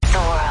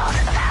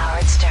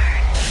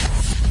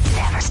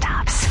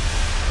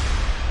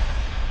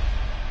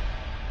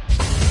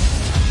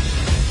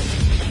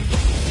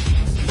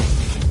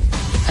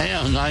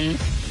everybody.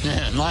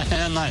 This is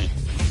Marfan Mike,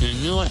 the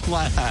newest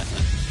Whack Pack.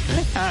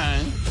 This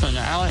time for the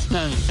Alex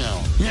Jones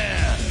Show.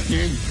 Yeah,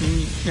 you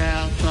keep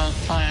down the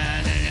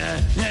plan.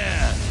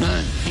 Yeah,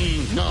 good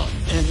people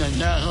in the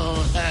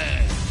devil's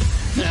head.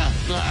 Just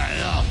fly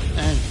up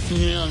and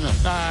feel the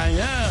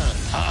fire.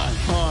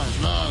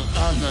 Hardcore love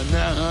of the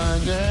devil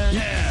dead.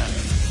 Yeah,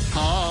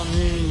 call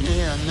me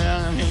the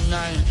American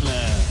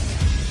Nightmare.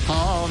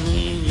 Call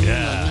me the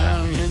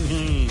American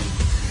Dream.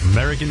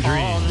 American Dream.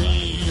 Call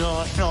me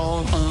your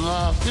soul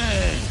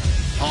corrupted.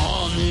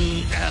 Call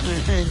me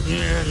everything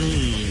you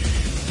need.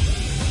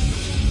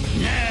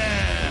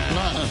 Yeah,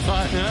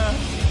 motherfucker.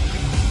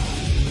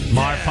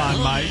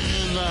 Marfan Mike.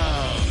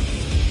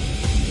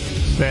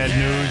 Sad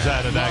news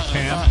out of that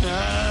camp.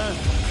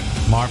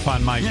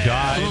 Marfan Mike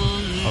died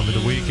over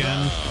the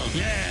weekend.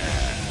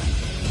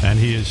 And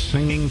he is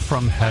singing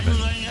from heaven.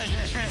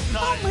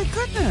 Oh, my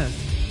goodness.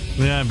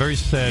 Yeah, very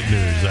sad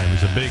news. I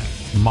was a big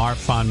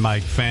Marfan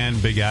Mike fan,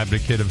 big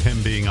advocate of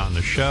him being on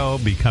the show,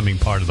 becoming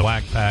part of the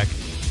Whack Pack.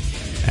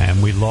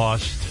 And we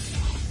lost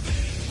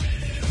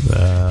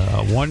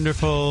a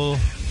wonderful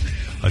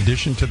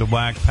addition to the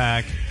Whack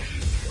Pack.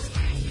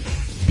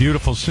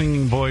 Beautiful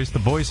singing voice, the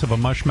voice of a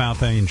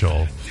mushmouth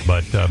angel.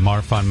 But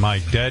Marfan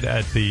Mike dead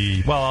at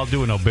the... Well, I'll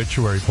do an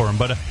obituary for him.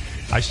 But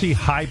I see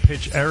High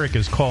Pitch Eric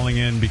is calling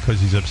in because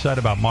he's upset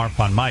about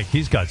Marfan Mike.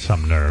 He's got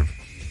some nerve.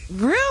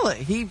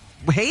 Really? He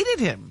hated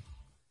him.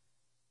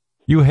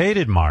 You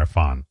hated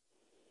Marfan.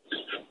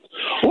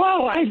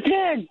 Well, I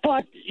did,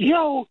 but,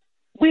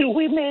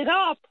 we made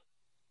up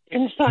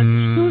inside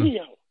the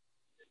studio.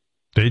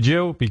 Did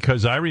you?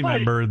 Because I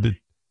remember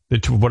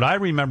what I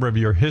remember of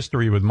your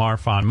history with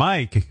Marfan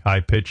Mike,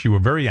 High Pitch, you were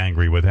very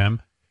angry with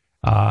him.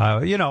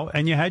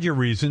 And you had your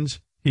reasons.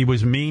 He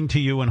was mean to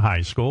you in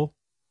high school.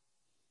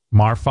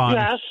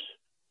 Marfan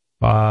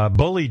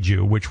bullied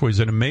you, which was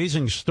an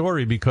amazing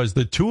story because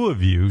the two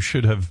of you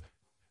should have,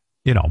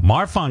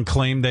 Marfan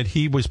claimed that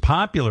he was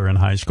popular in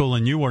high school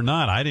and you were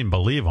not. I didn't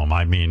believe him.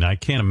 I mean, I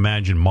can't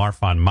imagine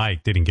Marfan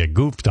Mike didn't get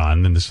goofed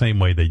on in the same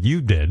way that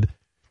you did.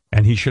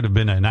 And he should have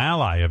been an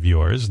ally of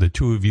yours. The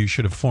two of you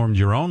should have formed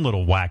your own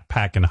little whack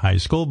pack in high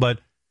school.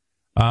 But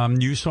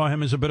you saw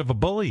him as a bit of a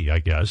bully, I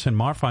guess. And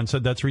Marfan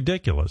said that's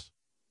ridiculous.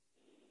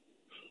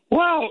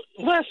 Well,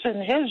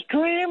 listen, his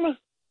dream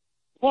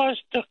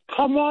was to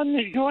come on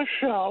your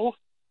show,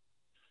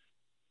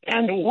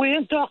 and we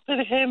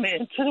inducted him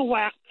into the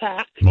Whack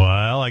Pack.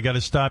 Well, I got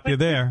to stop you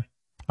there.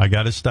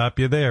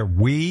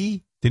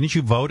 Didn't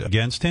you vote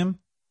against him?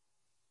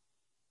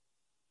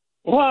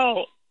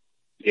 Well,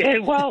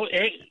 it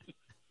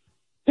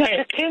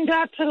came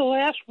down to the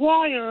last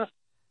wire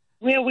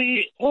where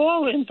we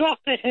all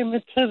inducted him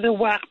into the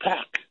Whack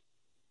Pack.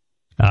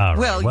 All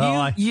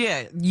right.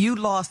 You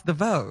lost the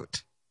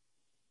vote.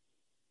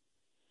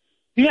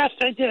 Yes,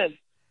 I did.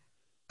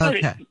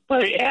 Okay.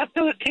 But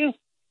after it came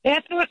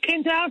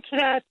down to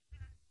that,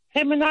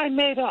 him and I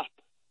made up.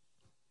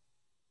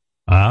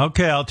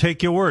 Okay, I'll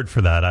take your word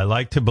for that. I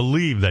like to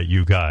believe that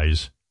you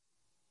guys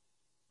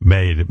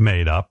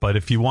made up. But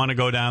if you want to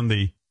go down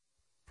the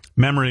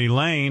memory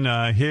lane,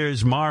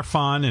 here's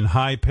Marfan and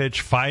High Pitch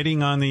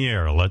fighting on the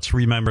air. Let's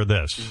remember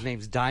this. His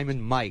name's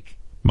Diamond Mike.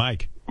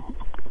 Mike.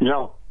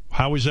 Yo.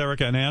 How was Eric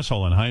an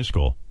asshole in high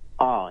school?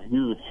 Oh,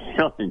 you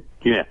fucking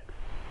dick.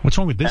 What's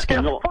wrong with this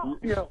guy?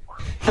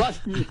 Fuck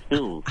you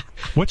too.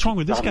 What's wrong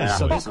with this guy?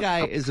 So this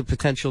guy is a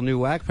potential new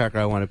whack packer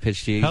I want to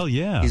pitch to you. Hell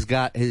yeah. He's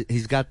got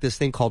this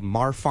thing called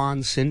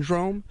Marfan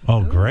syndrome.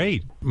 Oh,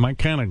 great. My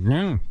kind of...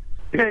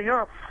 Yeah,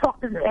 you're a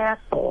fucking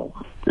asshole.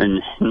 And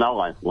you smell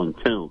like one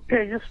too.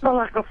 Yeah, you smell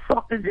like a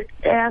fucking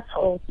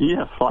asshole.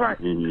 Yeah,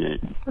 fucking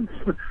idiot.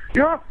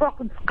 You're a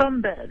fucking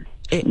scumbag.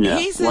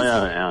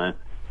 Yeah,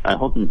 I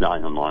hope you die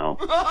tomorrow.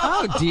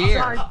 Oh,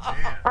 dear.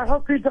 I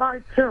hope you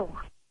die too.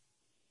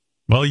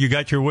 Well, you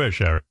got your wish,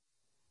 Eric.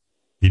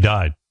 He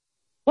died.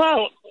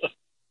 Well,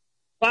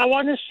 I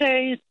want to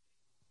say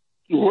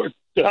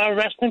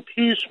rest in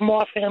peace,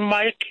 Marfan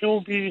Mike.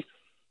 He'll be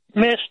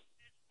missed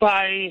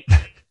by...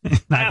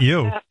 Not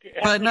you.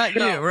 But not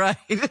you, right?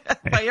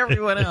 By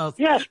everyone else.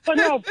 Yes, but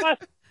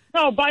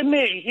by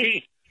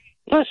me.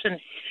 He was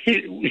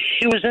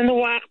in the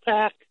Whack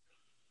Pack,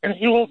 and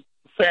he will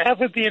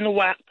forever be in the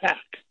Whack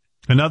Pack.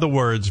 In other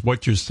words,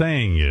 what you're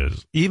saying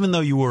is, even though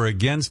you were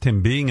against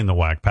him being in the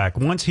Whack Pack,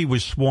 once he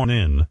was sworn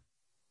in,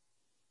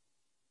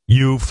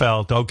 you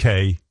felt,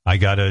 okay, I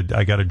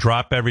gotta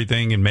drop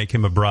everything and make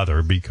him a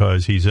brother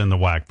because he's in the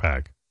Whack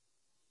Pack.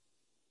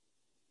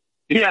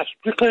 Yes,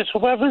 because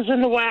whoever's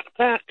in the Whack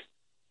Pack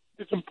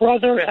is a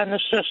brother and a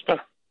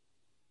sister.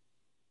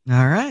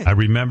 All right. I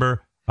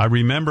remember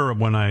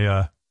when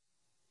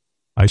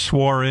I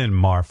swore in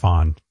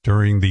Marfan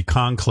during the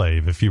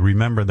conclave. If you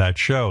remember that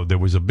show, there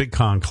was a big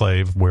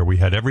conclave where we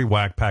had every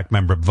Whack Pack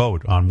member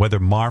vote on whether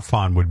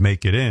Marfan would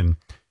make it in.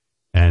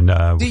 And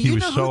do you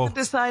know who the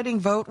deciding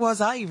vote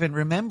was? I even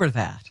remember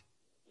that.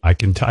 I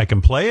can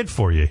play it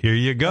for you. Here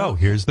you go.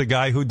 Okay. Here's the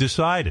guy who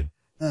decided.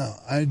 Now,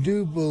 I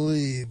do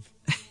believe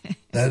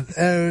that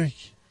Eric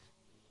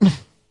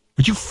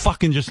Would you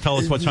fucking just tell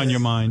us what's on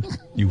your mind,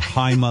 you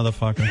high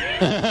motherfucker?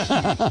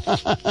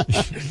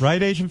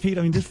 Right, Agent Pete?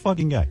 I mean, this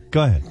fucking guy.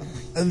 Go ahead.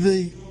 I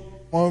think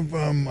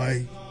Marfan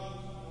Mike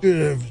should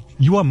have.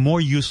 You are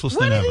more useless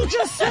than ever. What did he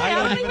just say? I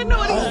don't even know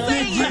what he's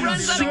saying. He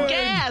runs out of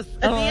gas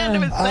at the end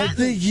of his I sentence.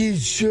 think he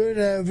should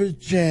have a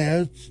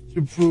chance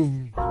to prove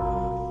it.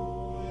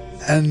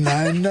 And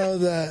I know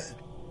that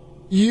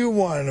you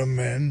want him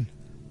in,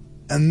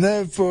 and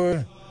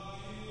therefore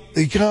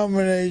the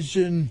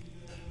combination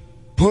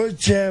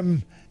puts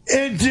him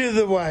into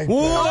the White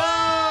Whoa!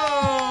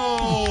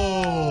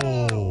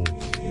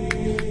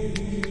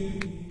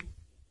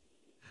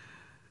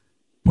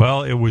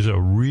 Well, it was a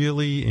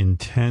really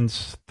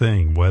intense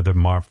thing whether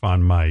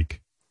Marfan Mike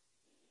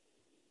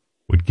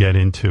would get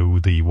into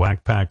the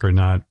whack pack or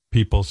not.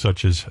 People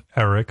such as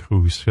Eric,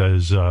 who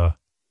says, he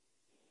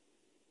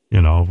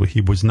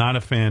was not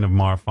a fan of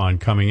Marfan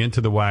coming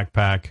into the whack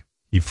pack.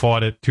 He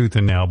fought it tooth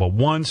and nail. But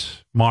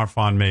once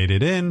Marfan made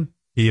it in,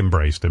 he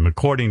embraced him,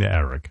 according to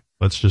Eric.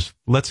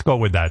 Let's go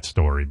with that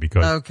story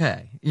because,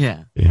 Okay,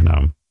 yeah.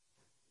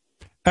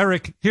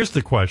 Eric, here's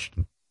the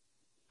question.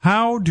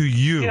 How do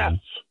you, Yes.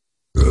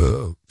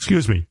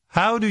 excuse me,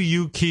 how do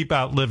you keep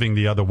outliving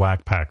the other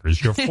whack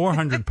packers? You're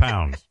 400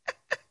 pounds.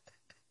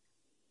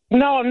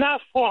 No, I'm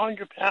not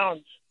 400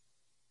 pounds.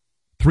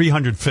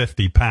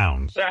 350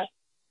 pounds.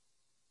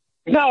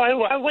 No,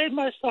 I weighed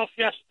myself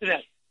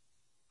yesterday.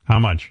 How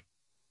much?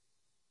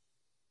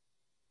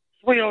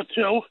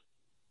 302.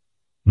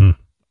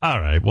 All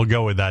right, we'll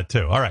go with that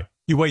too. All right,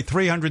 you weigh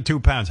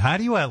 302 pounds. How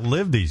do you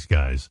outlive these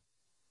guys?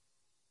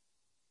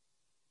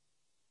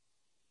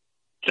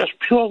 Just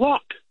pure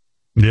luck.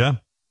 Yeah,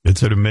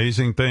 it's an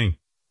amazing thing.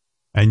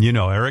 And,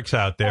 Eric's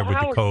out there with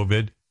the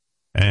COVID,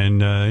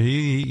 and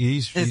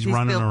he's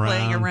running still around.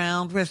 playing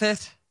around with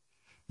it?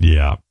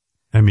 Yeah.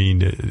 I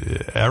mean,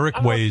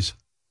 Eric weighs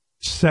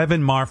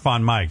 7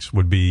 Marfan Mikes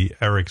would be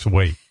Eric's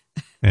weight.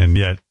 And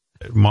yet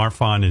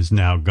Marfan is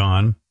now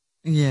gone.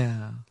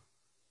 Yeah.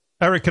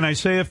 Eric, can I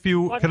say a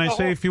few words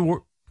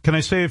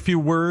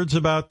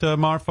about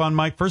Marfan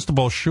Mike? First of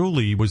all,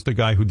 Shuli was the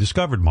guy who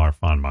discovered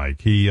Marfan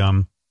Mike. He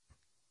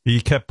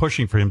kept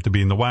pushing for him to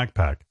be in the whack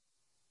pack.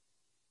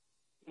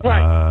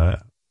 Right.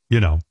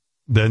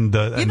 Then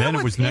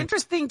it was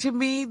interesting to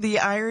me, the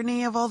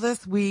irony of all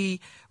this.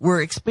 We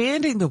were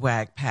expanding the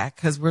whack pack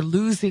because we're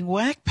losing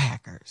whack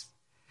packers.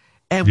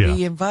 And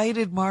we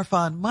invited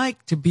Marfan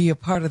Mike to be a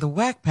part of the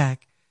whack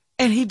pack,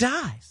 and he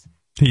dies.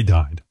 He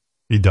died.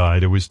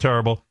 It was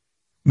terrible.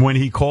 When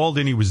he called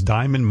in, he was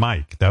Diamond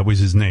Mike. That was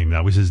his name.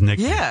 That was his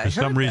nickname. Yeah, for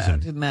some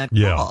reason. in that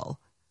yeah. call.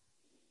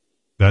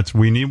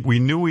 We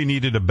knew we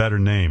needed a better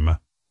name.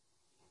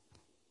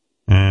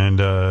 And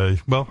here.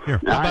 How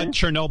about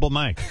Chernobyl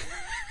Mike?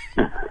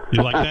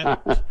 You like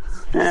that?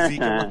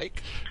 Zika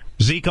Mike.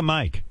 Zika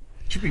Mike.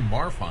 It should be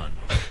Marfan.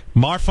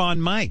 Marfan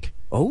Mike.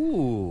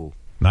 Oh.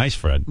 Nice,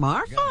 Fred.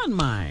 Marfan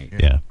Mike.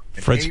 Yeah.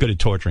 Fred's good at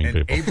torturing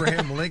people.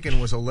 Abraham Lincoln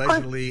was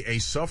allegedly a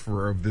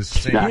sufferer of this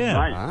same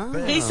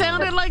Yeah. He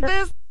sounded like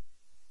this?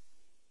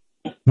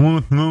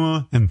 And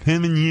No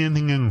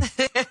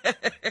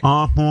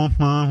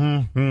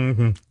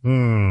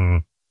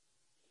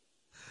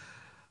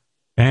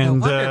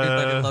wonder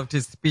everybody loved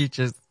his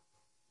speeches.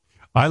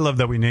 I love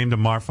that we named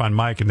him Marfan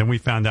Mike, and then we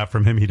found out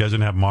from him he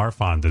doesn't have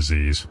Marfan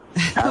disease.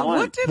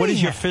 What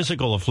is your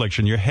physical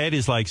affliction? Your head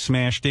is like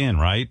smashed in,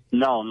 right?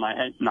 No, my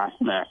head's not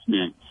smashed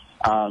in.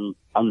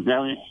 I'm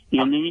very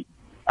skinny.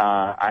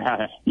 I have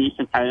a speech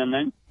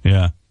impediment.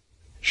 Yeah.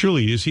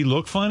 Shuli, does he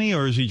look funny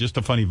or is he just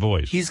a funny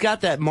voice? He's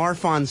got that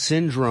Marfan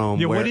syndrome.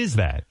 Yeah, what is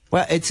that?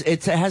 Well,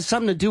 it has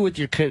something to do with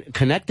your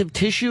connective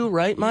tissue,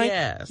 right, Mike?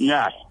 Yes.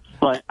 Yes,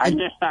 but I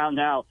just found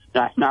out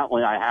that's not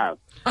what I have.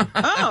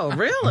 Oh,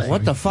 really?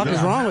 What the fuck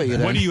is wrong with you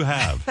then? What do you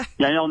have?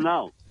 They don't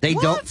know. They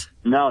don't?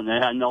 No, they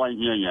have no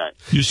idea yet.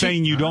 You're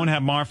saying you don't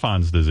have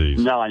Marfan's disease?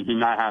 No, I do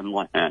not have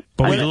one.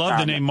 But we love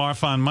the name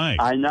Marfan Mike.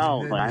 I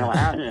know, but I don't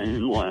have it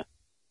anymore.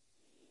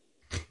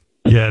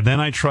 Yeah, then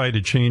I tried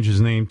to change his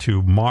name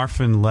to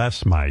Marfan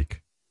Less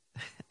Mike.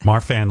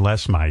 Marfan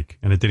Less Mike,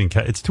 and it didn't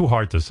it's too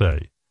hard to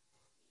say.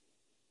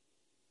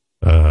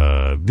 There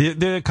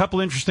are a couple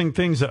interesting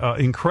things.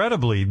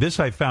 Incredibly, this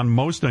I found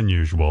most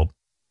unusual.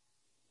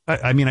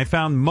 I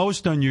found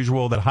most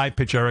unusual that High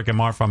Pitch Eric and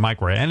Marfan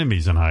Mike were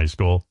enemies in high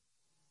school.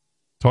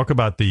 Talk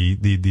about the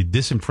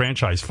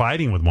disenfranchised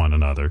fighting with one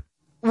another.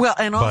 Well,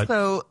 and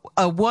also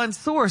one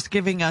source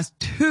giving us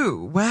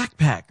 2 whack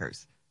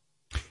packers.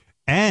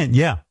 And,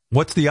 yeah,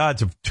 what's the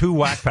odds of 2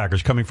 whack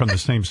packers coming from the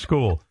same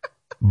school?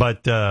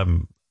 But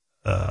the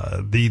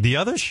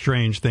other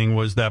strange thing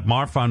was that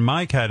Marfan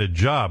Mike had a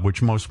job,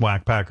 which most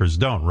whack packers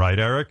don't. Right,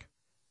 Eric?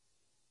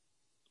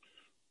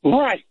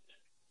 Right.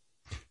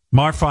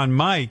 Marfan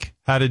Mike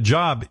had a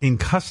job in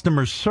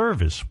customer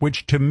service,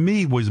 which to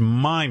me was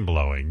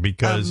mind-blowing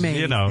because,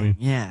 Amazing.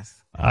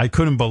 Yes. I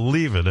couldn't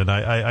believe it. And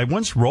I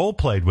once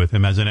role-played with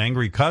him as an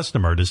angry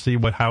customer to see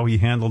how he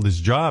handled his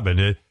job.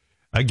 And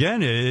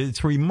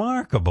it's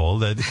remarkable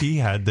that he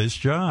had this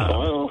job.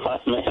 Hello,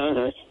 customer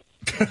service.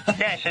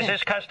 Yes, is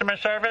this customer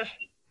service?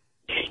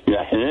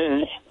 Yes,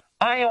 it is.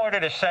 I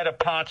ordered a set of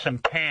pots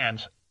and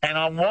pans, and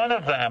on one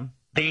of them,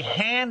 the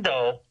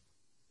handle,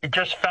 it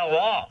just fell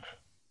off.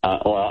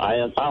 Well, I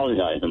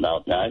apologize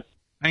about that.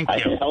 Thank you.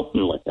 I can help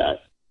you with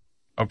that.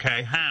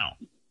 Okay, how?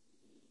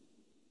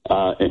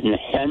 If you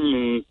send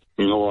me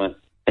your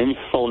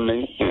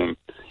information,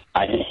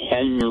 I can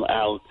send you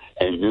out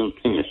a new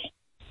piece.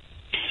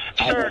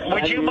 Sir,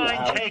 would you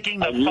mind taking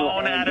the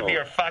phone out of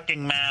your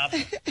fucking mouth?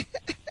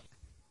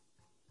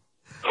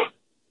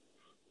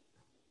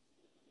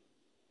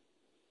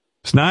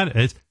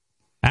 It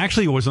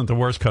actually wasn't the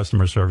worst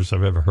customer service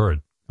I've ever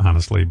heard,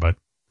 honestly, but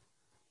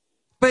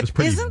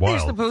isn't wild. there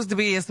supposed to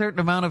be a certain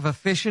amount of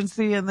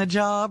efficiency in the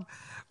job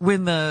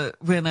when a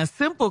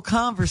simple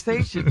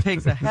conversation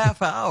takes a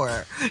half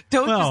hour?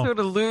 Don't you sort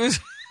of lose?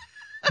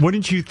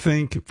 Wouldn't you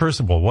think, first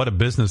of all, what a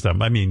business that,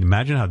 I mean,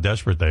 imagine how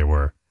desperate they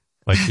were.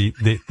 Like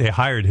they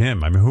hired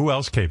him. I mean, who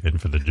else came in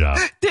for the job?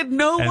 Did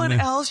no one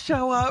else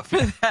show up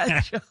for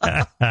that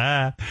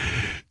job?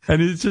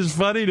 And it's just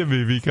funny to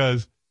me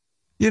because,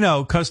 you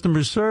know,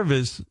 customer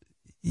service,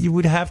 you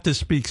would have to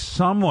speak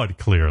somewhat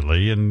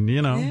clearly. And,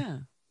 you know,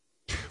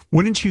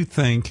 wouldn't you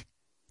think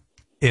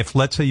if,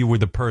 let's say you were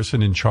the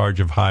person in charge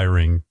of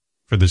hiring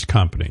for this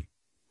company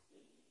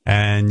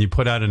and you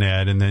put out an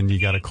ad and then you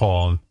got a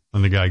call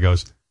and the guy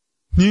goes,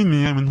 and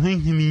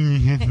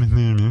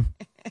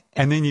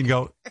then you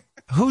go,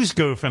 who's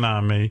goofing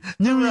on me?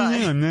 No,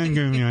 I'm not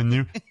goofing on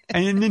you.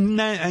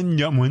 And I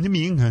want to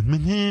be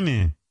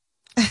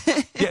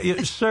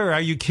sir,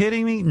 are you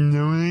kidding me?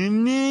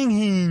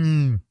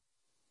 No.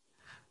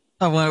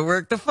 I want to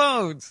work the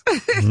phones.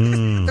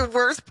 The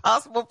worst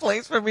possible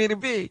place for me to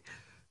be.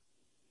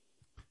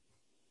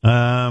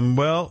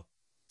 Well,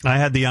 I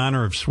had the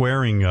honor of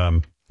swearing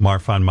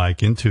Marfan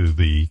Mike into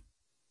the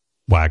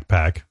Whack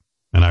Pack,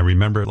 and I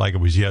remember it like it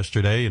was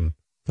yesterday. And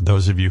for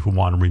those of you who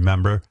want to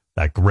remember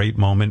that great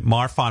moment,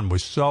 Marfan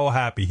was so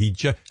happy. He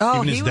was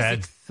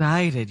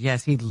excited.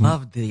 Yes, he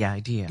loved the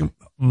idea.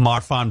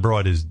 Marfan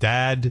brought his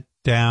dad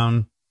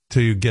down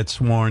to get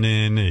sworn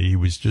in. He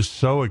was just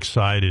so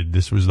excited.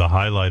 This was the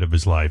highlight of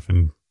his life.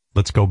 And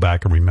let's go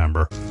back and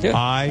remember.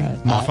 I,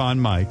 Marfan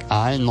Mike,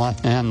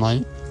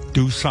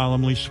 do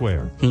solemnly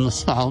swear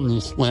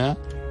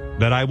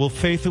that I will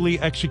faithfully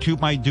execute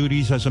my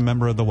duties as a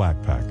member of the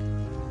Whack Pack.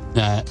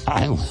 That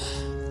I will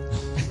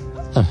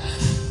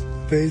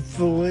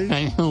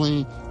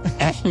faithfully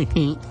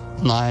execute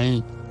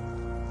my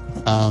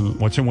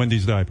what's in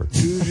Wendy's diaper?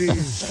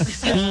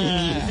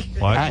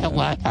 What?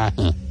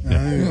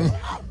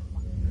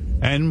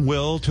 And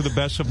will, to the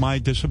best of my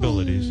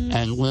disabilities,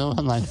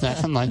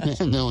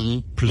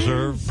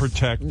 preserve,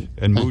 protect,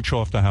 and mooch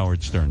off the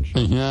Howard Stern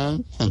show.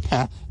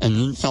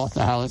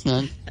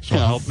 So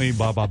help me,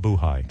 Baba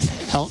Boohai.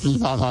 Help me,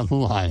 Baba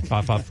Boohai.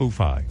 Fafa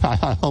Foofai.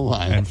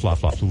 And Fla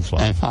Fla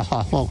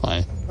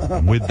Foofly.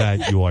 And with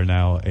that, you are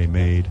now a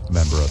made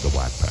member of the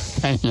Whack Pack.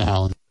 Thank you,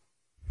 Howard.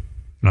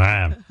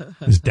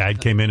 His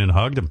dad came in and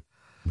hugged him.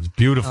 It was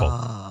beautiful.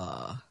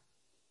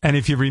 And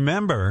if you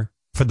remember,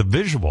 for the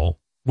visual,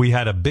 we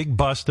had a big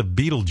bust of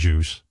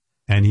Beetlejuice,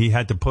 and he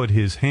had to put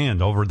his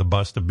hand over the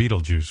bust of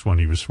Beetlejuice when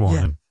he was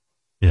sworn in.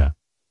 Yeah.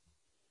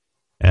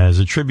 As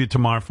a tribute to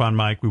Marfan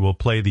Mike, we will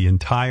play the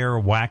entire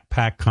Whack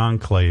Pack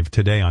conclave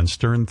today on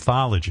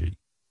Sternthology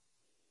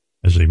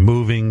as a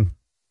moving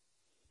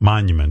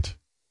monument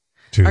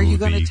to Are you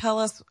going to tell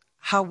us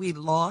how we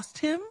lost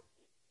him?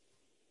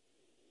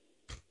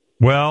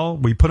 Well,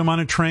 we put him on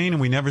a train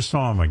and we never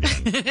saw him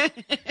again.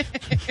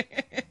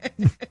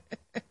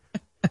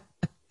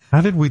 How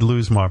did we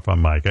lose Marfan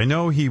Mike? I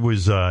know he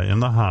was in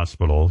the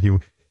hospital. He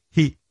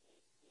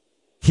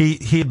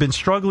had been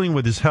struggling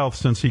with his health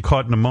since he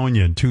caught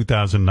pneumonia in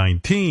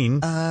 2019.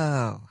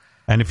 Oh.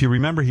 And if you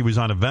remember, he was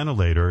on a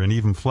ventilator and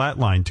even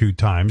flatlined 2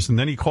 times. And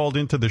then he called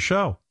into the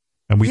show.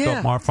 And we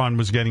thought Marfan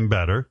was getting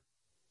better.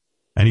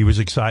 And he was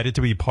excited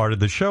to be part of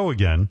the show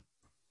again.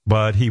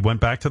 But he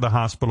went back to the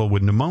hospital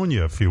with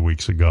pneumonia a few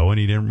weeks ago, and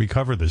he didn't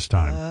recover this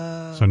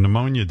time. So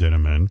pneumonia did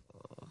him in.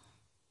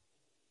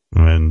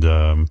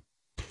 And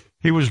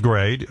he was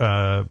great.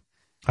 I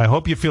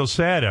hope you feel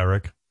sad,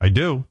 Eric. I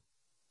do.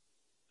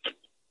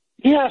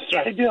 Yes,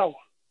 I do.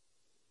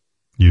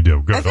 You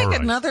do. Good. I think all right.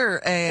 another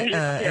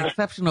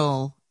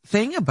exceptional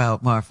thing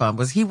about Marfan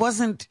was he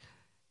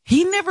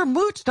never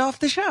mooched off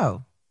the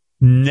show.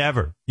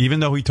 Never. Even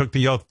though he took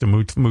the oath to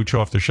mooch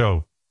off the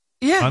show.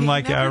 Yeah.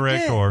 Unlike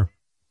Eric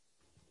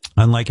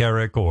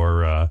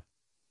or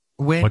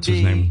Wendy. What's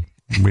his name?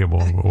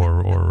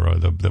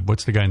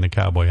 What's the guy in the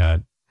cowboy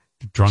hat?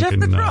 Jeff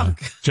the drunk.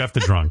 Jeff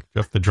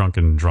the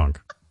drunken drunk.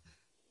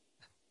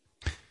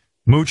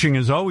 Mooching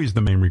is always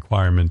the main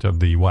requirement of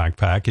the Whack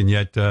Pack, and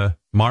yet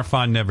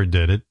Marfan never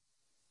did it.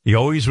 He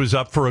always was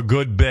up for a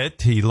good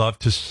bit. He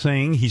loved to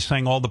sing. He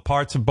sang all the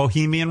parts of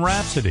Bohemian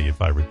Rhapsody,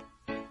 if I recall.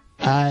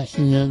 I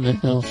see a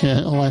little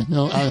shit like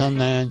no other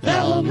man.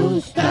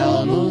 Calamoose,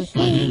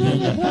 when you do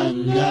the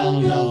pen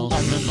down low.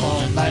 I'm the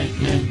boy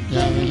lightning,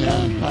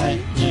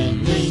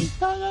 lightning me.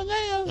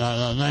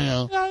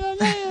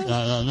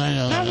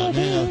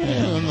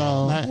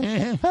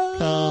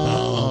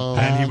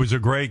 And he was a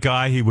great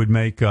guy. He would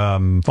make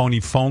phony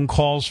phone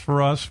calls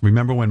for us.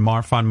 Remember when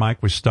Marfan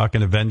Mike was stuck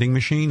in a vending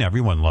machine?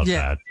 Everyone loved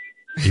that.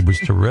 He was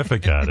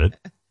terrific at it.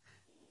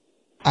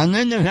 I'm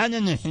in the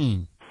vending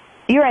machine.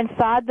 You're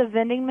inside the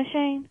vending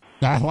machine?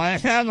 That's why I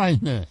sound like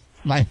this.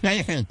 My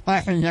face is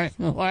pressed against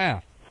the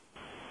glass.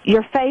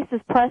 Your face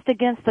is pressed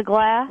against the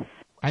glass?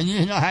 I need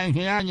to know how to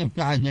get out of this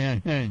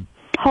goddamn thing.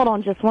 Hold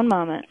on just one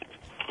moment.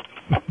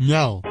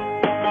 No.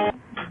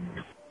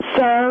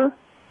 Sir?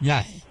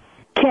 Yes.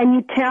 Can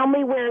you tell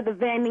me where the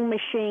vending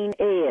machine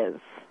is?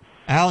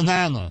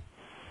 Alabama.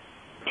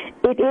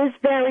 It is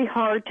very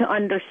hard to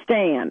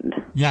understand.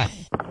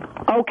 Yes.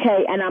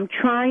 Okay, and I'm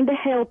trying to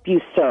help you,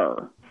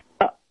 sir.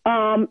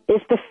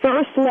 Is the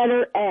first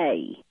letter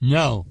A?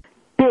 No.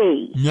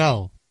 B?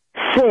 No.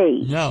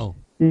 C? No.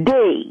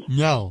 D?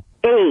 No.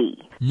 E?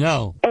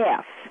 No.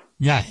 F?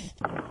 Yes.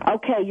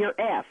 Okay, you're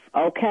F,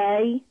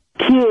 okay?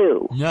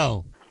 Q?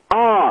 No.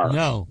 R?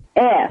 No.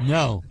 S?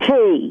 No.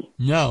 T?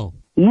 No.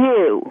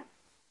 U?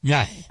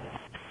 Yes.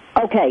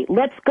 Okay,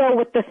 let's go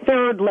with the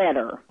third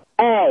letter.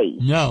 A?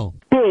 No.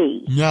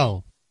 B?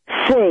 No.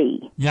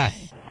 C?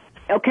 Yes.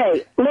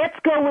 Okay, let's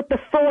go with the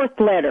fourth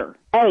letter.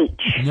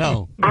 H?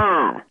 No.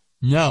 I?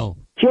 No.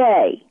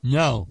 J?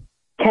 No.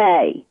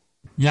 K?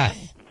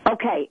 Yes.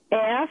 Okay,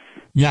 F?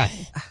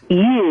 Yes.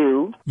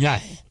 U?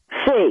 Yes.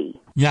 C?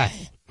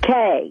 Yes.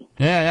 K?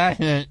 Yeah, that's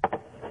it.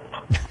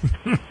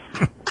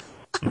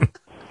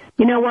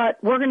 You know what?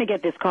 We're going to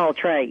get this call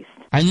traced.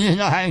 I need to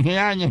know how to get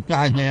out of this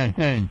goddamn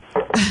thing.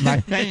 My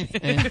face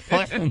is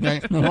pressed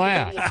against the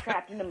glass. You're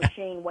trapped in the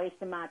machine,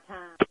 wasting my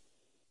time.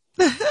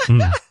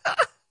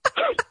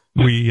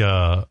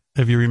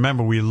 If you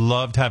remember, we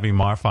loved having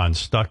Marfan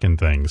stuck in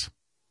things.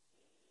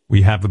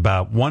 We have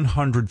about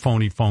 100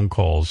 phony phone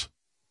calls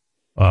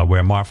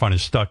where Marfan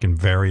is stuck in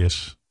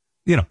various,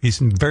 he's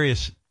in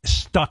various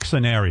stuck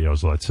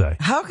scenarios, let's say.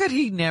 How could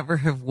he never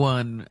have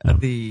won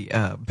the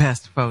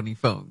best phony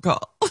phone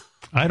call?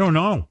 I don't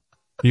know.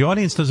 The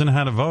audience doesn't know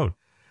how to vote.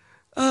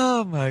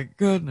 Oh, my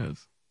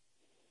goodness.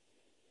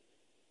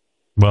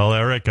 Well,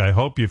 Eric, I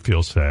hope you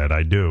feel sad.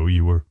 I do.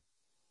 You were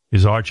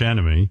his arch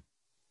enemy.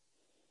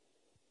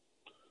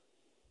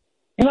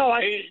 No,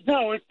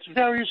 it's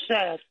very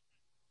sad.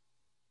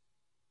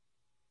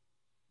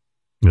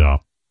 Yeah.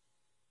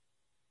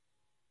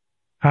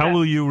 How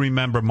will you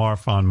remember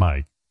Marfan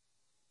Mike?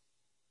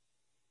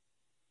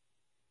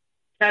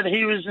 That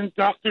he was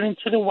inducted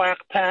into the Whack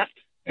Pack,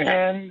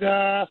 and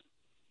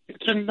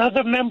it's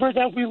another member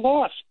that we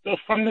lost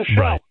from the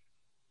show. Right.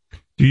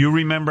 Do you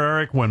remember,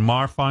 Eric, when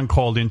Marfan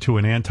called into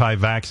an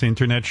anti-vax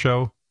internet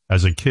show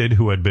as a kid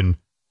who had been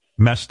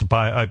messed up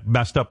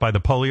by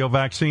the polio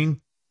vaccine?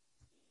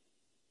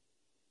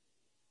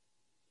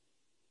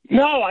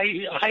 No,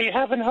 I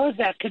haven't heard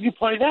that. Can you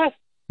play that?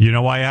 You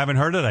know why I haven't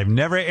heard it? I've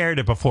never aired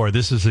it before.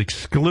 This is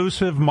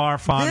exclusive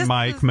Marfan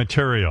Mike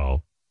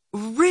material.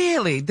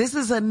 Really? This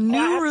is a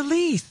new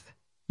release.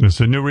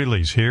 It's a new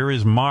release. Here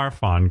is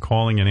Marfan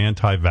calling an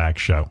anti-vax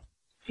show.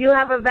 Do you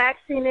have a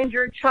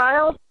vaccine-injured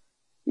child?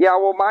 Yeah,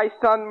 well, my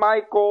son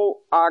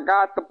Michael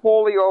got the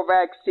polio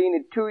vaccine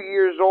at 2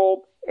 years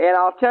old, and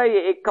I'll tell you,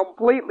 it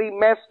completely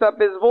messed up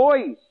his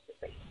voice.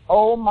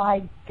 Oh,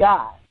 my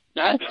God.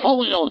 That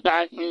polio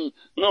vaccine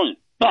really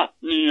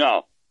fucked me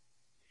up.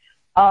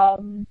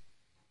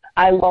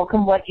 I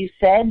welcome what you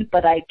said,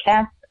 but I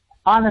can't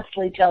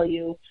honestly tell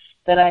you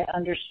that I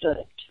understood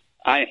it.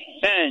 I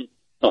said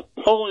the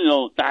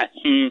polio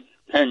vaccine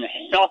can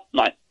help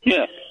my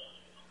gift.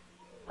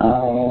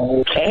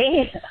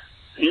 Okay.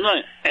 You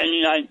know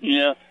any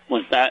idea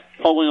what that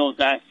polio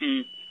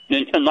vaccine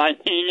did to my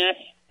penis?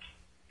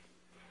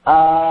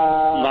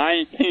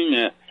 My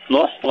penis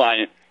looks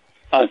like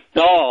a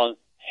dog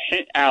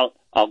hit out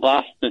a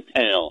lobster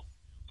tail.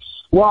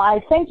 Well,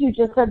 I think you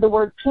just said the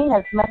word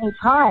penis many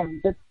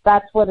times.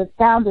 That's what it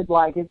sounded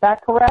like. Is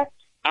that correct?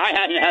 I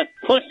haven't had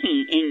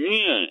pussy in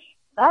years.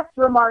 That's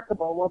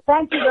remarkable. Well,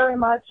 thank you very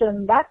much,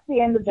 and that's the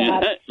end of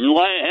that. You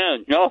want to hear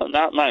a joke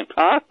about my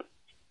cock?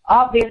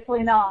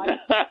 Obviously not.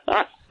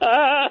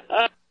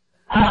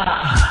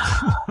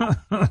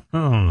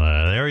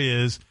 There he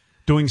is,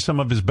 doing some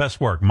of his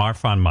best work.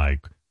 Marfan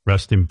Mike,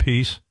 rest in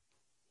peace.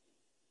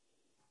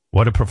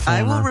 What a performer.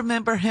 I will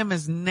remember him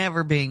as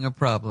never being a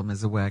problem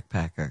as a whack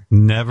packer.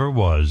 Never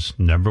was.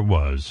 Never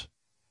was.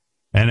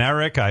 And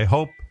Eric, I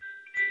hope...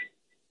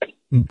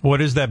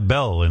 What is that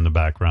bell in the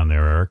background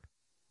there, Eric?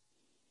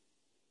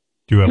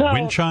 Do you have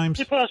wind chimes?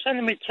 People are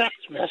sending me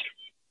text messages.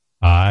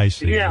 I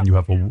see. Yeah. And you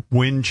have a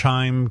wind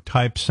chime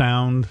type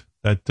sound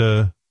that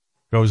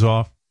goes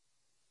off?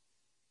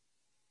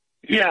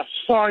 Yeah,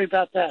 sorry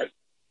about that.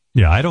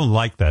 Yeah, I don't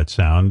like that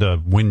sound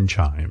of wind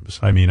chimes.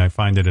 I mean, I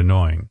find it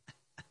annoying.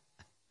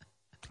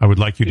 I would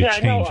like you to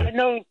change it. I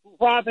know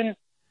Robin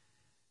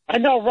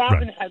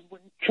had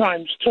wind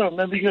chimes too.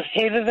 Remember you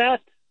hated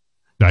that?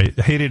 I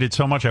hated it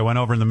so much I went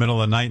over in the middle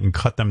of the night and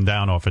cut them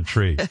down off a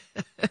tree.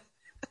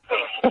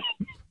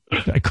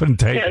 I couldn't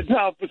take it.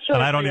 No, but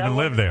and I don't even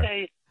live there.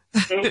 I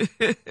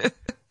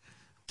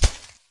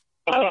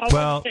want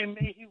to say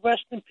may he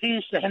rest in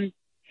peace, and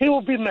He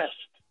will be missed.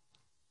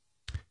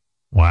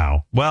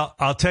 Wow. Well,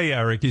 I'll tell you,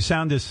 Eric, you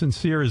sound as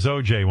sincere as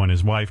O.J. when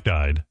his wife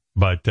died.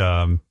 But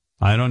I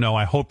don't know.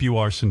 I hope you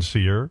are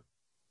sincere.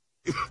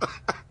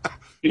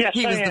 Yes,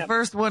 he was I am. the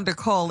first one to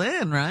call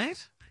in, right?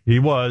 He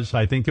was.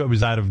 I think it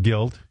was out of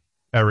guilt.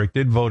 Eric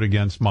did vote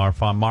against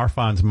Marfan.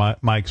 Marfan's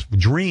Mike's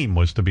dream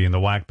was to be in the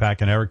Whack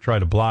Pack, and Eric tried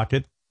to block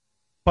it.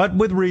 But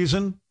with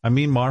reason. I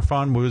mean,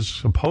 Marfan was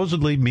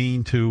supposedly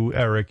mean to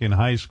Eric in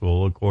high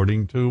school,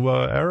 according to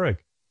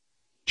Eric.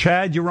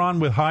 Chad, you're on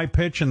with High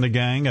Pitch and the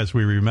gang as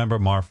we remember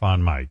Marfan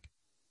Mike.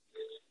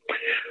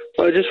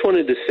 Well, I just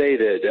wanted to say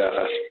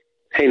that,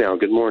 hey now,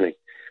 good morning.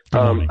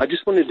 I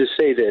just wanted to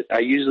say that I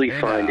usually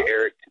find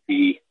Eric to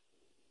be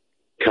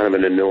kind of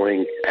an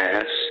annoying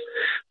ass,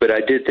 but I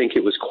did think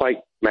it was quite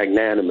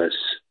magnanimous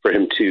for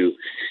him to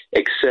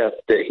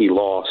accept that he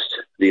lost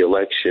the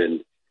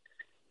election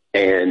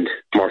and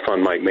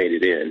Marfan Mike made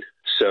it in.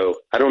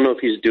 So I don't know if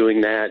he's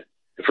doing that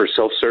for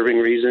self-serving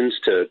reasons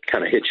to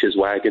kind of hitch his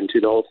wagon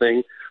to the whole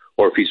thing,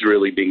 or if he's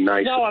really being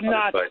nice. No, I'm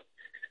not. But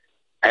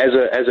as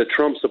a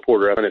Trump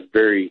supporter, I find it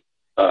very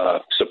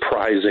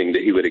surprising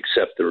that he would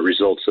accept the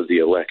results of the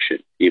election,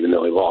 even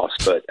though he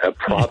lost. But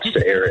props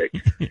to Eric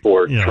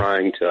for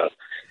trying to,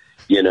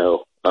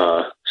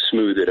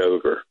 smooth it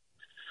over.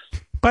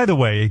 By the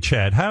way,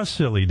 Chad, how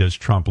silly does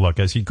Trump look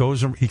as he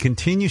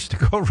continues to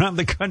go around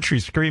the country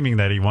screaming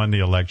that he won the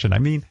election? I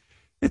mean,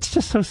 it's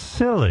just so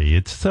silly.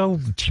 It's so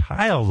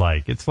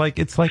childlike. It's like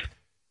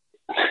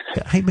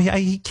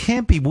he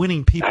can't be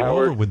winning people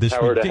over with this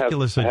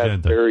ridiculous agenda.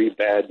 I have very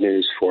bad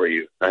news for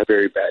you.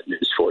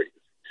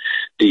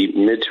 The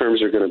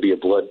midterms are going to be a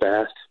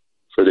bloodbath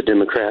for the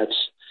Democrats.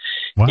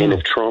 Wow. And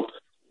if Trump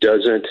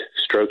doesn't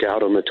stroke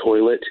out on the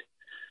toilet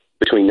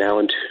between now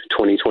and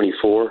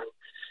 2024,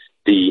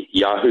 the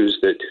yahoos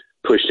that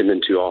pushed him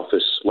into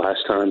office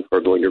last time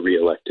are going to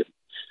reelect him.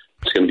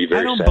 It's going to be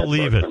very sad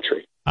for our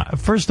country.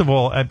 First of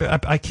all,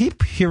 I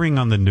keep hearing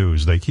on the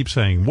news, they keep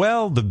saying,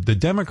 well, the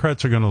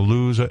Democrats are going to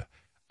lose.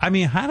 I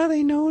mean, how do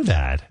they know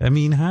that? I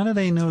mean, how do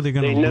they know they're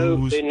going to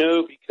lose? They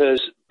know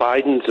because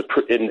Biden's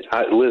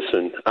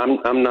listen,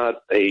 I'm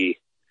not a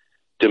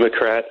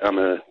Democrat. I'm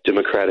a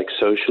Democratic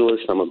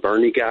socialist. I'm a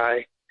Bernie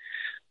guy.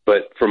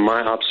 But from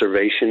my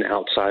observation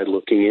outside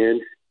looking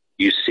in,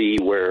 you see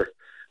where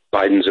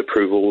Biden's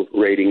approval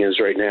rating is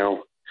right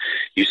now.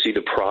 You see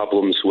the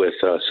problems with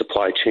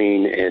supply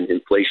chain and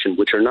inflation,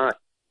 which are not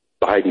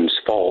Biden's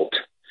fault.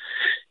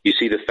 You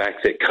see the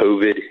fact that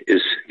COVID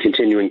is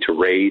continuing to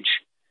rage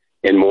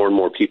and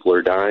more people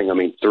are dying. I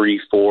mean,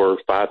 3, 4,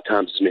 5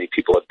 times as many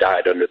people have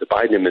died under the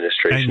Biden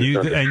administration.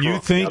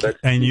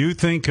 And you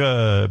think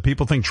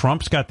people think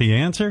Trump's got the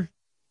answer?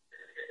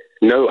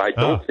 No, I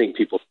don't think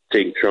people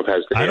think Trump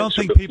has the answer. I don't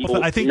think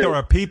people. I think there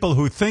are people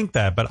who think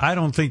that, but I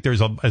don't think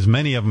there's as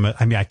many of them.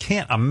 I mean, I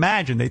can't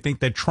imagine they think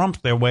that Trump's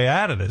their way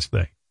out of this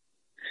thing.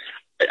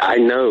 I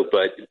know,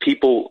 but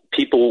people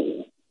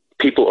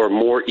are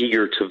more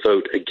eager to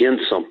vote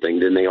against something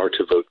than they are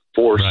to vote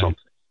for something.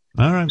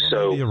 All right,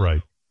 so you're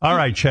right. All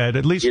right, Chad,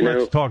 at least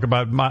let's talk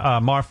about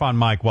Marfan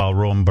Mike while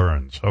Rome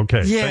burns.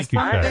 Okay, yes, thank you,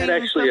 Chad. I had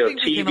actually a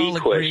TV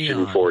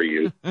question for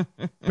you.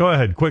 Go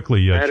ahead,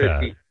 quickly,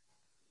 Chad.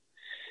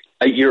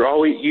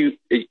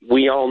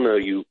 We all know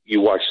you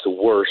watch the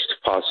worst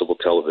possible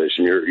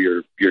television.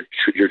 Your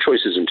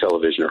choices in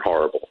television are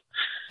horrible.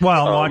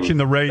 Well, I'm watching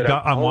the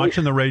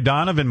watching the Ray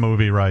Donovan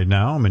movie right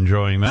now. I'm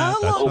enjoying that.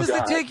 How long does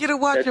it take you to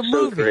watch a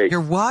movie? So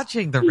You're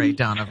watching the Ray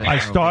Donovan movie. I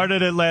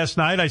started it last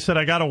night. I said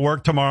I got to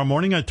work tomorrow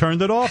morning. I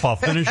turned it off. I'll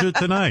finish it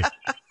tonight.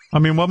 I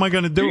mean, what am I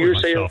going to do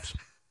with myself?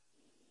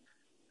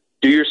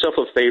 Do yourself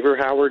a favor,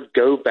 Howard.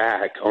 Go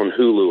back on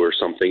Hulu or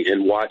something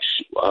and watch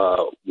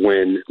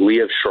when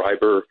Liev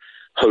Schreiber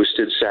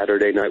hosted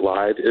Saturday Night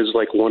Live. It is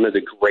like one of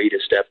the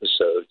greatest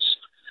episodes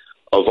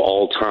of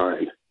all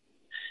time.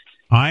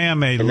 I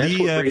am a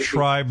Liev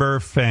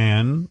Schreiber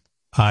fan.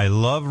 I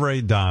love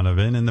Ray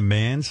Donovan, and the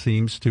man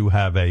seems to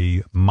have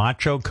a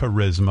macho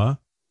charisma,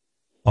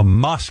 a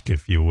musk,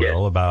 if you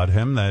will, about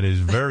him that is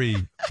very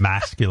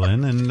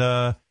masculine, and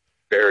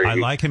I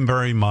like him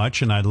very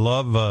much. And I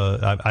love.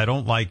 I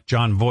don't like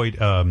John Voight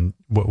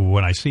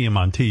when I see him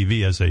on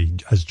TV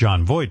as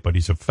John Voight, but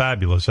he's a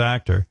fabulous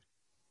actor.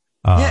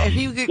 If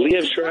you could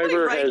Liev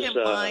Schreiber write him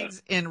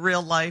lines in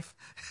real life.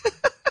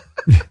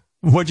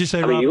 What'd you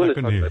say, Rob? You want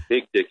to talk about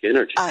big dick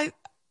energy.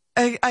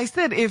 I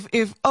said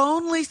if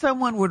only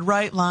someone would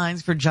write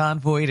lines for John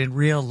Voight in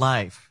real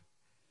life.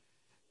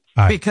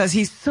 Because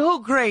he's so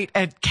great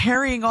at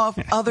carrying off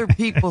other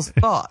people's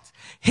thoughts.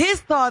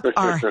 His thoughts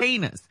are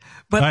heinous,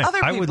 but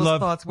other people's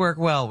thoughts work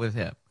well with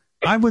him.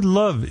 I would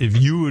love if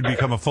you would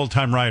become a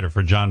full-time writer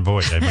for John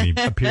Voight. I mean,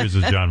 he appears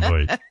as John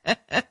Voight.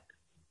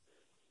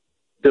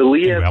 The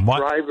Liev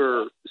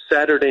Schreiber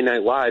Saturday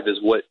Night Live is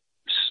what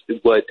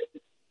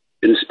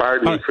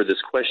inspired me for this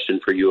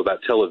question for you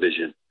about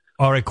television.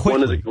 All right,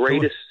 quickly.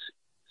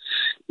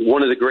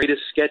 One of the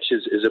greatest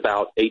sketches is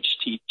about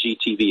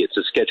HGTV. It's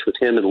a sketch with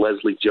him and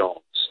Leslie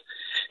Jones.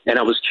 And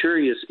I was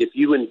curious if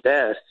you and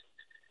Beth,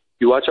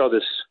 you watch all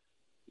this,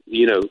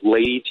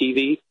 lady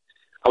TV.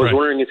 I was Right.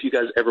 wondering if you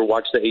guys ever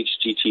watch the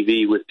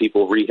HGTV with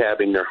people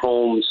rehabbing their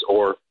homes,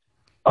 or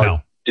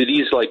do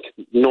these like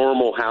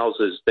normal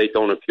houses, they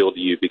don't appeal to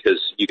you because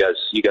you guys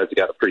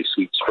got a pretty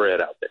sweet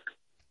spread out there?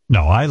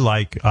 No, I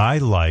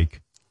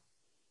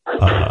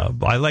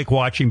like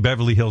watching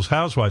Beverly Hills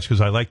Housewives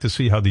because I like to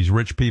see how these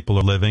rich people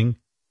are living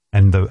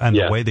and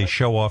the way they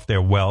show off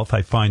their wealth.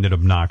 I find it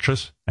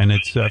obnoxious, and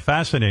it's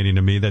fascinating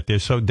to me that they're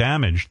so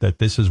damaged that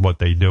this is what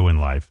they do in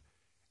life.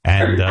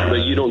 And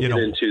but you don't get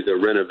into the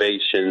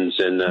renovations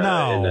and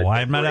no,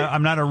 I'm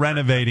not a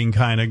renovating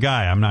kind of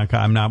guy. I'm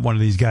not one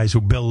of these guys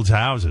who builds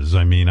houses.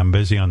 I mean, I'm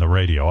busy on the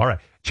radio. All right,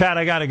 Chad,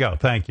 I got to go.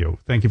 Thank you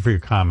for your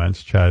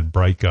comments, Chad.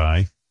 Bright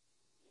guy.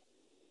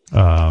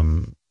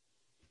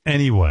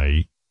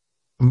 Anyway,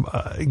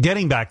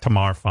 getting back to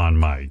Marfan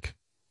Mike,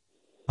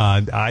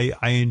 I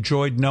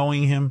enjoyed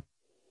knowing him.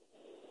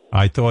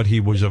 I thought he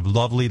was a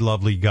lovely,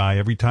 lovely guy.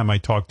 Every time I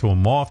talked to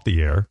him off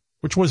the air,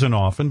 which wasn't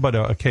often, but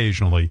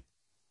occasionally,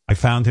 I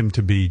found him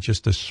to be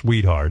just a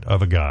sweetheart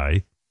of a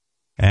guy.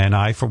 And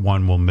I, for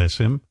one, will miss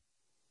him.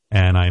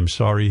 And I'm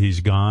sorry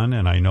he's gone.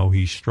 And I know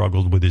he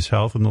struggled with his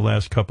health in the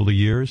last couple of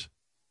years.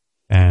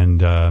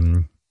 And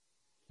my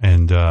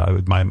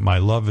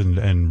love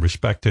and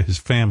respect to his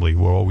family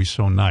were always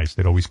so nice.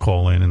 They'd always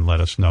call in and let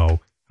us know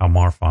how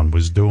Marfan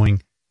was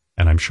doing.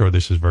 And I'm sure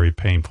this is very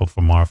painful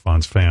for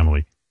Marfan's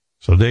family.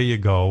 So there you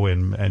go.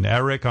 And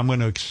Eric, I'm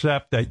going to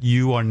accept that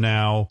you are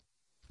now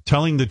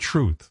telling the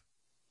truth.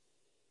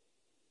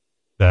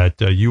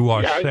 That you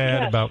are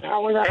sad about.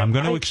 I'm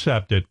going to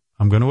accept it.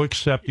 I'm going to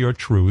accept your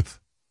truth.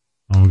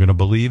 I'm going to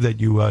believe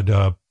that you had,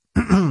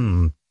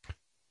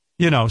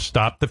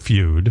 stop the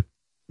feud.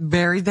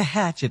 Bury the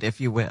hatchet, if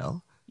you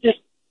will.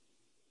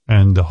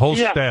 And the whole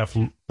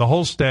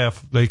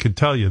staff, they could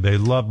tell you they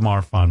loved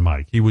Marfan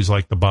Mike. He was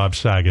like the Bob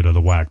Saget of the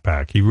Whack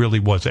Pack. He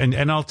really was.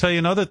 And I'll tell you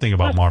another thing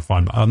about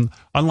Marfan.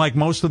 Unlike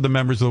most of the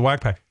members of the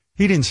Whack Pack,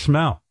 he didn't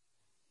smell.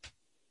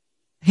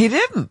 He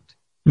didn't.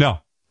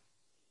 No.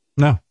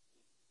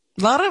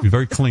 A lot of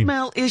very clean.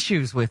 Smell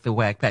issues with the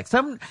Whack Pack.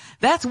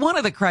 That's one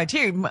of the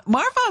criteria.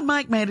 Marfan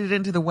Mike made it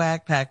into the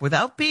Whack Pack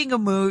without being a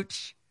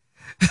mooch,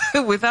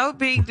 without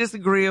being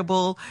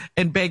disagreeable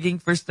and begging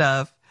for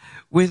stuff,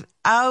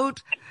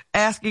 without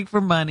asking for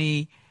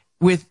money,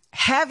 with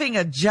having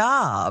a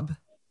job.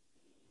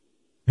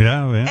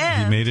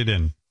 Yeah, he made it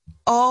in.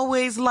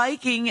 Always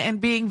liking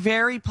and being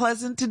very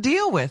pleasant to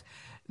deal with.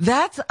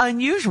 That's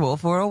unusual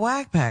for a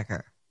Whack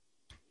Packer.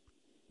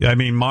 I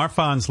mean,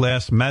 Marfan's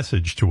last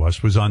message to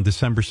us was on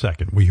December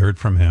 2nd. We heard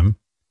from him.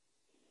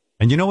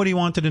 And you know what he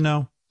wanted to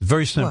know? It's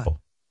very simple.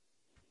 What?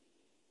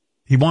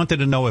 He wanted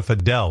to know if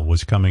Adele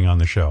was coming on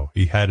the show.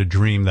 He had a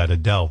dream that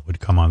Adele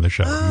would come on the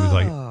show. He was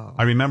like,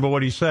 I remember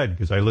what he said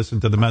because I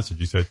listened to the message.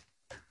 He said,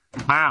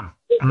 Ma'am,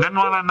 then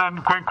one and then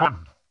quick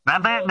one.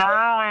 Adele.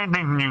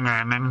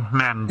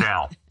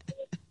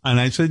 And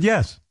I said,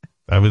 yes.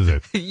 That was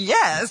it.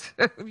 Yes.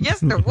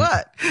 Yes to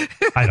what?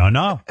 I don't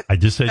know. I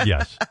just said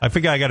yes. I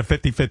figure I got a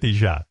 50-50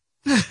 shot.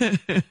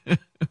 He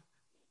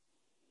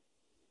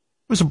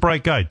was a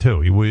bright guy,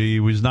 too. He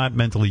was not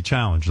mentally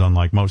challenged,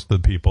 unlike most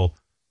of the people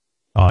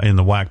in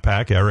the Whack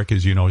Pack. Eric,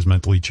 as you know, is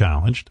mentally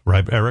challenged.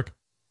 Right, Eric?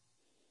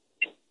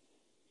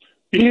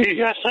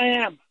 Yes, I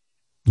am.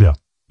 Yeah,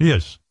 he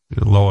is.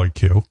 Low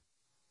IQ.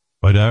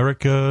 But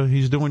Eric,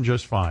 he's doing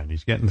just fine.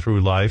 He's getting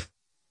through life.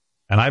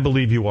 And I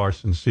believe you are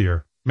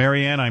sincere.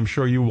 Marianne, I'm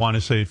sure you want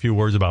to say a few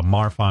words about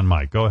Marfan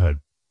Mike. Go ahead.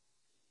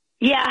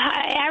 Yeah,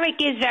 Eric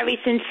is very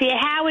sincere.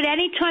 Howard,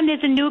 anytime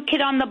there's a new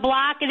kid on the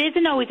block, it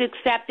isn't always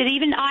accepted.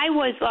 Even I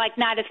was,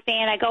 not a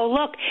fan. I go,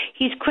 look,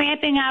 he's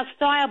cramping our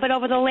style. But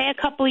over the last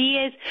couple of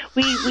years,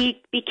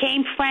 we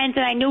became friends,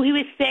 and I knew he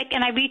was sick,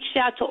 and I reached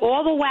out to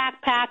all the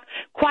Whack Pack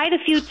quite a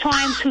few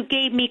times who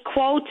gave me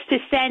quotes to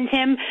send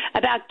him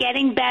about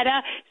getting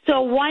better.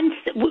 So once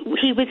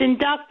he was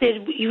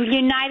inducted,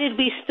 united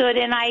we stood,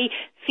 and I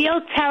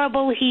feel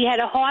terrible. He had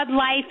a hard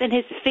life, and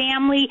his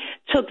family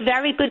took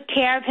very good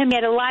care of him. He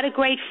had a lot of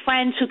great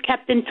friends who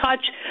kept in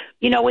touch,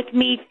 with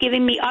me,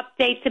 giving me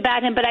updates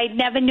about him, but I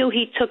never knew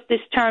he took this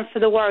turn for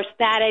the worse.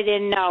 That I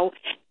didn't know.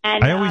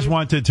 And I always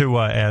wanted to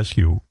ask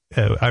you,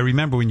 I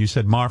remember when you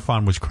said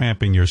Marfan was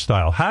cramping your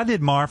style. How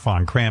did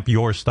Marfan cramp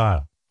your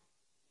style?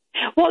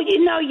 Well,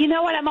 you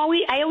know what?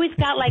 I always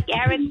got like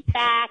Eric's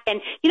back,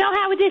 and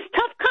how it is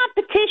tough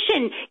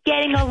competition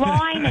getting a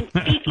line and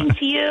speaking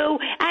to you.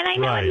 And I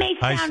know it may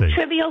sound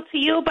trivial to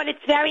you, but it's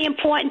very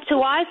important to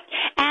us.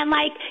 And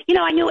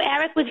I knew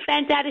Eric was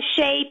bent out of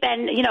shape,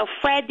 and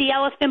Fred the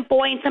Elephant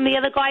Boy and some of the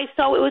other guys.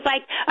 So it was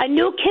like a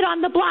new kid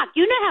on the block.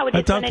 You know how it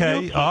is. That's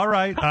okay. All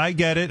right, I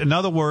get it. In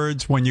other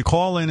words, when you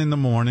call in the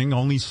morning,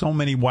 only so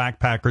many Whack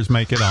Packers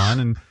make it on,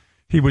 and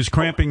he was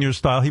cramping your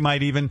style. He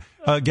might even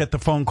get the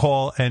phone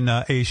call and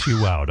ace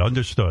you out.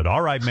 Understood.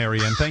 All right,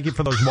 Marianne. Thank you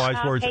for those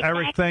wise words.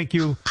 Eric, thank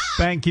you.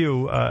 Thank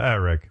you,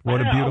 Eric.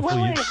 What a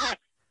beautiful...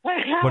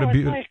 What a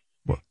beautiful...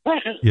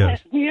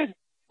 Yes.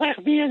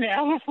 Like me and the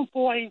Elephant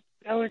Boy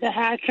with the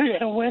hatchet,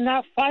 and we're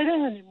not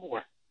fighting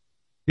anymore.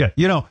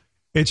 Yeah,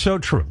 it's so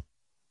true.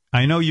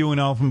 I know you and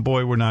Elfin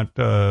Boy were not,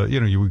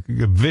 you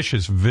were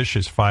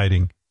vicious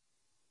fighting.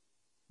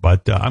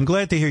 But I'm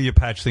glad to hear you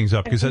patch things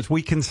up because as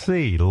we can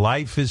see,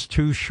 life is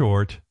too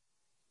short.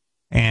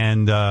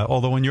 And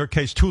although in your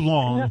case, too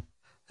long.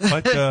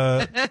 But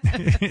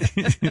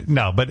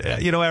no, but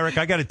Eric,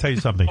 I got to tell you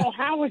something. Oh,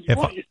 Howard,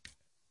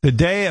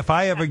 if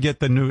I ever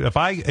get the news,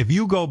 if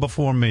you go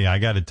before me, I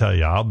got to tell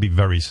you, I'll be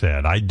very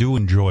sad. I do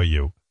enjoy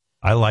you.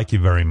 I like you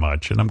very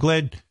much, and I'm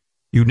glad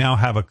you now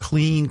have a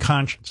clean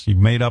conscience. You've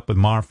made up with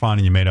Marfan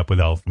and you made up with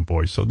Elephant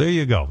Boy. So there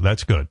you go.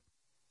 That's good.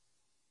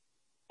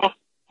 Oh,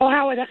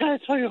 Howard, I got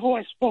to tell you who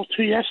I spoke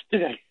to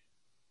yesterday.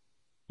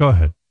 Go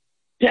ahead.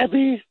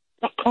 Debbie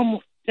the cum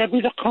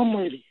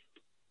lady.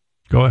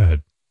 Go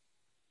ahead.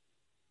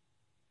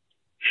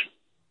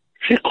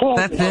 She called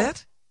That's me.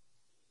 it?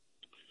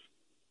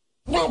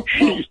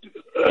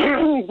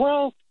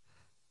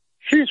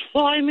 She's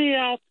flying me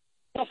out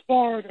to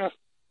Florida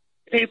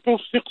April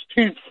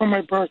 16th for my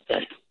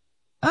birthday.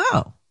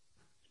 Oh.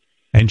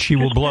 And she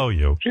will blow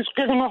you. She's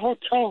getting a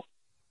hotel.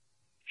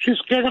 She's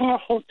getting a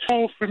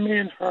hotel for me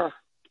and her.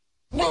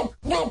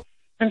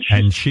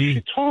 And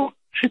she told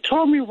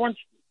me once.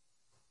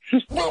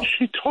 She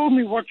told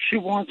me what she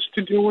wants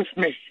to do with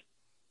me.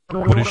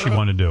 What does she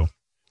want to do?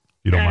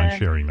 You don't mind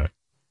sharing that?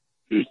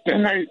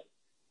 And I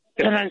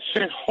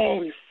said,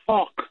 "Holy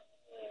fuck!"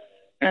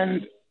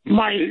 And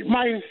my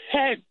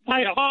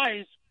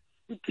eyes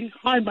were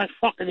behind my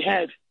fucking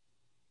head.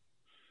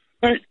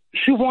 Like,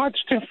 she wants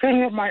to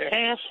finger my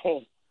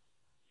asshole,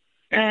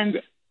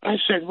 and I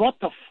said, "What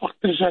the fuck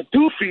does that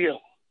do for you?"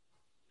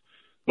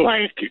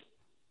 Like,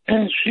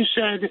 and she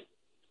said,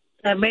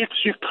 "That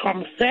makes you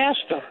come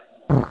faster."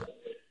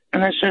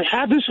 And I said,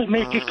 "How does it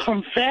make you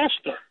come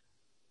faster?"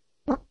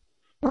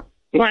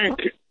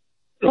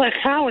 Like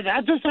Howard,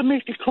 how does that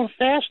make you come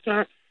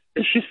faster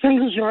if she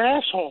fingers your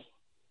asshole?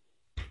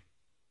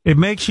 It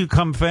makes you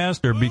come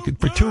faster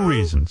for two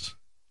reasons.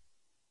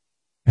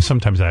 And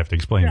sometimes I have to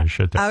explain this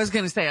shit. I was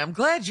going to say, I'm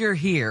glad you're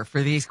here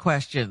for these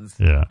questions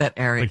that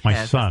Eric like my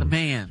has son. as a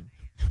man.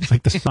 It's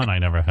like the son I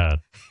never had.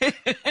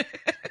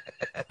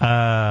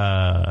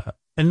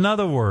 In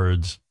other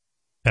words,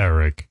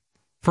 Eric,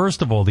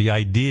 first of all, the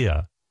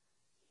idea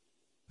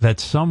that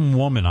some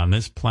woman on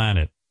this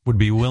planet would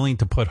be willing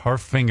to put her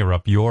finger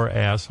up your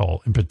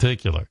asshole in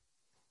particular.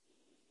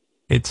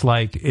 It's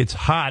like, it's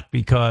hot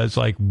because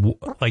like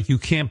you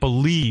can't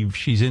believe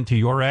she's into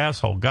your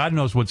asshole. God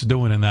knows what's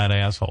doing in that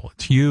asshole.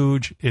 It's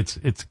huge. It's,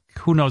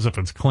 who knows if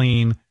it's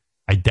clean.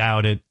 I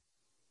doubt it.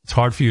 It's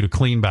hard for you to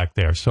clean back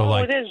there. So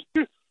it is.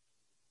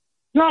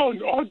 No,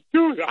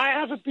 dude, I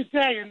have a bidet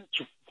and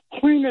it's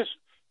clean as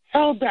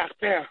hell back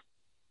there.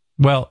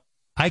 Well,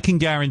 I can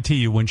guarantee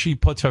you when she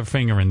puts her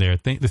finger in there,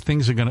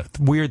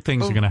 weird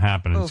things are gonna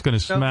happen. It's gonna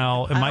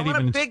smell. It might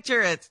even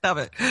picture it. Stop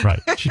it. Right.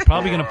 She's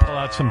probably gonna pull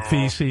out some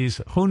feces.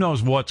 Who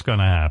knows what's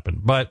gonna happen?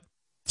 But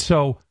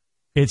so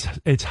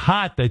it's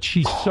hot that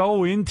she's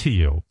so into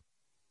you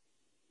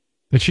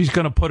that she's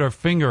gonna put her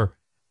finger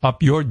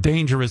up your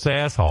dangerous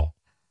asshole.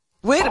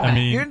 Wait a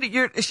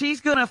minute.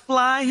 She's going to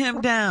fly him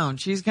down.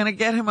 She's going to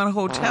get him a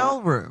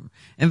hotel room.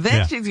 And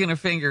then she's going to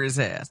finger his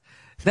ass.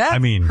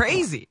 That's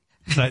crazy.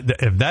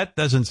 If that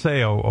doesn't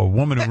say a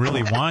woman who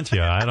really wants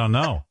you, I don't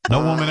know.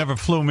 No woman ever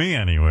flew me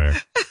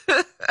anywhere.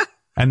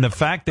 And the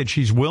fact that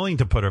she's willing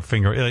to put her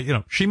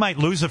finger, she might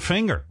lose a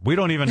finger. We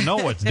don't even know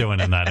what's doing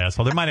in that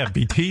asshole. There might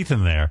be teeth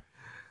in there.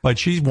 But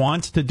she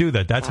wants to do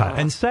that. That's hot.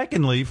 And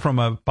secondly, from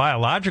a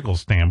biological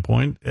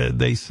standpoint,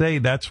 they say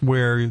that's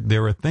where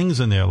there are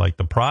things in there like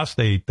the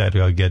prostate that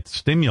get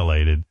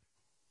stimulated.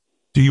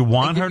 Do you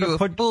want her to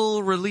put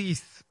full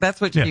release?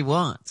 That's what she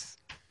wants.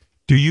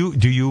 Do you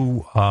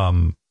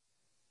like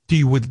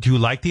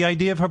the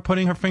idea of her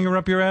putting her finger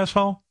up your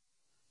asshole?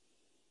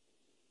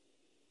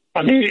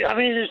 I mean,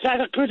 is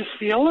that a good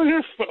feeling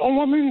if a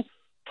woman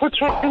puts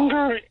her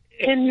finger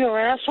in your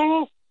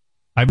asshole?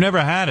 I've never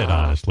had it,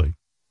 honestly.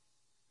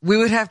 We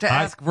would have to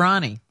ask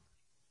Ronnie.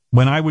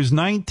 When I was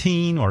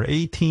 19 or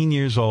 18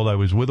 years old, I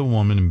was with a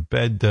woman in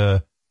bed.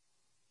 I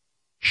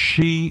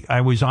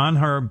was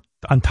on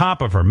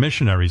top of her,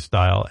 missionary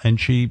style, and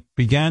she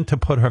began to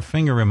put her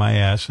finger in my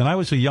ass. And I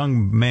was a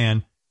young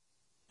man,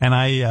 and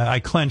I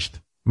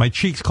clenched, my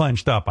cheeks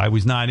clenched up. I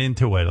was not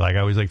into it.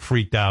 I was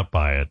freaked out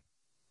by it.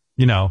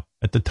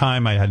 At the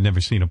time, I had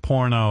never seen a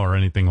porno or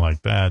anything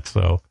like that,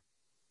 so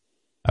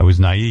I was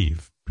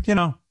naive.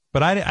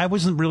 But I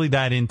wasn't really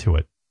that into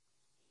it.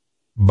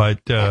 But,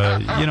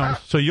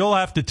 so you'll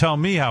have to tell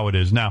me how it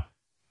is. Now,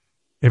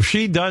 if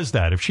she does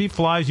that, if she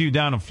flies you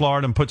down to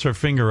Florida and puts her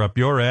finger up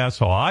your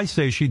asshole, I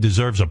say she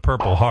deserves a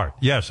Purple Heart.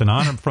 Yes, an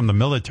honor from the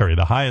military,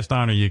 the highest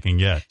honor you can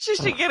get. She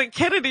should get a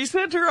Kennedy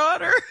Center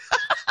honor.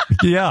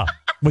 Yeah,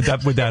 with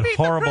that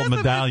horrible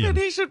medallion.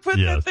 He should put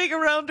that thing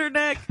around her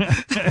neck.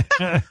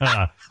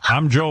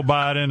 I'm Joe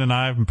Biden, and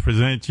I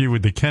present you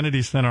with the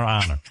Kennedy Center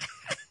honor.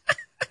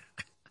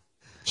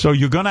 So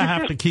you're going to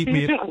have to keep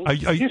me. Are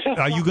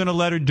you going to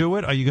let her do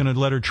it? Are you going to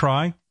let her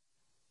try?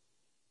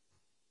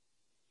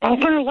 I'm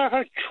going to let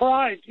her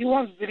try. Do you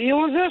want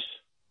video of this?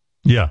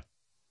 Yeah.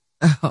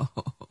 I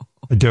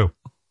do.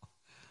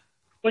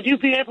 would you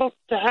be able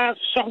to have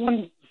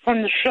someone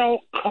from the show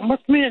come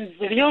with me and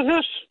video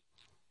this?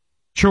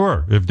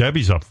 Sure, if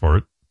Debbie's up for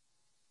it.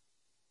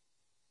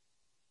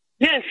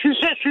 Yeah, she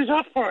said she's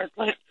up for it.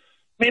 Like,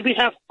 maybe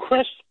have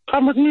Chris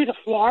come with me to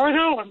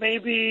Florida, or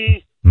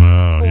maybe...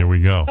 Oh, here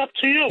we go. It's up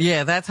to you.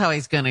 Yeah, that's how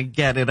he's going to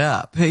get it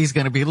up. He's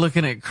going to be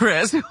looking at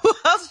Chris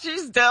while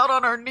she's down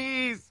on her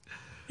knees.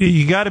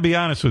 You got to be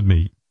honest with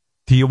me.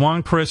 Do you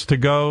want Chris to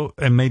go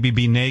and maybe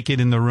be naked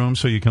in the room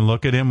so you can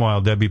look at him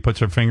while Debbie puts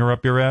her finger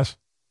up your ass?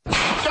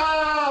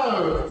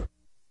 I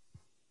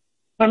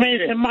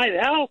mean, it might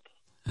help.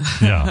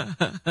 Yeah.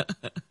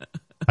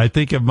 I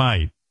think it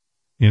might.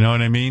 You know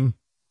what I mean?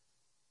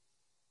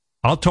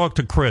 I'll talk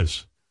to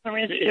Chris. I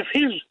mean, if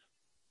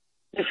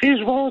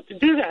he's willing to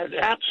do that,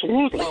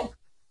 absolutely.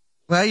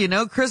 Well, you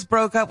know, Chris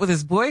broke up with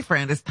his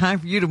boyfriend. It's time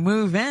for you to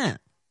move in.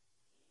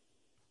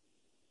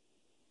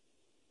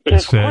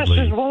 If Chris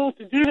is willing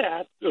to do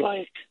that,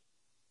 like...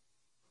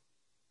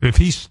 If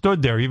he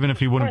stood there, even if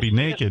he wouldn't be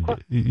naked,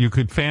 you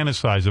could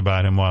fantasize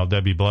about him while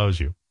Debbie blows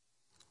you.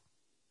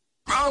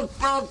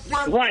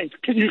 Right.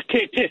 Can you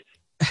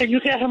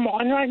get him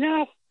on right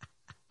now?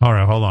 All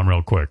right, hold on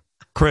real quick.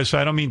 Chris,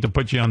 I don't mean to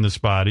put you on the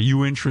spot. Are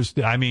you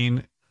interested? I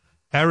mean,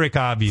 Eric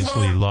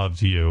obviously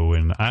loves you,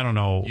 and I don't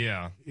know.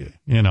 Yeah.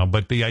 You know,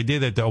 but the idea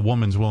that a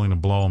woman's willing to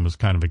blow him is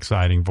kind of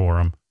exciting for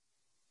him.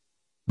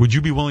 Would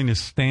you be willing to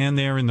stand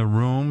there in the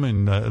room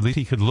and at least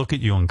he could look at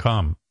you and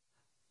come?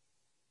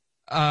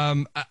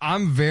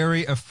 I'm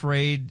very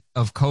afraid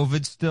of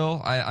COVID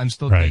still. I'm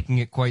still taking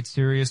it quite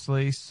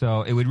seriously.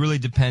 So it would really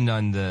depend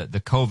on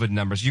the COVID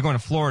numbers. You're going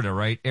to Florida,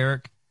 right,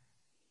 Eric?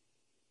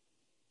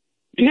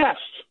 Yes.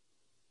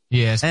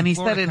 Yes. And he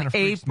Florida said in kinda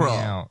freaks me April.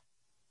 out.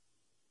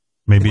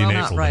 Maybe Well, in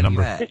not April. right The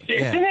number. away.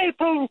 It's in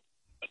April.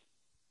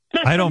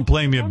 I don't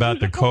blame you about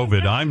the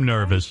COVID. I'm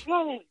nervous.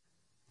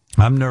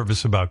 I'm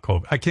nervous about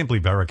COVID. I can't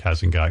believe Eric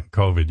hasn't gotten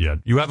COVID yet.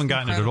 You haven't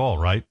gotten it at all,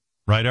 right?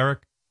 Right,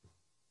 Eric?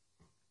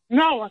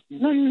 No,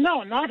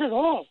 not at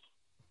all.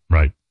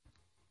 Right.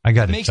 I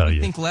got to makes tell me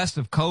you. think less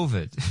of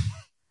COVID.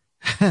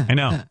 I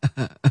know.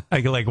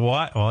 Like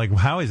what? Well, like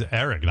how is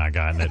Eric not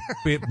gotten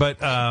it?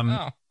 But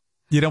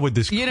you know, with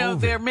this, You know,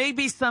 COVID, there may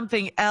be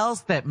something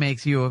else that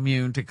makes you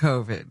immune to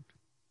COVID.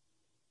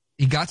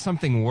 He got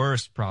something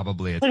worse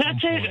probably at some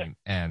point,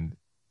 and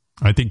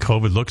I think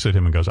COVID looks at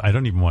him and goes, "I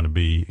don't even want to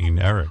be in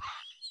Eric."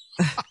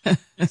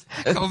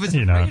 COVID's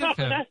You know. afraid of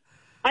him.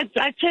 I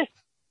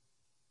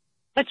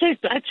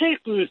take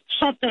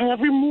something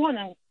every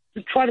morning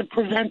to try to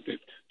prevent it.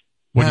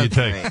 What do you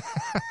take?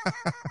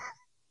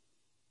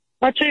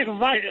 I take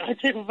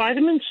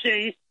vitamin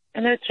C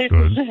and I take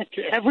zinc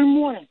every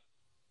morning.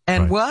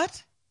 And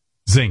what?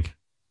 Zinc.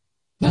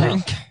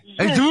 Zinc.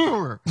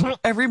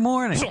 Every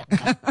morning.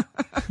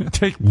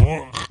 Take.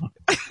 Yeah.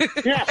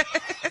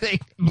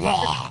 Zinc.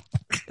 Well,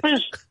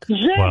 zinc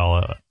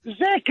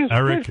is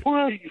Eric,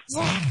 good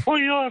for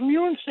your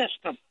immune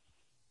system.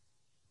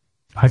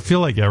 I feel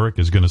like Eric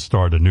is going to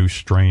start a new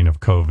strain of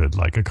COVID,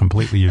 like a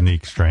completely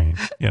unique strain.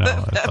 You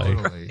know, it's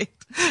like, Right.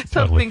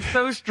 Something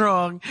so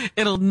strong,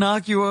 it'll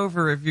knock you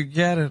over if you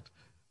get it.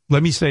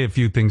 Let me say a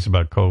few things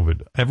about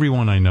COVID.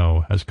 Everyone I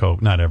know has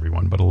COVID. Not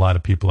everyone, but a lot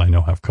of people I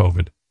know have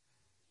COVID.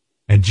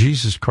 And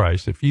Jesus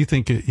Christ, if you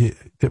think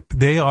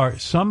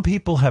some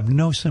people have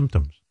no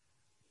symptoms.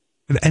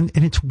 And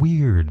it's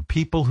weird.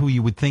 People who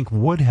you would think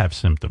would have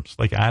symptoms,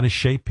 like out of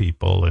shape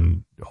people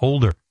and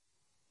older.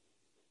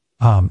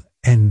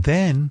 And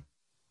then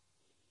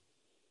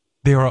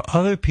there are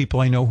other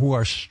people I know who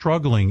are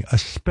struggling,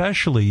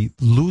 especially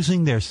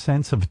losing their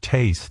sense of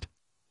taste.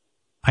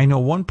 I know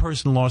one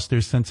person lost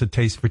their sense of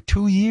taste for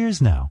 2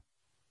 years now.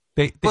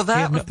 That was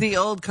the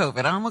old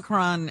COVID.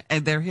 Omicron,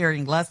 and they're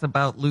hearing less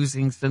about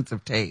losing sense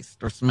of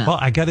taste or smell. Well,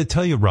 I got to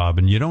tell you,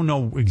 Robin, you don't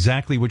know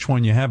exactly which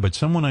one you have, but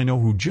someone I know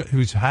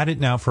who's had it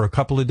now for a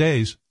couple of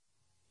days,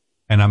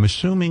 and I'm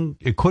assuming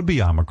it could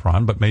be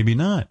Omicron, but maybe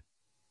not.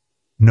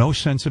 No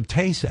sense of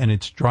taste, and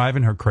it's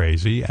driving her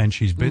crazy, and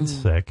she's been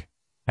sick,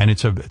 and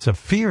it's a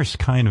fierce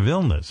kind of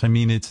illness. I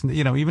mean, it's,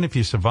 you know, even if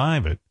you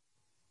survive it,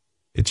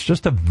 it's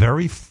just a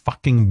very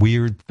fucking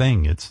weird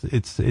thing.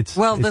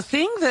 The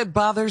thing that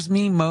bothers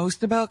me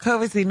most about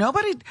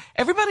COVID,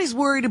 everybody's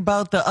worried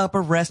about the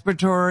upper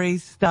respiratory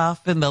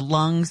stuff and the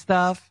lung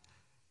stuff,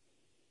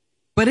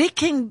 but it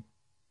can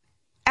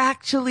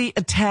actually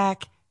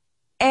attack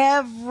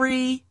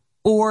every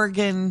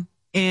organ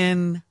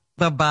in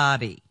the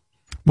body.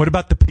 What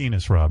about the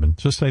penis, Robin?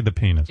 Just say the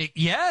penis.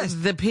 Yes.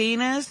 The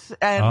penis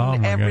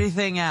and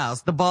everything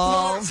else. The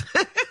balls.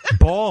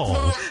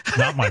 Balls.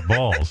 Not my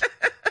balls.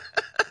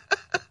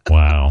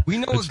 Wow. We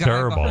know it's a guy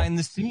terrible. behind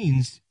the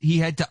scenes. He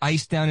had to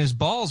ice down his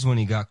balls when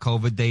he got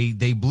COVID.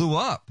 They blew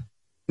up.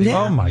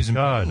 Oh, my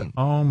God.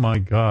 Oh, my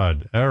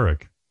God.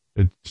 Eric,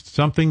 it's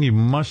something you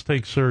must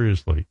take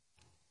seriously.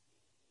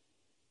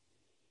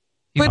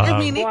 But, I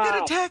mean, it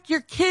could attack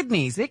your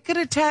kidneys. It could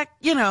attack,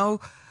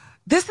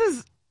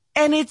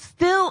 and it's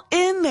still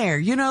in there.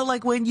 You know,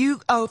 like when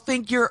you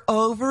think you're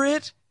over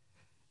it,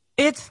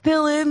 it's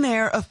still in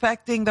there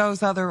affecting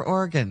those other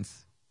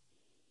organs.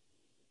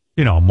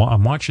 you know,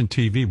 I'm watching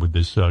TV with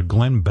this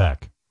Glenn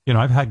Beck. You know,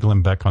 I've had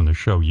Glenn Beck on the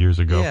show years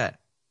ago. Yeah.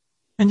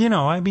 And, you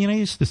know, I mean, I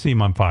used to see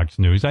him on Fox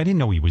News. I didn't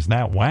know he was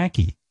that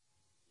wacky.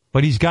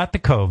 But he's got the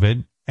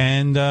COVID,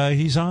 and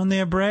he's on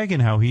there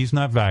bragging how he's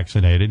not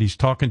vaccinated. He's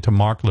talking to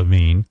Mark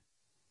Levine,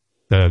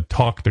 the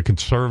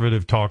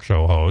conservative talk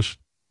show host.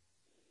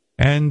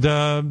 And,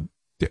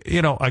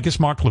 you know, I guess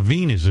Mark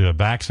Levine is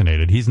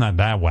vaccinated. He's not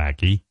that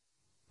wacky.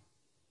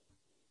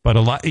 But a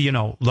lot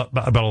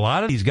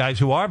of these guys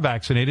who are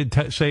vaccinated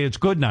say it's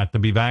good not to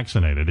be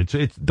vaccinated.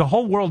 It's the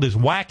whole world is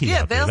wacky.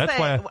 Yeah, out there. they'll That's say,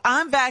 why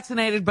I'm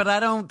vaccinated, but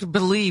I don't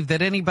believe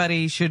that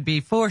anybody should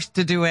be forced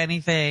to do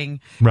anything.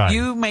 Right.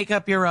 You make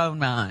up your own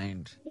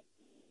mind.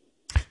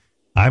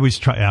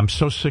 I'm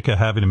so sick of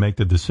having to make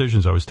the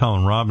decisions. I was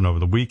telling Robin over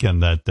the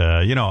weekend that,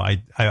 you know,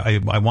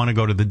 I want to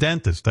go to the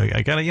dentist.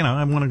 I gotta, you know,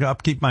 I want to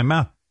upkeep my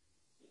mouth.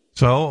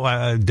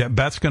 So,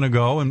 Beth's going to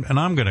go and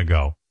I'm going to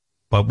go.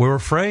 But we're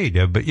afraid.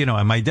 But, you know,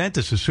 and my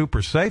dentist is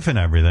super safe and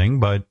everything.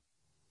 But,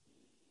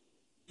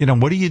 you know,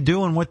 what do you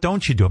do and what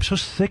don't you do? I'm so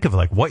sick of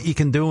like what you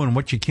can do and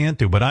what you can't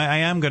do. But I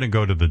am going to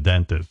go to the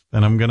dentist.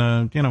 And I'm going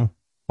to, you know,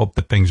 hope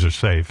that things are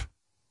safe.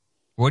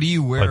 What do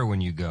you wear when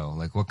you go?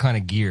 Like what kind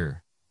of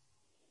gear?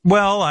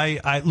 Well,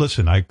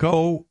 listen, I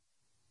go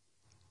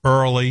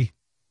early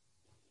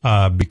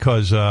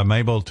because I'm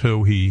able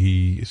to.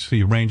 He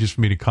arranges for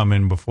me to come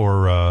in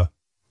before a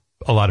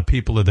lot of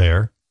people are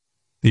there.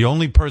 The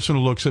only person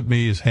who looks at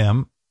me is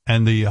him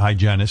and the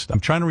hygienist. I'm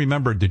trying to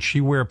remember, did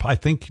she wear, I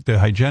think the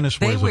hygienist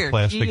wears a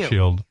plastic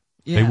shield.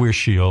 Yeah. They wear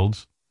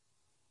shields.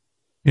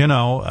 You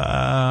know,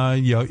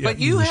 but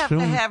you have to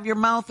have your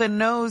mouth and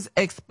nose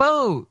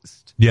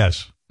exposed.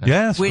 Yes.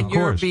 Yes, when of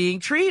you're course.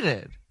 being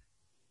treated.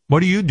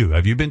 What do you do?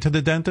 Have you been to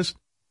the dentist?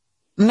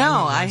 No,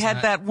 I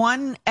had that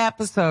one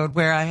episode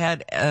where I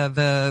had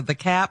the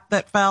cap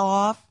that fell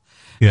off,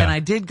 and I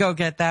did go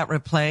get that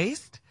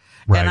replaced.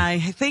 Right. And I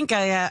think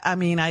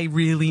I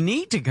really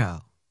need to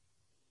go.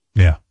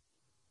 Yeah.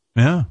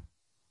 Yeah.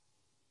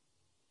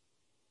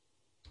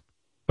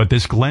 But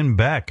this Glenn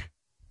Beck,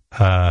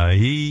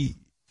 he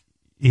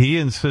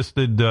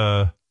insisted,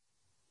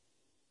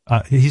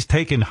 he's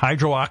taken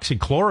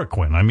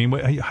hydroxychloroquine. I mean,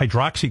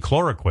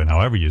 hydroxychloroquine,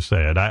 however you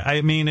say it.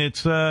 I mean,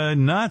 it's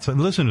nuts.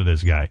 Listen to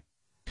this guy.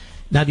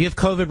 Now, do you have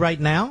COVID right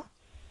now?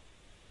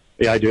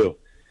 Yeah, I do.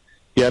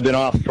 Yeah, I've been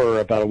off for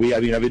about a week.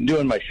 I mean, I've been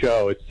doing my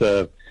show. It's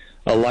a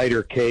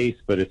lighter case,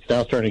 but it's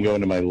now starting to go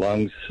into my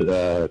lungs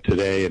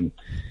today, and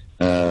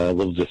a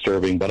little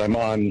disturbing. But I'm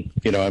on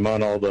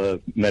all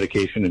the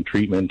medication and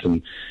treatment,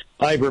 and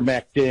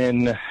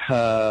ivermectin,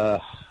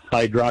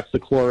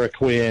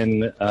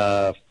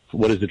 hydroxychloroquine,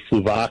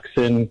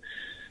 fluvoxin.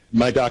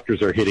 My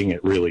doctors are hitting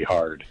it really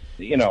hard.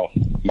 You know,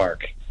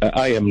 Mark,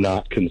 I am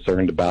not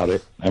concerned about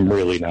it. I'm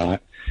really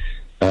not.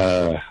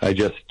 I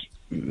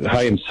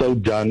am so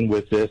done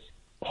with this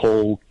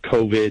whole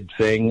COVID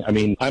thing. I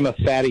mean, I'm a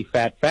fat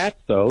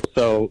though,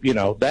 so, you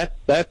know,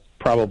 that's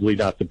probably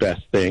not the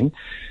best thing.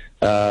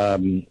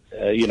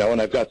 You know,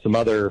 and I've got some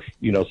other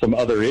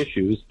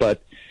issues,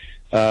 but,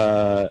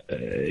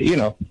 you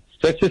know,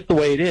 that's just the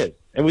way it is.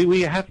 And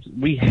we have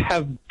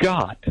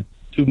got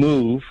to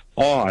move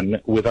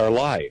on with our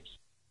lives.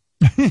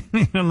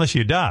 Unless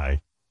you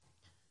die.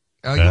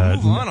 Oh, you'll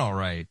move on all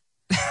right.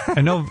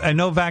 and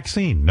no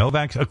vaccine.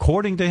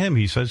 According to him,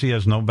 he says he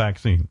has no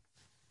vaccine,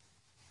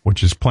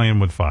 which is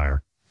playing with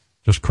fire.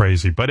 Just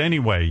crazy. But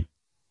anyway,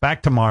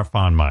 back to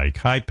Marfan Mike.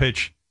 High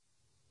pitch.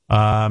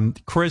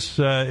 Chris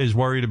is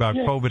worried about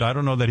COVID. I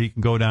don't know that he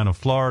can go down to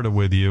Florida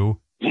with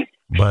you,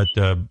 but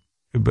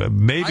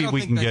maybe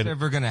we can get. That's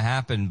ever going to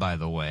happen. By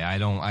the way, I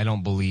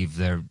don't believe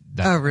they're.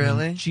 Oh,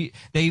 really?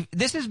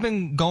 This has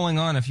been going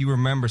on, if you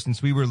remember,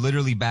 since we were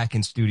literally back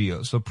in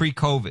studio. So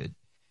pre-COVID,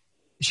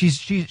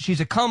 she's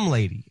a cum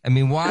lady. I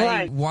mean,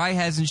 why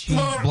hasn't she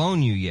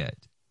blown you yet?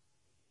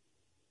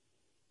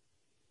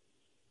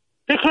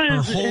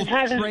 Because her whole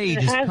trade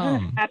is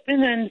cum.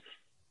 Happened, and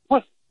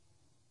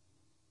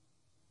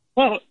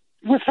well,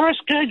 with her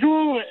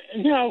schedule,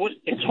 you know,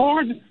 it's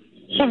hard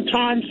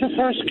sometimes with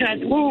her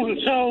schedule.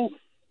 So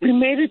we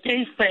made a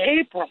date for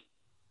April.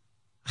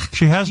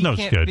 She has no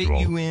can't schedule.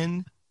 Fit you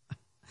in.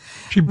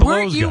 She blows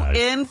Weren't you guys.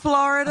 in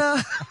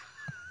Florida?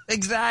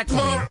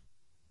 Exactly.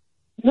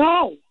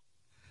 No.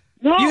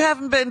 You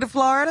haven't been to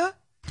Florida?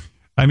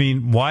 I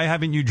mean, why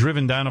haven't you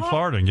driven down to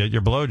Florida and get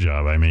your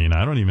blowjob? I mean,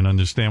 I don't even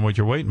understand what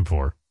you're waiting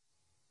for.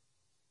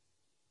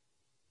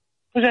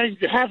 Because I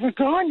haven't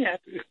gone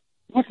yet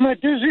with my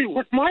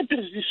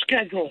busy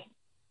schedule.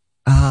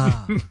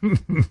 I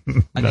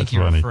think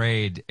you're funny.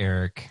 afraid,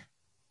 Eric.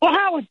 Well,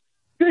 Howard,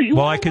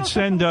 well, I could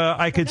send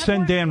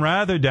Dan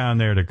Rather down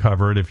there to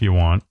cover it if you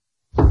want.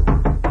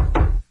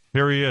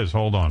 Here he is.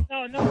 Hold on.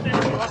 No.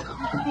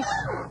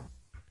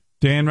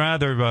 Dan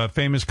Rather,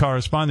 famous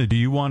correspondent. Do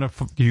you want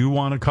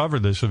to cover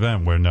this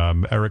event when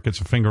Eric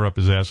gets a finger up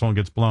his asshole and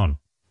gets blown?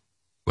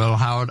 Well,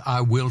 Howard,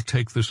 I will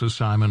take this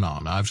assignment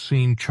on. I've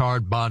seen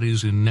charred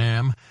bodies in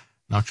Nam.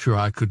 Not sure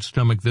I could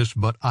stomach this,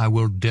 but I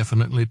will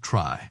definitely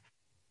try.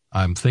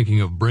 I'm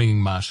thinking of bringing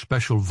my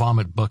special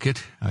vomit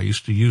bucket. I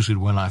used to use it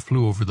when I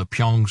flew over the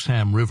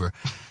Pyeongsam River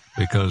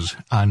because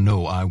I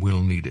know I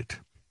will need it.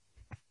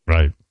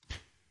 Right.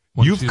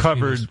 Once You've you've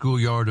covered seen a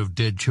schoolyard of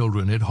dead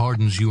children. It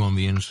hardens you on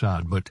the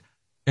inside, but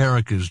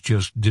Eric is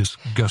just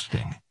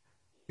disgusting.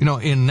 You know,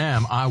 in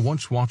Nam, I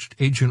once watched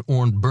Agent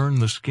Orange burn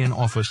the skin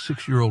off a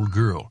 6-year-old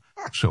girl,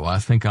 so I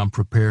think I'm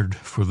prepared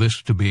for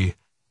this to be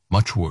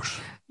much worse.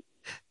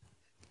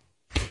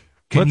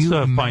 Can you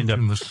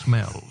imagine the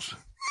smells?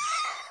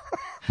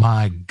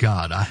 My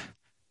God,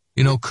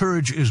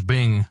 courage is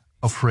being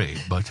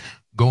afraid, but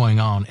going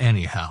on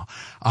anyhow.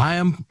 I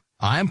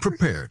am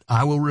prepared.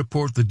 I will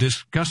report the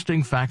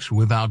disgusting facts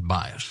without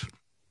bias.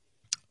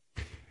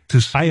 To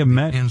see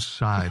the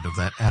inside of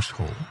that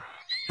asshole,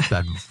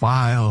 that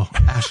vile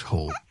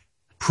asshole,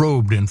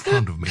 probed in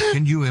front of me.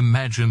 Can you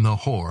imagine the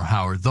horror,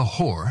 Howard? The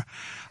horror.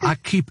 I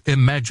keep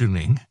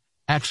imagining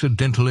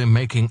accidentally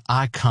making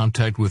eye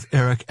contact with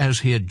Eric as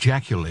he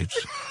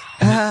ejaculates,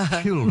 and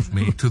it kills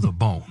me to the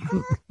bone.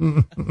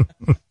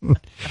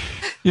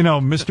 You know,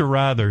 Mr.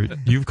 Rather,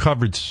 you've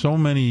covered so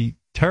many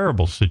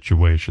terrible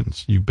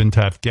situations. You've been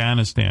to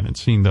Afghanistan and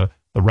seen the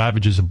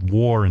ravages of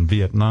war in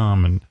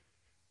Vietnam, and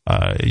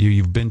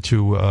you've been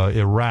to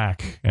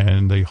Iraq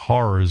and the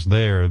horrors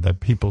there,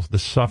 the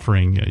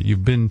suffering.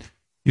 You've been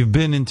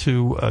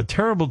into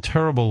terrible,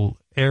 terrible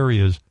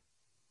areas.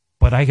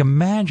 But I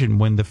imagine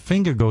when the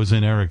finger goes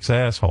in Eric's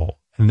asshole,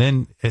 and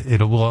then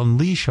it will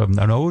unleash an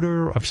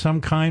odor of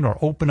some kind or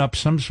open up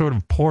some sort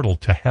of portal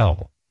to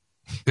hell.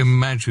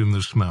 Imagine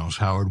the smells,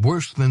 Howard.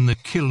 Worse than the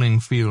killing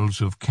fields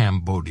of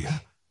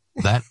Cambodia.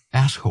 That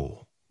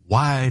asshole,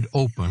 wide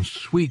open,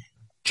 sweet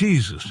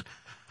Jesus.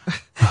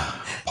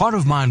 Part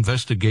of my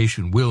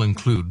investigation will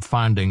include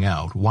finding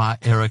out why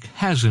Eric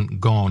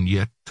hasn't gone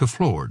yet to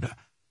Florida.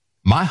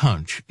 My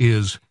hunch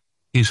is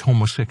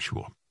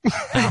homosexual.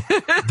 Now,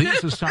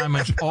 these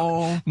assignments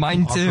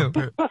mine too.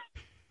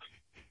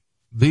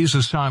 These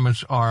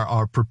assignments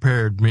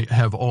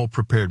have all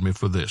prepared me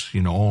for this.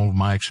 You know, all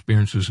my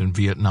experiences in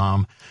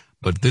Vietnam,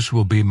 but this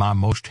will be my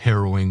most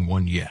harrowing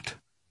one yet.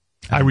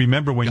 I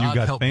remember when you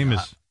got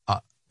famous.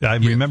 I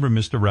remember,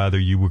 Mr. Rather,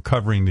 you were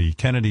covering the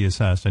Kennedy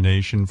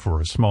assassination for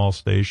a small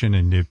station,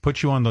 and it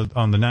put you on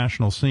the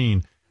national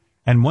scene.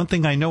 And one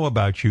thing I know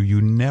about you,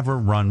 you never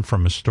run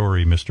from a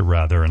story, Mr.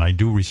 Rather, and I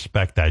do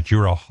respect that.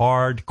 You're a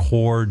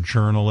hardcore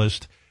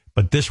journalist,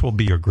 but this will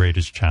be your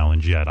greatest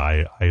challenge yet,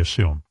 I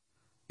assume.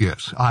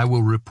 Yes, I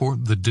will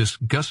report the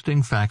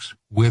disgusting facts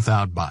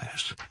without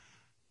bias.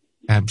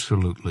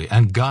 Absolutely.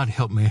 And God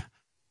help me,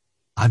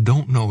 I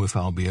don't know if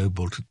I'll be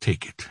able to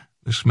take it.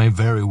 This may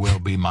very well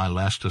be my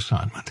last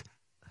assignment.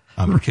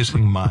 I'm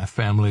kissing my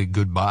family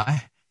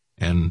goodbye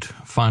and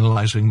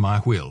finalizing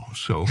my will.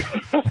 So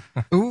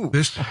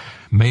this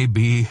may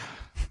be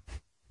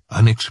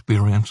an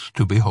experience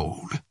to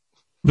behold.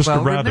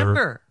 Mr.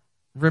 Rather,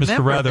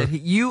 remember that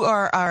you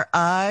are our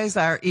eyes,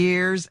 our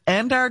ears,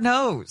 and our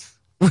nose.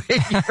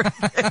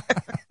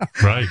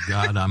 Right.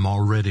 God, I'm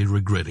already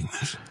regretting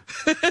this.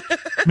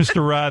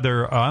 Mr.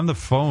 Rather, on the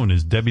phone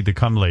is Debbie the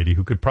Cum Lady,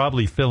 who could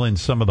probably fill in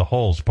some of the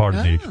holes,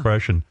 pardon the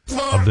expression,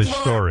 of this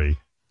story.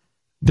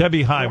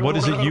 Debbie, hi. What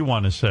is it you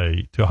want to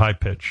say to High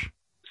Pitch?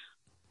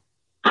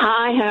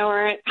 Hi,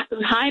 Howard.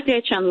 High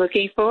Pitch, I'm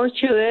looking forward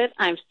to it.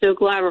 I'm so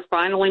glad we're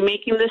finally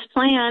making this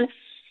plan.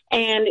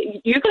 And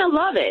you're going to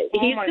love it.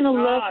 He's going to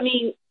love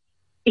me.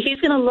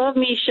 He's going to love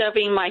me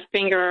shoving my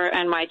finger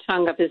and my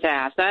tongue up his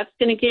ass. That's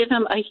going to give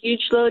him a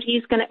huge load.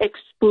 He's going to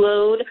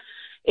explode.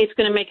 It's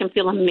going to make him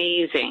feel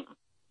amazing.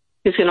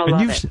 He's going to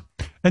love it.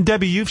 And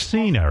Debbie, you've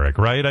seen Eric,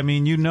 right? I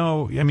mean, you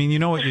know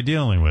what you're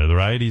dealing with,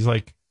 right? He's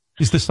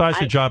the size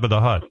of Jabba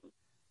the Hutt.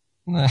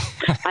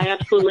 I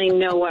absolutely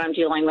know what I'm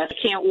dealing with.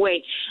 I can't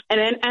wait. And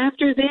then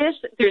after this,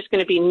 there's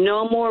going to be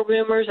no more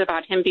rumors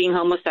about him being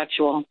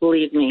homosexual.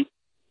 Believe me.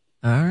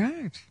 All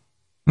right.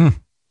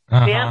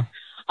 Yeah.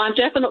 I'm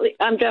definitely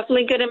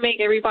going to make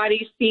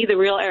everybody see the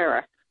real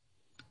Eric.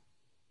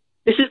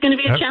 This is going to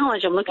be a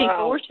challenge. I'm looking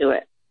forward to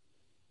it.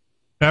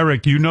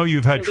 Eric, you know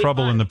you've had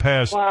trouble in the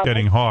past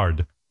getting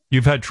hard.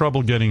 You've had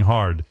trouble getting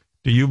hard.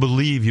 Do you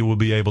believe you will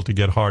be able to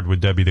get hard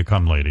with Debbie the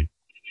Cum Lady?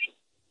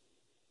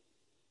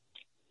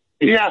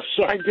 Yes,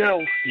 I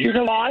do. You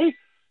know why?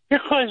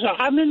 Because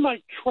I'm in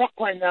my truck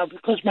right now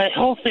because my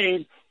health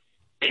aide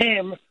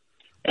came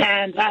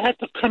and I had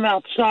to come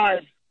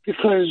outside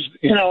because,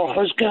 I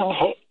was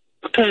going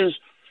because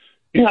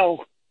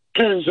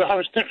I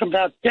was thinking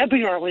about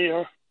Debbie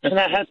earlier and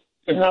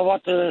I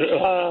wanted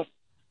to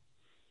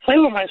play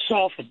with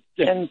myself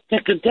and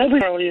think of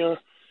Debbie earlier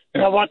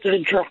and I wanted to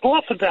jerk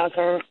off about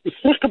her,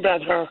 think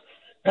about her,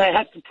 and I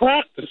had to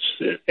practice.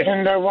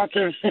 And I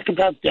wanted to think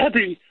about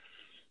Debbie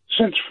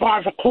since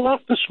 5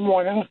 o'clock this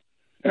morning,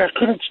 and I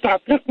couldn't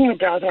stop thinking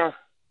about her.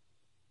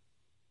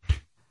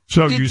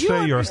 So Did you you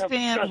say you're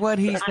understand what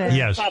he said?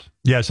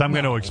 Yes, I'm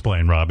going to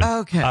explain, Robin.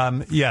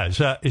 Okay. Yes.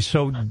 So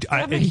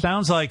it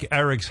sounds like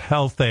Eric's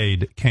health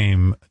aide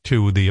came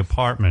to the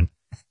apartment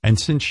And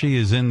since she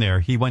is in there,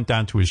 he went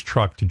down to his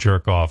truck to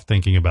jerk off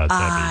thinking about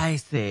Debbie. I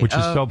see. Which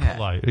is so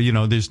polite. You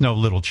know, there's no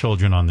little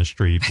children on the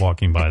street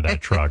walking by that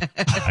truck,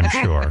 I'm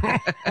sure.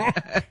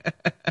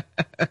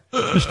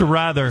 Mr.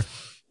 Rather,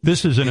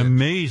 this is an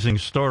amazing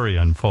story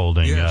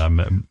unfolding. Yes.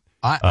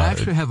 I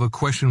actually have a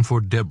question for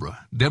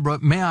Deborah. Deborah,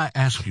 may I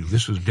ask you,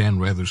 this is Dan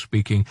Rather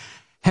speaking,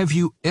 have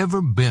you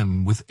ever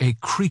been with a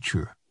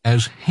creature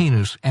as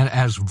heinous and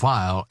as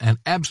vile and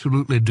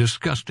absolutely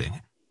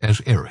disgusting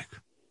as Eric?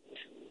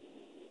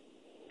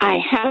 I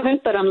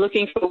haven't, but I'm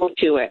looking forward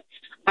to it.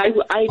 I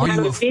Are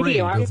have you a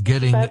video afraid of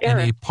getting about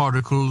any Eric.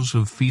 particles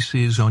of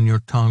feces on your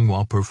tongue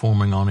while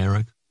performing on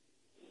Eric?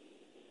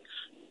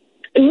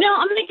 No,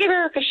 I'm going to give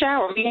Eric a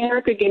shower. Me and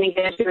Eric are going to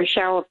get into a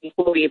shower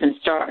before we even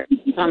start.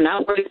 I'm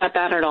not worried about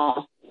that at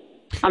all.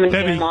 I'm going to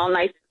get him all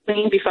nice and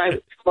clean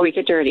before we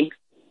get dirty.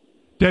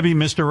 Debbie,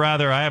 Mr.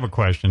 Rather, I have a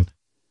question.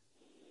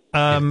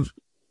 How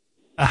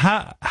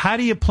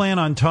do you plan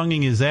on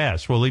tonguing his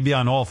ass? Will he be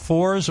on all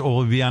fours or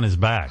will he be on his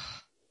back?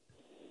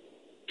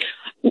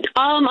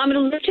 I'm going to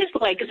lift his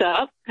legs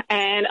up,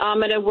 and I'm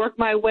going to work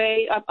my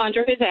way up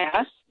under his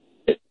ass,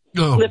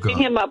 lifting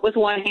him up with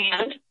one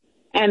hand,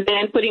 and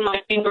then putting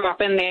my finger up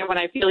in there when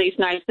I feel he's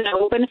nice and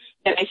open,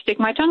 and I stick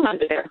my tongue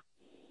under there.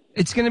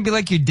 It's going to be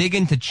like you're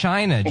digging to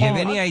China. Do you have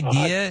any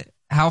idea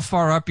how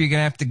far up you're going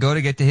to have to go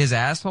to get to his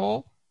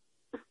asshole?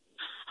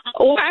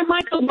 Or I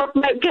might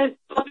get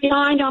up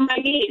behind on my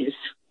knees.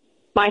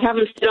 Might have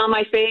him sit on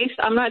my face.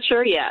 I'm not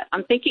sure yet.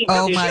 I'm thinking.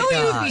 Oh, my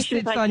God.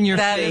 It's on your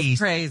That face. is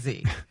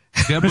crazy.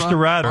 Deborah, Mr.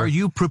 Rather, are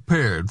you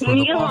prepared for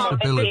the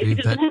possibility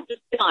that...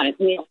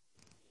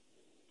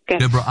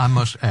 Deborah, I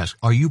must ask,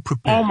 are you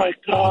prepared for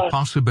the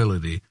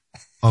possibility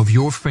of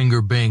your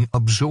finger being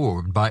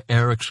absorbed by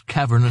Eric's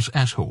cavernous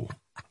asshole?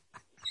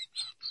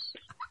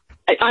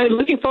 I'm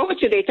looking forward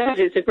to it.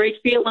 It's a great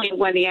feeling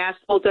when the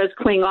asshole does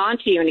cling on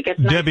to you and it gets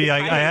nice. Debbie, I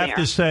have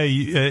to say,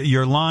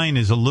 your line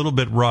is a little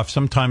bit rough.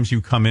 Sometimes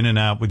you come in and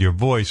out with your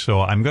voice,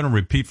 so I'm going to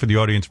repeat for the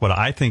audience what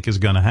I think is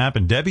going to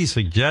happen. Debbie's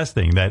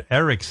suggesting that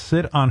Eric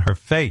sit on her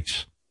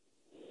face,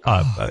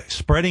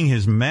 spreading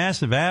his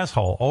massive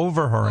asshole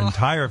over her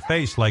entire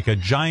face like a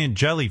giant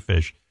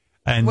jellyfish.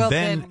 And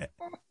then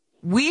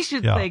we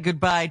should say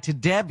goodbye to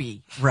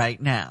Debbie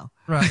right now.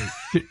 Right.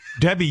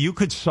 Debbie, you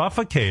could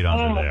suffocate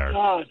under there.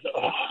 God.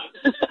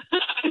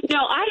 No,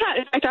 I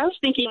was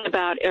thinking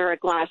about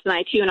Eric last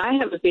night, too, and I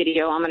have a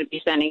video I'm going to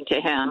be sending to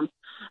him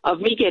of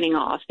me getting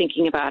off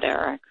thinking about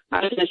Eric. I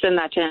was going to send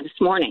that to him this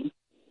morning.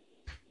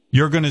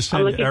 You're going to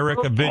send Eric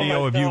a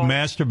video of you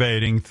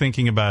masturbating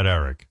thinking about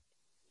Eric?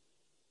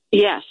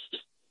 Yes.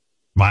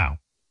 Wow.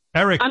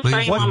 Eric,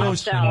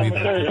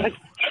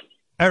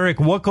 Eric,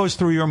 what goes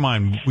through your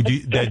mind?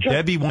 That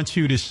Debbie wants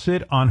you to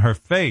sit on her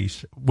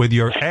face with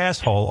your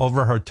asshole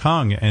over her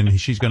tongue, and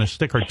she's going to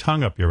stick her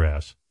tongue up your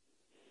ass.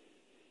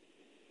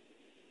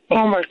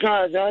 Oh my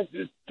God! I'm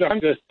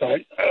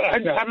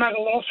at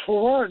a loss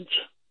for words.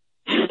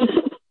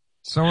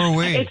 So are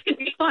we. It's going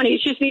to be fun. He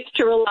just needs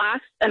to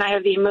relax, and I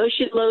have the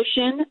emotion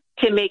lotion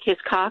to make his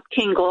cock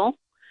tingle.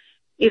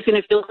 He's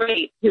going to feel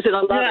great. He's going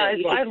to love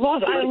it. I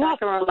love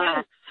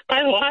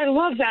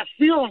that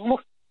feeling.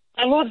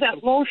 I love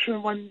that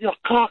lotion when your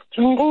cock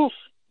tingles.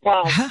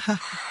 Wow.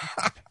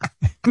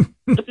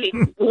 It'll be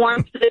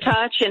warm to the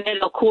touch, and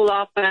it'll cool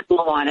off when I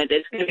blow on it.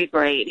 It's going to be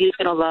great. He's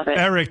going to love it.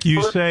 Eric,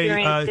 you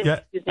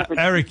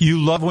Eric, you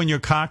love when your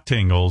cock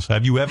tingles.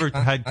 Have you ever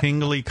had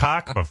tingly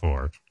cock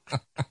before?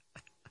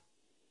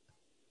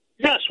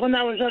 Yes, when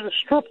I was at a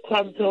strip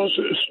club, those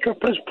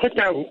strippers put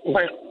that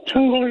like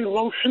tingly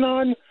lotion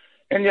on,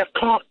 and your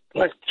cock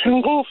like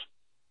tingles.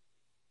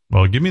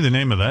 Well, give me the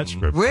name of that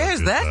strip club.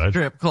 Where's that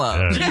strip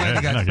club? You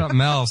got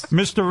something else.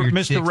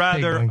 Mr.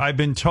 Rather, I've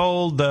been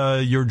told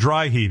you're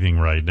dry heaving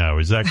right now.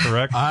 Is that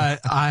correct?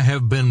 I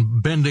have been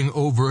bending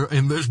over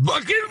in this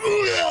bucket.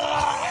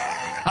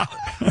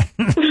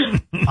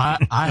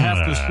 I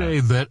have to say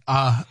that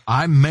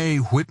I may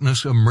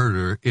witness a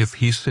murder if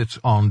he sits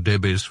on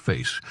Debbie's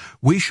face.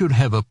 We should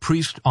have a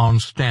priest on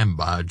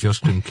standby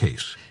just in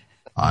case.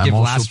 I'm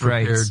also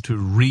prepared to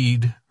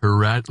read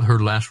her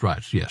last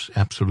rites. Yes,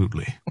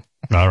 absolutely.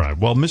 All right.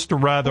 Well,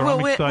 Mr. Rather, I'm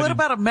excited. What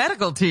about a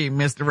medical team,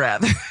 Mr.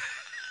 Rather?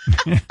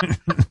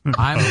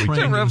 I'm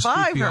trained in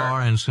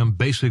CPR and some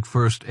basic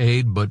first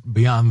aid, but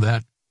beyond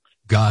that,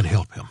 God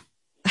help him.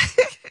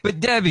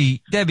 But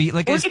Debbie,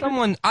 like as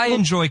someone, I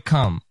enjoy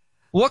cum.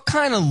 What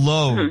kind of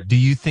load do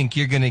you think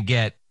you're going to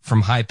get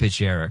from High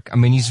Pitch Eric? I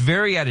mean, he's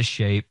very out of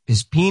shape.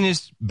 His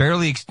penis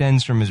barely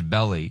extends from his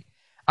belly.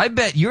 I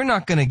bet you're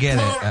not going to get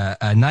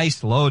a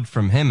nice load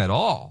from him at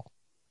all.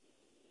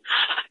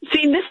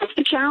 See, this is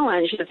the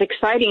challenge that's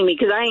exciting me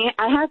because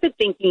I have been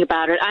thinking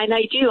about it, and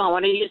I do. I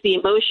want to use the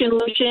emotion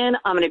lotion.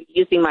 I'm going to be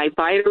using my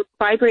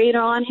vibrator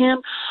on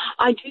him.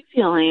 I do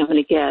feel I am going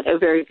to get a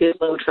very good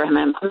load from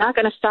him. I'm not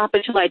going to stop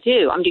until I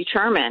do. I'm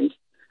determined.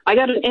 I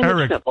got an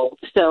image couple,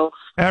 so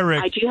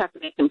I do have to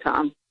make him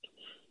come.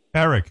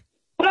 Eric.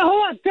 Well,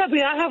 hold on,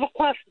 Debbie. I have a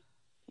question.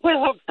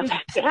 Well,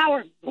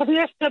 Howard, let me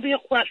ask Debbie a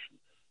question.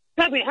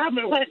 Debbie, how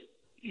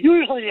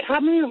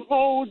many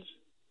loads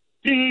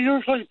do you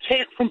usually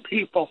take from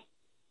people?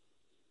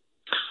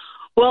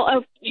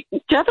 Well,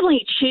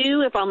 definitely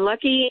 2. If I'm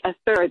lucky, a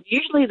third.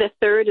 Usually the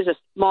third is a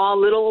small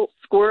little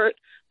squirt,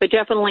 but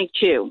definitely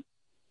 2.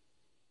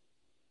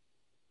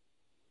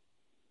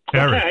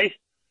 Eric. Okay.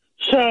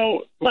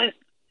 So,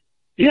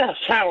 yes,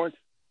 Howard.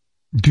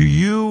 Do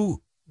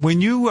you,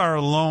 when you are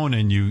alone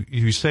and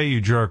you say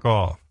you jerk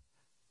off,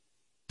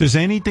 does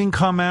anything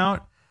come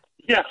out?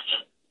 Yes.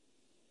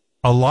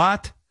 A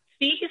lot?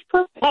 See, he's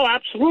perfect. Oh,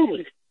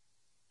 absolutely.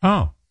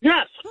 Oh.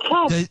 Yes.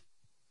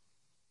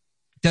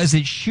 Does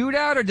it shoot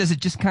out or does it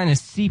just kind of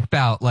seep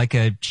out like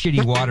a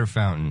shitty water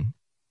fountain?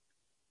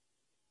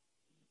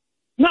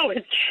 No,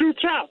 it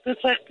shoots out.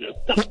 It's like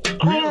the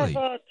color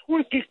of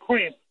Twinkie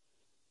cream.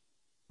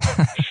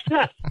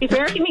 Yes. If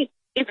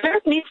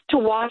Eric needs to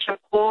watch a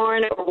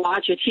porn or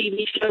watch a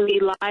TV show he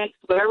likes,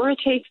 whatever it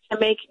takes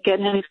to get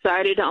him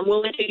excited, I'm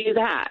willing to do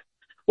that.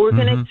 We're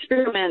going to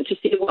experiment to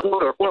see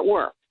what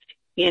works.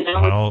 You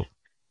know.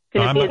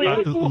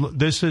 Well,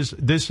 this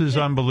is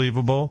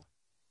unbelievable.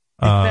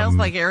 It sounds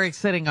like Eric's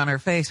sitting on her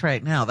face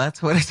right now.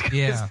 That's what it's.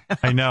 Yeah,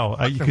 I know.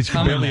 You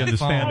can barely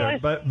understand her.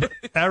 But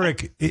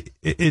Eric,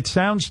 it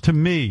sounds to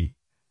me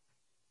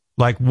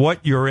like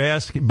what you're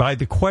asking by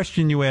the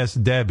question you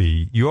asked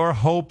Debbie. You're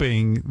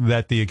hoping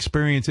that the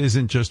experience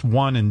isn't just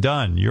one and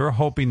done. You're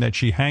hoping that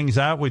she hangs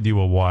out with you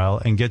a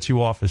while and gets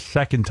you off a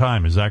second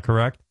time. Is that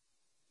correct?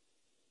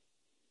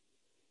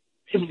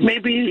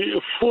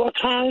 Maybe 4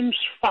 times,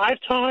 5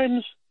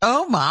 times.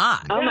 Oh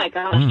my! Oh my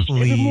gosh!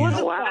 Please.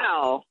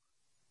 Wow.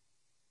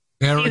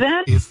 Eric,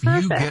 if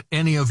you get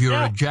any of your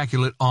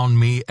ejaculate on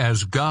me,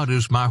 as God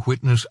is my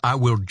witness, I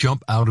will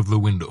jump out of the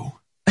window.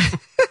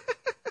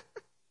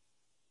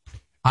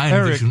 I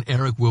envision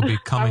Eric will be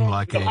coming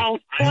like a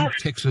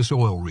Texas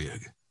oil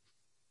rig.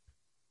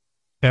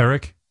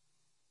 Eric,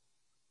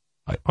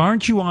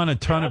 aren't you on a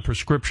ton of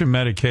prescription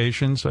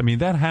medications? I mean,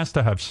 that has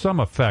to have some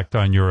effect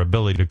on your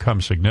ability to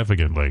come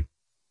significantly.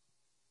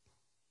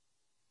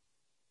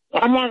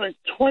 I'm on like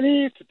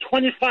 20 to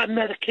 25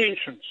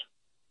 medications.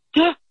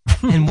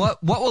 And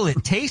what will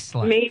it taste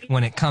like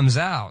when it comes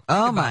out?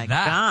 Oh my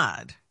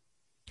God!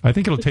 I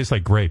think it'll taste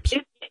like grapes.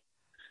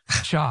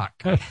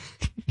 Shock.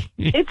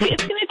 It's going to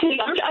take.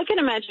 I can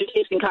imagine it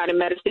tasting kind of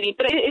medicine-y,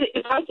 but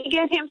if I can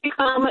get him to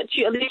come at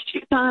least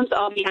 2 times,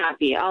 I'll be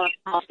happy.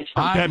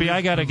 Debbie,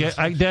 I gotta get.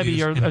 Debbie,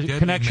 your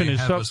connection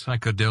is so a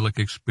psychedelic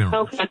experience.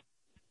 Okay.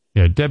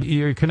 Yeah, Debbie,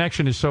 your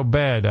connection is so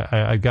bad.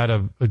 I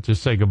gotta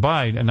just say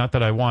goodbye. And not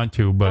that I want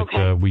to, but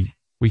we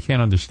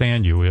can't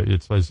understand you.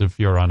 It's as if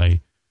you're on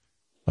a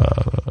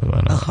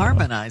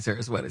harmonizer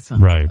is what it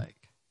sounds like.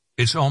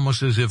 It's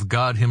almost as if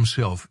God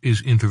himself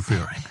is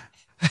interfering.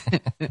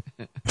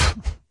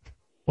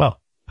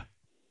 Well,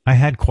 I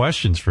had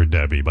questions for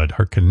Debbie, but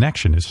her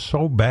connection is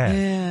so bad.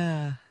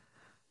 Yeah.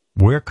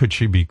 Where could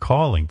she be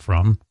calling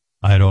from?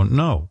 I don't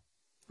know.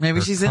 Maybe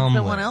she's in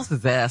someone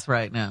else's ass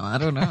right now. I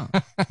don't know.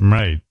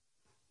 Right.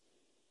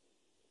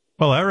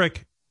 Well,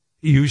 Eric,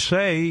 you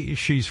say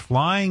she's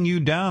flying you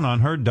down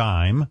on her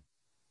dime,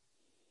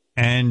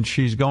 and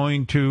she's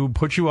going to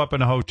put you up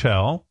in a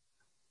hotel,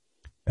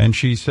 and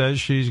she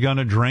says she's going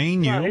to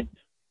drain you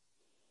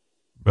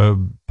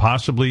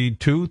possibly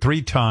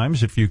 2-3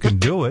 times if you can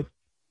do it.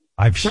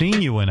 I've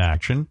seen you in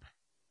action.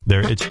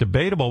 It's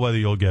debatable whether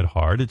you'll get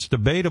hard. It's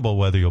debatable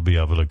whether you'll be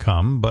able to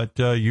come, but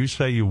you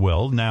say you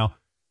will. Now,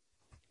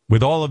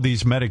 with all of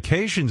these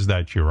medications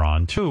that you're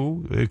on,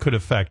 too, it could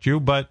affect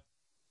you.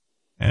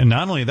 And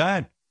not only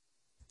that,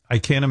 I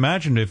can't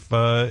imagine if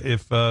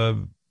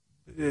Debbie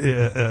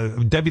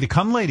the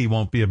cum lady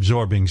won't be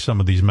absorbing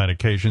some of these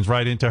medications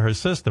right into her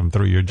system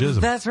through your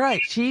jism. That's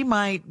right. She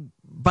might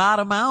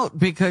bottom out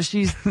because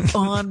she's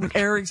on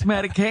Eric's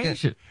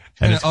medication.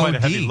 And it's quite a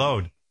heavy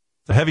load.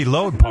 It's a heavy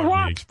load, pardon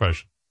the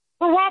expression.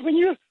 Well, Robin,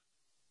 you're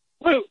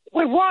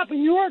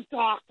a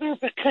doctor,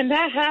 but can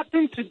that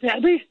happen to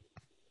Debbie?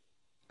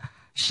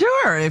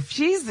 Sure. If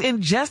she's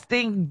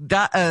ingesting,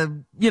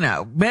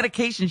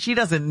 medication she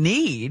doesn't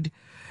need,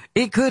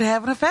 it could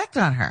have an effect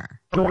on her.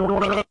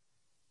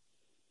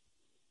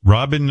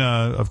 Robin,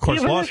 of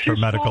course, lost her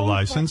medical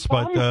license,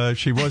 but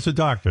she was a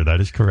doctor. That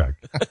is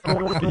correct.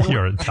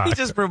 You're a doctor. He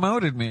just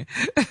promoted me.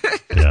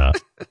 Yeah.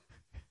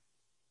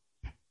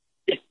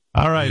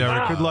 All right,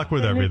 Eric. Good luck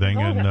with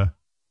everything, and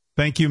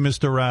thank you,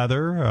 Mr.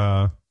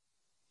 Rather.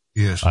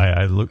 Yes,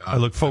 I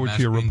look forward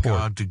to your report.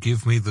 God to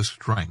give me the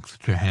strength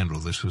to handle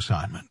this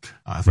assignment.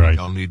 I think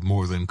I'll need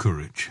more than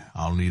courage.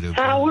 I'll need a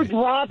Howard,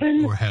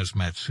 Robin, or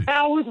hazmat suit.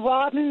 Howard,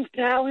 Robin,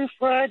 Gary,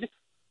 Fred,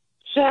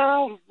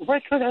 Sal,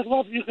 Richard. I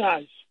love you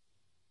guys.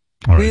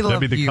 All right, we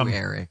love you,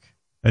 Eric.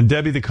 And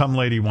Debbie, the cum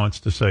lady,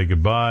 wants to say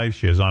goodbye.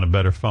 She is on a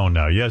better phone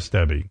now. Yes,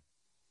 Debbie.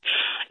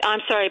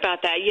 I'm sorry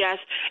about that. Yes.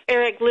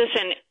 Eric,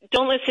 listen,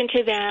 don't listen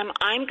to them.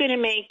 I'm going to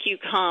make you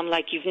come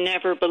like you've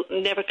never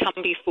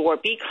come before.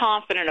 Be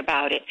confident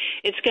about it.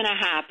 It's going to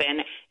happen.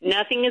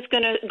 Nothing is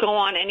going to go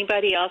on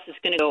anybody else. It's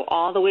going to go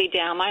all the way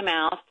down my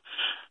mouth.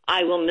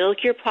 I will milk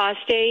your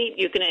prostate.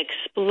 You're going to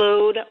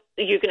explode.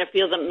 You're going to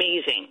feel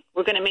amazing.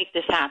 We're going to make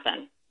this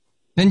happen.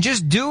 Then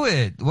just do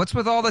it. What's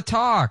with all the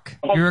talk?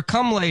 You're a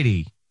cum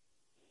lady.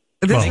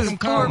 This Make is him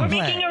come. We're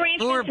making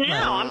arrangements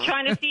now. I'm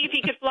trying to see if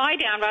he could fly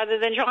down rather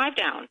than drive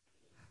down.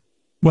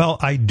 Well,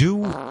 I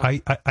do.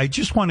 I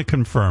just want to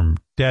confirm,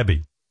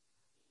 Debbie,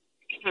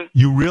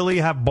 you really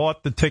have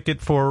bought the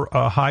ticket for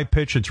High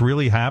Pitch? It's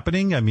really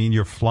happening? I mean,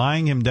 you're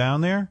flying him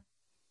down there?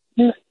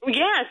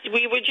 Yes,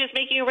 we were just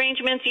making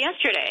arrangements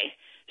yesterday.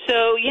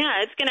 So,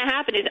 yeah, it's going to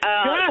happen. Is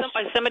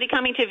somebody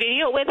coming to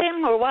video with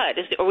him or what?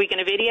 Are we going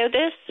to video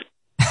this?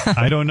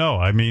 I don't know.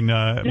 I mean,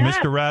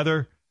 Mr.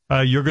 Rather,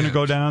 you're going to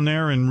go down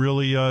there and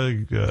really,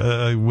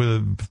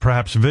 with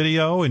perhaps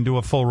video and do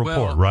a full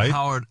report, right?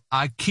 Howard,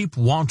 I keep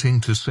wanting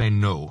to say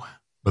no,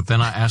 but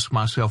then I ask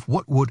myself,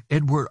 what would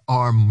Edward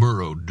R.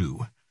 Murrow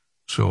do?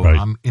 So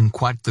I'm in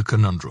quite the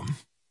conundrum.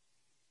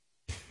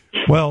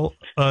 Well,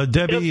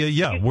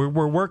 Debbie,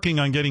 we're working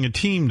on getting a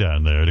team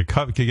down there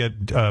to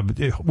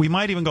get. We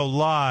might even go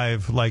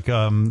live, like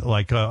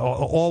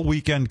all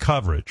weekend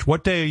coverage.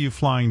 What day are you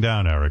flying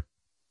down, Eric?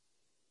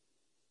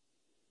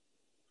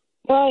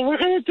 Well, we're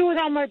going to do it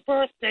on my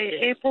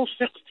birthday, April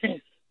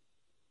 16th.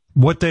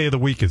 What day of the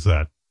week is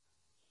that?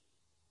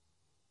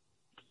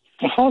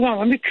 Hold on,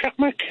 let me check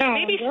my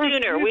calendar. Maybe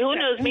sooner. Who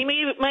knows?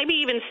 Maybe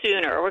even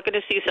sooner. We're going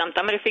to see something.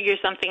 I'm going to figure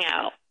something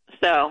out.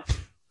 So.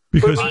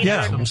 Because, we're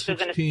going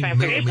to try and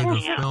figure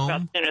something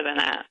out sooner than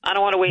that. I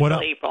don't want to wait till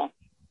April.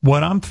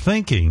 What I'm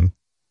thinking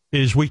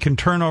is we can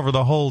turn over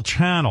the whole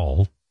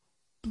channel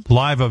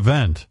live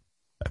event,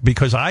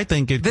 because I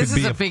think it could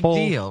be a big full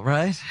deal,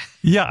 right?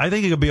 Yeah, I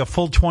think it could be a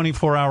full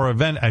 24-hour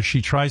event as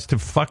she tries to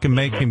fucking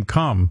make him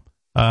come.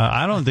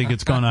 I don't think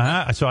it's going to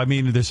happen. So, I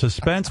mean, the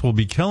suspense will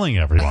be killing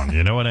everyone.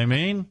 You know what I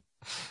mean?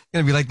 It's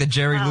going to be like the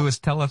Jerry Lewis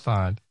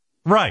telethon.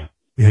 Right.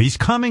 Yeah, he's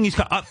coming.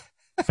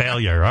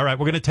 Failure. All right,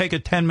 we're going to take a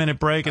 10-minute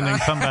break and then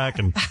come back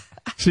and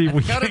see if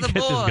we can get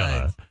this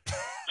guy.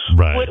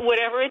 Right.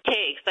 Whatever it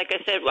takes. Like I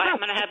said, I'm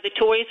going to have the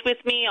toys with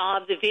me. I'll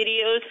have the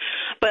videos.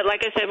 But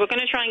like I said, we're going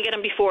to try and get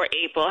them before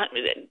April.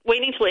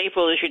 Waiting till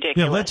April is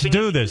ridiculous. Yeah, let's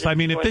do this. I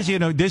mean, if this,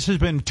 this has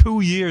been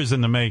 2 years in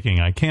the making.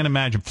 I can't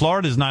imagine.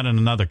 Florida's not in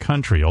another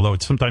country, although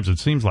sometimes it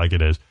seems like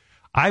it is.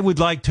 I would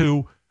like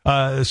to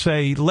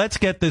say, let's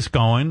get this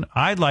going.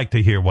 I'd like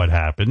to hear what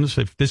happens.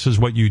 If this is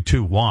what you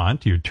two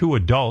want, you're two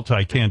adults.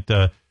 I can't,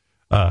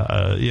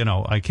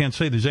 I can't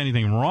say there's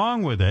anything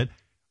wrong with it.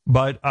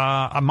 But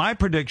my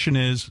prediction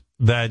is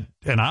that,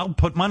 and I'll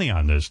put money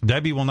on this,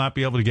 Debbie will not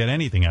be able to get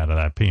anything out of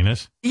that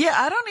penis. Yeah,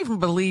 I don't even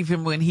believe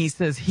him when he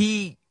says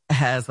he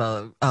has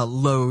a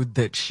load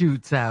that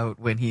shoots out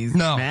when he's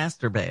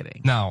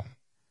masturbating. No.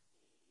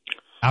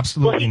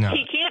 Absolutely not.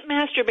 He can't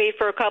masturbate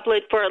for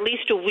at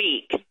least a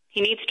week.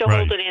 He needs to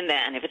hold it in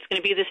then. If it's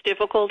going to be this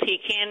difficult, he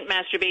can't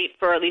masturbate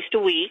for at least a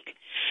week.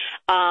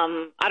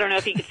 I don't know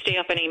if he could stay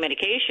off any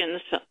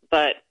medications,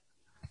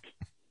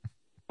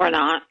 or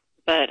not.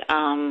 But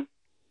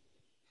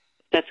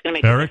that's going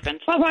to make a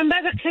difference. Well, my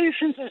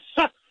medications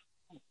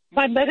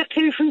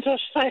are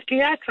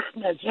psychiatric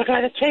meds. I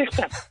got to take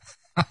them.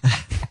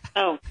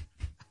 Oh.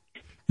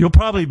 You'll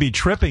probably be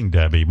tripping,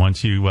 Debbie,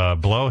 once you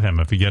blow him,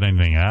 if you get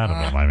anything out of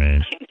him. I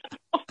mean,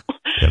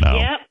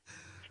 Yep.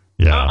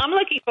 Yeah. I'm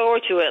looking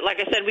forward to it. Like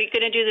I said, we're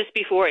going to do this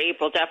before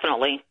April,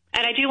 definitely.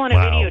 And I do want to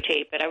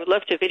videotape it. I would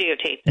love to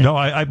videotape it. No,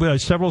 I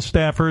several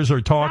staffers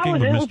are talking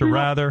with Mr.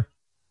 Rather.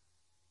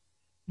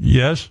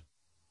 Yes?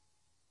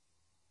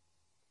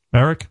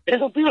 Eric?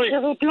 It'll be like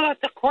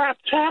the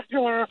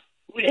craptacular.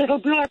 It'll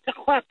be like the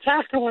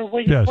craptacular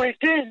where you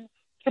break in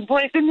to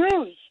breaking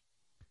news.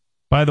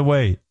 By the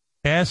way,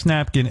 Ass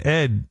Napkin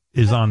Ed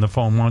is on the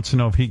phone, wants to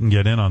know if he can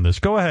get in on this.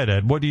 Go ahead,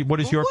 Ed. What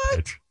is your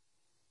pitch?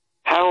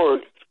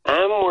 Howard,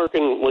 I'm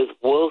working with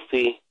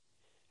Wolfie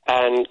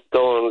and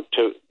going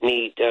to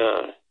meet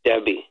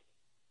Debbie.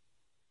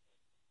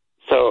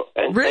 So,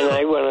 and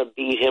I want to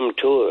beat him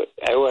to it.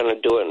 I want to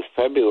do it in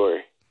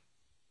February.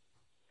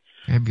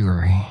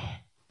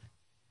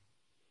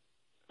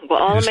 Well,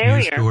 all this the merrier.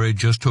 news story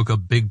just took a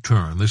big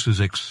turn. This is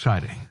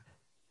exciting.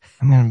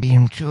 I'm going to beat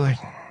him to it.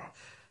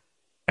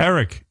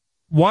 Eric,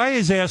 why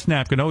is Ass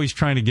Napkin always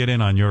trying to get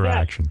in on your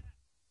action?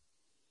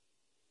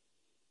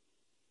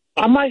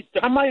 I might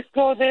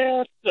go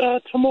there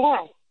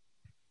tomorrow.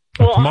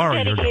 Well, tomorrow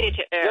I'm dedicated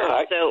to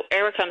Eric, so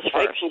Eric comes first.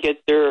 I can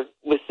get there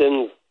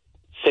within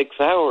 6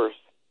 hours.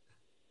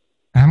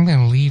 I'm going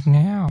to leave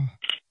now.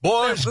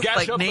 Boys,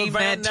 gas up the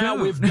van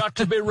now. We've got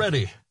to be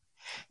ready.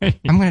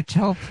 I'm going to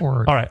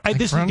teleport. All right,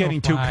 this is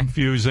getting too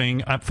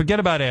confusing. Forget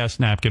about Ass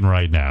Napkin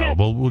right now.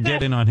 We'll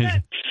get in on his...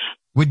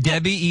 Would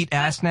Debbie eat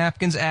Ass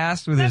Napkin's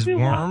ass with his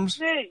worms?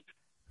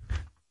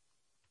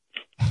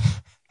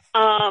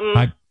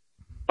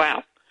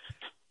 Wow.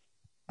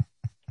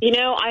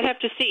 I'd have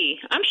to see.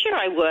 I'm sure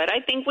I would. I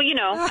think,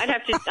 I'd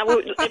have to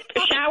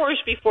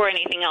showers before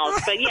anything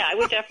else. But yeah, I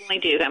would definitely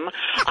do them. Like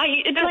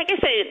I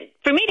said,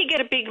 for me to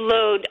get a big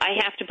load, I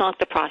have to milk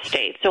the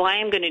prostate. So I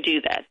am going to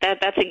do that.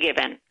 That's a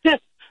given.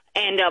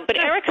 And but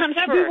Eric comes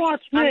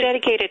first. I'm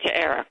dedicated to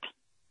Eric.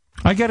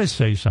 I got to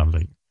say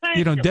something.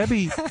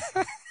 Debbie,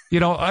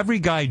 every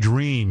guy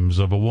dreams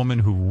of a woman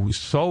who's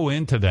so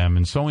into them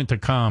and so into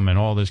cum and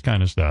all this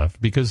kind of stuff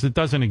because it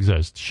doesn't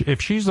exist.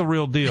 If she's the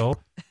real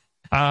deal,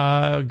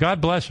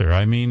 God bless her.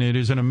 I mean, it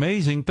is an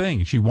amazing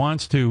thing. She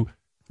wants to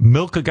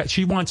milk a guy.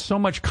 She wants so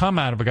much cum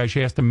out of a guy,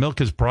 she has to milk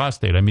his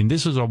prostate. I mean,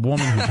 this is a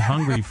woman who's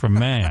hungry for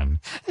man.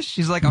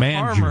 She's like a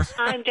farmer. Juice.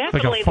 I'm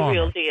definitely like the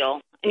real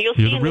deal. And you'll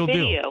see in the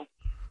video. Deal.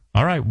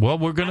 All right. Well,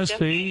 we're going to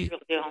see.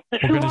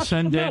 We're going to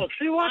send in.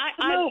 She wants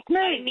to milk me.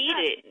 I need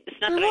it.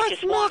 It's not that I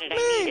just want it.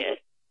 I need it.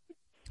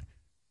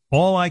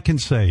 All I can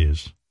say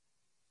is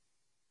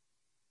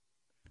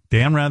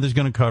Dan Rather's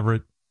going to cover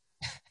it.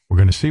 We're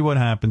going to see what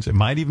happens. It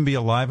might even be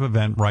a live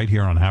event right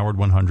here on Howard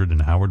 100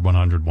 and Howard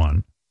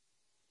 101.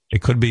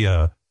 It could be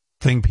a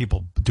thing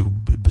people do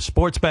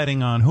sports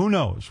betting on. Who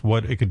knows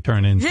what it could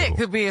turn into. Yeah, it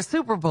could be a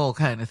Super Bowl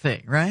kind of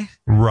thing, right?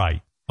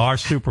 Right. Our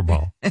Super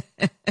Bowl.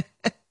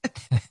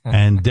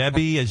 And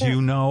Debbie, as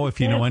you know, if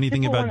you know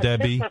anything about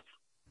Debbie,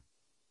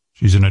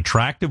 she's an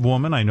attractive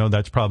woman. I know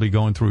that's probably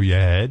going through your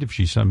head. If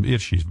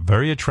she's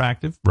very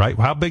attractive, right?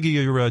 How big are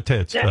your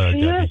tits,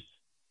 Debbie?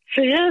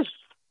 She is.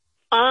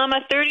 A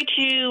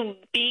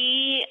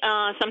 32B,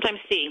 sometimes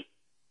C.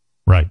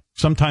 Right.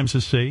 Sometimes a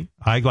C.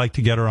 I like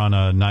to get her on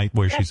a night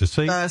where she's a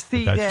C.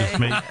 C That's just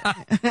me.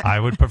 I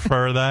would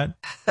prefer that.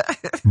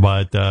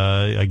 But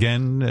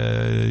again,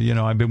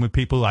 I've been with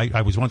people.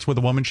 I was once with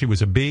a woman. She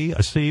was a B,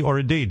 a C, or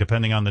a D,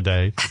 depending on the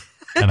day.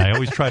 And I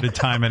always try to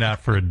time it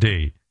out for a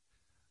D.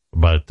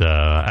 But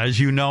as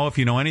you know, if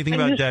you know anything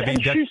about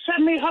Debbie, she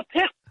sent me her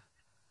pic.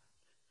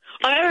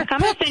 Eric, I'm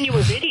gonna send you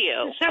a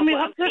video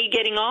of me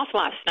getting off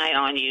last night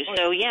on you.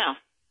 So yeah,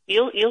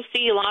 you'll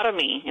see a lot of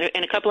me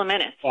in a couple of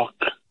minutes. Fuck.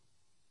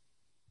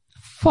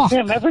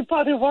 Damn,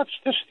 everybody wants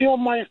to steal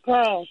my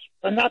girls,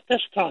 but not this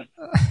time.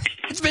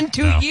 It's been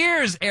 2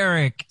 years,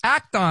 Eric.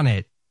 Act on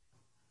it.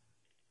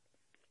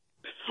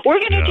 We're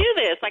gonna do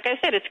this. Like I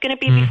said, it's gonna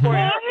be before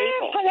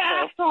April.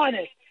 Act on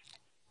it.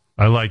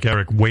 I like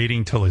Eric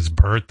waiting till his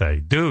birthday.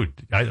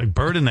 Dude,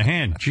 bird in the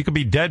hand. She could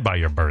be dead by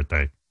your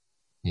birthday.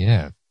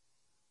 Yeah.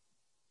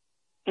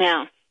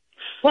 Yeah.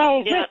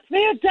 Well, me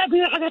and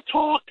Debbie are going to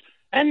talk,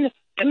 and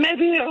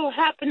maybe it'll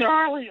happen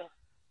earlier.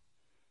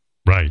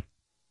 Right.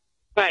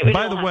 Right.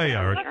 By the way,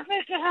 Eric, Let's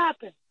make it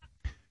happen.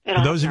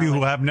 for those of you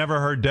who have never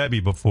heard Debbie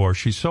before,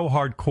 she's so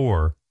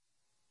hardcore,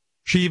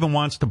 she even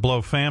wants to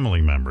blow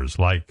family members,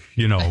 like,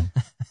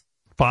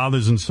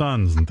 fathers and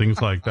sons and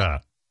things like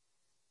that.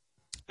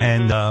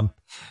 And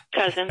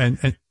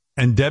cousin.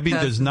 And Debbie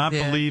does not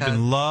believe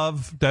in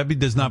love. Debbie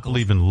does not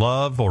believe in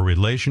love or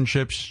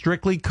relationships.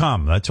 Strictly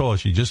cum. That's all.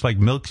 She just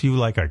milks you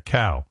like a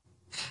cow.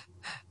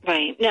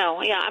 Right.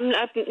 No. Yeah.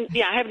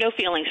 I have no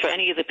feelings for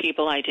any of the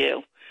people I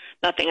do.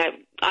 Nothing.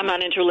 I'm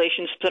not into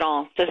relationships at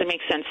all. Doesn't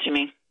make sense to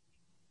me.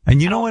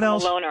 And you know what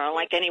else? I'm a loner. I don't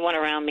like anyone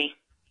around me.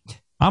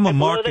 I'm a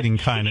marketing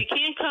kind of. If you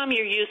can't come,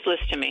 you're useless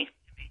to me.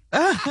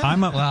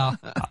 Wow.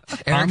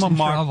 Eric's in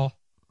trouble.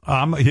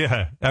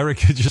 Eric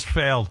just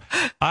failed.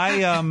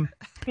 I'm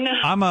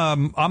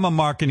a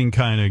marketing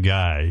kind of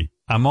guy.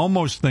 I'm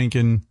almost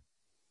thinking,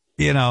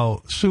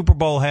 Super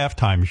Bowl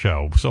halftime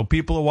show. So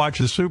people who watch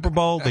the Super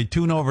Bowl, they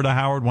tune over to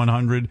Howard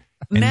 100,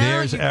 and now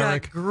there's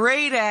Eric. Got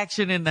great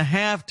action in the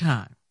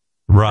halftime.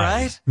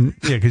 Right? Yeah,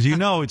 because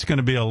it's going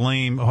to be a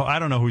lame. I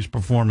don't know who's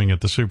performing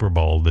at the Super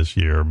Bowl this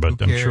year,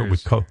 but I'm sure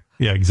with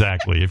yeah,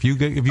 exactly. If you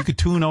could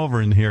tune over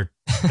and hear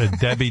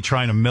Debbie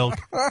trying to milk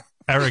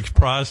Eric's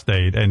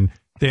prostate and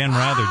Dan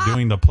Rather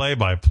doing the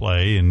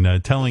play-by-play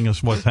and telling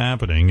us what's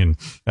happening, and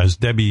as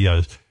Debbie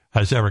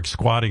has Eric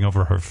squatting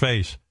over her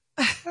face,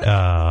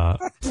 and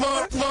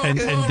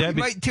Debbie you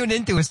might tune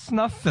into a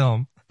snuff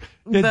film.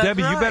 Yeah,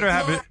 Debbie,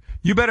 right.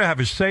 You better have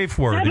a safe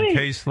word Debbie. In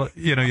case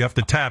you have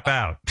to tap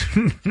out.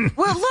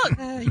 Well, look,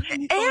 Eric,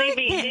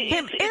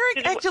 can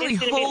Eric actually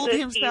hold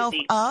himself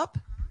up?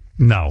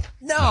 No.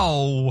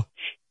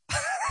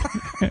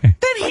 Then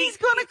he's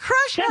going to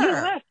crush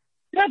her.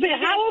 Debbie,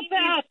 how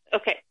about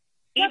okay?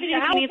 Even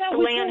if he needs to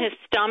lay on his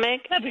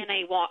stomach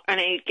and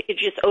it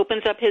just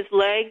opens up his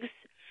legs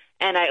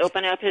and I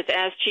open up his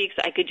ass cheeks,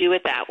 I could do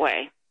it that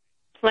way.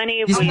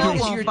 Plenty of ways. You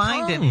won't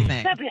find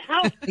anything. Debbie,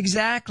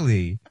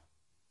 Exactly.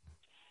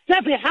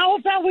 Debbie, how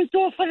about we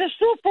do it for the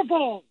Super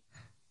Bowl?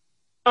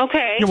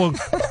 Okay. Yeah, well,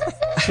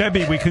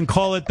 Debbie, we can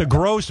call it the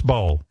Gross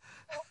Bowl.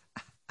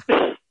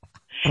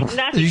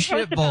 Nothing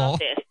shit bowl. about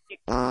this.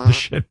 The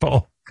shit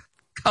bowl.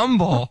 Cum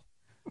bowl.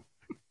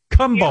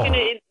 Cum bowl.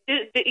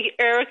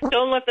 Eric,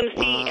 don't let them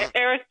see.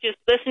 Eric, just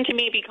listen to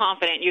me. Be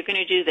confident. You're going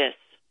to do this.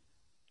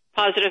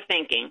 Positive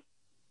thinking.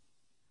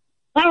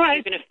 All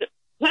right. You're going to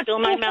fill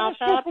my mouth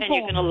up, and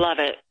you're going to love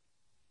it.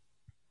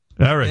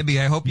 Eric. Debbie,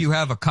 I hope you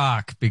have a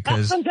cock,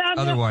 because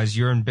otherwise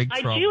you're in big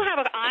trouble.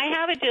 I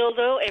have a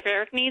dildo. If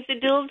Eric needs a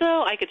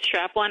dildo, I could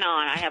strap one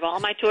on. I have all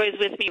my toys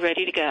with me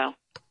ready to go.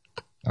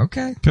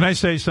 Okay. Can I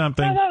say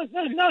something?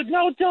 No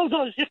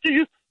dildos.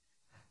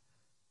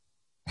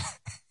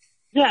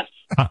 Yes.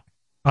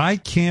 I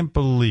can't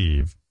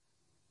believe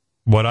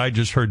what I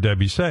just heard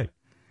Debbie say.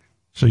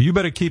 So you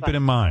better keep it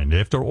in mind.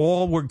 After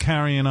all we're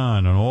carrying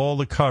on and all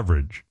the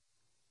coverage,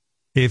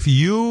 if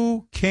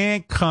you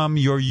can't come,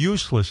 you're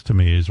useless to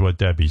me, is what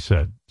Debbie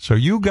said. So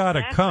you got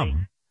to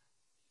come.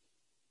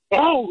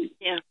 Oh.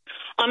 Yeah.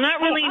 I'm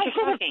not really into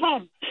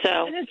fucking,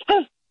 so.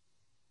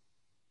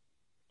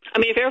 I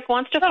mean, if Eric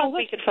wants to fuck,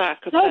 we could fuck.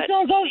 But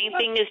the main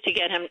thing is to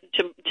get him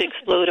to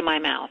explode in my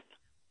mouth.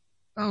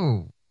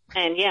 Oh.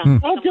 And yeah.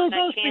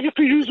 You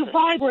could use a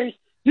vibrator.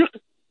 You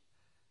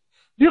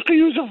could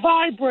use a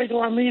vibrator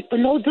on me, but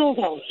no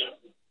dildos.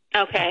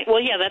 Okay. Well,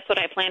 yeah, that's what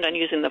I planned on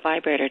using, the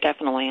vibrator,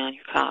 definitely on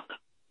your cock.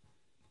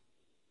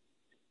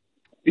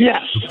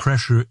 Yes. The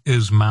pressure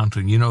is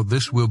mounting. You know,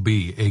 this will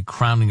be a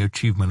crowning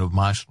achievement of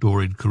my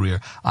storied career.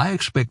 I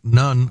expect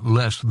none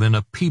less than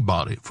a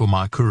Peabody for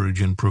my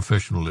courage and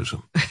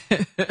professionalism.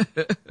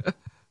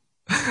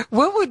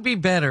 What would be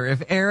better,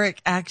 if Eric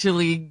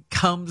actually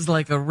comes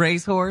like a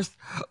racehorse,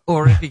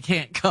 or if he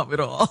can't come at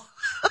all?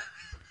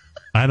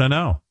 I don't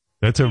know.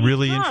 That's a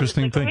really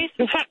interesting thing.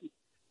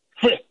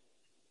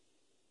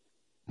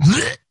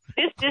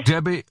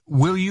 Debbie,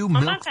 will you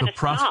milk the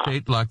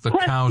prostate like the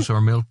cows are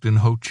milked in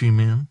Ho Chi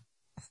Minh?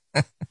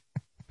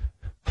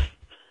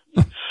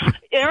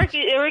 Eric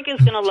is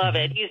going to love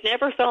it. He's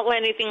never felt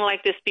anything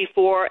like this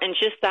before, and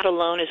just that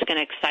alone is going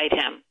to excite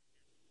him.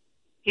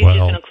 He's just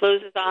going to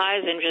close his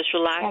eyes and just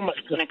relax.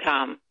 It's going to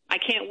come. I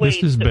can't wait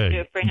for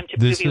him to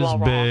prove you all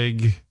wrong.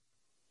 This is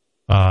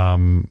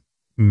big.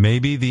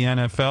 Maybe the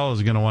NFL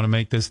is going to want to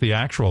make this the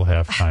actual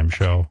halftime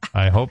show.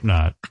 I hope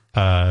not.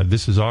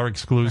 This is our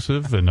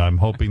exclusive, and I'm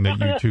hoping that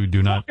you two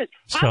do not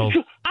sell.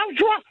 I'm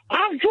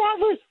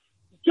driving,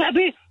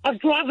 Debbie. I'm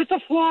driving to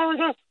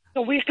Florida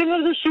the weekend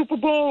of the Super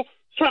Bowl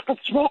so I can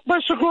smoke my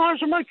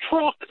cigars in my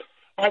truck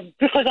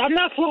because I'm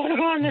not flying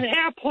on an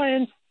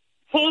airplane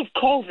full of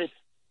COVID.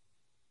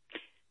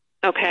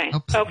 Okay.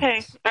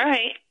 Okay. All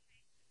right.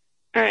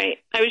 All right.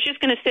 I was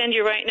just going to send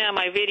you right now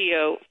my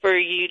video for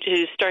you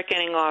to start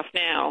getting off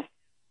now.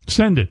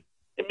 Send it.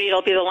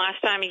 It'll be the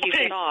last time you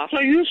get off. So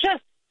you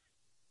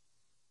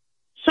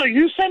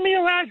send me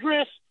your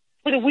address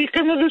for the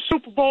weekend of the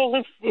Super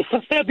Bowl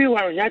for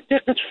February. I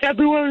think it's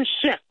February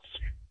 6th.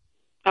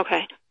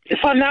 Okay. If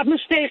I'm not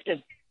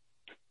mistaken.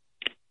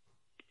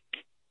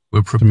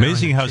 It's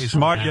amazing how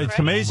smart. It's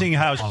amazing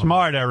how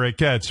smart Eric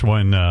gets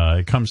when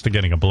it comes to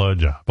getting a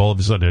blowjob. All of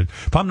a sudden,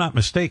 if I'm not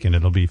mistaken,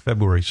 it'll be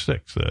February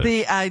 6th.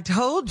 See, I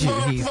told you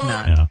he's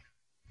not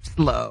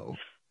slow.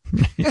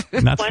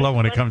 Not slow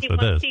when it comes to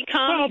this.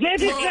 Well,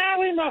 maybe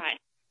Gary knows.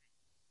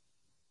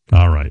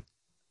 All right.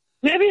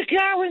 Maybe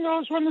Gary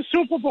knows when the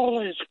Super Bowl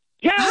is.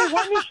 Gary,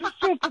 when is the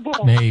Super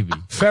Bowl? Maybe.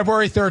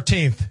 February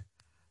 13th.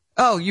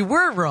 Oh, you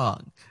were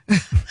wrong.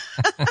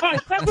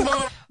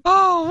 February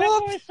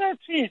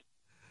 13th.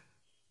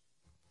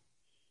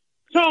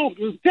 So,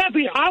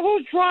 Debbie, I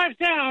will drive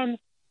down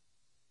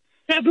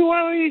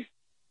February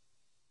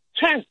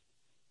 10th.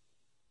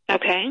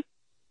 Okay.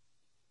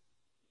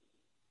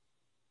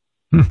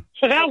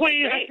 So that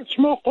way I can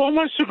smoke all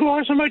my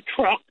cigars in my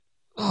truck.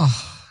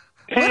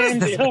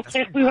 And it'll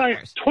take me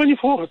like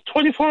 24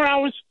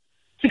 hours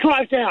to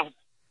drive down.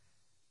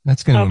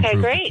 That's going to okay,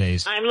 improve great. the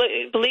taste.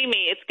 Believe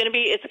me, it's going to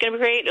be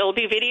great. It'll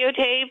be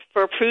videotaped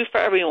for proof for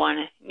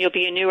everyone. You'll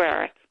be a new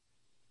Eric.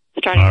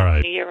 Starting all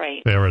right. the year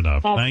right. Fair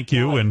enough. Thank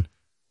you. And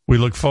we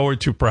look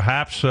forward to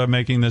perhaps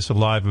making this a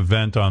live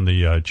event on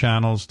the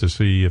channels to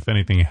see if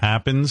anything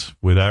happens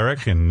with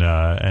Eric and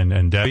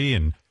Debbie,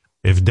 and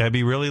if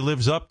Debbie really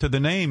lives up to the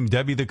name,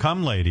 Debbie the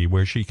Cum Lady,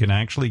 where she can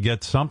actually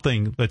get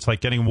something that's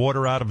like getting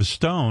water out of a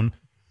stone.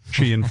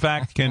 She, in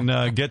fact,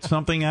 can get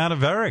something out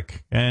of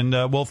Eric, and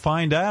we'll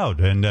find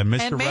out. And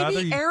Mr. And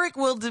maybe Eric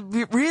will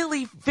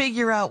really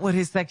figure out what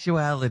his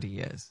sexuality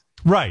is.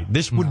 Right.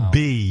 This would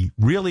be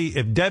really,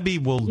 if Debbie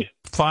will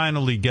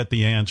finally get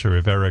the answer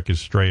if Eric is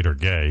straight or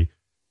gay,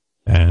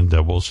 and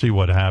we'll see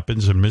what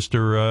happens. And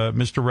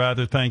Mr.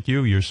 Rather, thank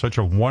you. You're such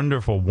a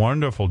wonderful,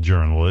 wonderful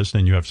journalist,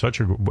 and you have such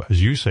a,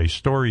 as you say,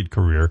 storied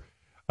career.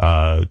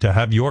 To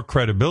have your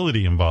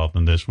credibility involved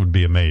in this would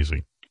be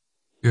amazing.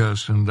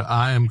 Yes, and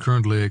I am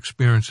currently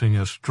experiencing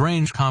a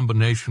strange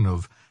combination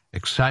of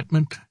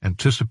excitement,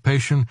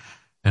 anticipation,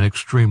 and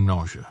extreme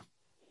nausea.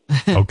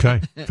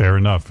 Okay, fair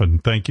enough.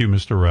 And thank you,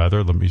 Mr.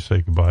 Rather. Let me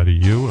say goodbye to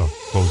you. I'll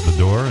close the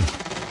door. And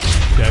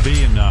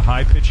Debbie and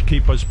High Pitch,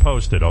 keep us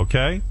posted,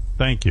 okay?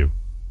 Thank you.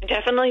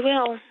 Definitely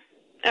will.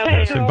 Okay.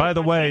 Yes, and by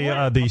the way,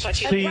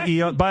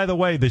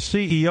 the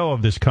CEO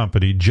of this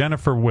company,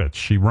 Jennifer Witz,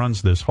 she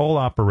runs this whole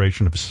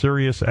operation of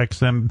Sirius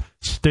XM,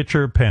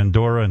 Stitcher,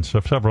 Pandora, and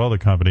several other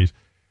companies.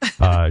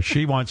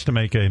 She wants to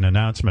make an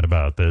announcement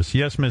about this.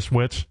 Yes, Miss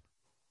Witz?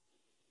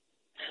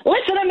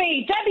 Listen to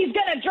me. Debbie's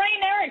going to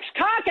drain Eric's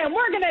cock, and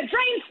we're going to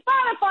drain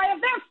Spotify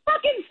of their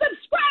fucking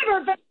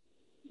subscriber.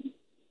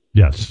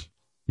 Yes.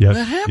 Yes.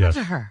 What happened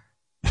to her?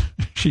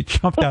 She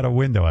jumped out a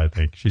window, I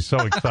think. She's so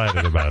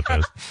excited about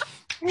this.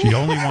 She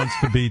only wants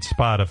to beat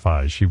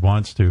Spotify. She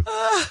wants to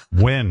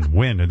win.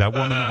 That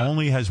woman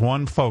only has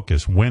one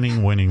focus,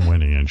 winning,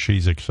 and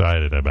she's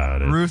excited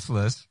about it.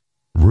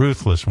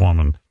 Ruthless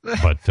woman.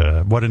 But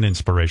what an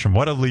inspiration.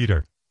 What a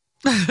leader.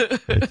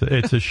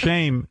 It's a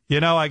shame. You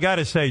know, I got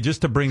to say,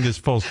 just to bring this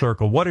full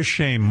circle, what a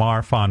shame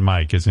Marfan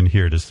Mike isn't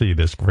here to see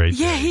this great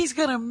Yeah, day. he's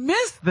going to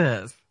miss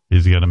this.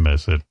 He's going to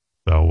miss it.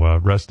 So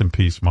rest in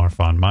peace,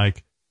 Marfan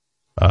Mike.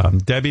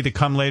 Debbie, to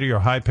come later, your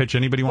high pitch.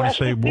 Anybody want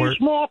to say a word?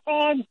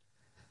 Marfan.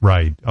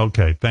 Right.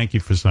 Okay. Thank you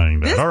for saying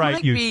that. This All right,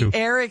 might you be two.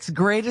 Eric's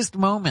greatest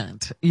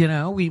moment. You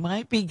know, we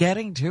might be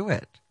getting to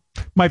it.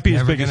 Might be his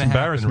Never biggest gonna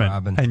happen, embarrassment.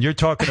 Robin. And you're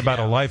talking about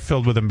a life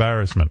filled with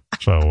embarrassment.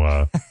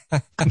 So,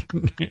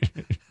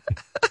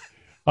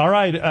 all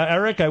right,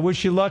 Eric, I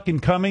wish you luck in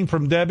coming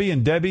from Debbie.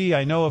 And Debbie,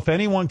 I know if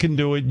anyone can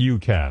do it, you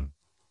can.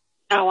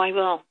 Oh, I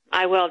will.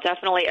 I will,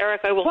 definitely.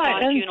 Eric, I will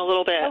talk to you in a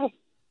little bit.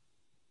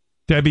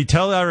 Debbie,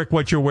 tell Eric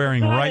what you're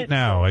wearing right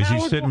now as you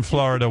sit in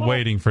Florida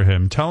waiting for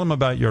him. Tell him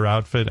about your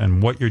outfit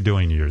and what you're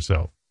doing to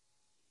yourself.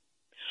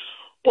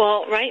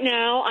 Well, right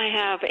now I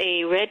have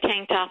a red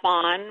tank top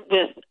on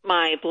with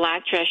my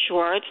black dress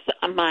shorts.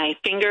 My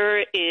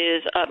finger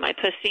is up my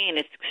pussy, and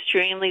it's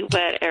extremely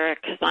wet,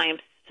 Eric, because I am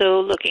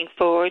so looking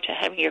forward to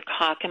having your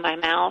cock in my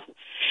mouth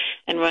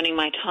and running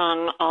my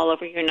tongue all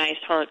over your nice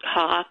hard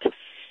cock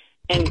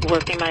and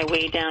working my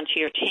way down to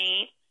your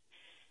taint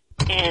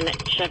and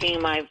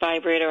shoving my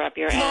vibrator up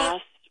your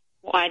ass,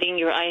 widening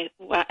your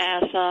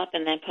ass up,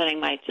 and then putting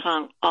my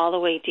tongue all the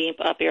way deep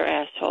up your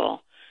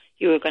asshole.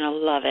 You are going to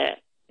love it.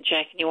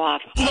 Jacking you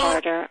off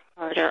harder,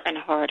 harder, and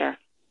harder.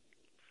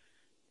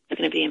 It's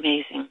going to be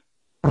amazing.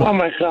 Oh,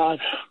 my God.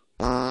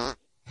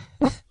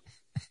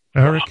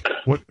 Eric,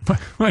 what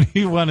do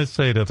you want to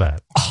say to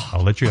that?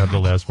 I'll let you have the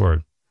last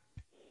word.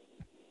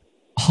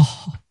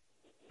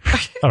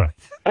 All right.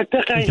 I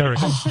think I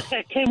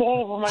came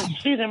over my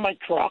seat in my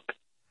truck.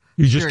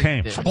 You just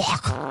came.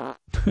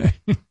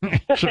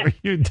 Sure,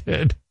 you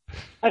did.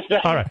 All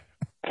right.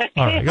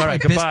 All right.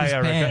 Goodbye,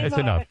 Eric. It's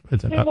enough.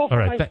 It's enough. All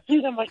right.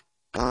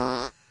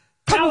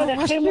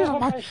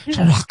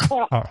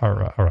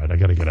 All right. I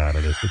got to get out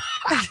of this.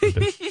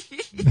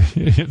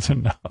 It's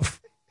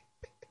enough.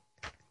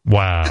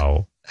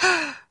 Wow.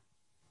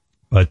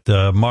 But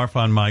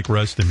Marfan Mike,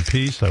 rest in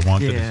peace. I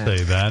wanted to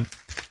say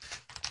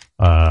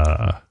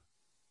that.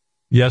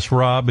 Yes,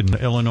 Rob in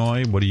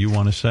Illinois, what do you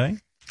want to say?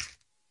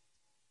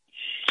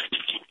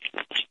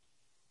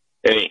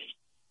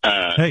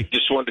 Hey,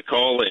 just wanted to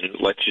call and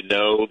let you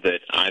know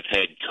that I've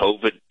had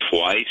COVID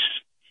twice,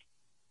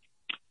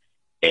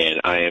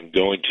 and I am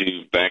going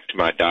back to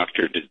my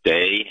doctor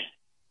today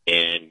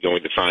and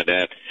going to find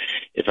out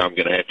if I'm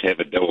going to have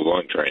a double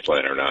lung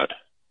transplant or not.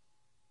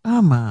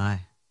 Oh,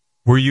 my.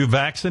 Were you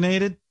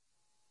vaccinated?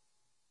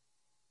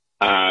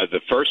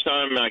 The first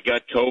time I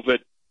got COVID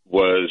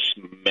was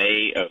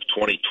May of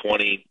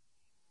 2020,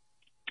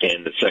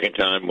 and the second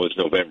time was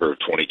November of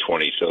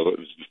 2020, so it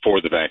was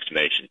before the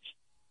vaccinations.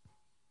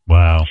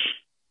 Wow.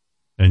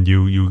 And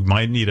you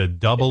might need a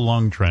double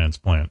lung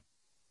transplant.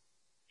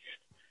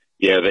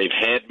 Yeah, they've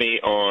had me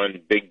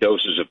on big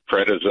doses of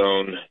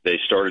prednisone. They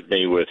started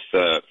me with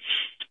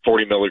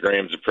 40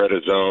 milligrams of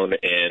prednisone,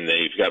 and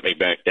they've got me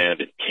back down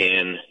to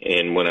 10.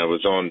 And when I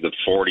was on the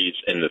 40s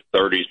and the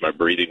 30s, my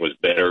breathing was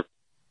better.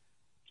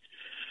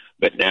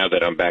 But now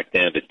that I'm back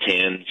down to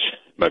 10s,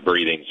 my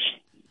breathing's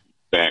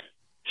back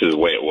to the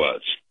way it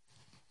was.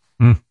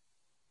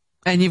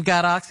 And you've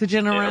got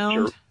oxygen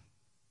around?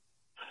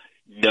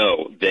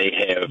 No, they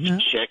have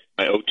checked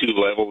my O2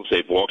 levels.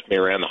 They've walked me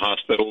around the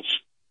hospitals,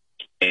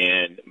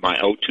 and my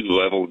O2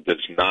 level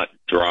does not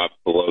drop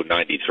below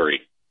 93.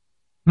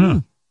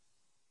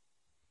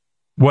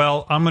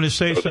 Well, I'm going to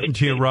say something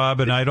to you,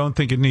 Rob, and I don't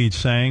think it needs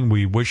saying.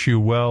 We wish you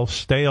well.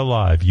 Stay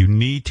alive. You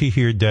need to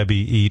hear Debbie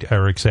eat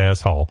Eric's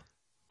asshole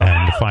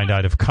and to find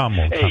out if cum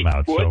will come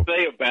out. One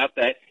thing about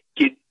that,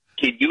 can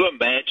you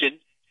imagine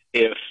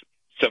if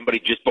somebody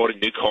just bought a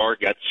new car,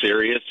 got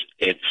serious,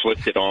 and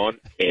flipped it on,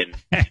 and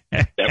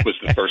that was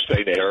the first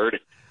thing they heard?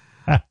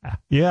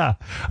 Yeah,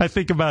 I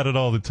think about it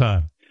all the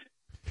time.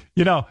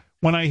 You know,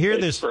 when I hear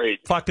this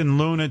fucking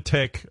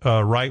lunatic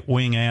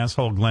right-wing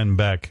asshole Glenn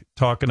Beck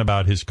talking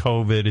about his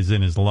COVID is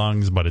in his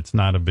lungs, but it's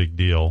not a big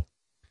deal,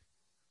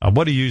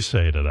 what do you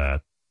say to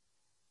that?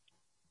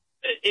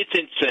 It's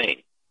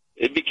insane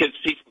because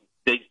people,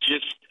 they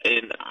just,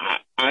 and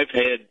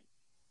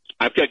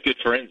I've got good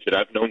friends that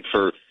I've known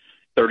for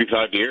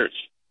 35 years,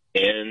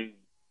 and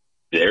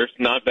they're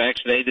not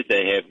vaccinated.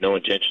 They have no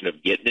intention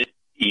of getting it,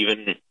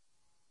 even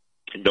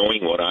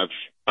knowing what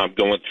I'm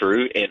going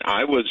through. And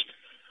I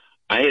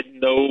had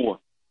no,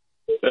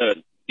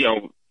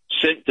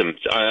 symptoms.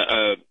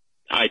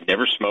 I'd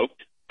never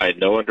smoked. I had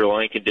no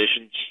underlying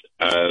conditions.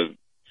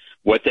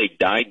 What they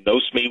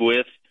diagnosed me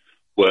with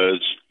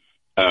was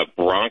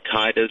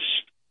bronchitis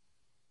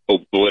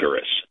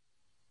obliterus,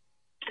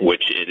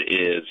 which it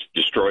is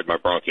destroyed my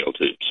bronchial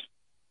tubes.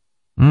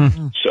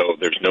 So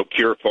there's no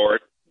cure for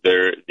it.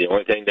 The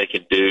only thing they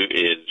can do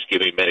is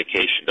give me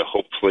medication to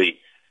hopefully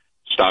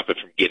stop it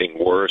from getting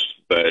worse.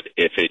 But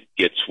if it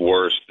gets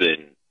worse,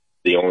 then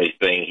the only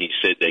thing he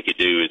said they could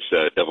do is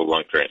a double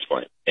lung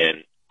transplant.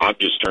 And I'm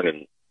just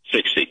turning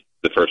 60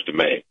 the 1st of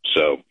May.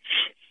 So,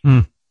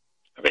 I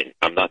mean,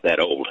 I'm not that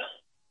old.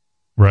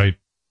 Right.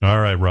 All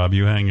right, Rob,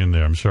 you hang in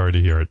there. I'm sorry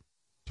to hear it.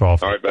 It's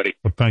awful. All right, buddy.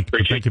 Well, thank you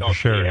for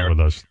sharing it with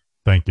us.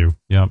 Thank you.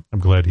 Yeah, I'm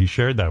glad he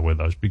shared that with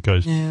us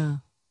because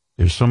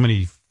there's so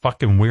many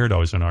fucking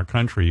weirdos in our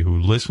country who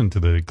listen to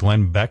the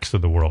Glenn Becks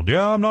of the world.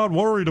 Yeah, I'm not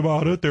worried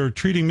about it. They're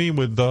treating me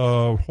with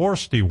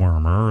horse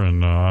dewormer,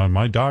 and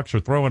my docs are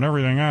throwing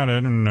everything at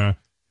it, and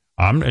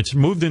it's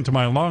moved into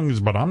my lungs,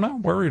 but I'm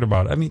not worried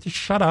about it. I mean, just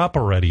shut up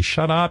already.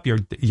 Shut up.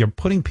 You're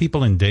putting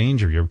people in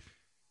danger.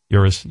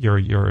 You're a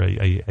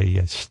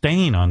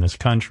stain on this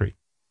country.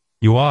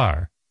 You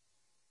are.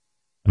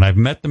 And I've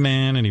met the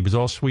man, and he was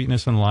all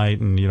sweetness and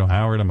light, and,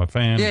 Howard, I'm a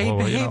fan. Yeah, he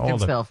behaved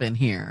himself in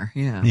here.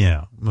 Yeah.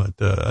 Yeah, but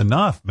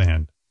enough,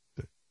 man.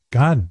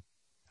 God,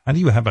 how do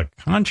you have a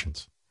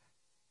conscience?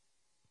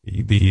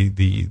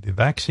 The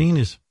vaccine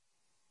is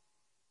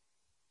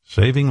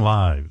saving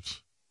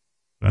lives.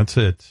 That's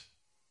it.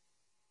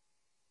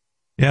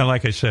 Yeah,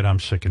 like I said,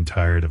 I'm sick and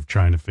tired of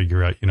trying to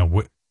figure out,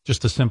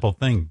 just a simple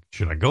thing.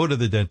 Should I go to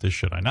the dentist?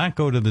 Should I not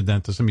go to the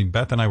dentist? I mean,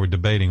 Beth and I were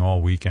debating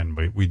all weekend,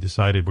 but we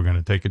decided we're going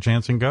to take a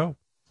chance and go.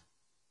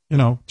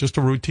 Just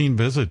a routine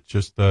visit,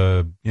 just,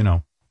 get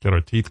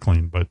our teeth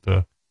cleaned.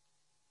 But,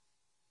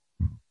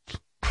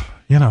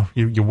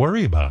 you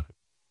worry about it.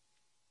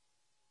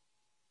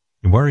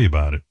 You worry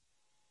about it.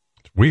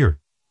 It's weird.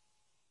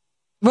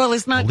 Well,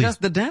 it's not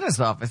just the dentist's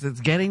office.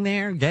 It's getting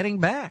there, getting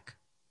back.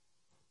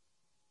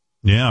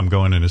 Yeah, I'm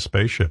going in a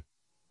spaceship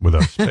with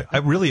a I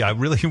really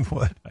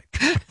would.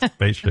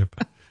 Spaceship.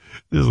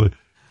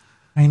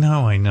 I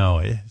know.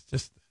 It's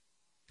just,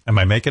 am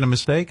I making a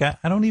mistake? I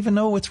don't even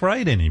know what's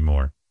right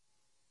anymore.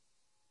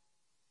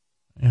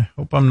 I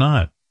hope I'm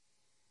not.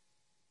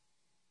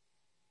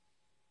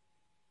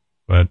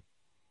 But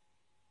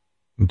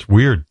it's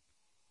weird.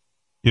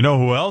 You know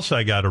who else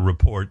I got a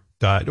report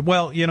died?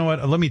 Well, you know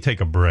what? Let me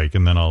take a break,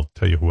 and then I'll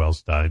tell you who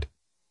else died.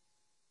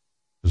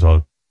 There's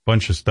a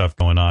bunch of stuff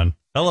going on.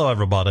 Hello,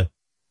 everybody.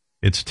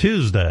 It's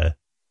Tuesday,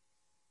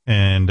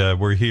 and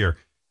we're here.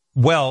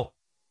 Well,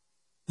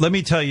 let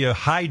me tell you,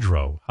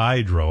 hydro.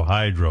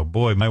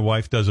 Boy, my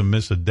wife doesn't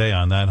miss a day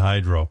on that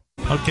hydro.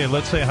 Okay,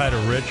 let's say hi to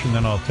Rich, and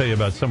then I'll tell you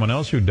about someone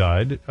else who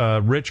died.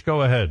 Rich,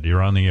 go ahead.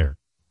 You're on the air.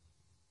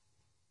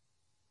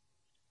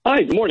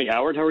 Hi, good morning,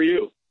 Howard. How are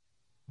you?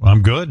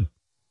 I'm good.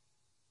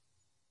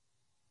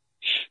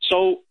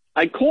 So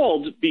I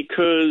called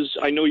because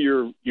I know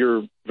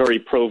you're very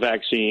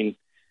pro-vaccine,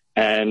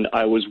 and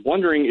I was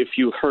wondering if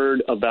you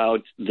heard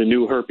about the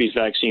new herpes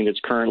vaccine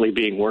that's currently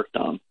being worked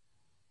on.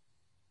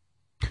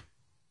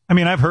 I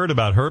mean, I've heard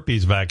about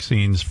herpes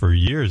vaccines for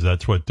years.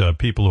 That's what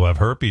people who have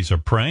herpes are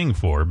praying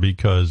for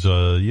because,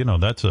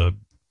 that's a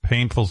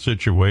painful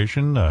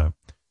situation.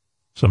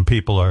 Some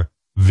people are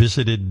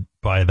visited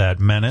by that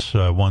menace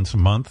once a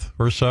month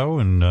or so.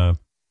 And I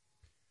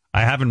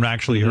haven't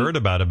actually heard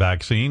about a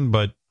vaccine,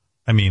 but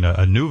I mean,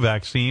 a new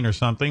vaccine or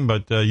something.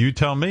 But you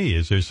tell me,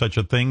 is there such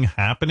a thing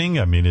happening?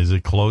 I mean, is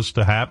it close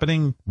to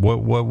happening?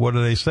 What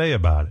do they say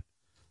about it?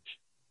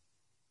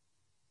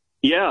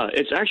 Yeah,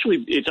 it's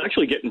actually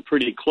getting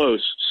pretty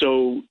close.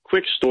 So,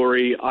 quick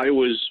story, I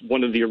was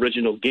one of the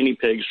original guinea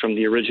pigs from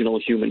the original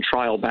human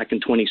trial back in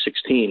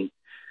 2016,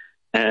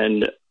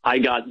 and I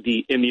got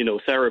the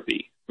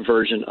immunotherapy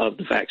version of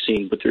the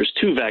vaccine, but there's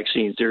two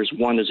vaccines. There's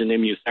one as an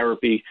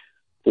immunotherapy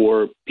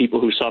for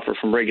people who suffer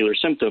from regular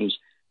symptoms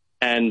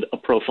and a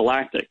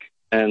prophylactic,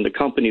 and the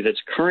company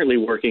that's currently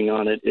working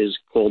on it is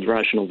called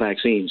Rational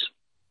Vaccines.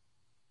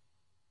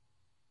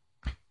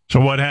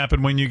 So what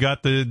happened when you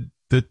got the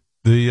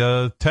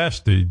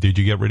test? Did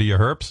you get rid of your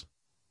herpes?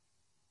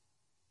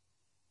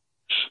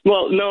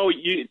 Well, no,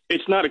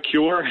 it's not a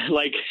cure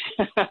like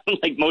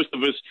most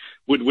of us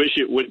would wish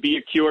it would be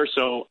a cure.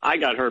 So I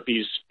got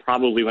herpes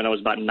probably when I was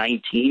about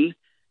 19,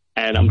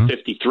 and I'm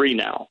 53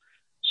 now.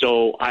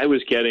 So I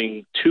was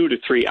getting 2 to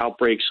 3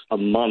 outbreaks a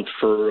month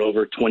for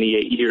over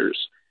 28 years,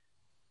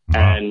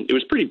 and it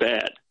was pretty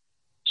bad.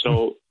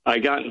 So I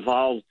got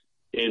involved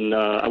in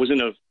I was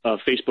in a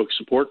Facebook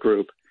support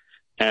group.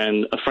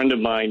 And a friend of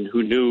mine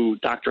who knew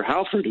Dr.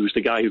 Halford, who's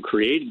the guy who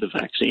created the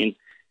vaccine,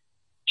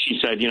 she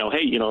said,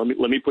 hey,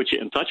 let me put you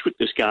in touch with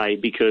this guy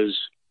because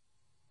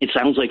it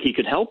sounds like he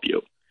could help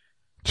you.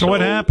 So what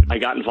happened? I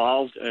got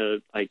involved.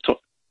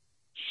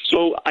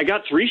 So I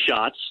got 3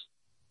 shots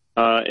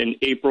in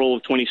April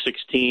of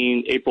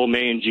 2016, April,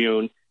 May, and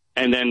June.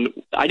 And then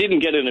I didn't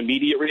get an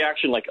immediate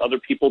reaction like other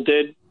people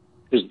did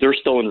because they're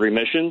still in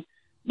remission.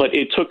 But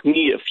it took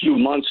me a few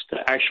months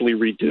to actually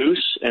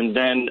reduce. And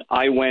then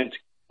I went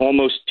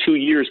almost 2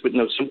 years with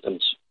no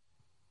symptoms.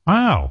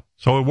 Wow.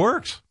 So it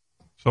works.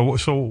 So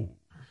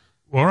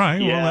all right.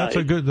 Yeah,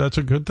 well, that's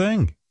a good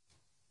thing.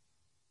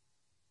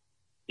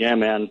 Yeah,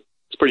 man.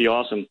 It's pretty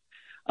awesome.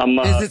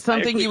 Is it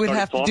something you would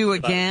have to do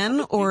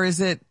again, or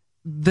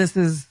this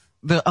is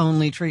the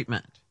only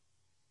treatment?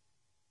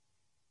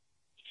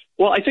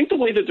 Well, I think the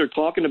way that they're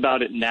talking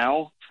about it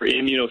now for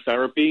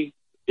immunotherapy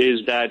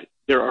is that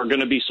there are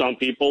going to be some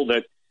people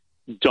that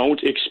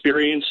don't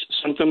experience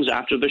symptoms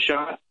after the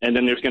shot, and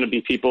then there's going to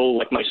be people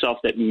like myself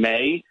that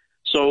may.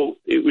 So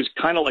it was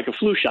kind of like a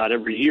flu shot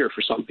every year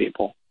for some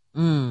people.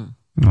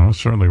 Well, it's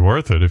certainly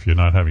worth it if you're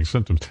not having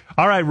symptoms.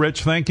 All right,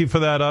 Rich, thank you for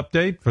that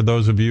update. For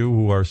those of you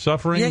who are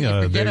suffering.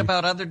 Yeah, you forget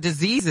about other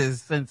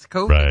diseases since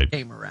COVID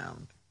came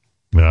around.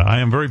 Yeah, I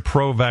am very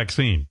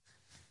pro-vaccine.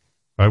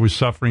 If I was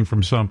suffering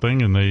from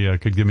something and they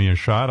could give me a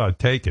shot, I'd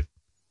take it.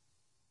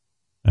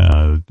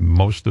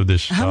 Most of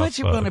this stuff. How much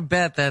you want to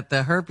bet that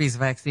the herpes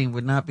vaccine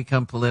would not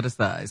become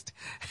politicized?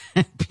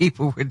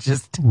 People would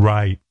just...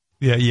 Right.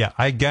 Yeah.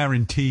 I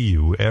guarantee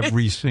you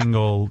every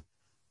single...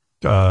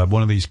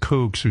 one of these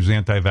kooks who's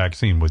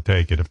anti-vaccine would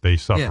take it if they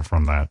suffer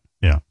from that.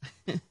 Yeah.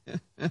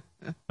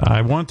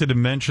 I wanted to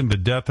mention the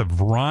death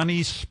of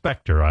Ronnie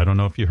Spector. I don't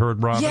know if you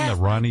heard, Robin, that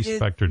Ronnie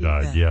Spector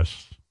died.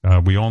 Yes.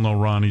 We all know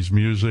Ronnie's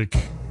music.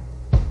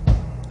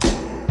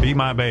 Be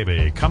My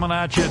Baby. Coming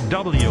at you,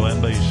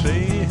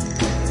 WNBC.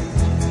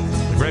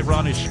 The great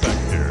Ronnie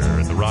Spector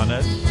and the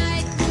Ronettes.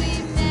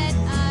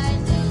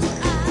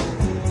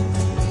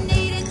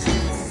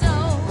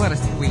 What a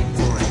sweet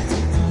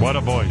voice. What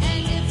a voice.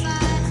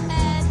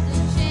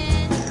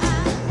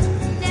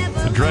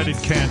 Dreaded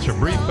cancer,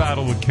 brief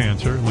battle with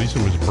cancer. At least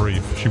it was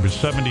brief. She was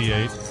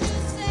 78,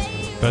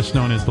 best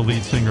known as the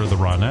lead singer of the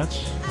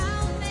Ronettes.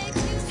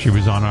 She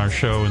was on our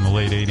show in the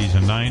late 80s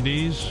and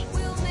 90s.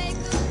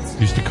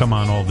 Used to come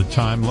on all the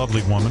time.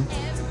 Lovely woman.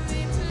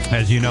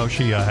 As you know,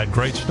 she had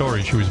great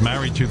stories. She was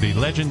married to the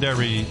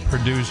legendary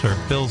producer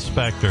Phil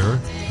Spector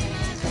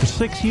for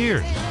 6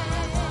 years.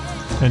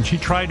 And she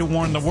tried to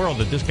warn the world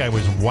that this guy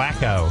was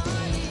wacko.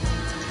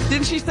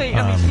 Didn't she say,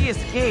 she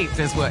escaped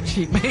is what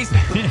she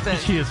basically said.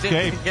 She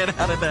escaped. To get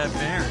out of that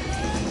marriage.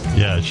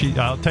 Yeah,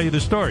 I'll tell you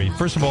the story.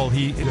 First of all,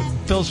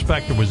 Phil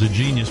Spector was a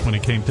genius when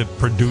it came to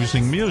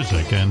producing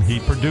music, and he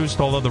produced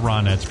all of the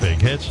Ronettes'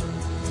 big hits.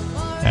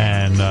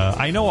 And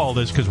I know all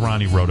this because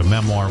Ronnie wrote a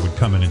memoir, would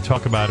come in and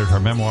talk about it. Her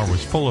memoir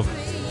was full of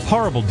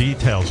horrible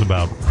details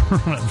about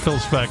Phil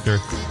Spector.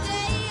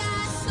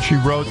 She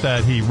wrote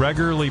that he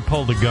regularly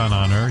pulled a gun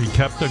on her. He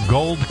kept a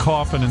gold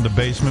coffin in the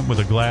basement with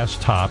a glass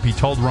top. He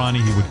told Ronnie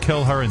he would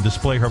kill her and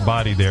display her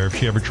body there if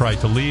she ever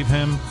tried to leave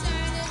him.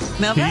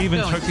 Now, that's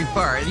going too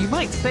far. You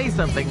might say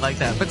something like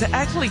that, but to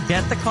actually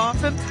get the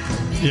coffin?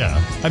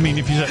 Yeah. I mean,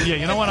 if you said,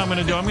 you know what I'm going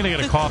to do? I'm going to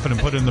get a coffin and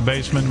put it in the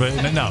basement.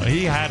 But no,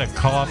 he had a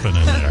coffin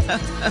in there.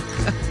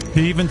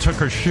 He even took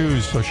her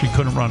shoes so she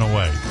couldn't run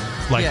away.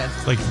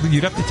 Like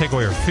you'd have to take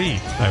away her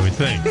feet, I would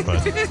think. But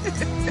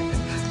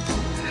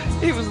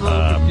he was a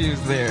little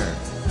confused there.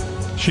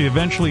 She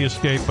eventually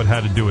escaped, but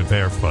had to do it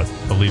barefoot,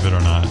 believe it or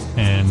not.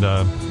 And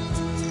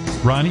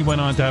Ronnie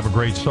went on to have a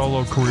great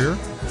solo career.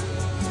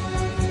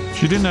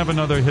 She didn't have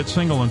another hit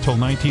single until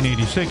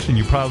 1986, and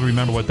you probably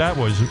remember what that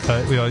was.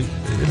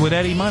 With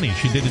Eddie Money,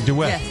 she did a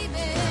duet.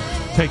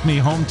 Yeah. Take Me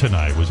Home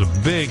Tonight was a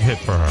big hit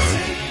for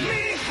her.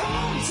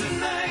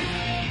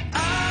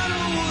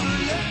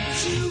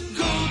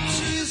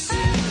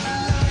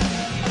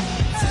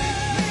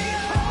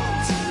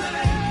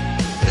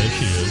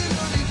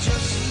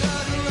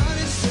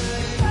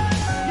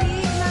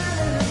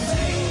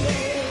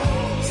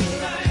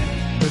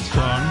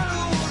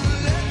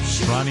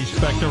 Ronnie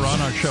Spector on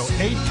our show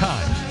 8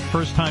 times.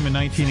 First time in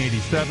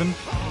 1987,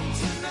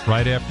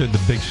 right after the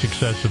big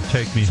success of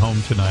Take Me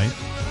Home Tonight.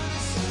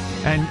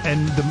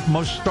 And the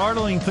most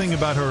startling thing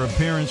about her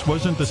appearance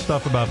wasn't the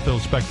stuff about Phil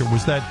Spector,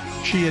 was that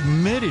she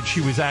admitted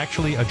she was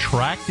actually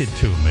attracted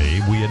to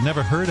me. We had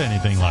never heard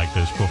anything like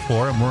this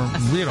before, and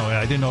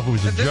I didn't know if it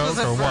was a joke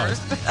or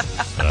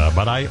what.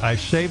 But I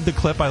saved the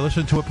clip. I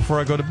listened to it before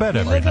I go to bed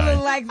every night. You look a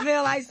little like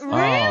Phil. Really?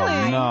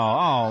 Oh, no.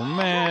 Oh,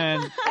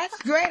 man.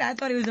 That's great. I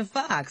thought he was a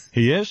fox.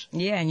 He is?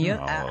 Yeah, and you.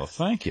 Oh,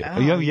 thank you.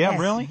 Oh, yeah,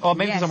 really? Oh,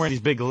 maybe because I'm wearing these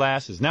big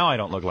glasses. Now I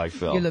don't look like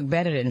Phil. You look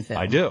better than Phil.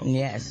 I do.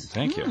 Yes.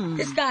 Thank you.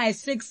 This guy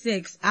is 6'6".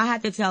 I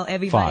have to tell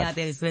everybody out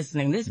there that's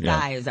listening, this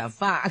guy is a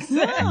fox.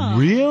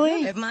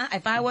 Really?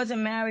 If I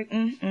wasn't married,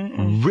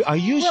 Are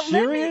you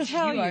serious? You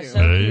are so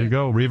there cute. you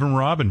go. Even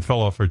Robin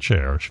fell off her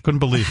chair. She couldn't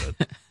believe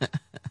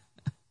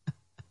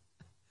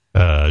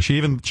it. She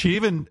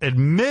even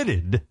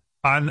admitted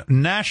on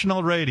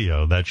national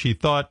radio that she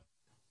thought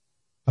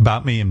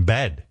about me in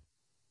bed.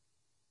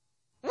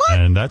 What?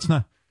 And that's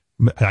not.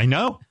 I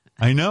know.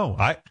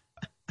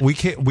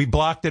 We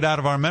blocked it out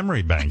of our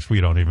memory banks.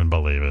 We don't even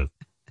believe it.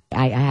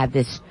 I have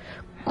this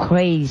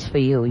craze for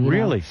you.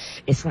 Really? Know?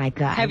 It's like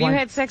Have you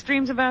had sex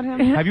dreams about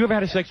him? Have you ever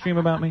had a sex dream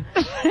about me?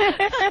 You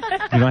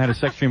know, I had a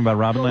sex dream about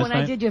Robin last when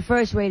night? I did your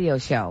first radio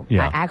show,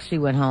 Yeah. I actually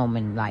went home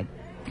and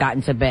got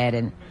into bed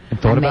and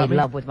thought I about made me?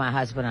 love with my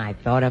husband. And I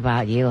thought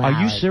about you. Are you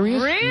Howard.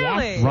 serious?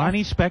 Really? Yes.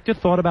 Ronnie Spector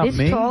thought about This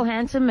me? tall,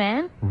 handsome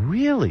man?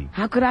 Really?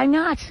 How could I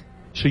not?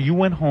 So you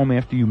went home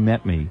after you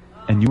met me,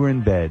 and you were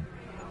in bed,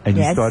 and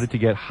you Yes. started to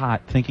get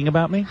hot thinking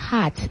about me?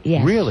 Hot,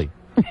 yes. Really?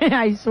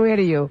 I swear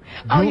to you.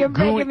 Oh, you're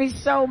gooey- making me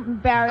so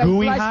embarrassed.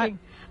 gooey blushing. hot?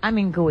 I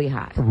mean gooey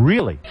hot.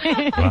 Really?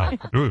 Wow.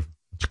 Ooh,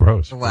 it's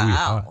gross.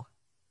 Wow.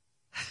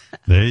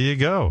 There you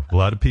go. A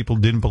lot of people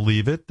didn't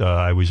believe it.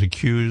 I was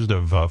accused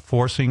of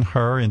forcing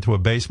her into a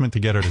basement to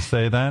get her to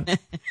say that,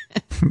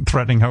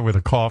 threatening her with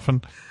a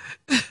coffin.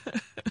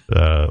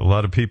 A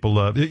lot of people,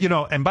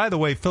 and by the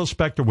way, Phil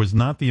Spector was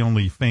not the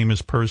only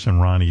famous person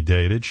Ronnie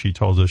dated. She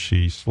told us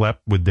she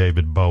slept with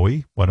David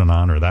Bowie. What an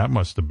honor that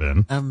must have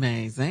been.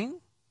 Amazing.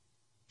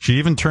 She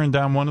even turned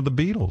down one of the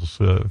Beatles.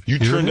 You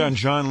turned down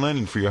John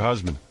Lennon for your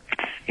husband.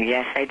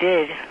 Yes, I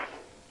did.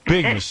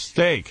 Big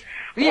mistake.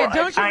 Yeah, Well,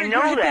 don't you I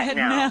know regret that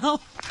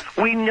now?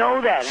 We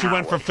know that, She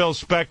went for Howard. Phil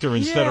Spector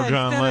instead of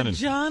John Lennon.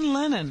 John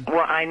Lennon.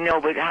 Well, I know,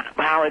 but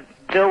Howard,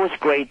 Bill was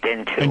great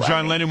then, too. And I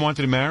John mean, Lennon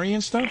wanted to marry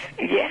and stuff?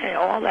 Yeah,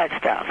 all that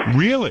stuff.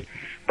 Really?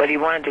 But he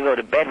wanted to go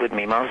to bed with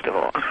me most of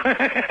all.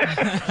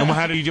 And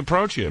how did he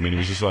approach you? I mean, he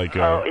was just like...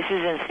 Oh, this is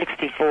in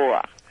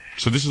 64.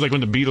 So this is like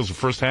when the Beatles were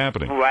first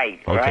happening. Right,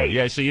 Okay, right.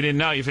 yeah, so you didn't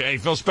know. Hey,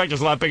 Phil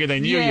Spector's a lot bigger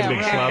than you, Yeah, you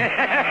big right.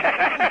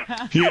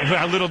 schlub.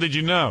 How little did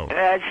you know?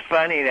 That's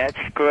funny. That's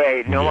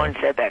great. No one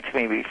said that to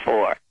me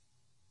before.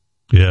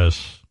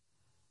 Yes.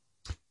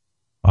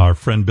 Our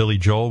friend Billy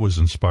Joel was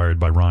inspired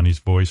by Ronnie's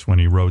voice when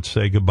he wrote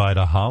Say Goodbye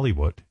to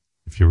Hollywood,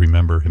 if you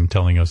remember him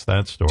telling us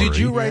that story. Did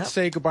you write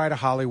Say Goodbye to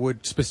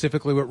Hollywood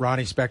specifically with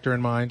Ronnie Spector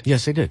in mind?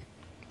 Yes, I did.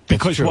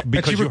 Because she you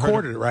recorded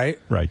recorded it, right?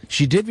 Right.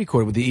 She did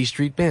record it with the E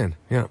Street Band.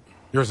 Yeah.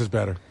 Yours is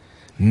better.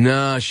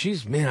 No,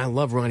 I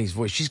love Ronnie's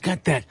voice. She's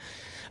got that,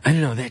 I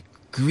don't know, that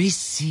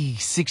greasy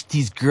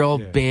 60s girl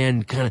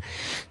band kind of,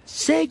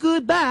 say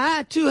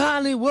goodbye to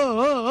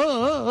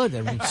Hollywood.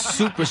 That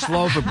super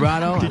slow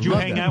vibrato. Did you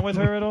hang out with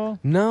her at all?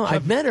 No,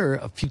 I've met her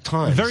a few A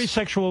times. very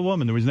sexual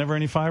woman. There was never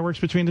any fireworks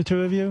between the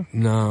two of you?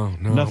 No.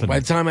 Nothing. By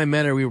the time I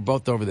met her, we were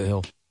both over the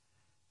hill.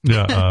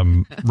 Yeah,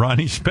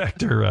 Ronnie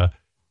Spector,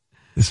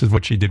 this is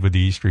what she did with the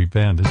E Street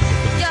Band. This is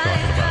what Billy's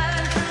talking about.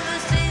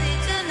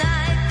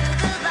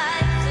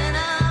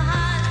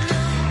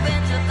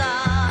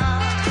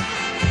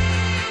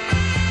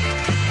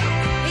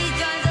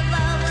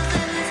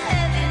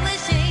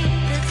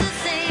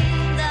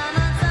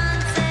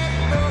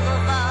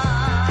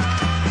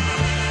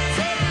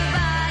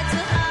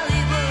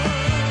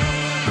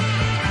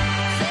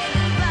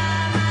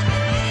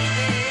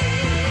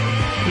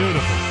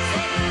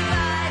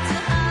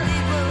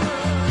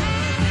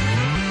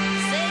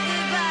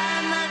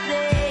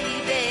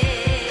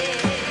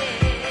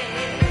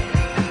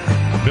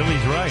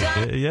 Billy's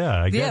right.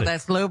 Yeah, I get it.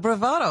 That's low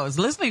bravado. I was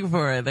listening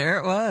for it. There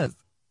it was.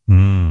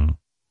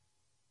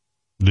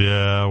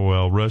 Yeah,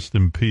 well, rest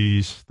in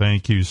peace.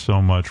 Thank you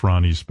so much,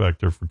 Ronnie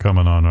Spector, for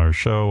coming on our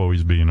show,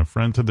 always being a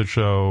friend to the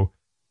show.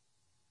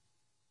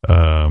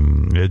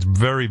 It's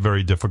very,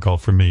 very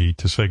difficult for me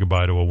to say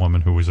goodbye to a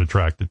woman who was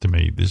attracted to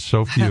me. There's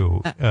so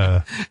few.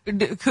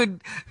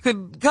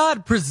 Could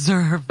God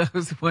preserve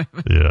those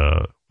women?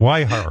 Yeah.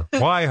 Why her?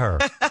 Why her?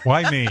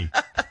 Why me?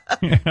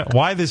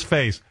 Why this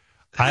face?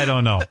 I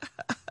don't know.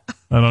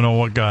 I don't know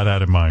what God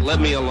had in mind. Let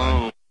me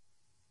alone.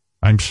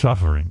 I'm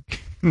suffering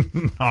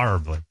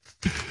horribly.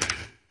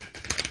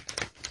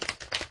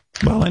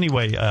 Well,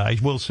 anyway, I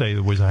will say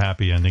there was a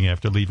happy ending.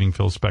 After leaving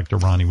Phil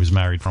Spector, Ronnie was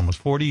married for almost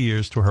 40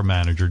 years to her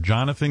manager,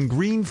 Jonathan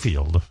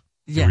Greenfield.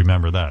 Yeah. You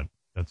remember that.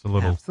 That's a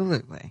little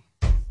Absolutely.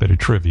 bit of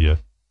trivia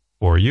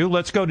for you.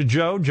 Let's go to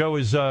Joe. Joe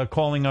is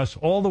calling us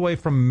all the way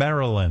from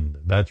Maryland.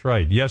 That's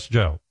right. Yes,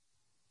 Joe.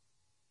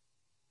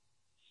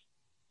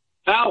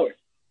 Howard.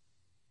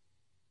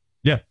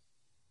 Yeah.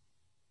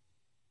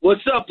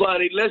 What's up,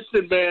 buddy?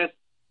 Listen, man.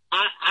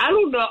 I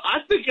don't know. I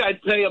think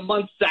I'd pay a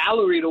month's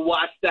salary to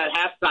watch that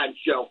halftime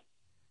show.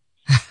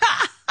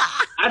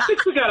 I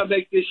think we got to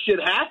make this shit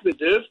happen,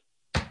 dude.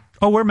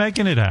 Oh, we're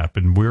making it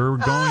happen. We're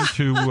going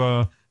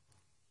to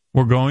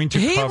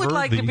He cover would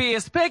like to be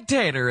a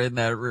spectator in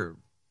that room.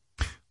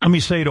 Let me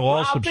say to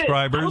all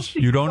subscribers,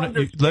 you don't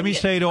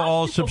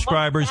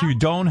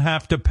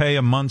have to pay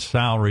a month's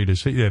salary to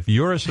see. If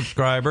you're a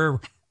subscriber,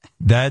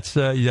 that's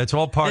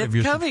all part of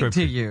your coming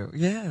subscription. to you.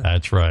 Yeah.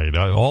 That's right.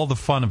 All the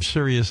fun of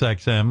Sirius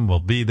XM will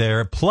be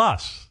there.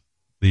 Plus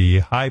the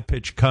high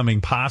pitch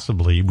coming,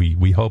 possibly.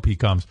 We hope he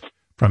comes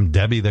from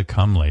Debbie the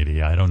Cum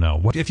Lady. I don't know.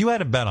 If you had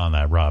to bet on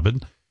that, Robin,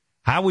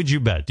 how would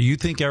you bet? Do you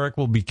think Eric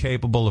will be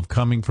capable of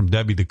coming from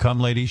Debbie the Cum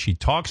Lady? She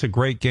talks a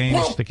great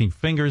game, sticking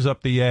fingers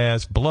up the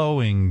ass,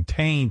 blowing,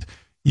 taint,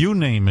 you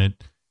name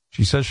it.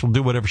 She says she'll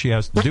do whatever she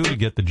has to do to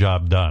get the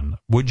job done.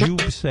 Would you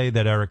say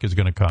that Eric is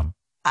going to come?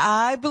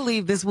 I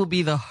believe this will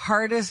be the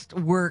hardest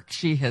work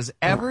she has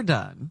ever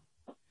done.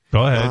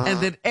 Go ahead. And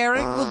that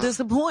Eric will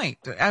disappoint.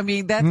 I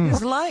mean, that's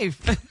his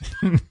life.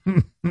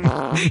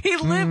 He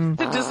lives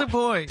to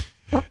disappoint.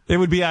 It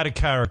would be out of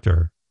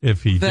character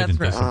if he didn't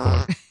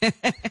disappoint.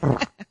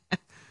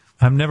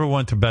 I'm never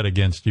one to bet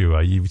against you.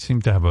 You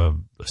seem to have a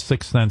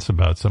sixth sense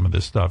about some of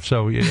this stuff.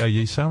 So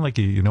you sound like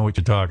you know what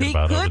you're talking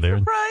about over there.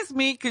 He could surprise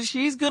me because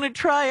she's going to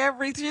try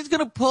everything. She's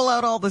going to pull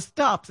out all the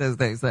stops, as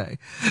they say.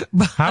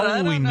 But how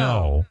will we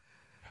know?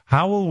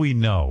 How will we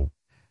know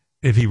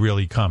if he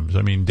really comes?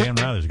 I mean, Dan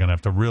Rather's going to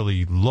have to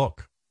really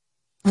look.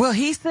 Well,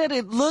 he said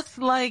it looks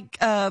like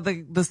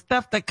the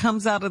stuff that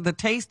comes out of the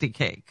tasty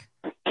cake.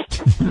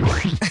 So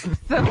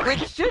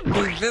it should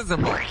be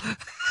visible.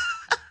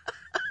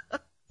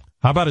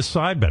 How about a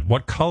side bet?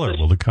 What color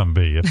will the cum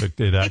be if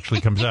it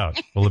actually comes out?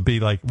 Will it be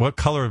like, what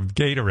color of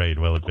Gatorade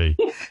will it be?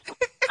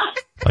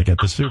 like at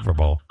the Super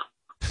Bowl.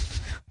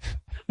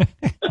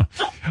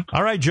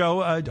 All right,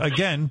 Joe,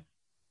 again.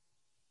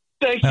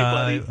 Thank you,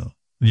 buddy.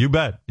 You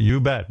bet. You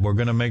bet. We're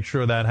going to make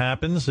sure that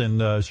happens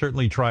and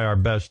certainly try our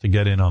best to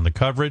get in on the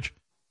coverage.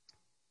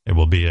 It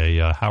will be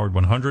a Howard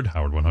 100,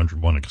 Howard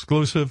 101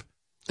 exclusive.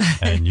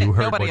 And you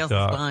heard nobody what,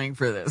 else is buying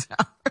for this.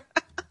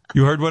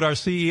 You heard what our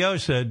CEO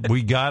said.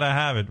 We got to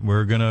have it.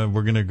 We're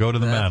gonna go to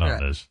the mat on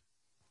this.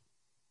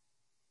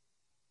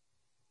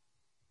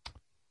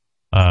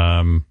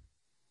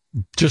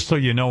 Just so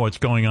you know what's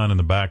going on in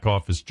the back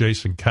office,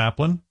 Jason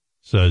Kaplan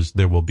says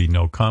there will be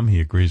no cum.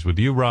 He agrees with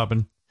you,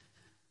 Robin.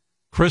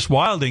 Chris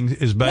Wilding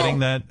is betting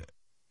that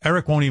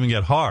Eric won't even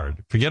get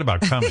hard. Forget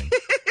about coming.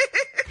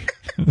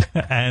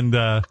 And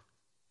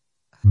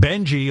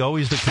Benji,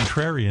 always the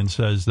contrarian,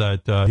 says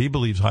that he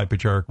believes High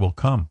Pitch Eric will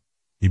come.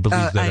 He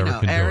believes that Eric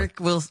can Eric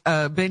do will.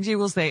 Benji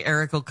will say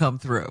Eric will come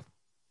through.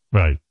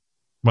 Right.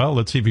 Well,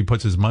 let's see if he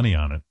puts his money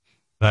on it.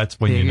 That's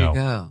when There you know.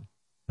 go.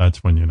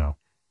 That's when you know.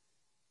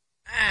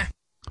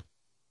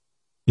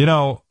 You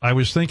know, I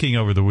was thinking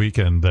over the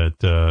weekend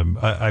that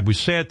I was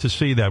sad to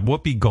see that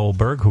Whoopi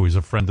Goldberg, who is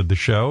a friend of the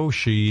show,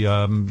 she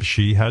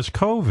has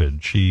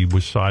COVID. She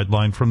was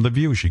sidelined from The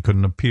View. She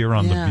couldn't appear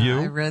on The View.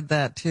 I read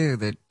that too,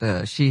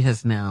 that she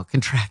has now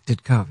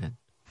contracted COVID.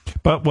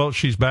 But, well,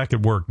 she's back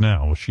at work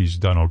now. She's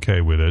done okay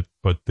with it.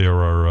 But there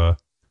are,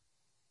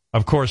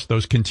 of course,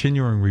 those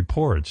continuing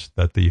reports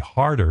that the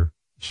harder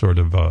sort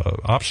of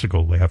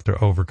obstacle they have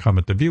to overcome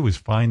at The View is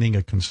finding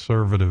a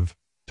conservative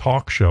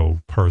talk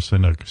show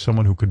person,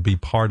 someone who could be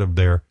part of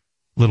their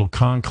little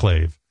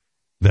conclave.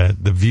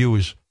 That The View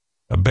is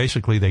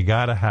basically they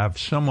got to have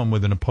someone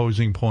with an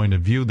opposing point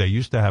of view. They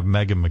used to have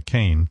Meghan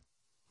McCain.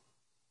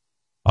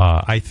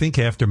 I think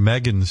after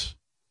Meghan's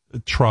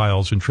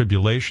trials and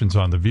tribulations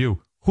on The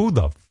View, who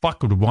the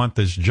fuck would want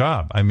this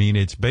job? I mean,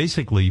 it's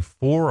basically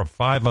 4 or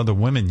 5 other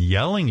women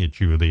yelling at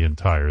you the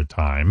entire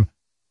time.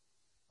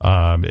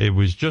 It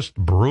was just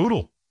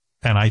brutal.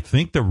 And I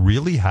think they're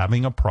really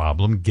having a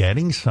problem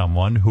getting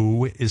someone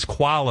who is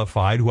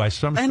qualified, who has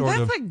some and sort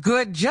of... And that's a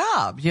good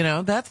job, you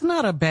know. That's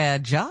not a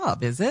bad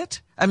job, is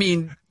it? I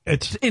mean,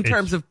 in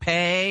terms of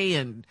pay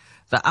and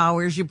the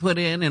hours you put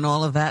in and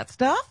all of that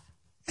stuff?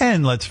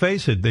 And let's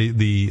face it,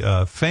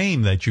 the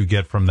fame that you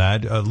get from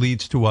that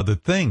leads to other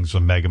things.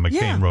 Meghan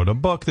McCain wrote a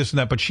book, this and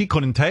that, but she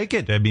couldn't take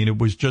it. I mean, it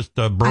was just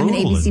brutal. I'm an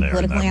ABC in there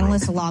political in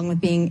analyst, along with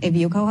being a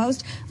View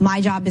co-host. My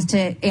job is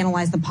to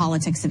analyze the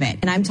politics of it,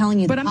 and I'm telling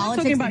you, but I'm not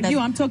talking about you.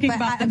 I'm talking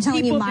about the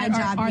people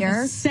that are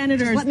the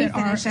senators let me that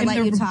finish. are I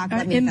let you talk.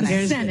 Let me in finish.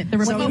 the Senate. The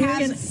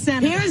Republican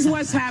Senate. Here's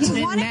what's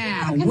happening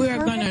now.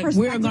 We're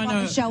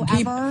gonna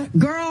keep.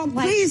 Girl,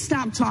 please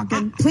stop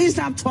talking. Please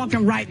stop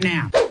talking right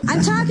now.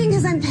 I'm talking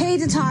because I'm paid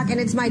to talk, and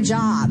it's my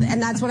job,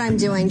 and that's what I'm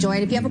doing, Joy.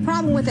 And if you have a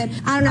problem with it,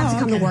 I don't have to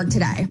come to work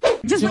today.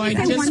 Just Joy, let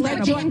me say one let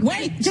fact. Joy,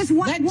 wait. Just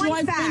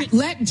one fact.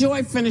 Let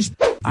Joy finish.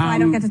 I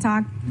don't get to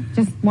talk.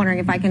 Just wondering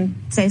if I can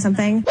say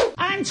something.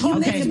 I'm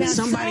talking about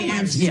somebody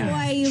else.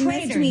 Joy, you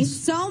missed me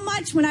so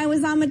much when I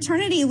was on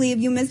maternity leave.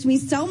 You missed me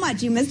so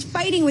much. You missed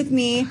fighting with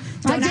me.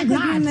 I did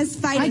not. You missed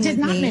fighting I did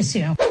with not me. miss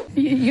you.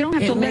 You don't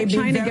have to It may let be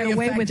China very get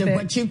away with effective, it.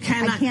 but you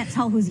cannot. I can't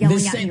tell who's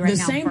yelling at me right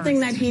now. The same thing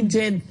that he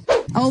did.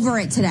 Over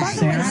it today. By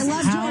the way, I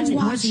love George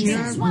Washington.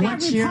 This is why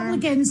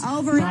Republicans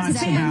over it today.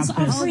 fans of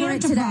free Over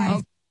it today.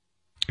 enterprise.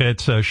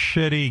 It's a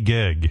shitty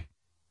gig.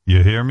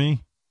 You hear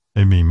me?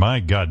 I mean, my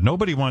God,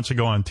 nobody wants to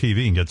go on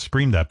TV and get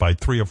screamed at by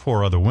 3 or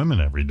 4 other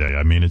women every day.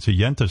 I mean, it's a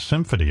Yenta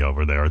symphony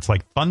over there. It's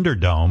like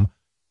Thunderdome.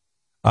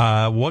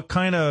 What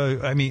kind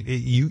of, I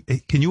mean,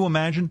 can you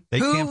imagine?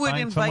 Who would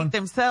invite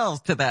themselves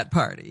to that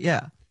party?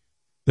 Yeah.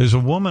 There's a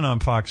woman on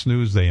Fox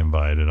News they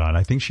invited on.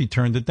 I think she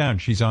turned it down.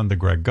 She's on the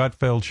Greg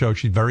Gutfeld show.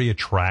 She's very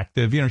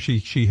attractive. You know,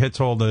 she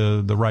hits all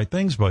the right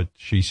things, but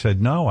she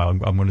said, no, I'm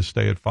going to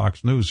stay at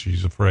Fox News.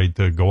 She's afraid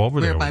to go over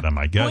there with them,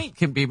 I guess. Point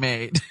can be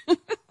made.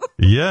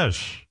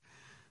 Yes.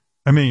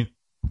 I mean,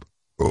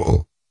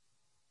 I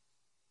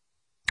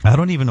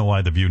don't even know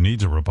why The View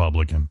needs a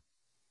Republican.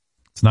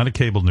 It's not a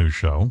cable news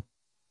show.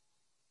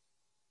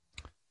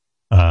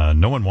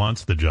 No one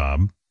wants the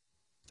job.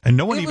 And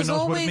no one even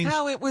knows what it means. It was always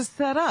how it was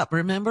set up.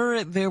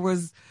 Remember, there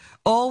was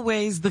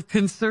always the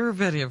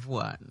conservative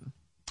one.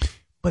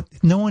 But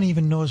no one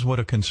even knows what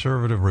a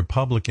conservative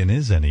Republican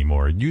is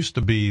anymore. It used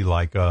to be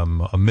like a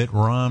Mitt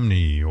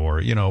Romney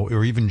or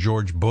even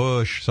George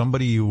Bush,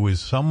 somebody who was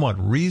somewhat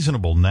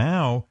reasonable.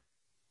 Now,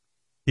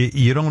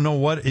 you don't know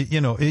what, it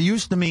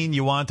used to mean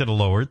you wanted to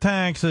lower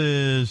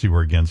taxes, you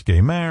were against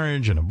gay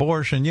marriage and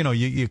abortion.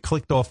 You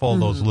clicked off all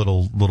those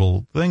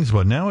little things.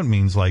 But now it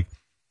means like,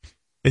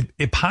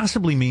 it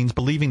possibly means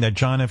believing that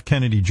John F.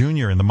 Kennedy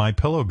Jr. and the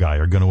MyPillow guy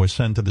are going to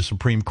ascend to the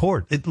Supreme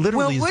Court. It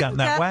literally has gotten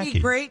that wacky. Wouldn't that be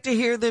great to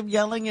hear them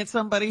yelling at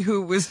somebody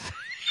who was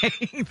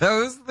saying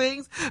those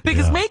things?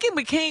 Because Meghan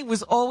McCain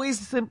was always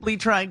simply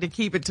trying to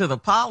keep it to the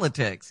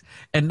politics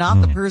and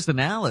not the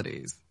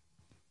personalities.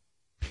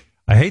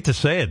 I hate to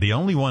say it. The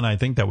only one I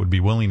think that would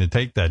be willing to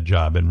take that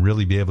job and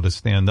really be able to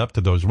stand up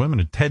to those women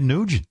is Ted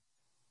Nugent.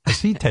 I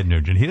see Ted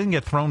Nugent. He didn't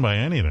get thrown by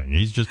anything.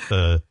 He's just...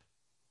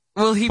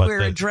 Will he wear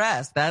a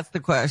dress? That's the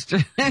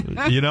question.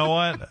 You know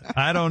what?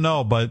 I don't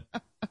know, but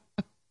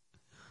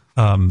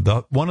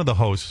one of the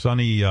hosts,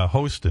 Sonny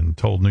Hostin,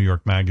 told New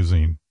York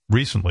Magazine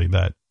recently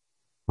that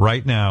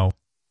right now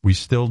we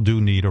still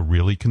do need a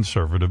really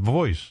conservative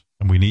voice,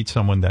 and we need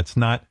someone that's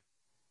not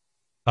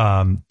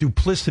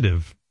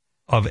duplicative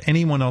of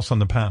anyone else on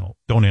the panel.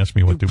 Don't ask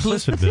me what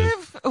duplicative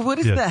is. What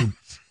is that?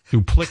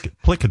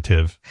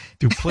 Duplicative.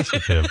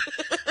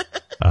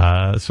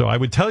 So I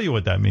would tell you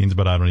what that means,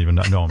 but I don't even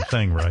know I'm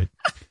saying right.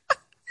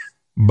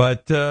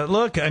 But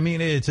look, I mean,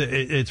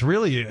 it's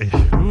really it's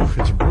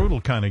a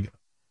brutal kind of.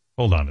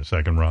 Hold on a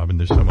second, Robin.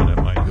 There's someone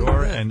at my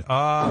door, and look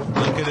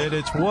at it.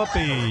 It's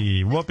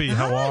Whoopi. Whoopi,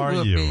 how are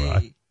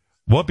you?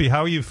 Whoopi,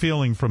 how are you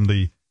feeling from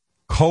the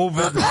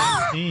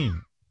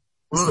COVID-19?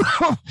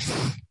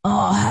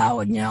 Oh,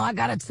 Howard, I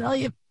got to tell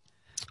you,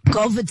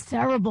 COVID's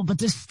terrible, but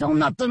there's still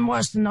nothing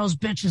worse than those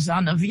bitches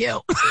on The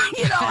View.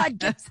 I'd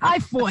get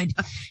typhoid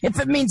if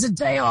it means a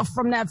day off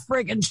from that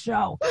friggin'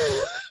 show.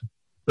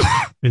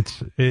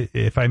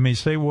 If I may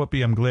say,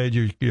 Whoopi, I'm glad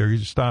you're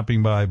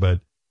stopping by,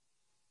 but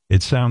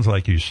it sounds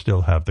like you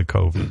still have the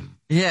COVID.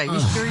 Yeah, you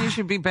sure you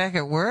should be back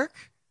at work?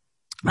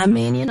 I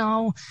mean,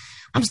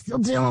 I'm still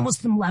dealing with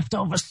some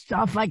leftover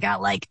stuff. I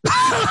got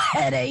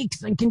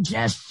headaches and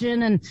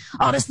congestion and,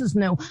 this is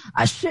new.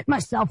 I shit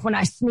myself when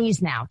I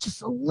sneeze now.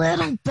 Just a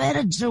little bit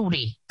of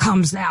Judy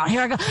comes out.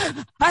 Here I go.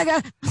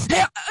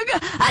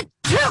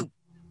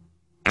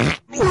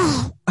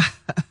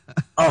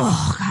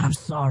 Oh, God, I'm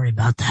sorry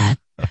about that.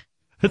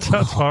 It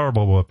sounds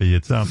horrible, Whoopi.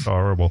 It sounds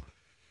horrible.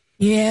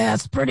 Yeah,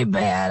 it's pretty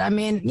bad. I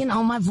mean,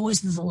 my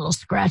voice is a little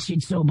scratchy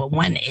too, but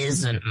when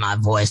isn't my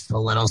voice a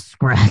little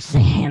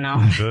scratchy,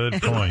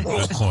 Good point.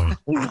 Good point.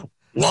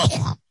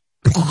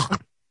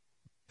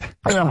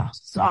 Oh,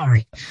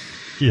 sorry.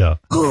 Yeah.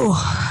 Ooh,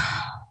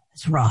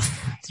 it's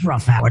rough. It's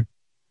rough, Howard.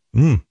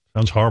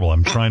 Sounds horrible.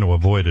 I'm trying to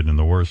avoid it in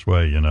the worst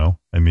way,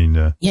 I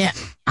mean, yeah,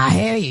 I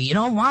hear you. You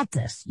don't want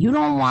this. You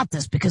don't want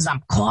this because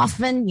I'm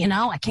coughing,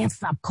 I can't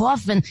stop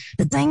coughing.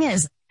 The thing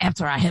is,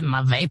 after I hit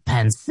my vape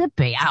pen,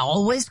 sippy, I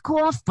always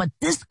cough, but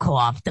this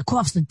cough, the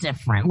coughs are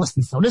different.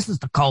 Listen, so this is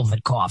the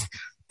COVID cough.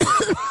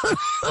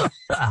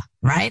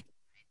 Right?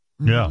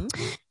 Yeah.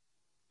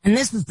 And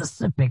this is the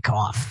sippy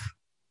cough.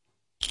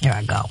 Here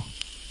I go.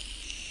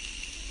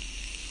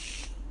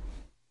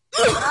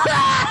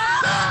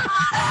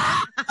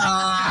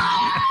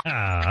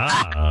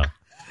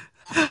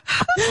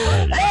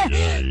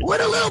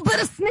 With a little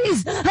bit of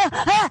sneeze.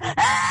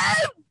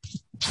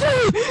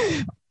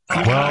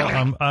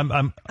 Well,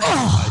 I'm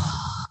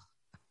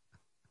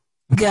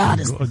God,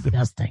 it's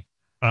disgusting.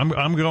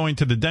 I'm going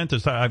to the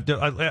dentist. Off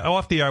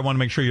the air, I want to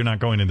make sure you're not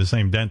going to the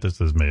same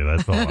dentist as me.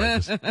 That's all. I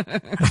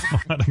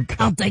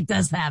don't think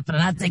that's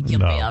happening. I think you'll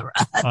be all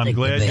right. I'm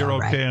glad you're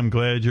okay. Right. I'm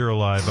glad you're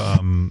alive.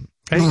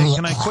 Hey,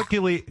 can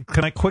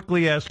I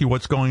quickly ask you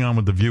what's going on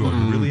with The View? Are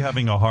you really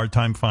having a hard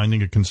time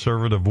finding a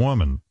conservative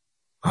woman?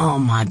 Oh,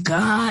 my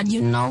God.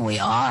 We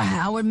are,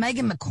 Howard.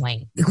 Meghan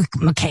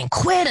McCain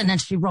quit, and then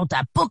she wrote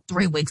that book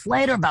 3 weeks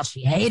later about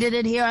she hated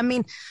it here. I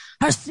mean,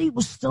 her seat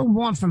was still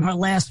warm from her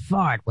last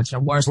fart, which are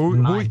worse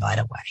than mine, by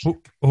the way.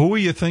 Who are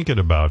you thinking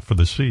about for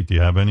the seat? Do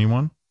you have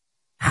anyone?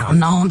 I don't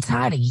know. I'm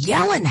tired of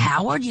yelling,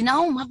 Howard.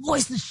 My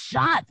voice is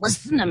shot.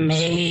 Listen to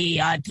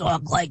me. I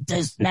talk like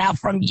this now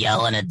from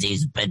yelling at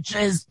these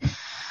bitches.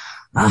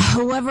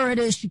 Whoever it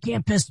is, she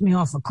can't piss me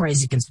off with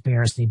crazy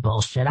conspiracy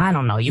bullshit. I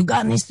don't know. You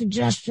got any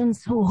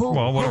suggestions? Who?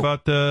 Well, what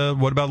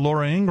about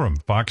Laura Ingraham,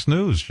 Fox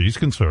News? She's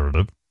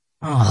conservative.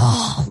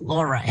 Oh,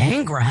 Laura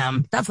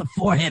Ingraham. That's a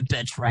 4-hit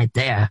bitch right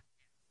there.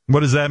 What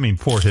does that mean,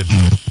 4-hit?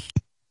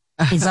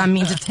 I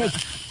mean to take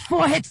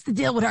 4 hits to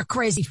deal with her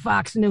crazy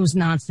Fox News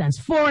nonsense.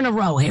 4 in a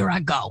row. Here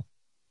I go.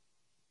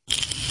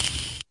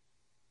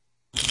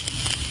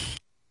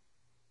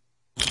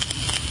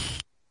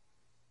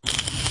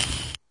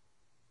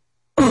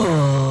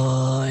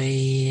 Oh,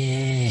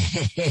 yeah.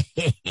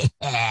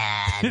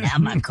 Now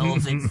my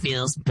COVID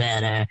feels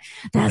better.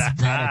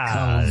 That's better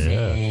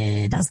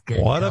COVID. Yeah. That's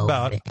good. What COVID.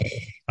 About,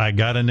 I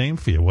got a name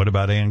for you. What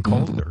about Ann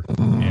Coulter?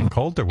 Ann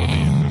Coulter would be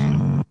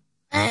interesting.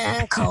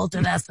 Ann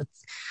Coulter, that's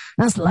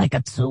like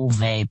a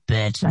 2-vape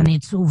bitch. I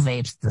need 2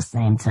 vapes at the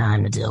same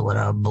time to deal with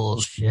her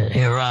bullshit.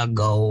 Here I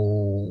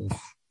go.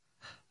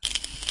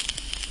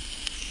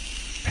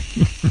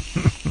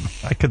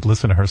 I could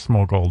listen to her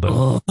smoke all day.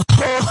 Whoa.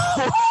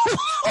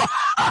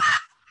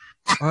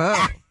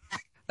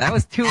 That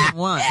was 2 in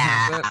 1.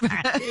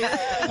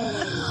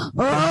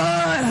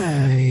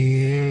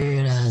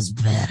 That's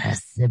better,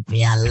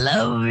 Sippy. I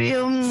love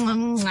you.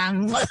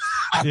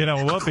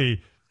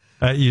 Whoopi,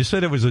 you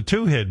said it was a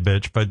 2-hit,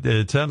 bitch, but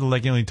it sounded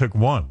like you only took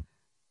 1.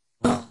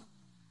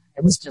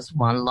 It was just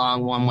 1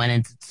 long one, went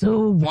into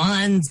 2,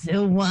 1,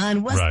 2,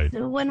 1. What's right. 2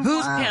 and 1?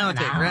 Who's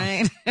counting,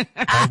 right?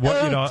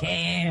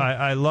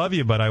 I love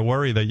you, but I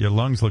worry that your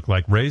lungs look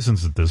like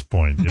raisins at this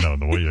point,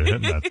 the way you're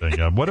hitting that thing.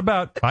 What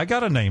about, I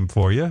got a name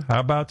for you. How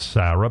about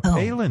Sarah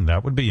Palin?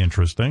 That would be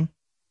interesting.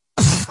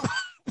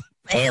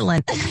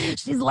 failing.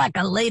 She's like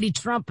a lady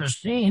trumper.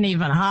 She ain't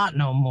even hot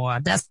no more.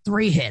 That's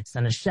 3 hits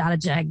and a shot of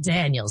Jack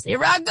Daniels.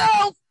 Here I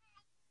go.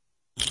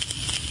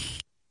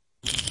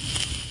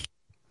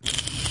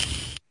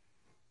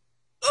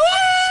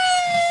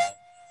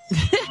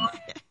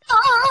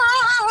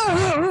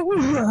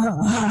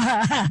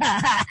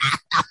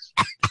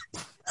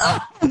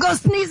 I'm gonna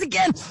sneeze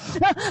again. It's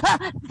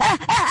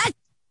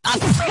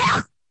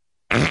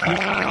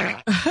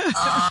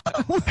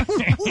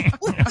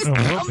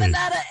coming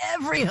out of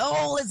every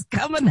hole. It's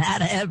coming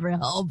out of every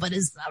hole, but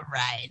it's all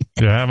right.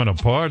 You're having a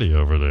party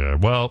over there.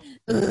 Well,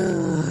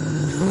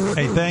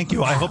 hey, thank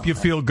you. I hope you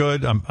feel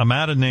good. I'm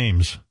out of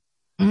names,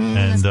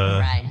 and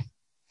right.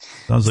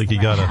 sounds like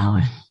you got a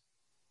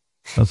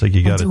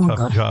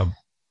tough job.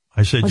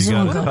 I said you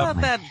got a tough. What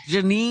about that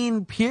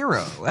Janine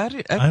Pirro?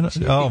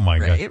 Oh my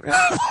God,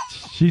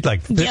 she's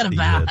like 50. Forget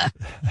about her.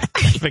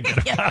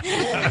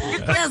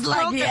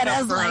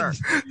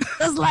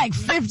 That's like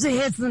 50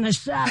 hits and a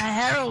shot of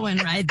heroin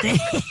right there.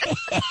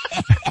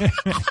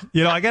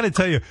 You know, I got to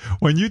tell you,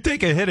 when you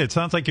take a hit, it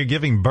sounds like you're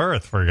giving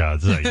birth. For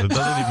God's sake, it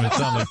doesn't even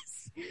sound like.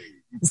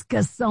 It's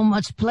got so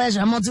much pleasure.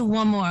 I'm gonna do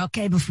one more,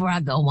 okay? Before I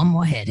go, one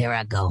more hit. Here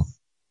I go.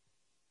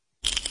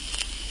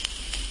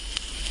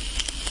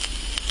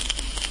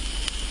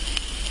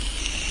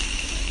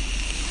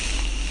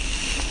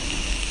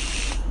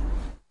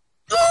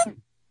 So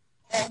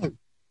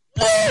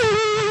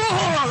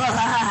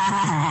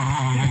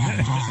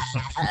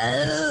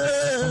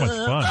much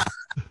fun.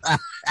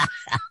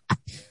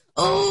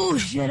 Oh,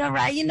 shit. All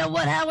right. You know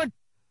what, Howard?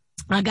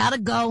 I gotta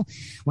go.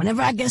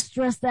 Whenever I get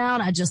stressed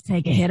out, I just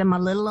take a hit of my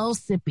little old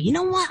Sippy. You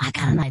know what? I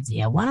got an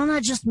idea. Why don't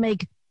I just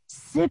make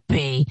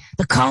Sippy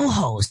the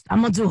co-host?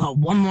 I'm gonna do her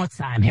one more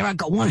time. Here I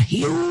go. One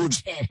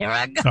huge hit. Here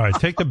I go. All right.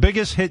 Take the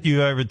biggest hit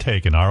you ever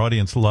taken. Our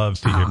audience loves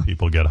to hear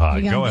people get high.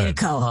 You're Go gonna ahead. be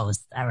a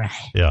co-host. All right.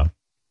 Yeah.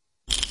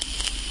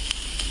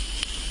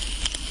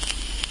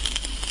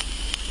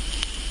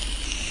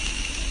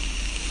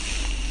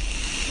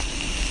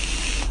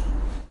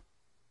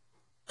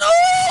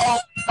 Oh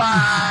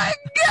my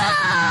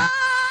God!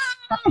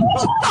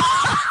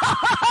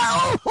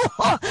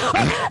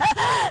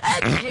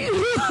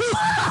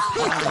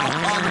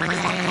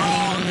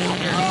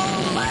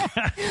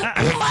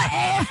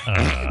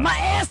 My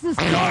ass is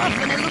soft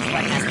and it looks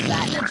like I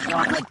sat in a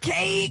chocolate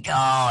cake.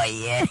 Oh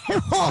yeah!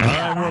 All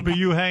right, Robbie,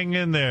 you hang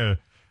in there.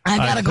 I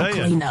gotta go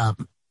clean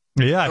up.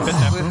 Yeah, I bet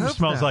that room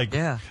smells like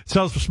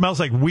smells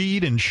like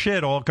weed and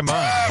shit all combined.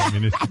 I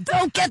mean,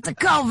 don't get the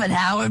COVID,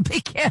 Howard. Be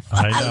careful.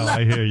 I know.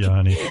 I hear you,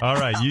 honey. All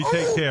right, you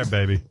take care,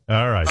 baby.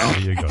 All right, there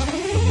you go.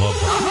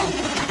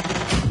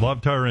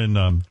 Loved her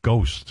in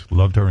Ghost.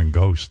 Loved her in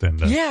Ghost.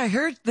 And yeah, I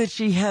heard that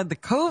she had the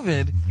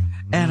COVID,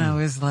 and I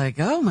was like,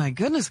 oh my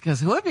goodness,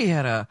 because Whoopi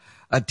had a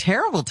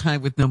terrible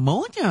time with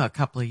pneumonia a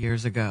couple of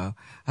years ago.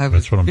 I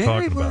was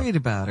very worried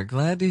about her.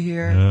 Glad to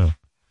hear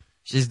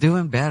she's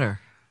doing better.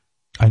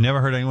 I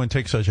never heard anyone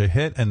take such a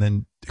hit and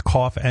then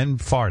cough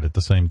and fart at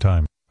the same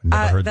time. I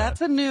never heard that's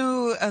a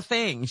new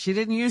thing. She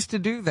didn't used to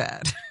do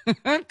that.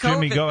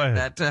 Jimmy, go ahead.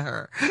 That to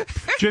her.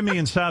 Jimmy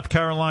in South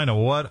Carolina,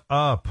 what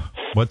up?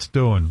 What's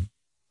doing?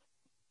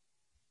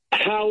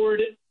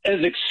 Howard,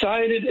 as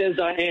excited as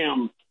I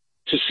am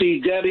to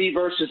see Debbie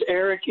versus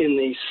Eric in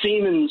the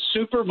Seaman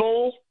Super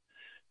Bowl,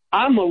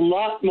 I'm a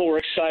lot more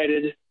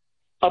excited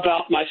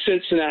about my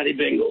Cincinnati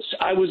Bengals.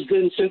 I was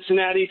in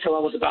Cincinnati till I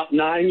was about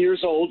 9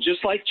 years old,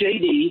 just like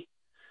JD.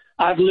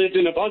 I've lived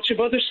in a bunch of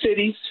other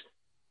cities,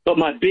 but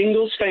my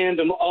Bengals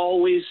fandom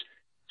always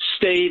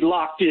stayed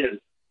locked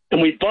in.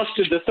 And we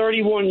busted the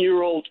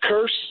 31-year-old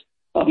curse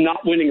of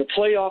not winning a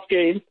playoff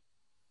game.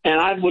 And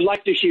I would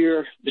like to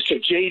hear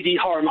Mr. J.D.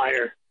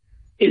 Harmeyer,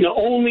 in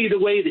only the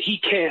way that he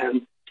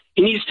can.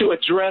 He needs to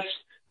address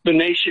the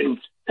nation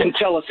and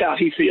tell us how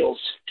he feels.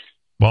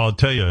 Well, I'll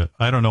tell you,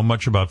 I don't know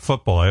much about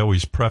football. I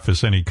always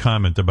preface any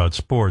comment about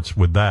sports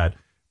with that.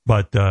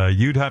 But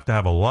you'd have to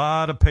have a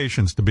lot of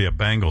patience to be a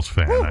Bengals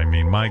fan. I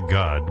mean, my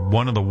God,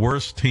 one of the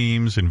worst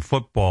teams in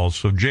football.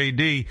 So,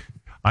 J.D.,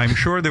 I'm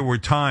sure there were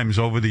times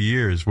over the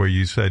years where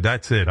you said,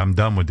 that's it, I'm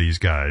done with these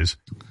guys.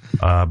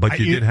 But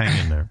you did hang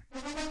in there.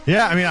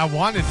 Yeah, I mean, I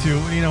wanted to.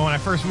 You know, when I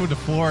first moved to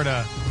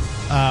Florida,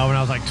 when I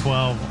was like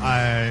 12,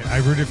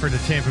 I rooted for the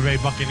Tampa Bay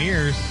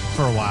Buccaneers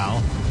for a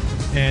while.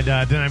 And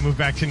then I moved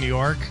back to New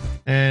York.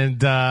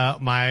 And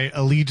my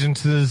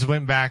allegiances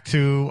went back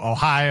to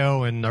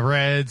Ohio and the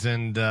Reds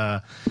and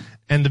the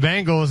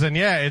Bengals. And,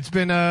 yeah, it's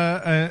been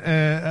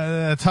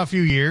a tough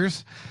few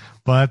years.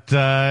 But,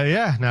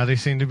 yeah, now they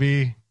seem to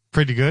be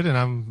pretty good, and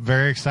I'm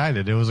very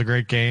excited. It was a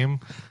great game.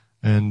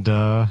 And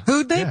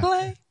who'd they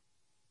play?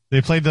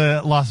 They played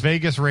the Las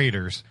Vegas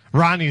Raiders,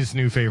 Ronnie's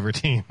new favorite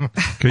team.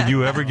 Could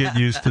you ever get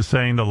used to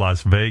saying the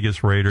Las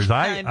Vegas Raiders?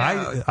 I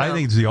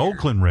think it's the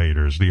Oakland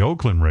Raiders. The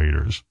Oakland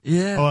Raiders.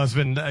 Yeah. Well, it's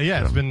been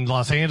it's been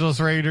Los Angeles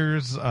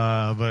Raiders.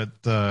 But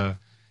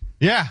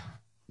yeah.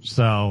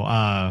 So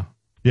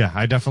yeah,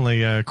 I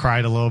definitely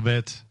cried a little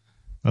bit.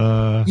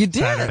 You did?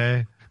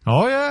 Saturday.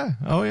 Oh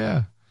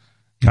yeah.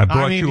 I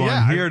brought you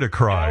on here to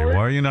cry. Why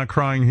are you not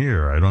crying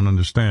here? I don't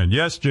understand.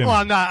 Yes, Jim. Well,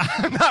 I'm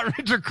not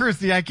Richard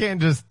Christie. I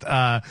can't just,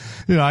 I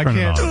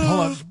can't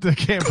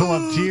pull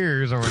up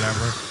tears or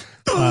whatever.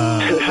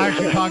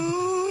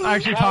 I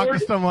actually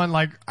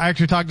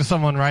talked to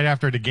someone right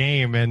after the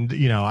game, and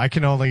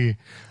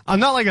I'm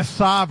not like a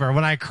sobber.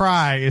 When I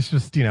cry, it's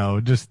just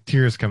just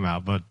tears come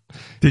out. But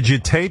did you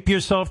tape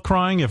yourself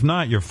crying? If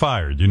not, you're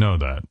fired. You know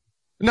that.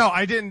 No,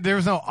 I didn't. There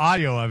was no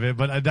audio of it,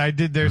 but I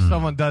did.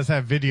 Someone does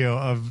have video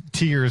of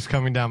tears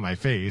coming down my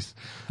face.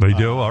 They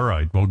do? All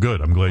right. Well, good.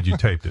 I'm glad you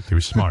taped it. They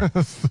were smart.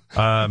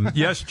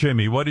 Yes,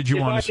 Jimmy, what did you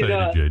want to say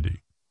to JD?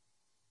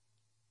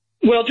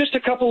 Well, just a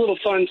couple little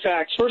fun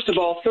facts. First of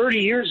all, 30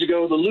 years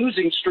ago, the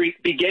losing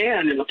streak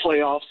began in the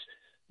playoffs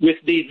with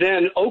the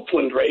then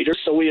Oakland Raiders,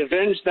 so we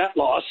avenged that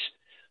loss.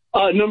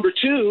 Number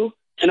two,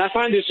 and I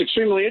find this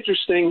extremely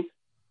interesting,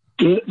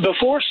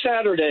 before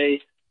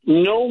Saturday,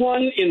 no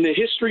one in the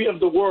history of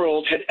the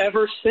world had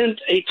ever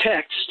sent a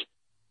text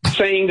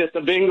saying that the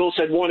Bengals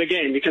had won a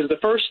game, because the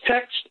first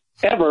text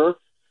ever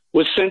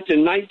was sent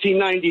in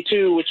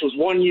 1992, which was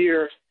 1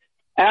 year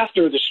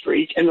after the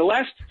streak. And the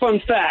last fun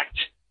fact,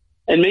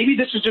 and maybe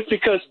this is just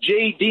because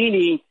Jay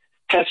Deeney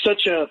has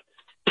such a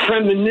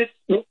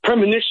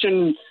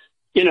premonition,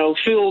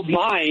 filled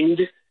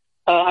mind.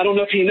 I don't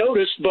know if he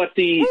noticed, but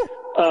the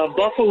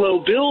Buffalo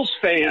Bills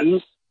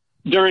fans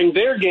during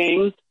their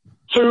game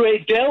threw a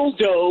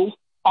dildo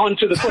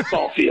onto the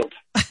football field.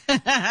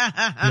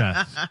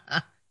 Yes.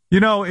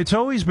 It's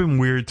always been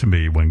weird to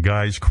me when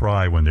guys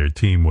cry when their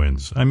team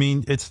wins. I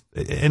mean,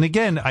 and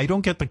again, I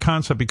don't get the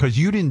concept because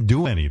you didn't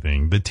do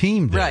anything. The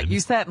team did. Right.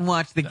 You sat and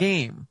watched the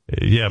game.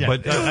 Yeah.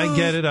 But I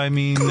get it. I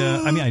mean,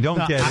 I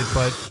don't get it,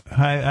 but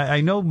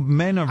I know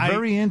men are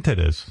very into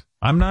this.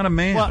 I'm not a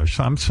man. Well,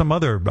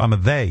 I'm a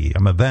they.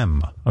 I'm a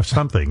them or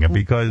something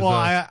because.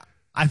 Well,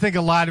 I think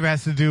a lot of it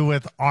has to do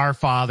with our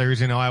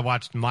fathers. I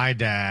watched my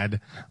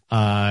dad,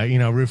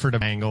 root for the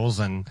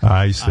Bengals, and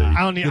I see. I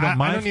don't even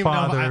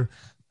know.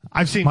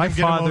 I've seen my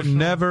father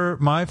never.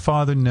 My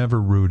father never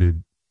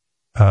rooted.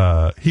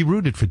 He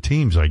rooted for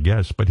teams, I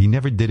guess, but he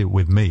never did it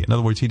with me. In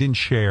other words, he didn't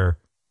share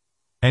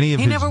any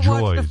of his joys. He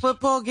never watched a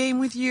football game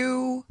with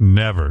you?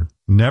 Never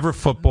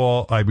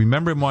football. I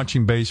remember him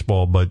watching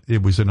baseball, but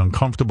it was an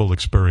uncomfortable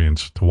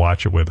experience to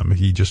watch it with him.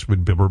 He just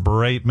would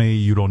berate me.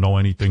 You don't know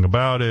anything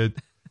about it.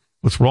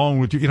 What's wrong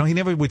with you? He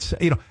never would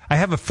say, I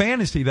have a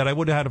fantasy that I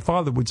would have had a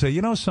father would say,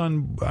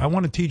 son, I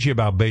want to teach you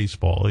about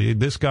baseball.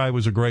 This guy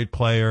was a great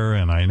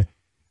player,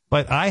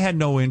 but I had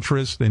no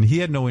interest, and he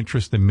had no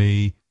interest in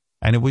me,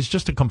 and it was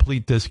just a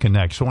complete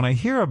disconnect. So when I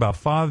hear about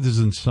fathers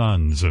and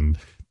sons and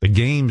the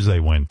games they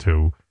went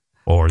to,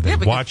 or they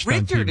watched on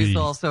TV. Richard is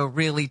also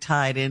really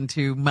tied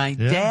into my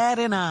dad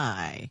and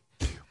I.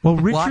 Well,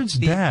 Richard's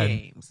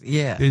dad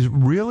is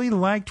really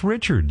liked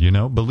Richard,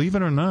 believe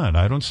it or not.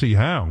 I don't see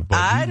how. But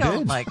I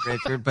don't like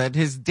Richard, but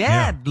his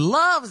dad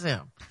loves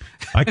him.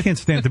 I can't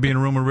stand to be in a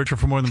room with Richard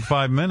for more than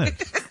 5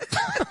 minutes.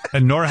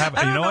 And nor have,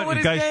 I don't know what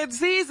his dad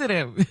sees in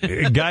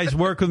him. Guys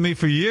work with me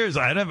for years.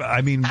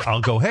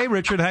 I'll go, hey,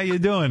 Richard, how you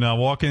doing? I'll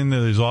walk into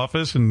his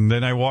office and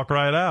then I walk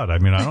right out.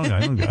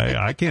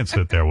 I can't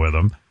sit there with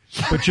him.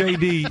 But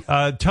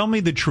JD, tell me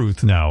the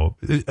truth now.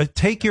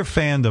 Take your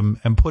fandom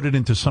and put it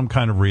into some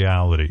kind of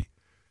reality.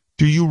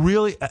 Do you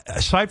really,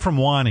 aside from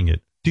wanting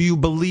it, do you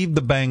believe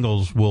the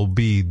Bengals will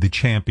be the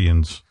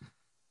champions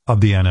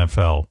of the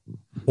NFL,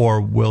 or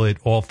will it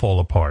all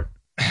fall apart?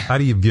 How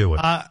do you view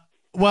it?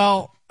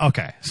 Well,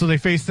 okay. So they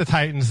face the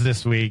Titans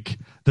this week.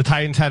 The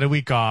Titans had a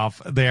week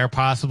off. They are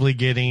possibly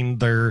getting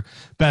their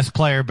best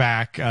player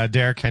back,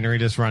 Derrick Henry,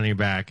 this running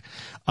back.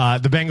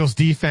 The Bengals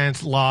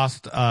defense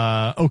lost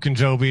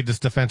Okunjobi, this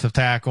defensive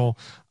tackle.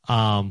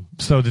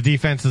 So the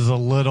defense is a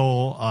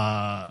little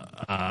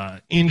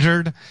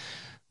injured.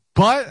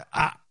 But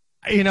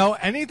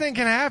anything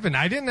can happen.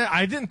 I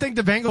didn't think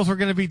the Bengals were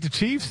going to beat the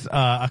Chiefs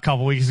a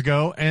couple weeks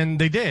ago, and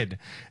they did.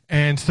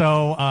 And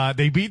so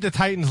they beat the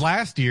Titans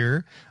last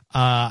year.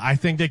 I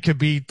think they could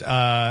beat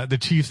the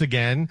Chiefs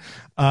again.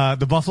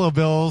 The Buffalo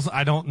Bills,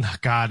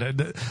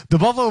 the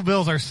Buffalo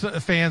Bills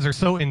fans are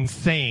so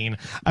insane.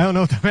 I don't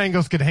know if the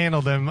Bengals could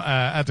handle them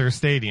at their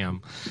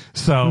stadium.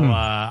 So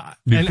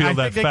you feel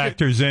that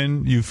factors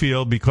in? You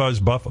feel because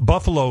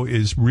Buffalo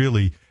is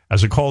really,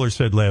 as a caller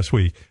said last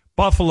week,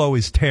 Buffalo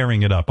is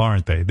tearing it up,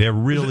 aren't they? They're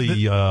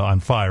really on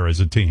fire as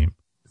a team.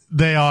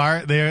 They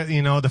are.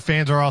 The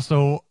fans are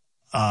also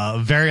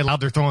very loud.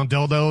 They're throwing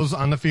dildos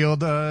on the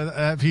field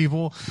at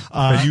people.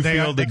 You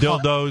feel the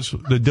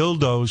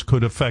dildos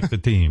could affect the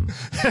team?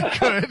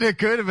 It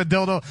could if a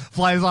dildo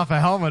flies off a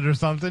helmet or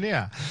something.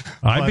 Yeah,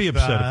 I'd be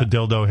upset if a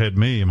dildo hit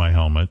me in my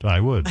helmet.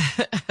 I would.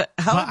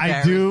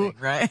 I do.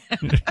 Right?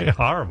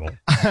 Horrible.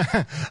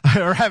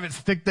 Or have it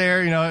stick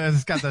there.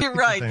 It's got the. You're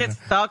right. Get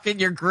stuck in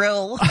your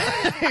grill.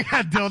 You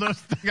got dildo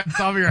stuck on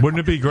top of your. Wouldn't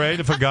it be great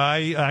if a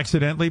guy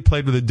accidentally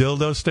played with a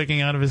dildo sticking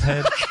out of his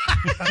head?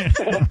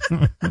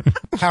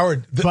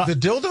 Howard, the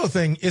dildo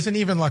thing isn't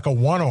even like a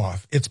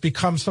one-off. It's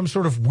become some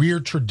sort of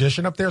weird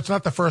tradition up there. It's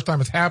not the first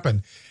time it's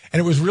happened. And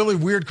it was really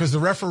weird because the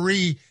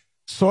referee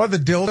saw the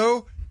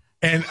dildo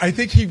And I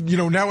think he,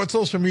 now with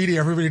social media,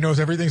 everybody knows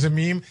everything's a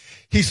meme.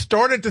 He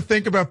started to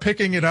think about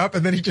picking it up,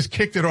 and then he just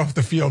kicked it off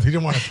the field. He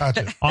didn't want to touch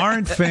it.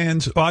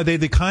 Are they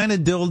the kind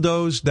of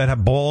dildos that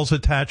have balls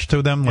attached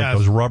to them, like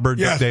those rubber?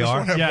 Yes, they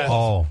are? Yes.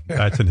 Oh,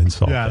 that's an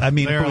insult. Yes, I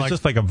mean, it was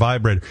just like a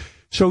vibrator.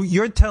 So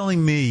you're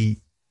telling me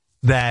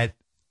that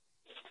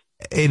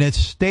in a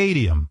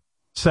stadium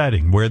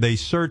setting where they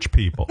search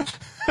people,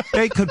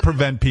 they could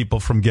prevent people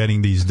from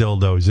getting these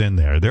dildos in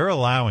there. They're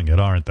allowing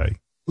it, aren't they?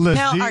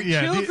 Now, are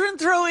children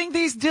throwing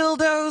these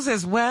dildos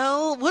as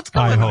well? What's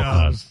going on? I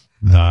hope not.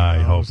 No, I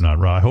hope not.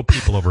 I hope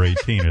people over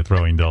 18 are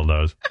throwing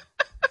dildos.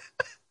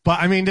 But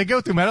I mean, they go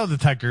through metal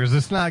detectors.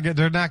 It's not good.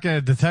 They're not going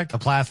to detect a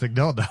plastic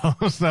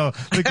dildo, so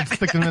they can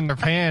stick them in their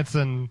pants,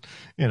 and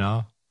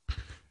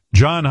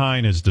John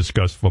Hine has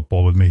discussed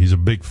football with me. He's a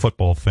big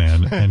football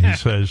fan, and he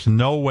says,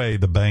 "No way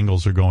the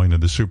Bengals are going to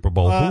the Super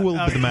Bowl." Who will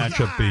the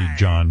matchup be,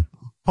 John?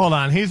 Hold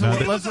on,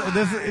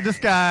 this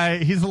guy.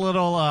 He's a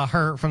little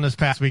hurt from this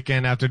past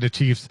weekend after the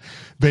Chiefs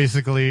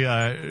basically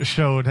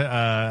showed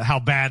how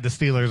bad the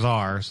Steelers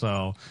are.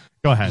 So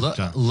go ahead,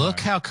 John. Look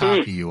how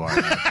cocky you are.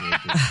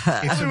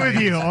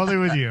 Only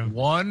with you.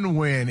 One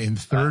win in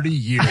 30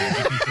 years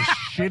against the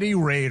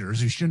shitty Raiders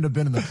who shouldn't have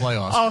been in the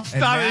playoffs. Oh,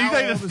 stop it! You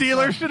think the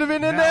Steelers should have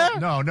been in there?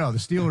 No, the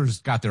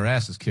Steelers got their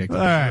asses kicked. All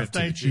right,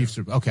 the Chiefs.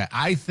 Okay,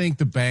 I think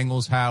the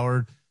Bengals,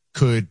 Howard,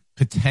 could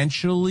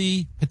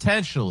potentially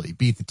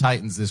beat the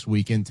Titans this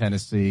week in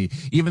Tennessee,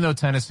 even though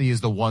Tennessee is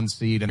the 1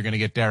 seed and they're going to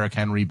get Derrick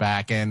Henry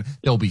back and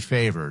they'll be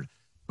favored.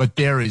 But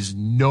there is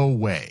no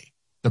way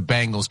the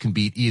Bengals can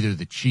beat either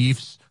the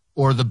Chiefs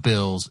or the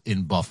Bills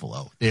in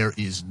Buffalo. There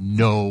is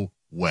no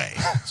way.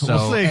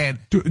 So,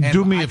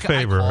 do me a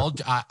favor.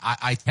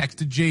 I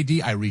texted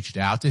JD. I reached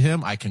out to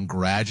him. I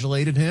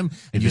congratulated him.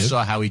 And you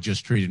saw how he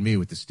just treated me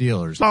with the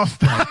Steelers. Oh,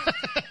 stop.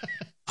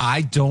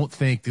 I don't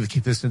think the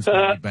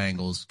Cincinnati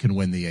Bengals can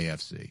win the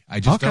AFC. I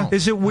just don't.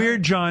 Is it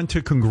weird, John,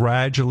 to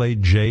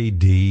congratulate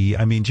JD?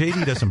 I mean,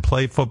 JD doesn't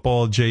play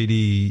football.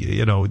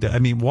 JD, I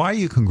mean, why are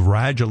you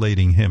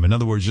congratulating him? In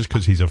other words, just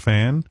because he's a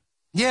fan?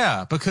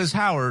 Yeah, because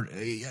Howard,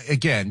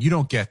 again, you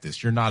don't get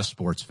this. You're not a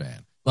sports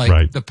fan.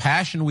 Like, the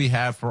passion we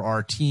have for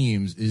our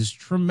teams is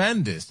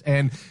tremendous.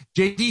 And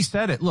JD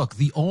said it. Look,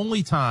 the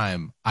only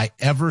time I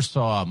ever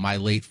saw my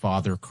late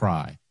father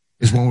cry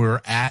is when we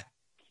were at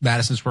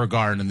Madison Square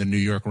Garden and the New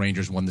York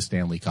Rangers won the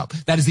Stanley Cup.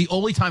 That is the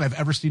only time I've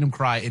ever seen him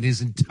cry in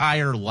his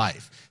entire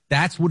life.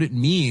 That's what it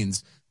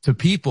means to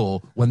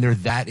people when they're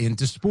that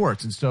into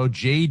sports. And so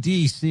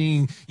JD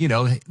seeing,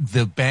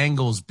 the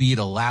Bengals beat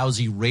a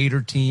lousy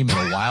Raider team in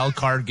a wild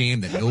card game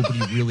that nobody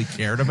really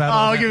cared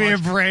about. Oh, give me a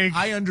break.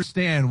 I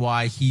understand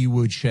why he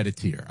would shed a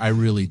tear. I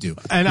really do.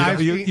 And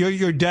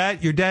your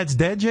dad's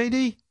dead,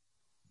 JD?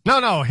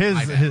 No, his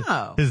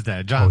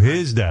dad, John. Oh,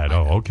 his dad.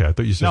 Oh, okay. I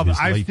thought you said his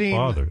late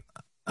father.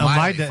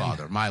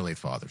 My late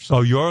father. So.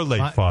 Oh, your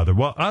late father.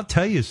 Well, I'll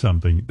tell you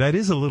something. That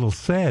is a little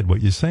sad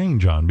what you're saying,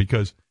 John,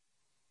 because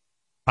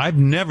I've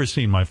never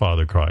seen my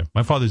father cry.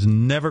 My father's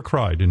never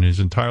cried in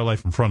his entire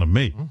life in front of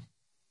me.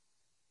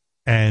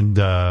 And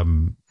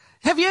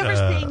have you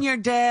ever seen your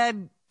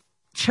dad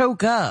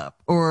choke up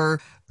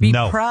or be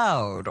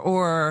proud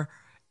or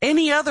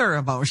any other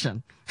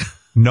emotion?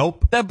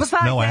 Nope.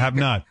 Besides no, anger. I have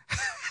not.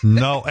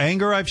 No,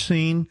 anger I've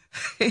seen.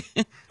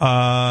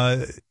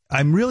 I'm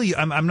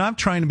not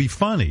trying to be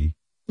funny.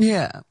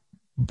 Yeah.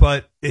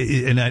 But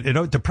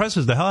it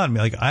depresses the hell out of me.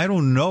 Like, I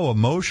don't know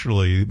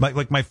emotionally.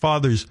 Like my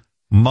father's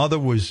mother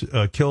was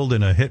killed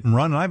in a hit and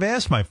run. And I've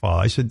asked my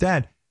father, I said,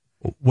 Dad,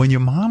 when your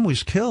mom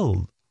was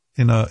killed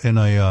in a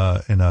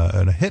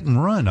hit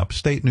and run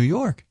upstate New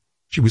York,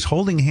 she was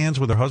holding hands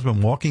with her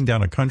husband walking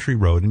down a country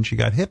road and she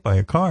got hit by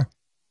a car.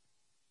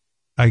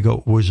 I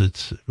go,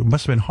 it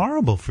must have been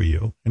horrible for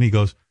you. And he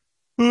goes,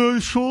 I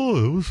saw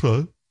it. It was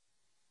fun.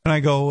 And I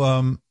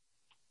go,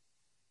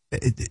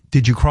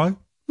 did you cry?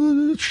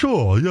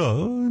 Sure,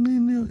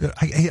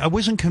 yeah. I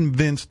wasn't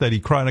convinced that he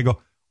cried. I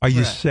go, are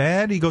you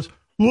sad? He goes,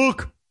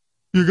 look,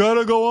 you got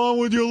to go on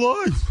with your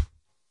life.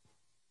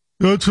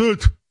 That's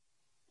it.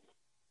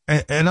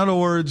 In other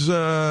words,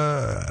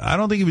 I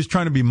don't think he was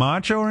trying to be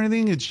macho or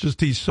anything. It's just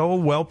he's so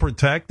well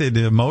protected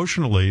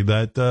emotionally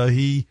that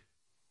he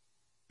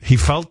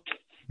felt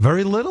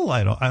very little.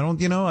 I don't.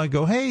 I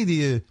go, hey,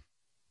 do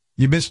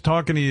you miss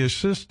talking to your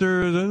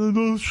sister?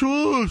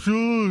 Sure,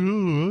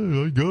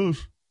 I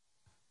guess.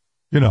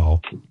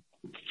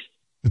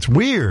 It's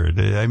weird.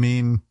 I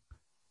mean,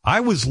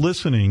 I was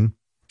listening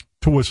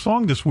to a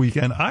song this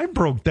weekend. I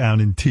broke down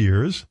in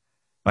tears.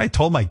 I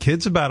told my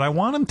kids about it. I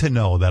want them to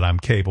know that I'm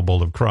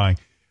capable of crying.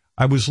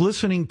 I was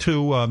listening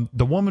to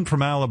the woman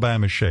from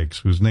Alabama Shakes,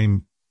 whose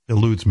name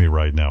eludes me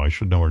right now. I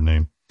should know her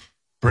name.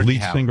 Brittany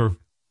Lead Howard. singer,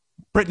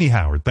 Brittany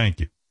Howard. Thank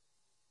you.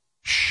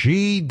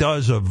 She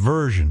does a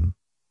version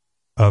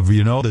of,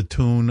 the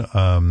tune,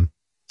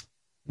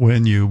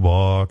 when you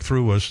walk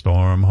through a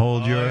storm,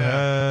 hold your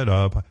head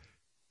up.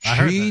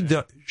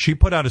 She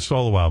put out a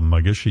solo album. I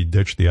guess she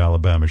ditched the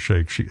Alabama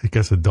Shake. I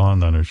guess it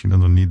dawned on her she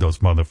doesn't need those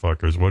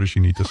motherfuckers. What does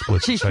she need to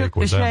split the shake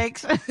with them?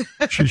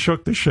 She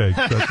shook the shake.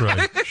 That's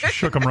right. She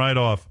shook them right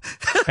off.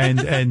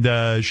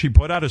 And she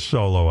put out a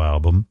solo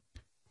album.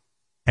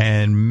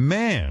 And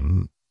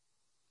man,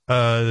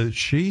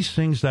 she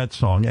sings that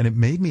song, and it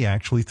made me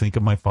actually think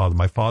of my father.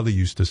 My father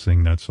used to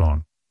sing that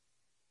song.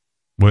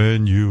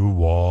 When you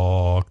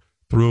walk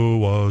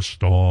through a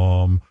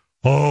storm,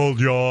 hold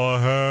your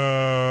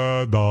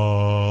head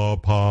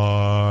up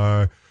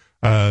high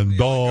and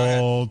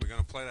don't. We're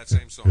going to play that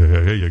same song.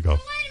 Yeah, here you go.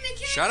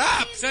 Shut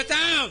up! Sit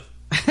down!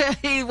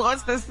 He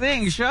wants to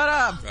sing. Shut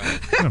up.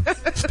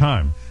 It's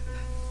time.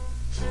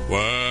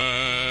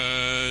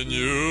 When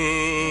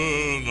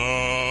you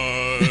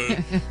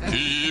night,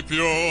 keep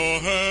your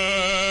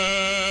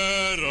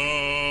head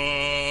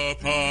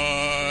up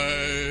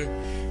high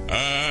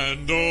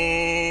and don't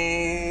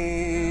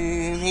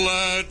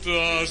let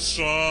the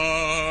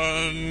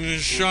sun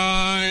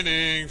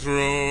shining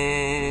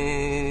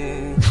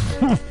through.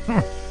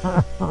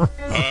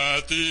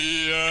 At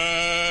the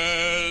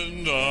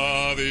end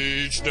of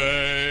each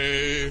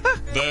day,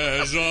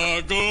 there's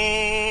a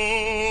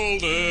golden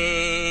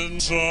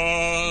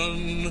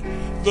sun.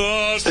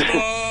 The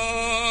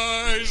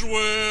skies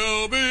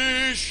will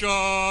be shining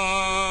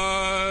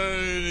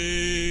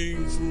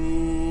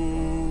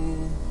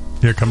through.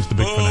 Here comes the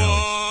big finale.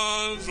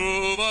 On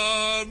through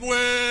the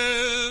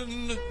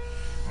wind,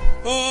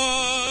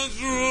 on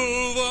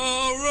through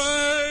the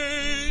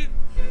rain,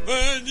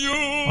 and you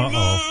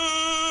never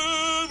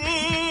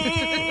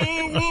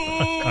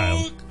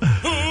walk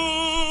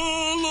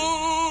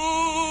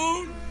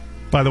alone.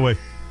 By the way.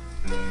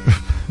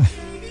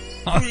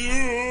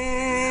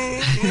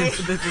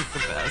 This is the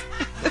best.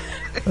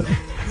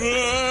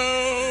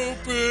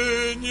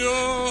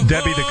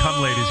 Debbie the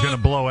Cum Lady is going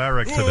to blow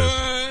Eric to this.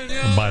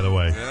 And by the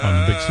way, on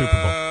the big Super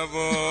Bowl.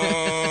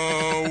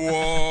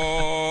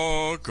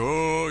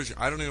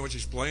 I don't even know what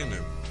she's playing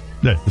there.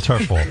 Yeah, it's her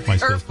fault. My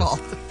Her sister.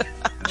 fault.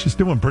 She's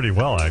doing pretty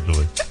well,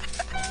 actually.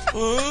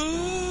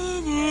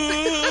 Oh,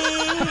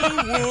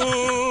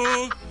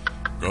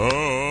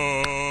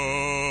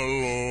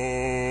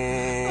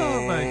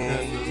 my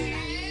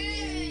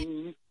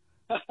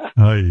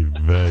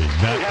goodness.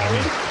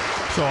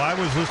 So I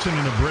was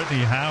listening to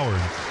Brittany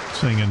Howard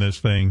singing this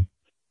thing,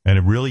 and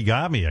it really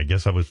got me. I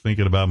guess I was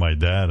thinking about my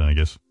dad, and I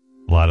guess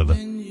a lot of the...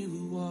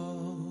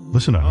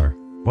 Listen to her.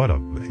 What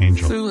an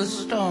angel. Through a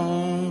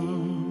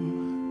storm,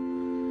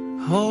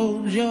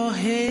 hold your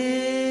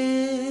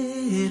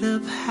head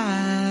up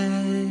high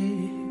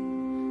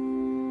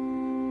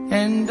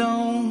and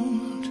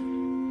don't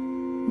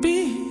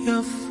be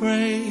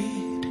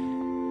afraid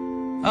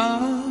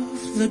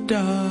of the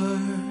dark.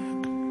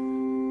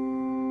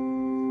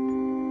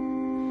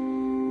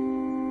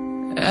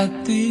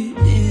 At the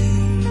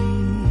end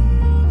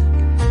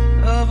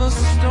of a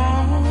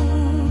storm,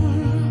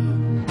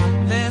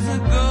 there's a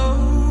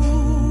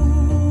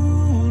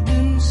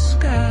golden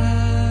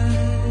sky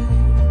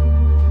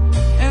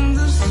and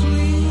the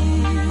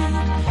sweet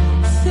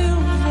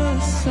silver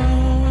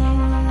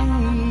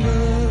song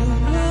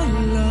of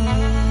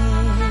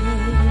love.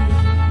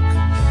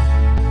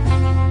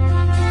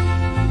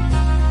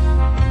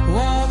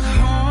 Walk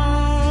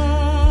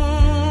home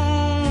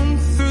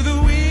through the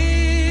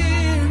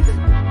wind.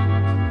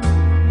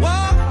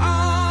 Walk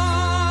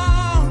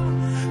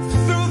on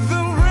through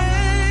the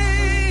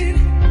rain.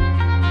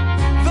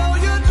 Though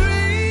your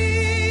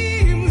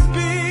dreams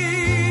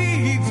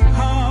be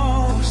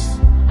tossed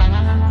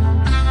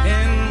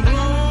and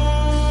blown.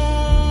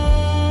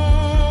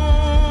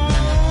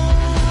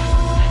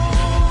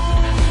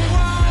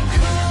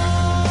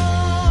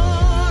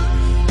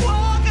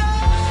 Walk on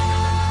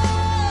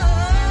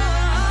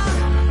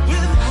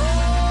with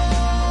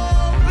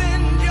hope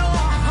in your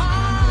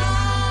heart,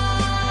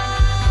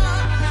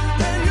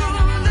 and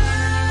you'll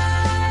never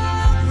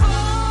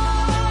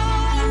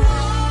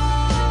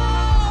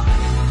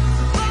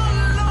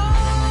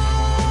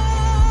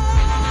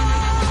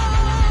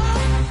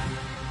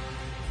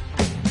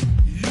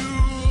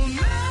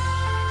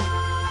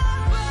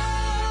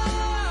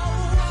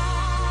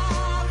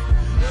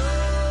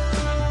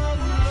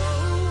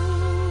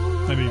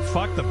I mean,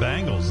 fuck the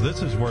Bengals.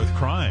 This is worth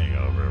crying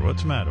over.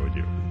 What's the matter with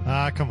you?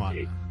 Come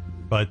on.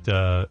 But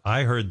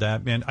I heard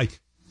that, man. I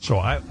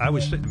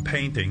was sitting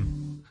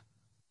painting.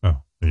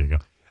 Oh, there you go.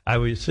 I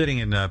was sitting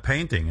in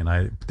painting,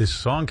 and this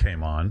song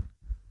came on,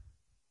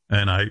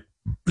 and I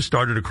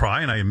started to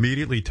cry, and I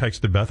immediately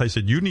texted Beth. I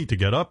said, "You need to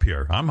get up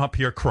here. I'm up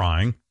here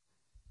crying.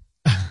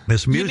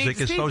 This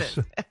music is so."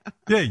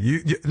 Yeah,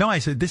 no. I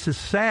said, "This is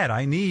sad.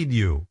 I need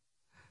you."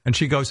 And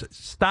she goes,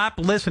 "Stop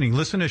listening.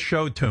 Listen to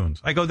show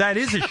tunes." I go, "That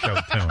is a show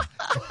tune."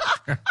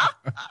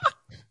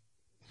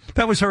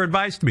 That was her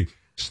advice to me.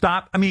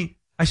 Stop. I mean,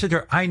 I said to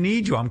her, "I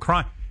need you. I'm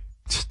crying.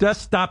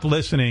 Just stop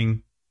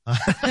listening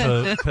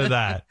to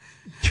that."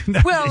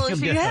 Well,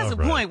 she has a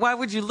point. Why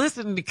would you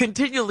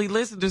continually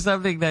listen to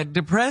something that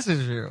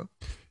depresses you?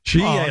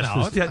 She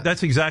asked us,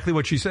 that's exactly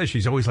what she says.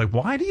 She's always like,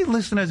 why do you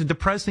listen to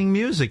depressing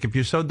music if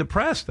you're so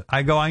depressed?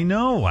 I go, I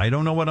know. I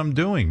don't know what I'm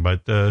doing,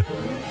 but...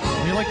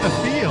 You like to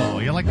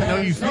feel. You like to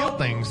know you feel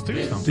things,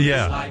 too. Sometimes.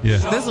 Yeah.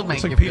 This will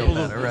make you feel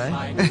better,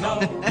 right?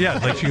 Yeah,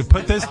 like you could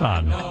put this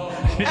on.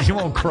 You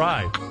won't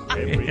cry.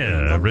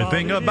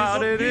 Everything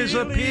about it is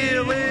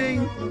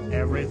appealing.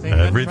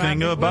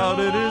 Everything about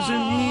it is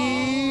in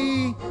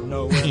me.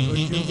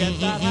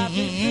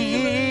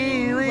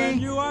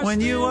 When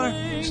you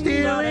are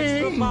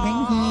stealing.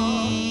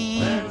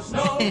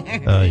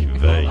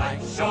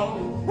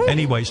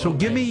 Anyway, so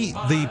give me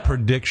the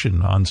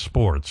prediction on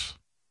sports.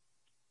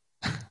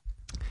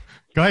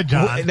 Go ahead,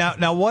 John.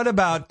 Now, what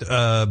about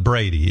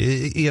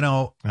Brady? You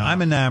know,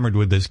 I'm enamored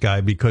with this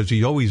guy because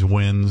he always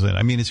wins. And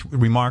I mean, it's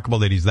remarkable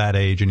that he's that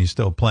age and he's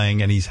still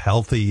playing and he's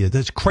healthy.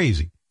 That's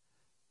crazy.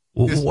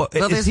 Well,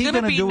 there's going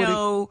to be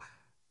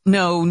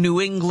no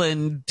New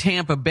England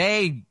Tampa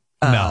Bay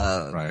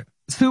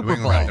Super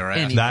Bowl.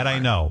 That I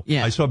know.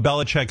 Yeah. I saw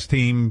Belichick's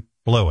team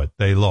blow it.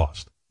 They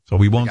lost. So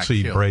we won't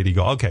see Brady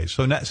go. Okay,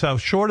 so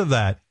short of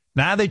that,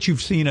 now that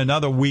you've seen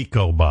another week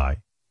go by,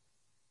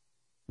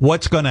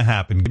 what's going to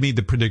happen? Give me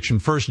the prediction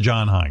first,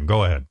 John Hine.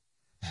 Go ahead.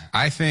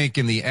 I think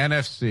in the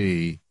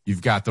NFC,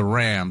 you've got the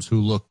Rams,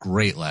 who looked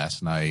great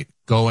last night,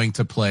 going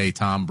to play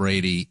Tom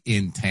Brady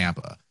in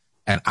Tampa.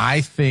 And I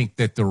think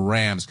that the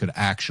Rams could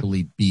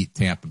actually beat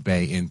Tampa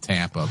Bay in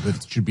Tampa, but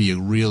it should be a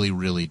really,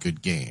 really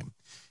good game.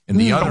 And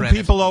the other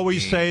people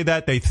always say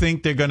that they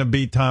think they're going to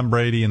beat Tom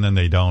Brady and then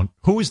they don't.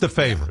 Who is the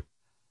favorite?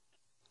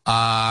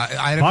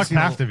 I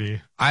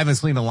haven't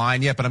seen the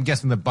line yet, but I'm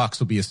guessing the Bucs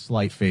will be a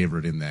slight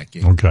favorite in that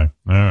game. Okay,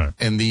 all right.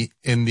 In the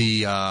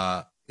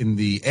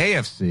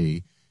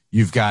AFC,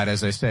 you've got,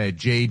 as I said,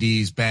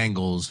 JD's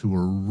Bengals, who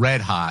are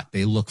red hot.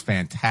 They look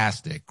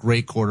fantastic.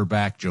 Great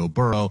quarterback, Joe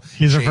Burrow.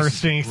 He's reverse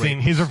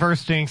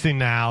jinxing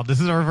now.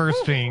 This is a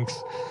reverse jinx.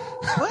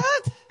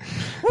 What?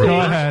 Go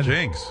ahead.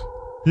 Jinx.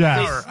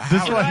 Yes,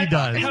 this is what he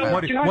does.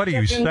 What are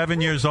you,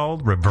 7 years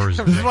old? Reverse.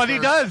 This is what he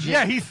does.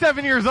 Yeah, he's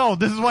 7 years old.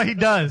 This is what he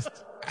does.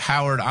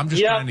 Howard, I'm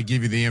just trying to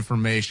give you the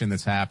information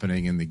that's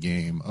happening in the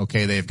game.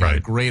 Okay, they've got a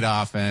great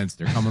offense.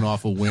 They're coming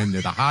off a win.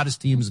 They're the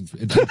hottest teams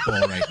in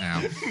football right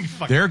now.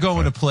 They're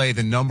going to play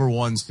the number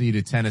 1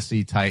 seeded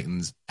Tennessee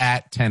Titans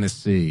at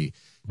Tennessee.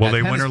 Will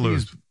they win or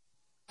lose?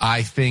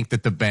 I think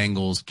that the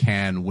Bengals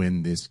can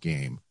win this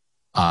game.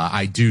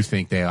 I do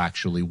think they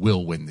actually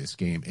will win this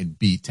game and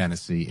beat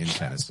Tennessee in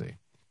Tennessee.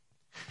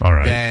 All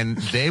right. Then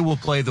they will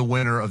play the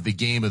winner of the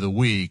game of the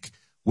week,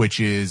 which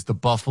is the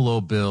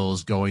Buffalo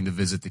Bills going to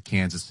visit the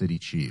Kansas City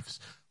Chiefs.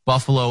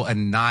 Buffalo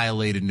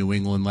annihilated New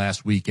England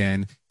last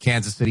weekend.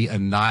 Kansas City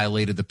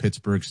annihilated the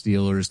Pittsburgh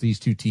Steelers. These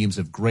two teams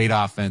have great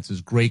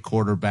offenses, great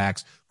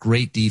quarterbacks,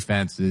 great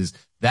defenses.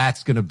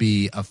 That's going to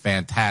be a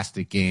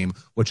fantastic game,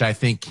 which I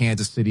think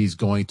Kansas City is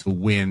going to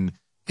win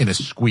in a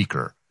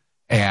squeaker.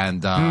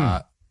 And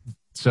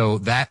so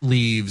that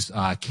leaves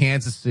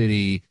Kansas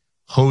City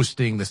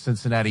hosting the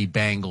Cincinnati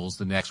Bengals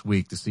the next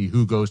week to see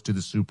who goes to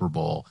the Super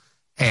Bowl.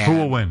 And who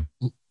will win?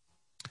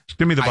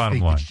 Give me the bottom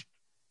line.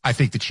 I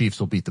think the Chiefs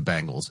will beat the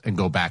Bengals and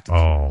go back to the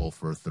Super Bowl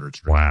for a third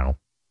straight.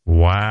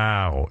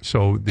 Wow.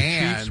 So the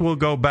Chiefs will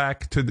go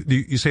back to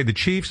you say the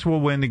Chiefs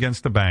will win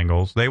against the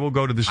Bengals. They will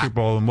go to the Super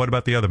Bowl. And what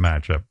about the other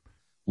matchup?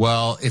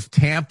 Well, if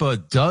Tampa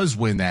does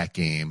win that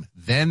game,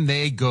 then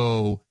they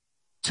go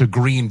to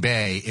Green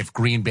Bay if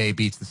Green Bay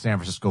beats the San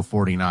Francisco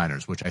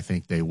 49ers, which I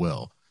think they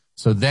will.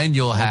 So then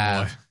you'll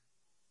have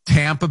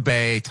Tampa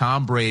Bay,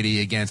 Tom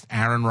Brady against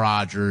Aaron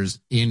Rodgers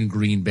in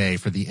Green Bay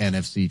for the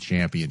NFC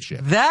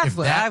Championship. That's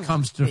what I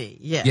comes to.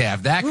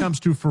 If that comes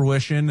to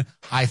fruition,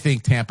 I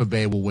think Tampa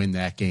Bay will win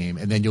that game,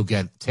 and then you'll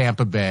get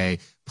Tampa Bay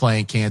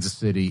playing Kansas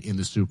City in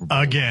the Super Bowl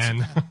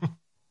again.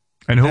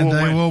 And who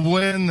will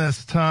win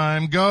this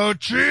time? Go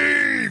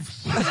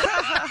Chiefs!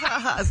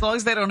 As long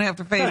as they don't have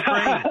to face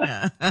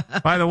Brady.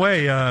 By the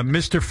way,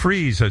 Mr.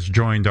 Freeze has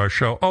joined our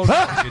show. Oh,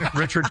 no, it's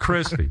Richard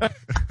Christie.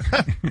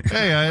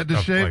 Hey, I had to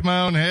shave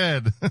my own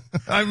head.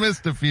 I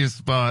missed a few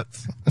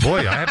spots. Boy,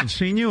 I haven't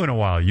seen you in a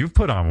while. You've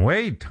put on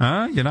weight,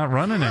 huh? You're not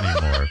running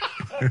anymore.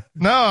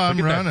 No, I'm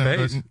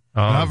running,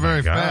 but not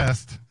very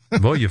fast.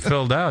 Boy, you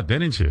filled out,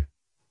 didn't you?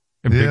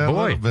 A big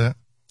boy. A little bit.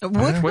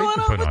 What's going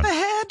on with the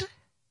head?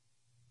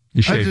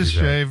 I just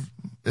shave.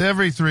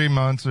 Every 3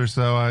 months or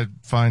so, I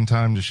find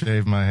time to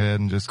shave my head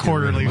and just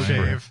quarterly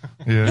shave.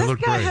 Yeah, this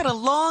guy had a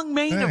long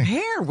mane of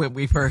hair when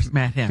we first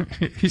met him.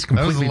 He's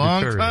completely that was a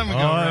long deterred. time ago.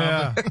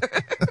 Yeah.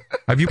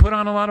 Have you put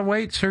on a lot of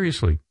weight?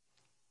 Seriously?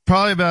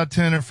 Probably about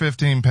 10 or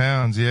 15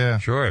 pounds. Yeah,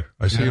 sure.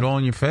 I see it all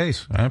in your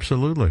face.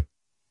 Absolutely.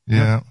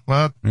 Yeah.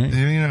 Well,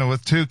 you know,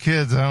 with 2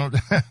 kids,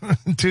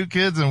 2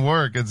 kids and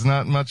work, it's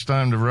not much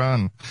time to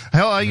run.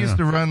 Hell, I used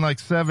to run like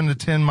 7 to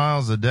 10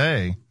 miles a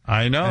day.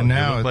 I know. And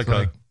now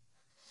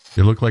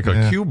you look like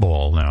a cue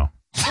ball now.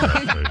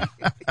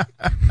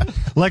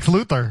 Lex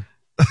Luthor.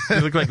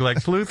 You look like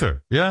Lex Luthor.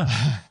 Yeah.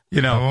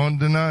 You know. I won't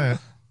deny it.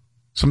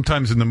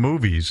 sometimes in the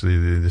movies,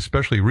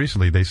 especially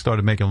recently, they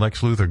started making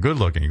Lex Luthor good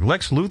looking.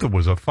 Lex Luthor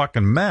was a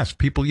fucking mess.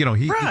 People,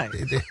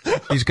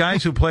 these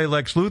guys who play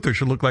Lex Luthor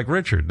should look like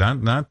Richard,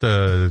 not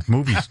the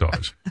movie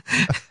stars.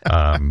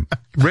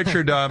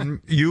 Richard,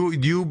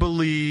 you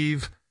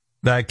believe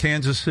that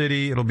Kansas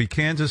City, it'll be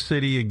Kansas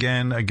City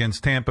again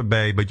against Tampa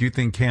Bay, but you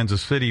think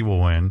Kansas City will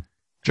win.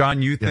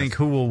 John, you think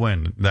who will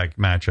win that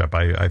matchup?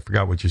 I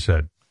forgot what you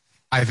said.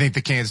 I think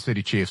the Kansas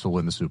City Chiefs will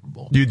win the Super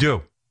Bowl. You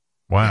do?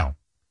 Wow.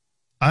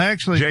 I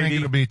actually think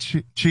it'll be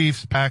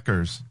Chiefs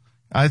Packers.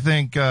 I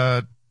think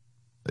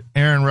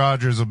Aaron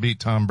Rodgers will beat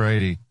Tom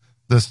Brady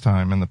this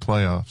time in the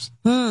playoffs.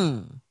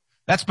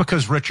 That's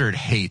because Richard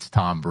hates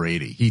Tom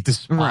Brady. He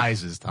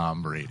despises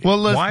Tom Brady. Well,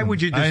 listen, why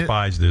would you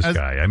despise this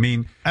guy? I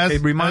mean,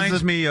 it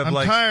reminds me of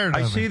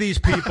I see these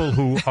people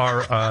who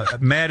are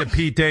mad at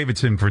Pete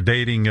Davidson for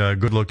dating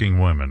good-looking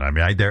women. I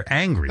mean, they're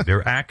angry.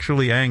 They're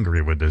actually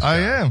angry with this guy. I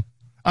am.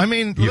 I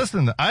mean,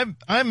 listen,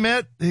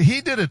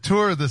 he did a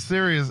tour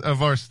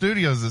of our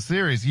studios, the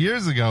series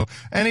years ago,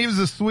 and he was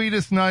the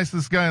sweetest,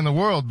 nicest guy in the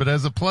world. But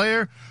as a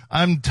player,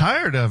 I'm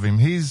tired of him.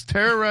 He's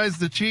terrorized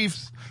the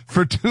Chiefs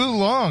for too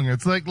long.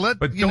 It's like,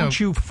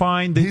 you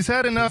find that he's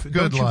had enough good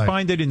life? Don't you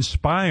find it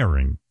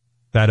inspiring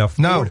that a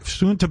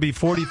soon to be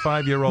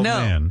 45-year-old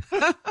man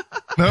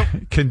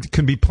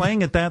can be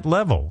playing at that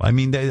level? I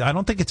mean, I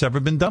don't think it's ever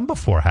been done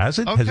before, has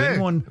it? Okay. Has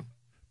anyone?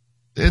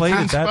 It's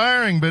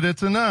inspiring, but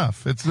it's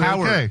enough. It's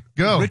Howard, okay.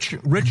 Go.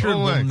 Richard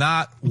will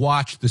not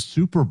watch the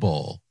Super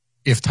Bowl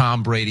if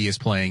Tom Brady is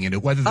playing in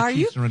it, whether the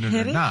Chiefs are in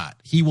it or not.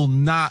 He will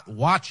not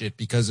watch it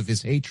because of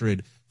his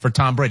hatred for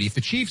Tom Brady. If the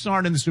Chiefs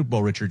aren't in the Super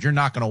Bowl, Richard, you're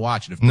not going to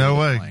watch it. No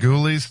way.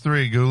 Ghoulies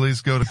 3.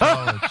 Ghoulies go to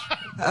college.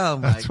 Oh,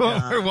 my That's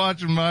what we're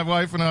watching. My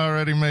wife and I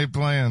already made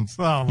plans.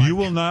 You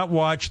will not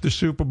watch the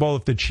Super Bowl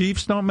if the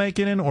Chiefs don't make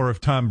it in, or if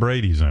Tom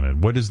Brady's in it.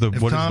 What is the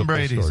Tom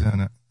Brady's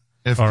in it?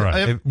 All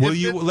right.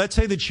 Let's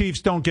say the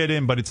Chiefs don't get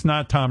in, but it's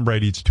not Tom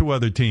Brady. It's two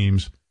other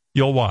teams.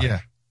 You'll watch.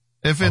 Yeah.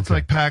 If it's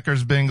like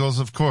Packers,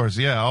 Bengals, of course.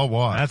 Yeah, I'll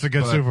watch. That's a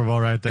good Super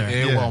Bowl right there.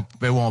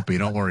 It won't be.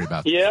 Don't worry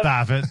about that. Yeah.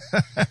 Stop it.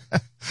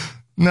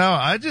 No,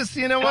 I just,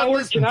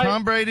 listen,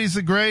 Tom Brady's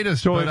the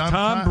greatest. So but if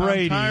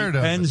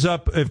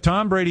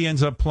Tom Brady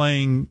ends up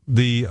playing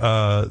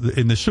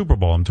in the Super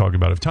Bowl, I'm talking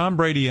about, if Tom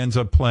Brady ends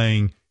up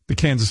playing the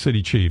Kansas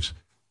City Chiefs,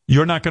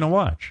 you're not going to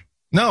watch.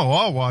 No,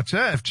 I'll watch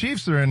that. If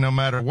Chiefs are in, no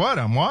matter what,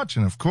 I'm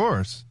watching, of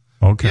course.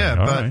 Okay. Yeah,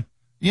 all but right.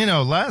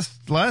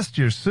 last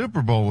year's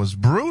Super Bowl was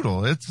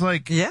brutal. It's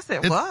like, yes,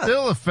 it was.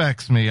 Still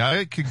affects me.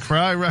 I could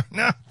cry right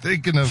now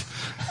thinking of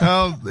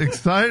how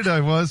excited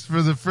I was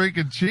for the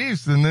freaking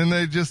Chiefs, and then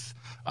they just,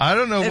 I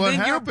don't know what happened.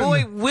 And then your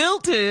boy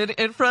wilted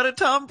in front of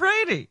Tom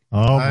Brady.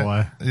 Oh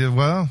boy.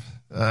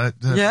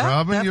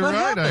 Robin, you're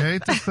right. Happened. I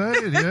hate to say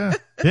it. Yeah.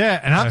 Yeah,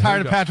 and I'm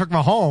tired of Patrick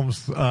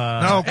Mahomes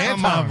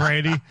and Tom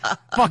Brady.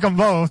 Fuck them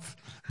both.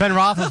 Ben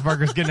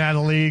Roethlisberger's getting out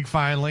of the league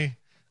finally.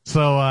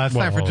 So it's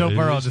time for Joe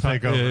Burrow to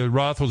take over.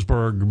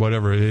 Roethlisberger,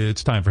 whatever,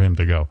 it's time for him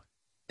to go.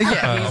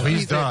 Yeah,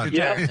 he's done.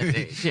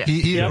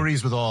 He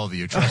agrees with all of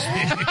you. Trust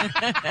me.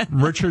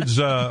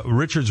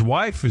 Richard's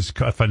wife is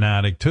a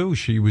fanatic too.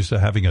 She was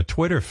having a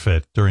Twitter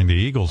fit during the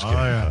Eagles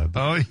game.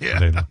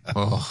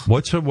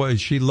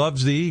 She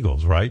loves the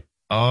Eagles, right?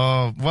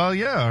 Oh, well,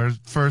 yeah. Our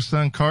first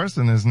son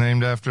Carson is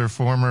named after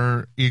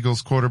former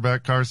Eagles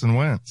quarterback Carson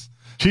Wentz.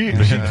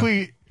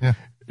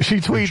 She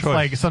tweets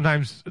like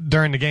sometimes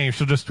during the game,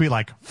 she'll just tweet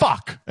like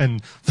 "fuck"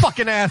 and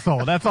 "fucking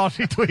asshole." That's all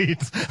she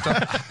tweets.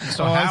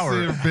 So Howard, I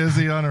see her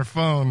busy on her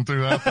phone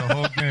throughout the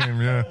whole game.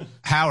 Yeah,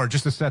 Howard,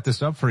 just to set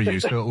this up for you,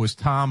 so it was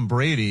Tom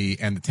Brady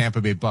and the Tampa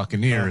Bay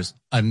Buccaneers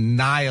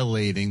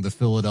annihilating the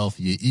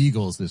Philadelphia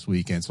Eagles this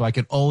weekend. So I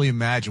can only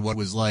imagine what it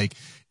was like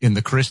in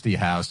the Christie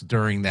house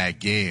during that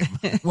game.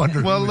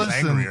 Wondering who was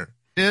angrier.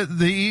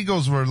 The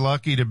Eagles were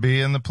lucky to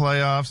be in the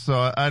playoffs,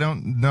 so I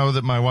don't know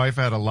that my wife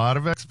had a lot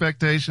of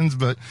expectations,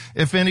 but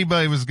if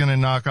anybody was going to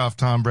knock off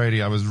Tom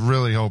Brady, I was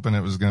really hoping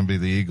it was going to be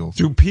the Eagles.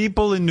 Do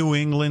people in New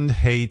England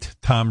hate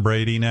Tom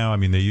Brady now? I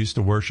mean, they used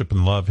to worship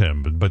and love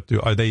him, but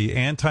are they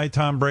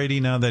anti-Tom Brady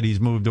now that he's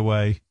moved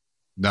away?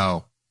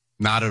 No,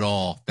 not at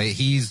all.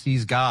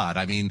 He's God.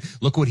 I mean,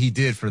 look what he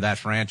did for that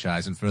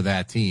franchise and for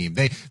that team.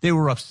 They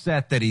were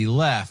upset that he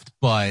left,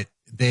 but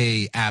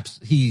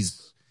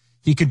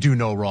he could do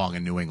no wrong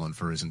in New England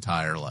for his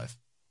entire life.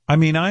 I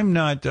mean, I'm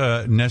not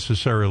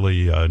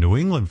necessarily a New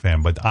England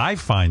fan, but I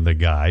find the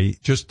guy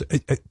just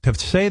to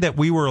say that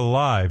we were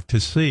alive to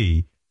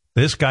see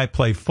this guy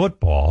play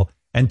football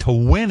and to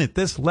win at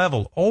this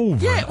level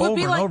over and over and over again. Yeah, it would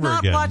be like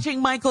not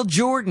watching Michael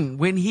Jordan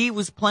when he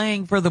was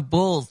playing for the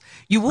Bulls.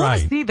 You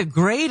want to see the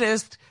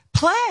greatest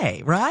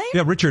play, right?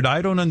 Yeah, Richard,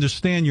 I don't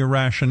understand your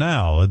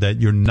rationale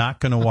that you're not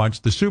going to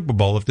watch the Super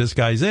Bowl if this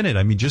guy's in it.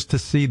 I mean, just to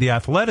see the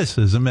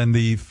athleticism and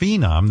the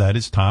phenom that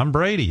is Tom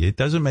Brady. It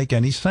doesn't make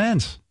any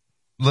sense.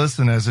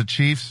 Listen, as a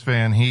Chiefs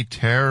fan, he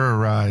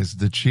terrorized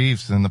the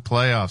Chiefs in the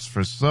playoffs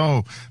for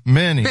so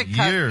many years.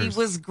 Because he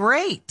was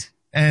great.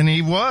 And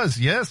he was,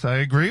 yes, I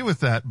agree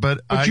with that.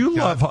 But you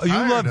love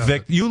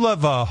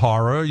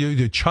horror.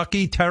 You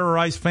Chucky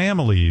terrorized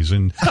families,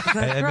 and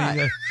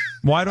right.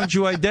 Why don't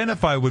you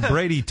identify with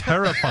Brady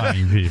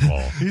terrifying people?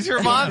 He's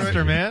your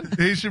monster, man.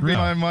 He should be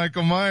my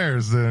Michael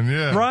Myers then,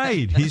 yeah.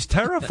 Right. He's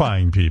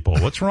terrifying people.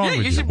 What's wrong with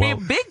you? You should be a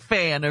big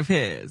fan of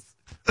his.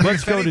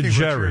 Let's go to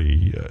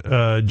Jerry.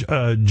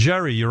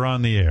 Jerry, you're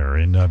on the air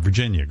in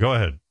Virginia. Go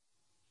ahead.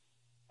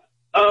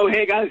 Oh,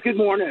 hey, guys. Good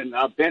morning.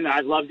 Ben,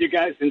 I've loved you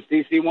guys since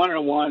DC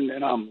 101,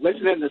 and I'm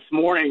listening this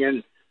morning.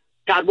 And,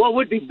 God, what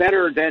would be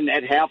better than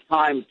at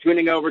halftime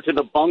tuning over to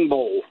the Bung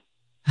Bowl?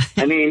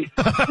 I mean,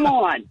 come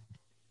on.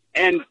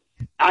 And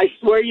I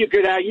swear you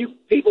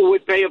people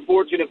would pay a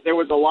fortune if there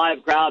was a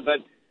live crowd, but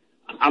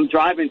I'm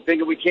driving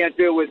thinking we can't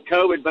do it with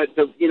COVID, but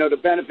to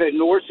benefit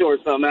North Shore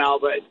somehow.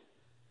 But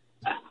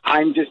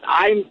I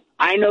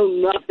know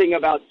nothing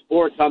about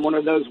sports. I'm one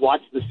of those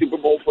watch the Super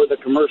Bowl for the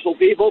commercial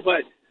people,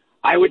 but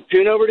I would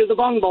tune over to the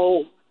Bung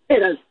Bowl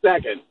in a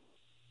second.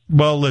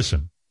 Well,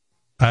 listen,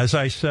 as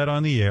I said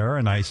on the air,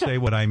 and I say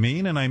what I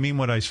mean, and I mean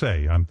what I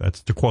say.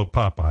 That's to quote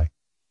Popeye.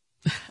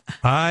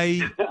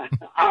 I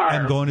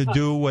am going to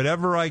do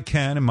whatever I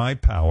can in my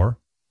power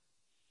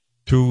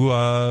to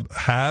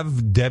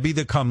have Debbie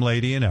the Cum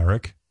Lady and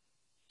Eric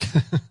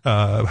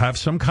have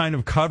some kind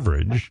of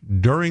coverage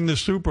during the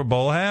Super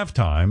Bowl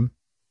halftime,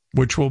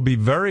 which will be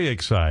very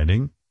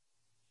exciting.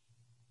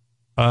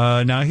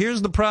 Now,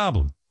 here's the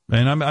problem,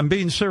 and I'm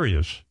being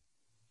serious.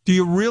 Do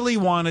you really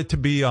want it to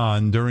be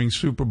on during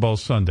Super Bowl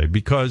Sunday?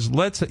 Because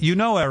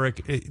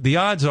Eric, the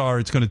odds are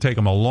it's going to take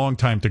him a long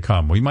time to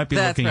come. We might be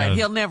looking at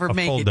He'll never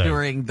make it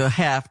during the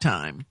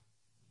halftime.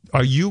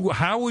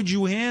 How would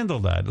you handle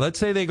that? Let's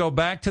say they go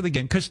back to the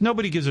game, because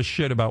nobody gives a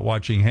shit about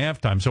watching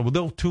halftime.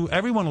 So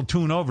everyone will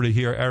tune over to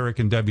hear Eric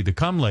and Debbie the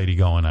Cum Lady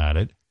going at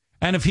it.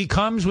 And if he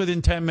comes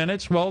within 10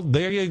 minutes, well,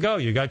 there you go.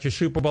 You got your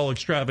Super Bowl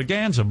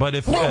extravaganza. But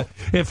if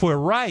we're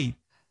right,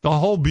 the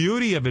whole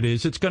beauty of it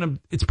is it's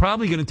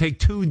probably going to take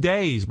 2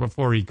 days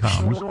before he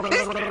comes.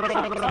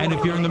 And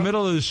if you're in the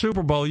middle of the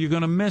Super Bowl, you're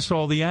going to miss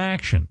all the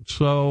action.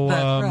 So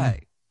that's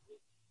right.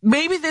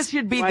 Maybe this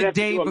should be the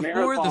day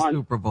before the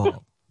Super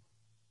Bowl.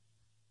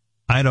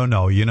 I don't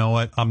know. You know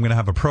what? I'm going to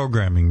have a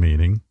programming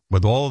meeting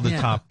with all of the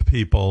top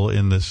people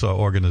in this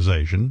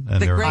organization.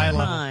 And the great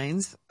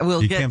minds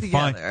will get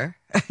together.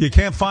 You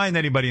can't find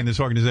anybody in this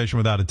organization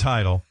without a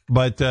title,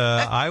 but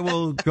I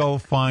will go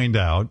find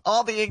out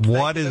all the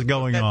what is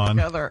going on.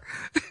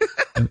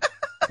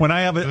 When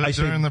I have it, I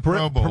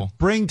say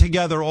bring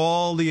together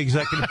all the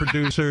executive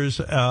producers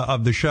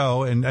of the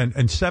show,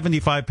 and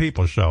 75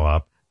 people show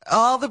up.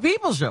 All the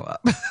people show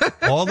up.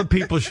 All the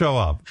people show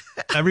up.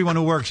 Everyone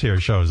who works here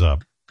shows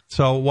up.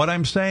 So what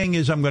I'm saying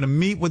is I'm going to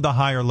meet with the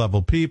higher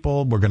level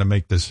people. We're going to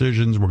make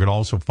decisions. We're going to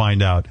also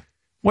find out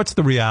what's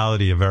the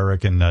reality of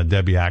Eric and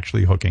Debbie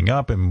actually hooking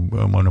up. And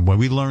when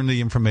we learn the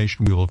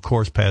information, we will, of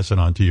course, pass it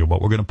on to you.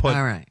 But we're going to put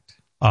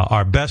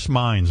our best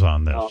minds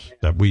on this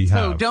that we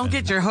have. So don't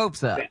get your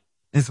hopes up.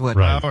 Is what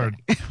Howard,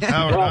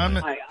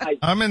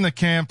 I'm in the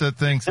camp that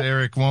thinks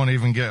Eric won't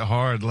even get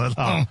hard, let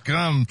alone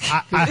come.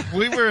 I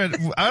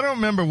don't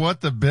remember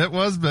what the bit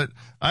was, but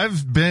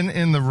I've been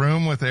in the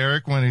room with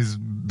Eric when he's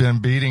been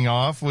beating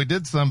off. We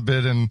did some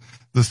bit in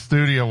the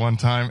studio one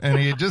time, and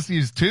he had just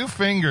used 2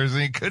 fingers,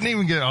 and he couldn't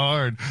even get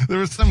hard. There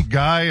was some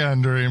guy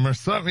under him or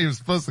something. He was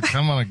supposed to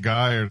come on a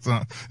guy or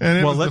something. And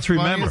it was let's the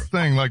remember funniest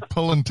thing, like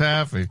pulling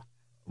taffy.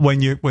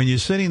 When you're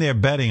sitting there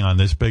betting on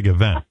this big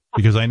event,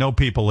 because I know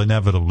people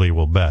inevitably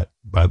will bet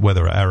about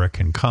whether Eric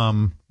can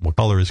come, what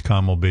color his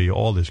cum will be,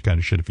 all this kind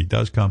of shit if he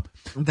does come.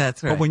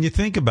 That's right. But when you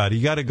think about it,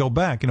 you got to go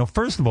back.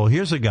 First of all,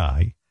 here's a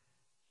guy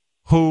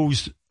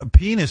whose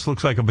penis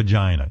looks like a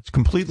vagina. It's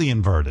completely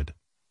inverted.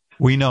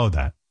 We know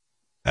that.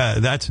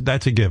 That's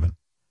a given.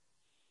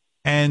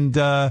 And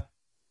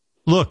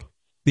look,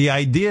 the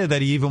idea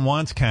that he even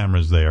wants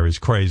cameras there is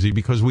crazy,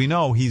 because we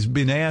know he's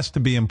been asked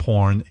to be in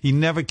porn. He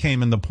never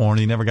came into porn.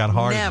 He never got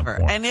hard. Never. In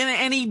the porn.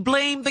 And he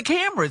blamed the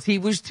cameras. He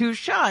was too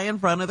shy in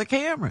front of the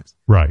cameras.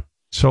 Right.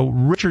 So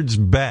Richard's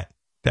bet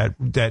that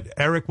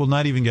Eric will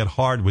not even get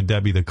hard with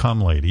Debbie the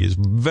Cum Lady is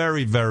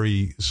very,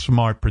 very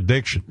smart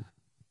prediction.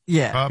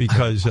 Yeah.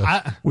 Because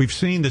we've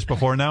seen this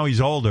before. Now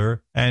he's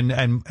older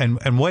and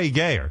way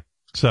gayer.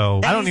 So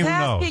and I don't even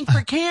know. He's asking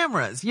for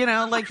cameras,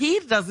 like he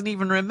doesn't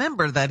even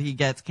remember that he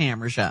gets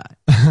camera shy.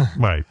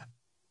 Right.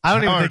 I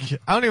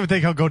don't even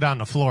think he'll go down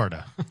to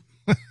Florida.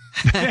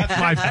 That's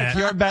my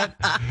bet.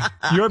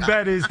 Your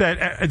bet is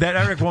that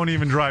Eric won't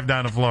even drive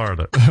down to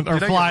Florida or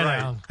fly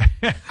down.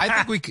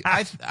 I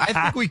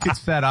think we could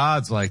set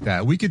odds like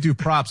that. We could do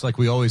props like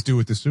we always do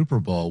with the Super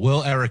Bowl.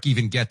 Will Eric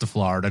even get to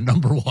Florida?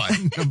 Number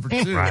 1, number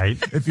 2. Right.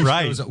 If he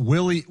shows,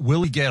 will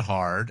he get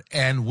hard,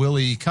 and will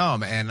he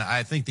come? And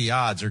I think the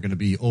odds are going to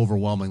be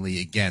overwhelmingly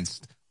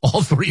against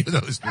all 3 of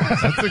those.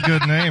 That's a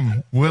good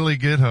name, Willie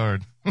Get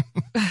Hard.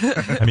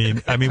 I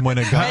mean, when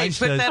a guy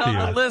says put that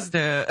on the list,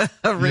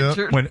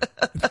 Richard.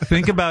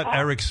 Think about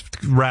Eric's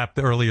rap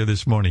earlier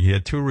this morning. He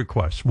had 2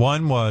 requests.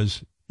 One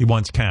was he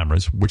wants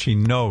cameras, which he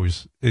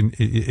knows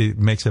it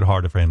makes it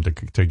harder for him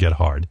to get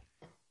hard.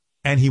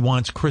 And he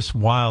wants Chris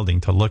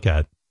Wilding to look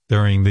at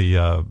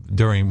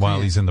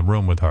while he's in the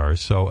room with her.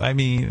 So, I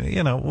mean,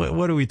 you know,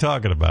 what are we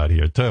talking about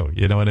here, too?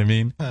 You know what I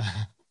mean?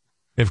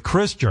 If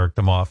Chris jerked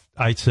him off,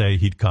 I'd say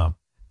he'd come.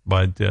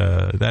 But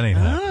that ain't happening.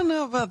 I don't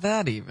know about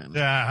that even.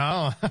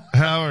 Yeah,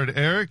 Howard,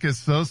 Eric is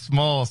so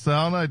small.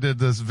 Sal and I did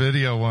this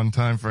video one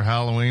time for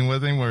Halloween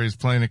with him where he's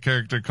playing a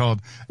character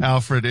called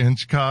Alfred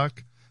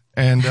Hitchcock.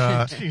 And,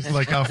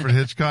 like Alfred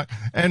Hitchcock.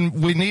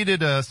 And we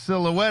needed a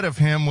silhouette of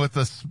him with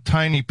a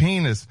tiny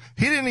penis.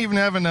 He didn't even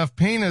have enough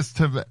penis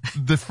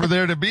for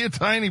there to be a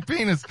tiny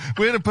penis.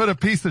 We had to put a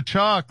piece of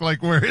chalk,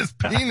 like where his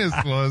penis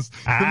was,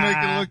 to make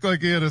it look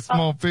like he had a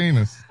small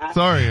penis.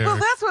 Sorry, Eric. Well,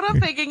 that's what I'm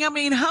thinking. I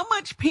mean, how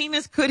much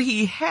penis could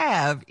he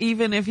have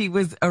even if he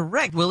was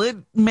erect? Will it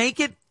make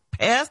it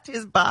past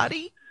his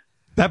body?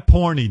 That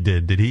porn he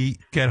did he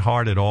get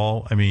hard at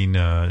all? I mean,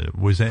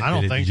 was that, I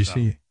don't think did you so.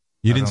 see?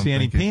 You didn't don't see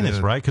any think he penis,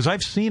 did. right? Because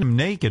I've seen him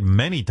naked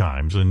many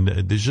times, and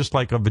there's just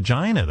like a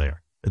vagina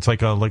there. It's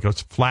like a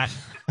flat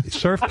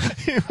surface.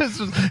 He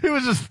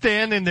was just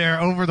standing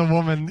there over the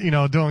woman, you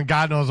know, doing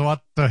God knows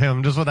what to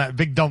him, just with that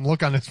big dumb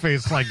look on his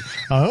face, like,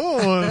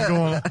 oh, what's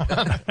going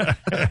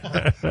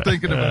on?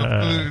 Thinking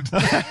about food.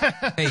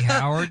 Hey,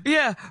 Howard.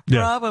 Yeah,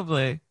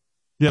 probably.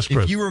 Yes,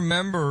 Chris. If you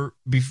remember,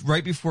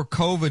 right before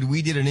COVID,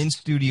 we did an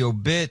in-studio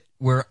bit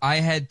where I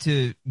had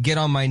to get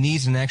on my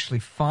knees and actually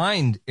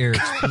find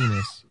Eric's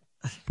penis.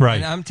 Right.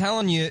 And I'm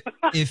telling you,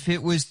 if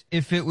it was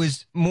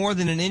more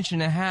than an inch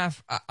and a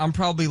half, I'm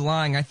probably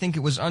lying. I think it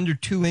was under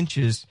 2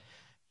 inches.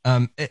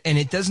 And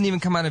it doesn't even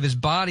come out of his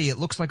body. It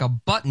looks like a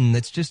button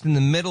that's just in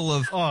the middle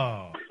of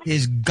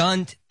his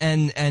gunt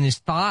and his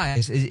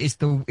thighs.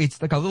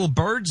 It's like a little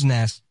bird's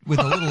nest with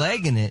a little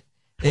egg in it.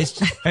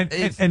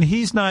 And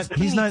he's not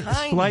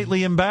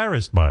slightly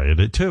embarrassed by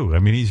it too. I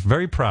mean, he's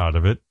very proud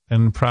of it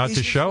and proud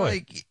to show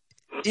it.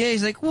 Yeah,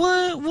 he's like,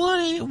 what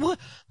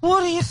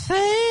do you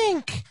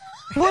think?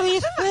 What do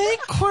you think,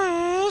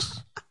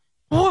 Chris?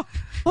 What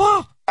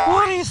do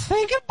you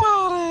think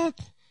about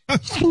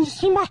it? Can you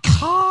see my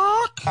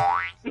cock?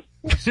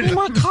 See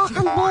my cock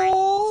and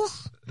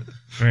balls?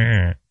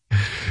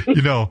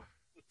 You know,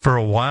 for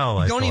a while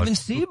I You don't thought, even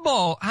see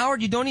balls.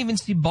 Howard, you don't even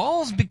see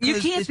balls because You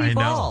can't see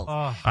balls.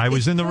 I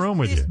was in the room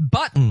with you.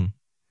 Button.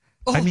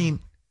 I mean,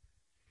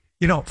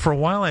 you know, for a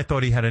while I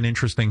thought he had an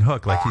interesting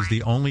hook. Like he's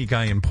the only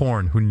guy in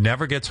porn who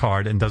never gets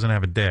hard and doesn't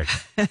have a dick.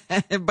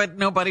 But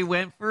nobody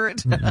went for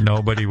it.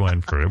 Nobody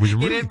went for it. It was He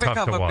really didn't tough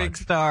become to a watch. big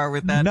star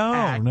with that.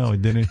 act. No,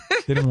 it didn't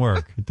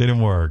work. It didn't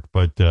work.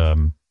 But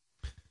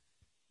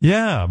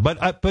yeah,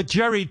 but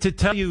Jerry, to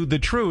tell you the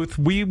truth,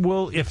 we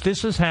will, if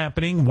this is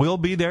happening, we'll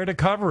be there to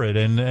cover it,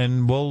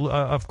 and we'll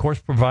of course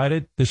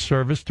provide this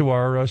service to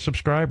our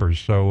subscribers.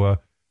 So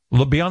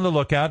we'll be on the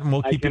lookout, and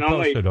we'll keep you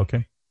posted.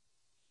 Okay.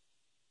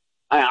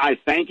 I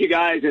thank you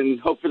guys and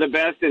hope for the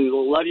best and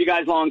love you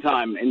guys long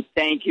time. And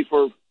thank you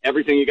for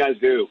everything you guys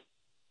do.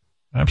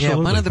 Absolutely.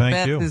 Yeah, one of the Thank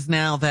bets you. is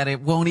now that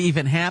it won't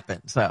even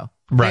happen. So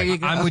Right. there you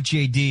go. I'm with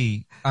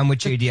JD.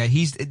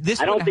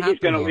 I don't think he's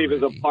going to leave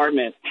his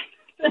apartment.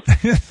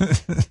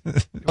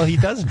 Well, he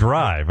does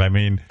drive. I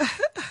mean,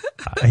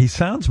 he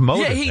sounds Yeah,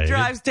 motivated. he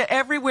drives to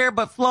everywhere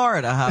but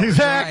Florida. Huh?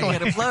 Exactly. He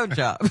had a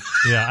blowjob.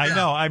 Yeah, I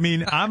know. I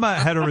mean, I'm a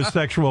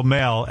heterosexual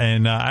male,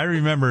 and I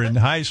remember in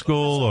high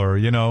school or,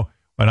 you know,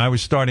 when I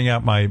was starting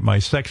out my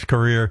sex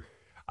career,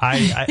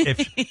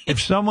 if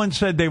someone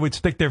said they would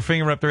stick their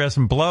finger up their ass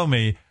and blow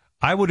me,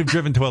 I would have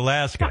driven to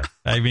Alaska.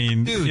 I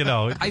mean, Dude, you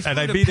know, I flew and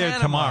I'd to be there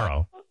Panama.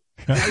 tomorrow.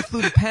 I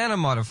flew to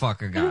Panama to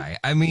fuck a guy.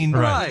 I mean,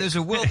 Right. there's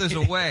a will, there's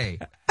a way.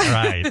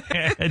 Right.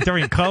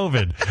 During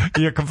COVID,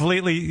 you're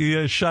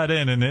completely shut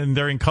in, and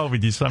during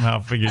COVID, you somehow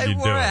figured I you'd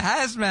wore do a it.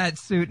 hazmat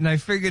suit and I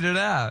figured it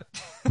out.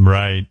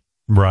 Right.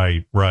 All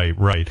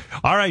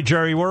right,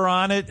 Jerry, we're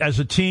on it as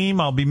a team.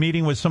 I'll be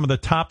meeting with some of the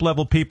top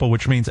level people,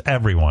 which means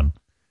everyone.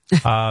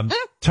 Tom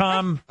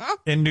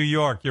in New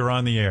York, you're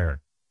on the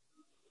air.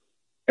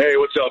 Hey,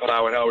 what's up,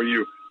 Howard? How are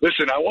you?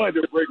 Listen, I wanted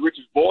to break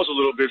Richard's balls a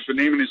little bit for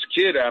naming his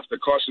kid after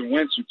Carson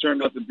Wentz, who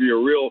turned out to be a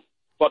real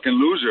fucking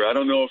loser. I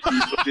don't know if he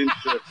looked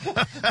into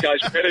this guy's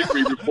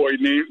pedigree before he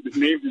named his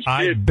kid. He stuck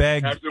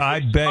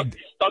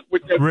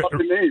with that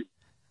fucking name.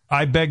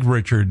 I begged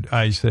Richard.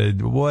 I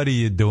said, "What are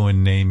you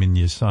doing naming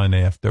your son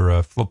after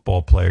a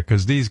football player?"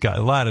 Because these guys,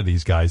 a lot of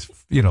these guys,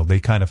 you know,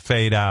 they kind of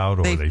fade out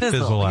or they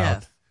fizzle out.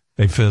 Yes.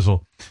 They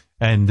fizzle,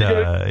 and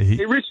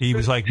he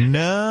was like,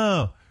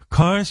 "No,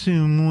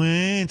 Carson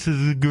Wentz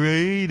is the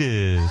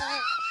greatest."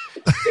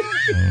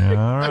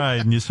 All right,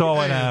 and you saw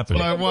what happened.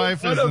 My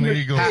wife is an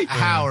Eagle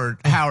fan.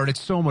 Howard,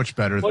 it's so much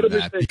better than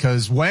that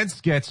because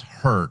Wentz gets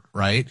hurt,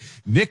 right?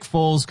 Nick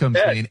Foles comes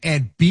in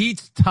and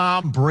beats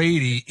Tom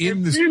Brady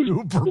in the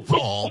Super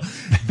Bowl.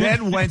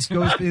 Then Wentz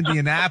goes to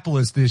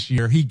Indianapolis this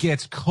year. He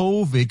gets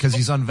COVID because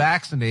he's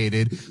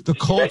unvaccinated. The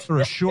Colts are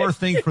a sure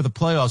thing for the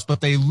playoffs,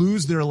 but they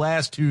lose their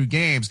last 2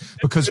 games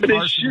because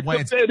Carson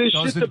Wentz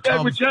doesn't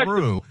come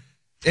through.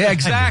 Yeah,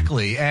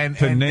 exactly. And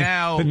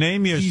now to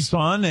name your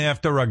son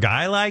after a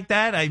guy like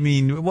that, I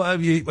mean, well,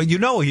 you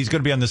know he's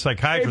going to be on the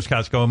psychiatrist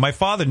couch going, "My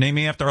father named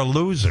me after a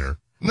loser."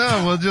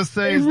 No, we'll just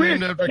say he's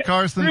named after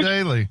Carson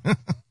Daly.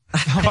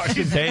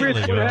 Carson Daly.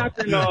 Rich, what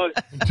happened?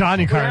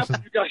 Johnny what Carson.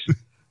 happened, you guys?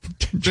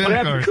 What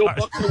happened? Bill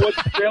Buckner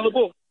wasn't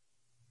available.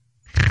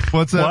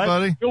 What's that, What?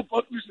 buddy? Bill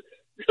Buckner's.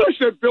 I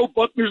said Bill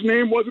Buckner's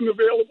name wasn't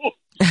available.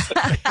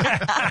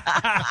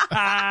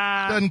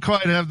 Doesn't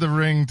quite have the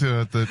ring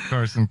to it that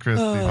Carson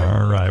Christie.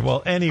 All right.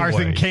 Well, anyway,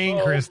 Carson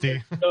Kane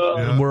Christie.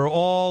 Yeah. we're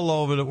all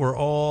over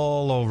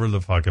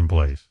the fucking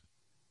place.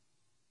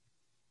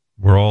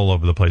 We're all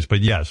over the place.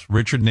 But yes,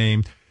 Richard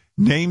named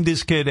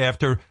this kid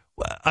after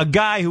a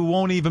guy who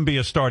won't even be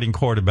a starting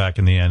quarterback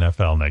in the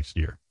NFL next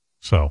year.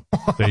 So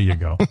there you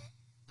go.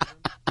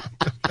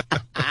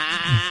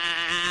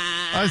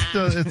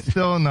 It's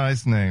still a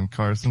nice name.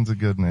 Carson's a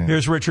good name.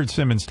 Here's Richard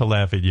Simmons to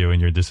laugh at you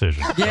and your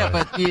decision. Yeah,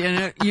 but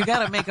you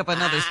got to make up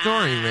another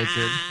story,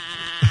 Richard.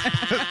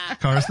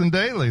 Carson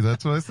Daly.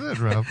 That's what I said,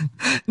 Rob.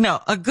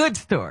 No, a good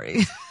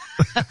story.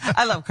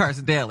 I love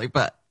Carson Daly,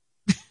 but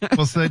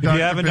We'll say you Dr.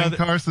 have Ben another-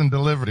 Carson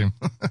delivered him.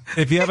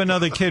 If you have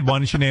another kid, why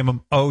don't you name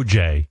him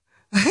OJ?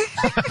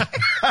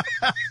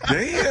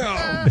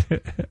 Damn.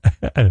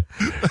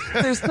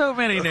 there's so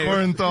many names.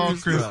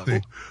 Orenthal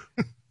Christie.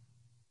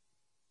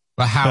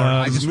 But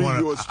Howard,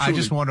 yours I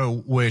just want to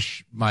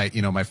wish my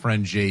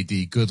friend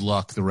JD good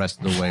luck the rest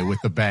of the way with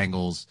the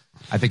Bengals.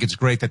 I think it's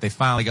great that they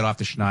finally got off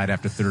the schneid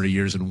after 30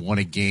 years and won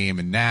a game,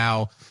 and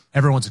now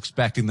everyone's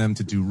expecting them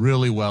to do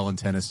really well in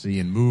Tennessee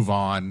and move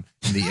on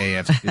in the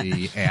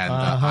AFC. And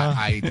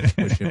I just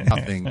wish him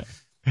nothing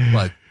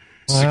but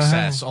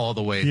success all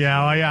the way.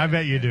 Yeah, well, yeah, I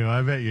bet you do.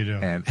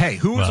 And hey,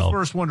 who was the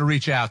first one to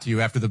reach out to you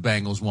after the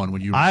Bengals won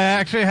when you were? I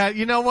actually had,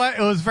 you know what?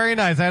 It was very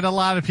nice. I had a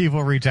lot of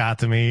people reach out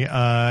to me.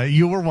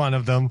 You were one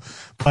of them,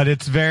 but it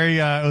was very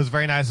nice.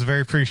 I was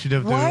very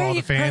appreciative to Why all are the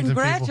you fans and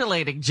people.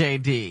 congratulating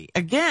JD?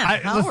 Again,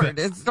 Howard,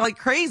 listen. it's like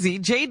crazy.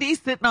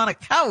 JD sitting on a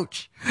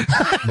couch.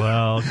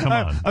 Well, come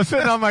on. I'm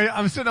sitting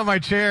on my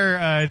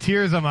chair,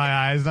 tears in my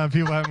eyes. Not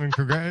people having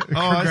been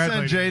I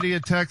sent JD a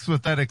text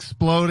with that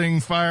exploding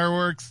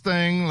fireworks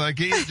thing. Like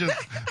he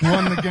just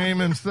won the game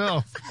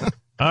himself.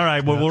 All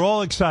right. Well, we're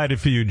all excited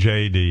for you,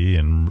 JD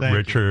and Thank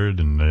Richard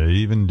and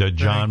even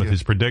John with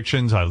his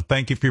predictions. I'll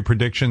thank you for your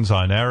predictions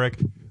on Eric.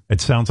 It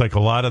sounds like a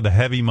lot of the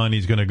heavy money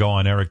is going to go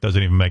on Eric.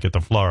 Doesn't even make it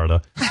to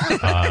Florida.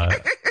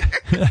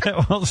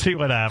 We'll see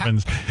what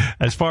happens.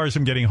 As far as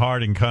him getting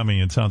hard and coming,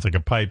 it sounds like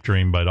a pipe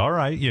dream. But all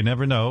right, you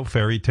never know.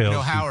 Fairy tales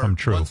do Howard, come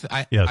true.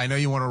 Yes. I know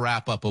you want to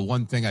wrap up, but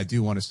one thing I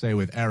do want to say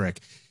with Eric,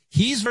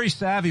 he's very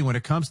savvy when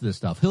it comes to this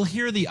stuff. He'll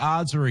hear the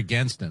odds are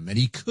against him, and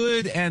he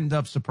could end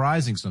up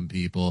surprising some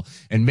people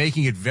and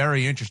making it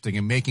very interesting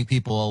and making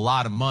people a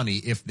lot of money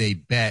if they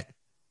bet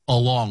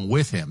along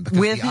with him, because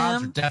the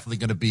odds are definitely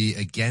going to be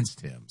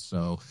against him.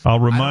 So I'll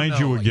remind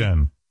you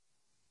again.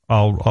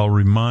 I'll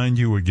remind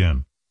you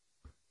again.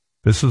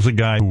 This is a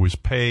guy who was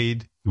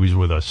paid. He was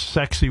with a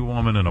sexy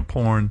woman in a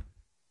porn.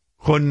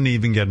 Couldn't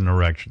even get an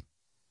erection.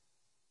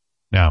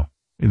 Now,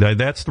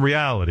 that's the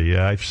reality.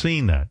 I've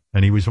seen that.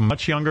 And he was a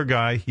much younger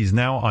guy. He's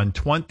now on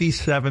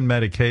 27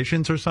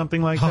 medications or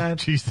something like that.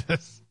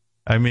 Jesus.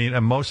 I mean,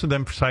 and most of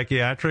them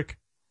psychiatric.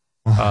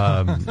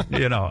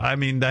 I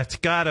mean, that's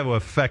got to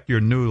affect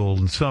your noodle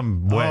in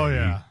some way. Oh,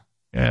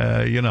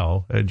 yeah.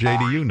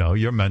 JD,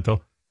 you're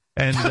mental.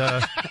 And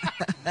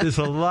there's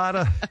a lot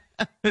of,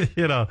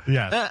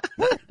 Yeah.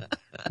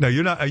 No,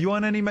 you're not. Are you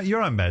on any?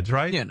 You're on meds,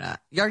 right? You're not.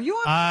 Are you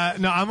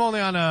on? No, I'm only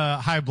on a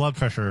high blood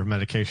pressure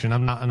medication.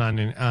 I'm not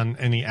on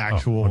any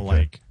actual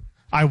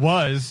I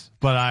was,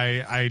 but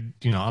I'm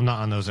not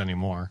on those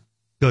anymore.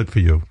 Good for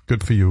you.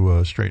 Good for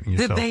you straightening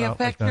yourself out. Did they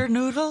affect your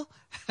noodle?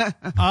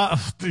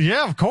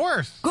 Yeah, of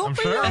course. Good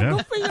for you. Yeah.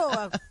 Good for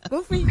you.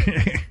 Good for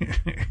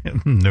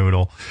you.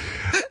 Noodle.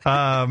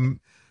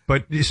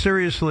 But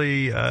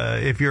seriously,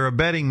 if you're a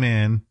betting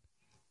man,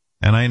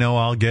 and I know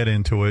I'll get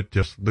into it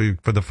just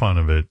for the fun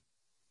of it,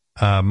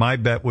 my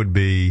bet would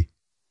be,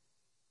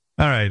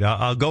 all right,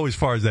 I'll go as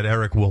far as that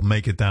Eric will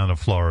make it down to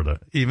Florida,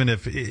 even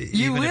if that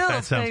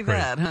sounds say crazy.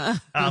 that, huh?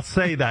 I'll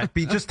say that,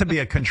 just to be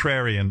a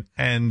contrarian.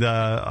 And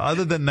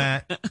other than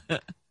that,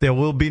 there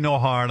will be no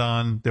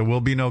hard-on. There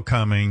will be no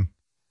coming.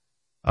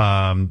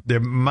 There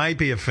might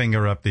be a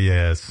finger up the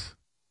ass.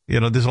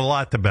 There's a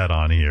lot to bet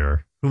on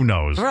here. Who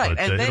knows? Right. But,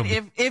 And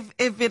then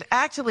if it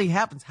actually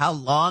happens, how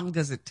long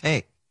does it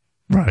take?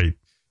 Right.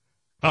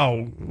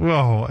 Oh,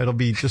 well, it'll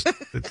be just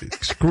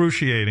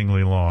excruciating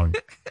long.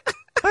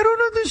 I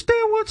don't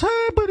understand what's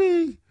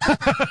happening.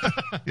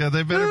 Yeah,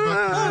 they better book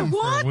I them for a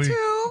want week.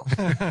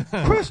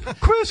 to.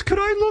 Chris, could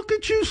I look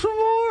at you some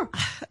more?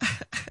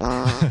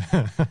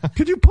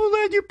 Could you pull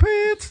down your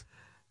pants?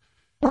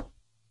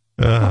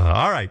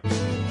 All right.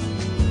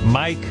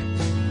 Mike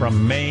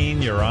from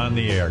Maine, you're on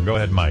the air. Go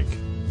ahead, Mike.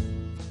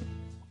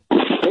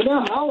 Hey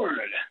now, Howard.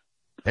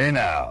 Hey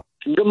now.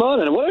 Good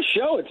morning. What a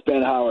show it's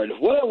been, Howard.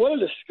 What a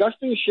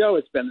disgusting show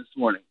it's been this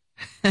morning.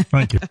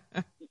 Thank you.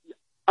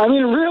 I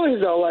mean, really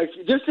though, like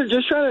just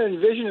try to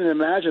envision and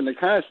imagine the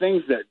kind of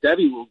things that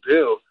Debbie will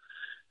do.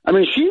 I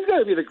mean, she's got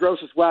to be the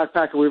grossest whack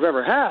packer we've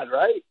ever had,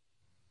 right?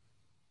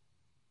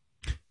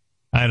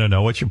 I don't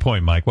know. What's your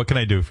point, Mike? What can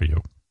I do for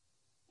you?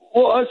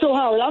 Well, so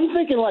Howard, I'm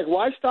thinking like,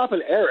 why stop at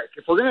Eric?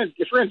 If we're gonna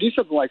do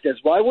something like this,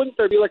 why wouldn't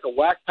there be like a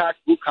whack pack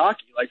bukkake?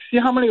 Like, see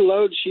how many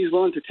loads she's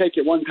willing to take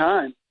at one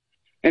time,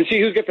 and see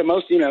who's got the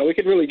most. We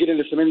could really get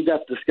into some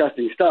in-depth,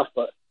 disgusting stuff,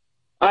 but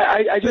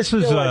I just this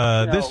is feel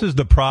like, this is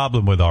the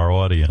problem with our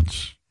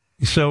audience.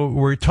 So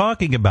we're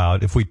talking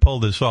about if we pull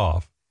this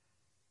off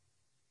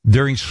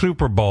during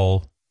Super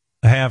Bowl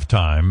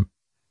halftime,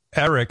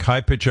 Eric,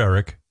 high pitch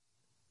Eric,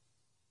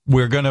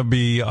 we're going to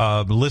be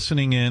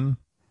listening in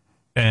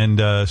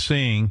and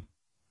seeing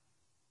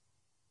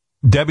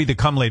Debbie the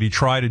cum lady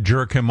try to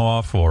jerk him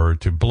off or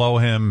to blow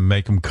him,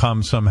 make him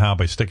come somehow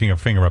by sticking her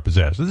finger up his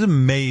ass. This is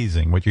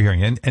amazing what you're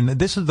hearing. And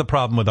this is the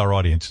problem with our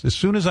audience. As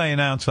soon as I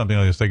announce something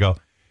like this, they go,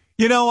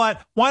 you know what?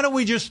 Why don't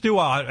we just do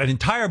an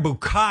entire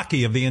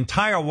bukkake of the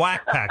entire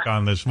whack pack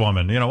on this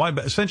woman?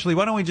 Essentially,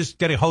 why don't we just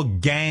get a whole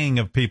gang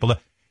of people?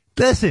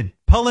 Listen,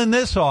 pulling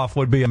this off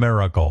would be a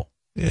miracle.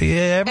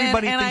 Yeah,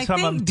 everybody thinks I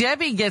think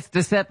Debbie gets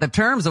to set the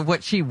terms of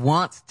what she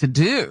wants to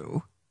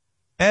do.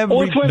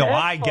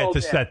 I get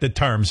to set the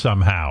terms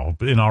somehow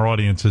in our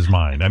audience's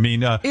mind. I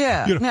mean, all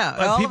people of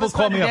a call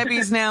sudden me up.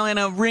 Debbie's now in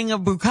a ring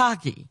of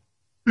bukkake.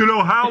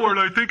 Howard,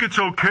 I think it's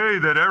okay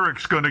that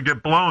Eric's going to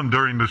get blown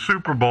during the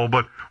Super Bowl,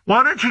 but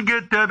why don't you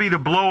get Debbie to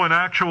blow an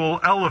actual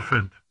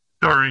elephant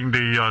during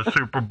the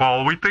Super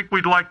Bowl? We think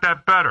we'd like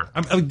that better.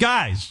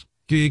 Guys,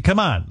 come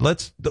on.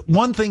 Let's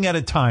one thing at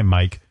a time,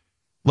 Mike.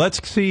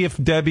 Let's see if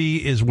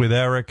Debbie is with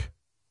Eric.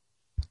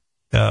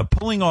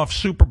 Pulling off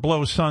Super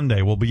Blow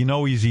Sunday will be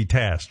no easy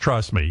task.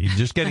 Trust me.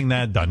 Just getting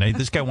that done.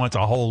 This guy wants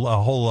a whole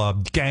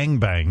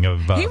gangbang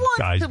of he wants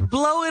guys. to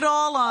blow it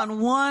all on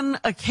one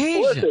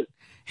occasion.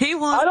 He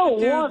wants to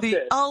do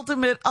the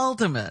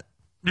ultimate.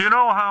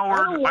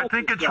 Howard, I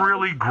think it's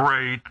really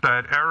great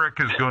that Eric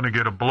is going to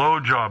get a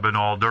blowjob and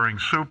all during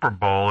Super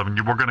Bowl, and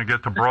we're going to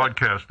get to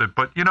broadcast it.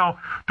 But,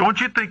 don't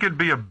you think it'd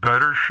be a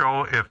better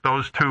show if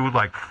those two,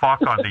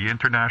 fuck on the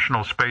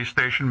International Space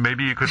Station?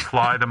 Maybe you could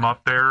fly them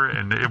up there,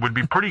 and it would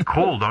be pretty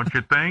cool, don't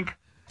you think?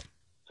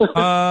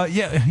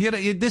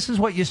 This is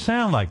what you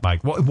sound like,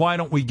 Mike. Why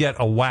don't we get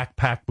a whack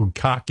pack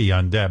bukkake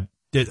on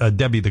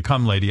Debbie the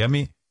cum lady? I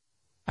mean,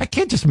 I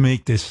can't just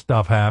make this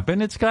stuff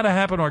happen. It's got to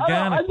happen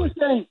organically. I'm just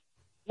saying,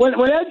 when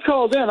Ed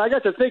called in, I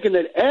got to thinking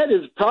that Ed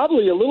is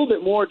probably a little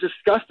bit more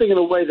disgusting in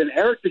a way than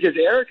Eric, because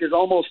Eric is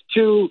almost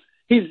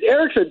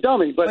Eric's a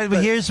dummy. But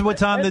here's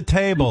what's on the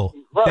table.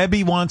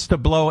 Debbie wants to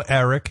blow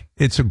Eric.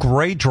 It's a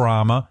great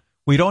drama.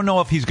 We don't know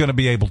if he's going to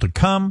be able to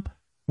come.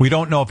 We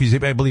don't know if he's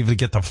able to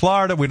get to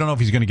Florida. We don't know if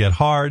he's going to get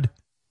hard.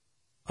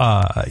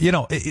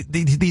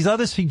 These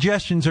other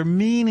suggestions are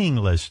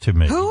meaningless to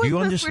me. Who Do you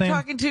is this understand? we're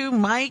talking to?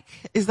 Mike?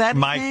 Is that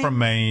Mike his name? from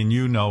Maine?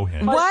 You know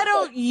him. Why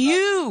don't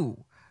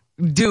you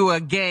do a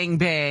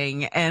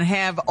gangbang and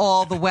have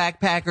all the whack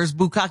packers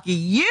bukkake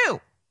you?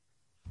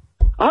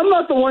 I'm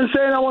not the one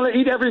saying I want to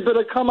eat every bit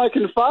of cum I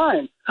can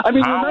find. I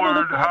mean,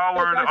 Howard,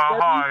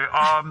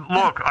 hi.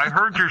 Look, I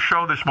heard your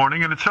show this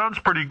morning, and it sounds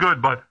pretty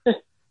good, but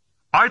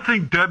I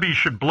think Debbie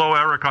should blow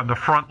Eric on the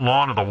front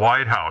lawn of the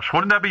White House.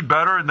 Wouldn't that be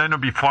better? And then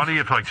it'd be funny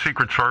if,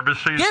 Secret Service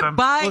sees them.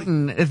 Get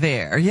Biden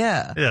there,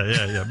 yeah.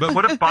 Yeah. But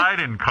what if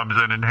Biden comes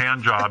in and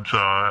hand jobs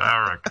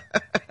Eric?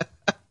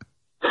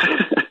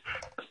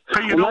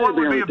 Hey, you know what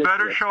would be a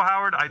better show,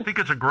 Howard? I think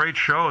it's a great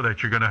show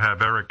that you're going to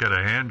have Eric get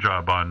a hand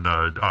job on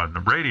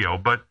the radio.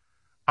 But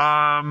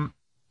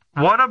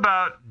what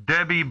about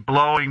Debbie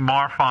blowing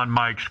Marfan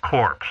Mike's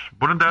corpse?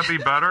 Wouldn't that be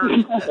better?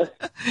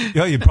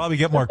 You'd probably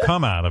get more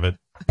cum out of it.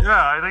 Yeah,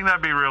 I think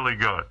that'd be really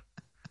good.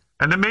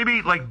 And then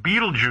maybe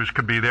Beetlejuice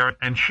could be there,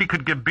 and she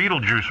could give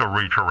Beetlejuice a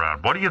reach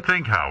around. What do you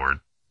think, Howard?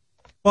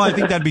 Well, I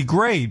think that'd be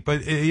great,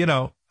 but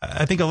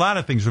I think a lot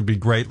of things would be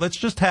great. Let's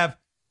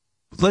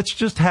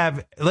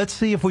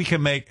see if we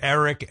can make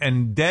Eric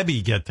and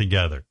Debbie get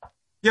together.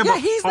 Yeah,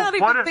 he's not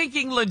even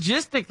thinking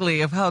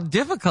logistically of how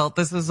difficult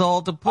this is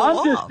all to pull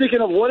off. I'm just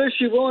thinking of what is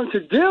she willing to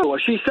do?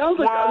 She sounds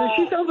like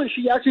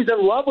she actually is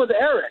in love with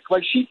Eric.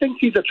 She thinks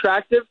he's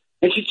attractive,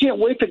 and she can't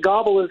wait to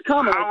gobble his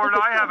cum. Howard,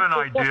 I have an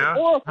idea.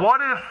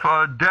 What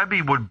if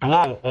Debbie would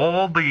blow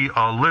all the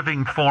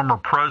living former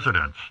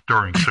presidents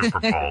during Super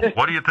Bowl?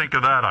 What do you think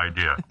of that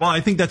idea? Well, I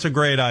think that's a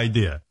great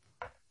idea.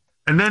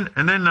 And then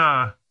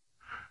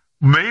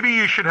maybe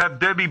you should have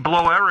Debbie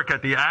blow Eric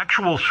at the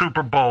actual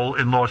Super Bowl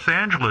in Los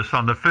Angeles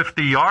on the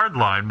 50-yard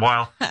line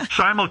while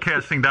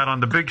simulcasting that on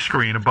the big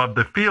screen above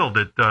the field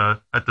at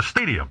the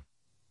stadium.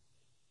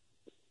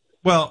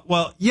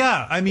 Well,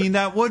 yeah. I mean,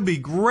 that would be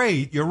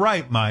great. You're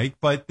right, Mike.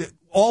 But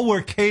all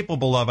we're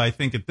capable of, I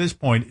think, at this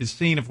point, is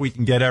seeing if we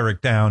can get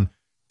Eric down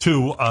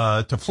to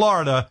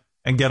Florida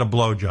and get a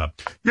blowjob.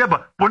 Yeah,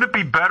 but wouldn't it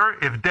be better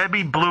if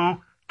Debbie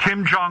blew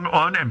Kim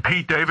Jong-un and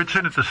Pete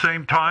Davidson at the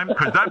same time?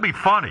 Because that'd be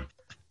funny.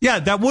 Yeah,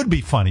 that would be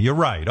funny. You're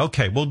right.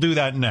 Okay, we'll do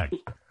that next.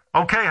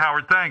 Okay,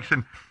 Howard, thanks.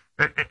 And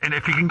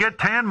if you can get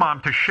Tan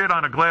Mom to shit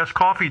on a glass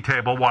coffee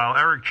table while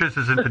Eric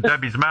jizzes into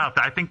Debbie's mouth,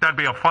 I think that'd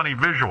be a funny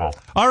visual.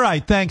 All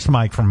right, thanks,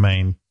 Mike from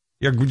Maine.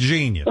 You're a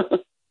genius.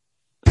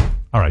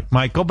 All right,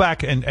 Mike, go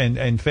back and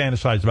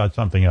fantasize about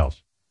something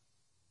else.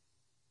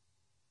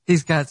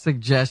 He's got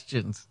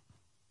suggestions.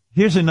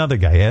 Here's another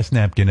guy, Ass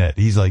Napkin Ed.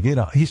 He's like,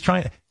 he's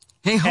trying to.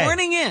 Hey,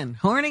 horning in.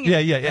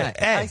 Yeah. Ed.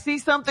 I see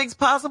something's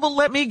possible.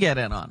 Let me get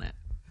in on it.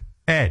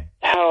 Ed.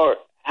 Howard,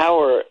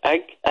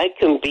 I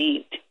can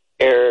beat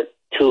Eric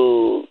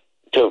to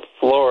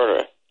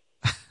Florida.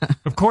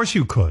 Of course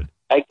you could.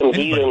 I can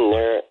beat him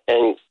there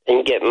and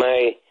get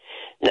my.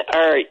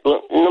 All right,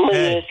 let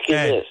me ask you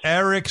this.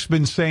 Eric's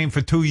been saying for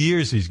 2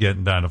 years he's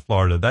getting down to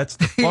Florida. That's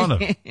the fun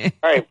of it.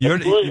 All right,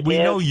 we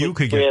know you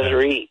could get there.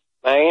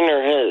 Mine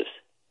or his?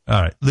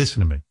 All right,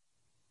 listen to me.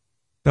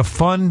 The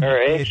fun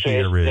bit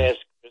here is.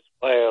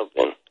 Go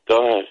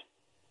ahead.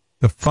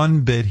 The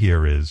fun bit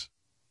here is,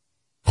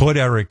 could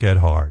Eric get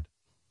hard?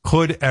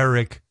 Could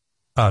Eric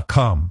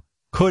come?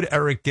 Could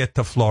Eric get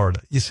to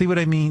Florida? You see what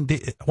I mean?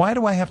 Why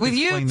do I have to With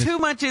explain you, this? too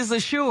much is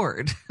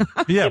assured.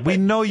 Yeah, we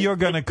know you're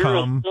going to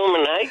come. You're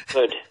assuming I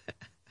could.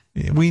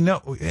 We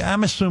know.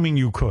 I'm assuming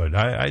you could.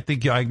 I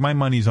think my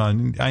money's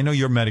on. I know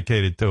you're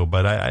medicated too,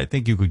 but I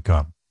think you could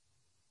come.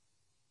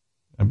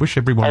 I wish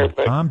everyone would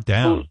calm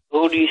down.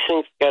 Who do you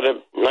think's got a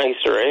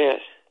nicer ass?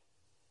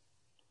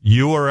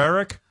 You or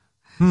Eric?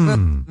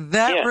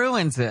 That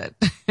ruins it.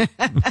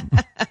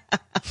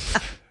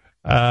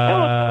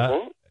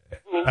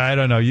 I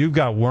don't know. You've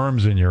got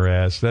worms in your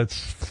ass. That's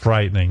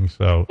frightening.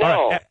 So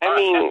no, I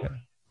mean,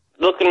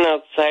 looking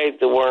outside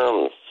the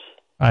worms.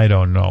 I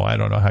don't know. I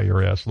don't know how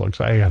your ass looks.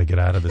 I got to get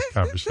out of this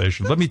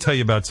conversation. Let me tell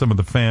you about some of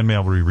the fan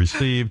mail we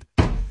received.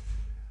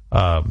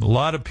 A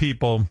lot of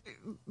people.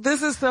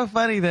 This is so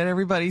funny that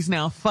everybody's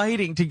now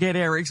fighting to get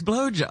Eric's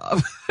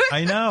blowjob.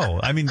 I know.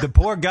 I mean, the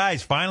poor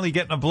guy's finally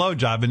getting a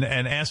blowjob,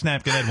 and Ass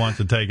Napkin Ed wants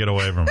to take it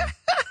away from him.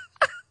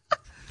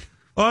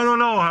 I don't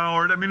know,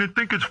 Howard. I mean, I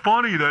think it's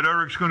funny that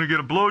Eric's going to get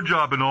a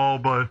blowjob and all,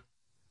 but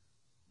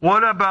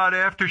what about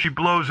after she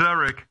blows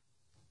Eric,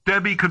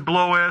 Debbie could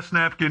blow Ass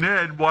Napkin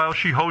Ed while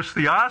she hosts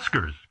the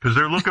Oscars, because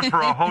they're looking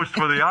for a host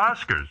for the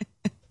Oscars.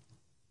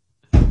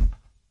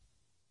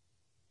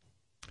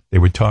 They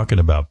were talking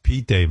about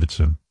Pete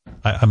Davidson.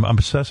 I'm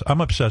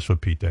obsessed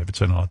with Pete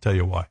Davidson, and I'll tell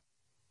you why.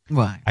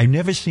 Why? I've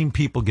never seen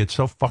people get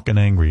so fucking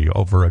angry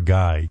over a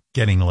guy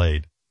getting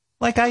laid.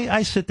 Like,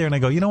 I sit there and I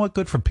go, you know what?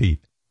 Good for Pete.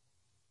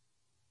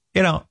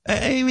 You know,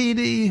 I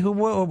mean,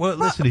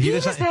 listen, he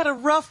just had a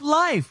rough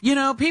life. You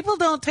know, people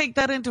don't take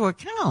that into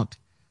account.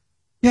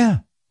 Yeah,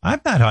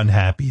 I'm not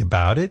unhappy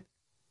about it,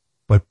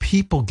 but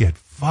people get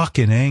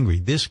fucking angry.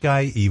 This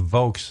guy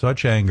evokes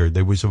such anger.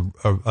 There was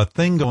a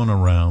thing going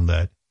around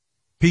that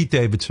Pete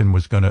Davidson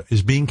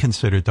is being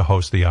considered to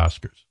host the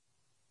Oscars.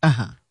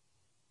 Uh-huh.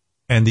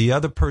 And the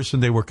other person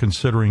they were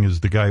considering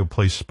is the guy who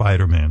plays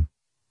Spider-Man.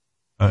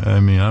 I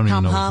mean, I don't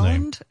even know his name. Tom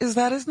Holland? Is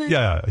that his name?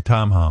 Yeah,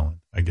 Tom Holland,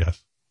 I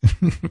guess.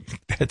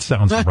 That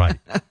sounds right.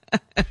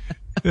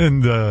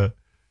 And,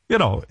 you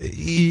know,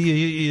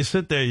 you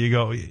sit there, you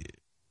go,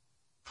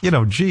 you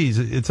know, geez,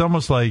 it's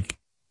almost like,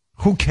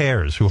 who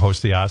cares who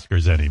hosts the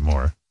Oscars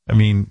anymore? I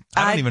mean,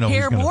 I don't even know. I'd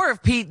care more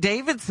if Pete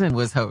Davidson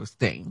was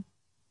hosting.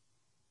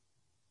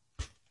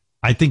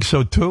 I think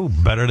so, too.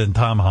 Better than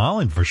Tom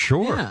Holland, for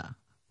sure.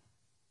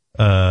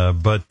 Yeah.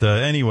 But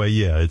anyway,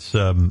 yeah, it's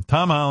Tom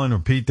Holland or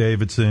Pete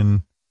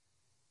Davidson.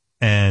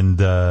 And,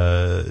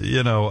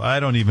 you know, I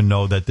don't even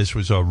know that this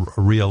was a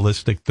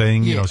realistic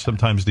thing. You know,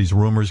 sometimes these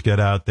rumors get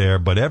out there,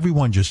 but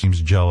everyone just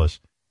seems jealous.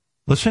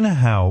 Listen to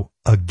how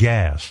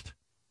aghast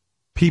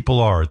people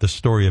are at the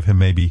story of him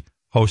maybe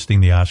hosting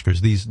the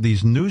Oscars.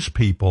 These news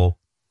people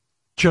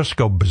just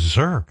go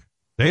berserk.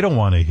 They don't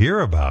want to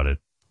hear about it.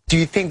 Do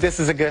you think this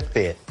is a good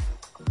fit?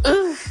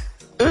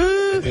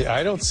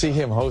 I don't see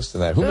him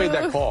hosting that. Who made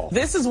that call?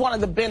 This is one of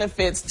the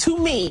benefits to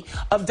me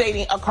of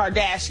dating a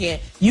Kardashian.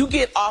 You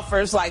get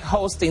offers like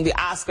hosting the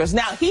Oscars.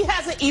 Now, he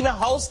hasn't even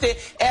hosted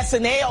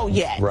SNL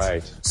yet.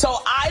 Right. So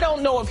I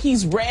don't know if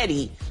he's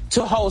ready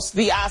to host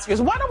the Oscars.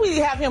 Why don't we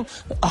have him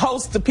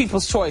host the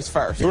People's Choice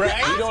first? Right.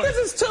 The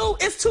Oscars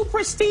it's too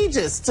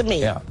prestigious to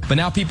me. Yeah. But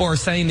now people are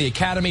saying the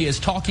Academy is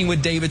talking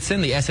with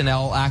Davidson, the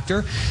SNL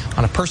actor.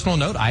 On a personal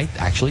note, I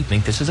actually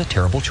think this is a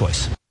terrible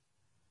choice.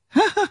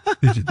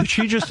 Did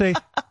she just say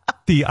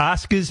the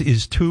Oscars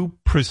is too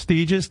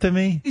prestigious to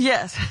me?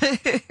 Yes.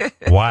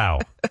 Wow.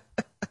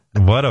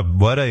 What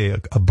a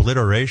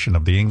obliteration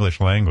of the English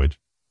language.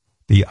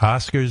 The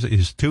Oscars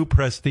is too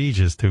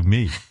prestigious to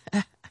me.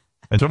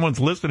 And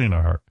someone's listening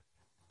to her.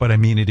 But I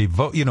mean,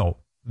 you know,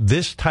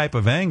 this type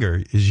of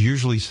anger is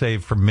usually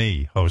saved for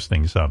me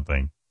hosting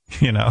something.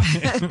 You know,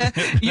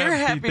 you're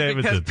happy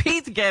because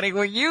Pete's getting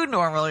what you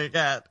normally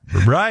get.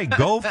 Right.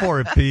 Go for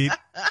it, Pete.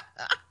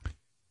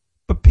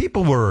 But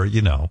people were,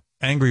 you know,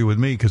 angry with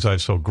me because I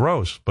was so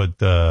gross. But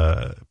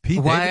Pete,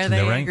 why are they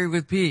angry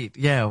with Pete?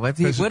 Yeah, what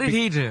did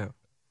he do?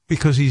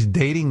 Because he's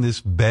dating this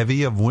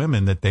bevy of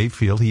women that they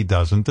feel he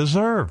doesn't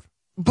deserve.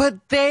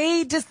 But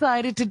they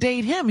decided to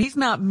date him. He's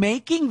not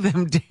making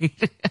them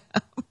date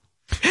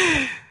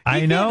him.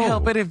 I know. Can't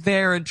help it if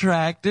they're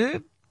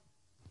attracted.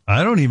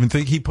 I don't even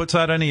think he puts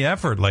out any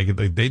effort. Like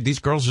these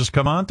girls just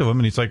come on to him,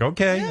 and he's like,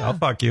 "Okay, I'll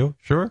fuck you,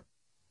 sure,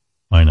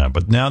 why not?"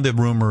 But now the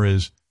rumor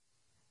is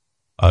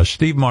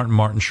Steve Martin,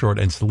 Martin Short,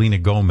 and Selena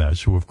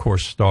Gomez, who of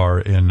course star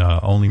in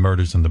Only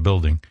Murders in the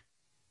Building,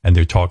 and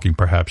they're talking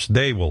perhaps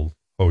they will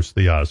host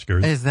the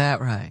Oscars. Is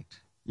that right?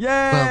 Yay!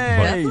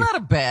 Well, that's not a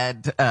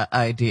bad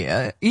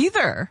idea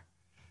either.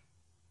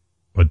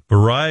 But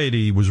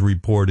Variety was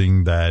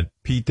reporting that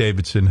Pete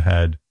Davidson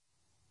had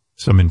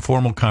some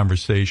informal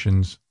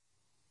conversations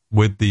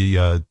with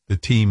the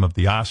team of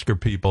the Oscar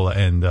people,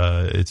 and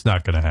it's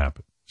not going to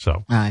happen.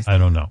 So I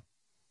don't know.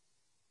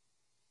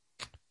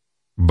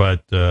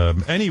 But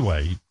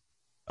anyway,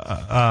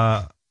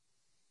 the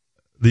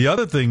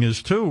other thing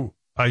is, too,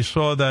 I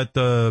saw that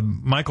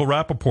Michael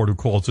Rappaport, who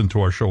calls into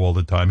our show all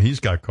the time,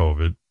 he's got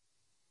COVID.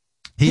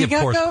 He of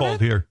course, COVID?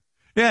 Called here.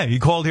 Yeah, he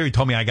called here. He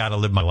told me I got to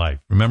live my life.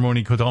 Remember when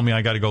he told me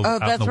I got to go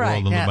out in the world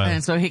and live my life?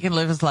 And so he can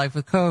live his life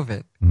with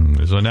COVID.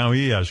 So now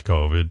he has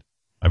COVID.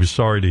 I was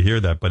sorry to hear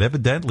that, but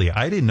evidently,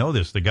 I didn't know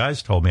this. The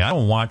guys told me. I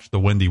don't watch the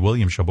Wendy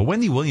Williams show, but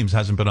Wendy Williams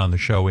hasn't been on the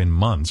show in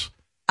months.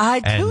 I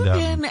tuned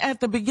in at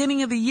the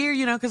beginning of the year,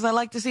 because I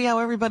like to see how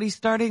everybody's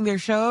starting their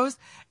shows.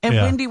 And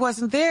Wendy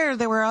wasn't there.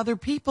 There were other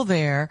people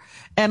there.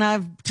 And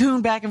I've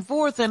tuned back and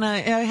forth, and I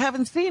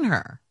haven't seen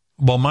her.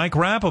 Well, Mike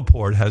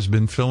Rappaport has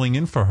been filling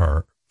in for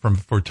her from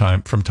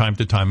time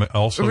to time.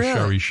 Also, really?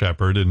 Sherry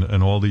Shepard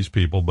and all these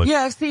people. But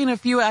yeah, I've seen a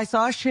few. I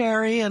saw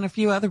Sherry and a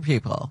few other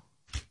people.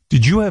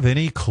 Did you have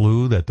any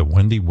clue that the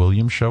Wendy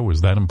Williams show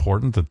is that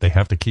important that they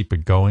have to keep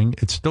it going?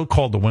 It's still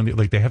called the Wendy,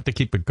 like they have to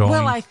keep it going.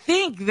 Well, I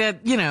think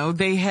that,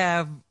 they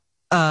have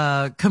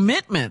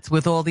commitments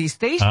with all these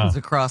stations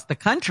across the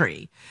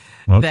country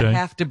that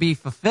have to be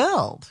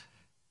fulfilled.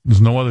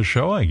 There's no other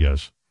show, I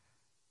guess.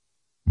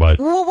 But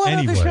well, what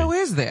anyway, other show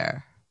is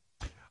there?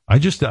 How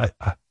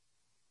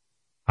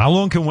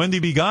long can Wendy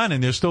be gone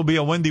and there still be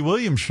a Wendy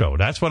Williams show?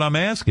 That's what I'm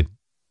asking.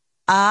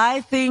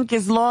 I think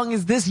as long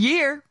as this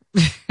year.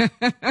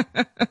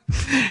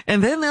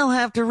 And then they'll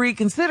have to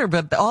reconsider.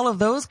 But all of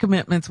those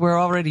commitments were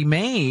already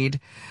made.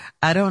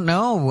 I don't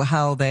know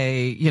how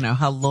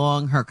how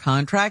long her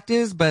contract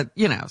is, but,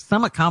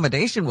 some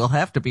accommodation will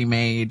have to be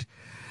made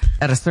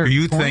at a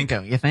certain point,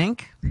 don't you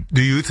think?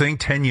 Do you think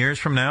 10 years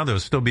from now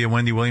there'll still be a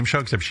Wendy Williams show,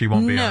 except she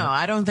won't be on? No,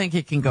 I don't think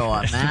it can go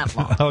on that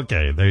long.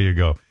 Okay, there you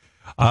go.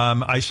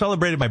 I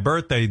celebrated my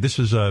birthday. This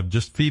is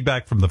just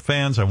feedback from the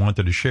fans. I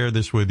wanted to share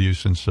this with you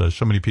since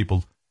so many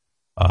people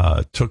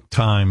took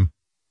time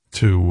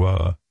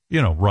to,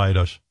 write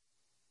us.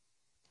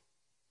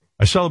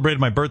 I celebrated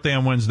my birthday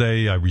on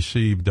Wednesday. I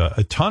received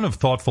a ton of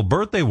thoughtful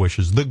birthday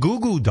wishes. The Goo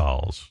Goo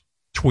Dolls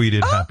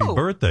tweeted happy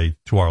birthday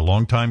to our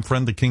longtime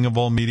friend, the king of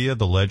all media,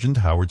 the legend,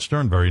 Howard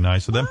Stern. Very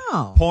nice of them.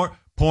 Wow.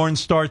 Porn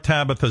star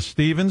Tabitha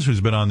Stevens,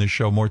 who's been on this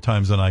show more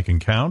times than I can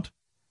count.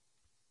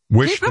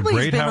 He probably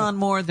has been on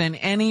more than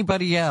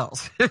anybody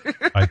else.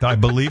 I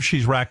believe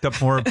she's racked up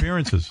more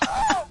appearances.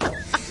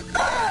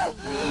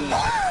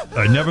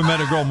 I never met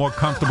a girl more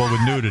comfortable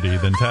with nudity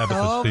than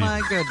Tabitha Stevens. Oh,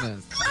 my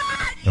goodness.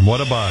 And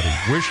what a body.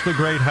 Wish the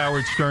great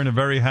Howard Stern a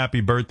very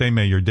happy birthday.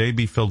 May your day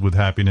be filled with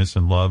happiness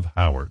and love,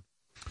 Howard.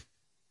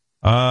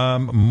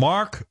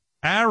 Mark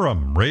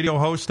Aram, radio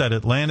host at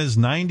Atlanta's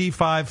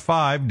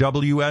 95.5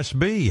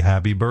 WSB.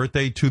 Happy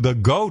birthday to the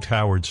GOAT,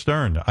 Howard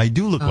Stern. I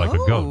do look like a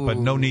goat, but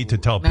no need to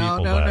tell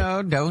people that.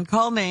 No, don't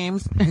call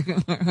names.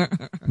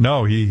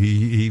 No,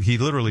 he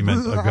literally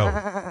meant a goat.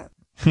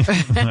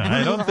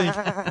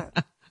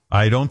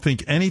 I don't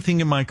think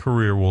anything in my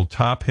career will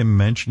top him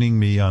mentioning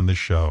me on the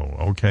show.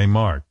 Okay,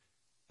 Mark.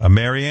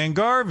 Marianne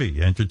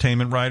Garvey,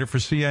 entertainment writer for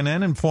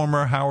CNN and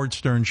former Howard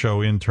Stern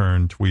Show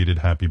intern, tweeted,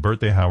 happy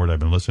birthday, Howard. I've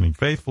been listening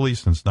faithfully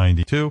since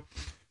 92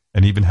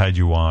 and even had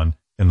you on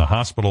in the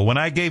hospital when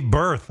I gave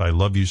birth. I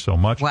love you so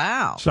much.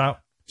 Wow.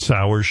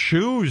 Sour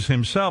Shoes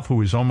himself,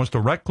 who is almost a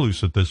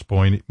recluse at this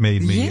point,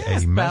 made me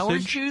a message. Sour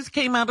Shoes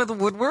came out of the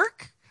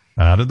woodwork?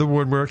 Out of the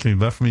woodwork, and he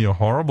left me a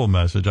horrible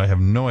message. I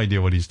have no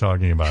idea what he's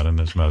talking about in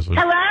this message.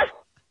 Hello?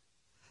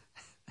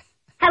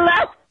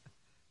 Hello?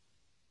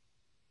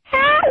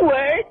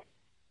 Howard?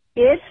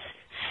 It's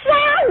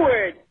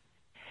Howard.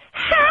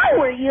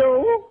 How are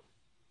you?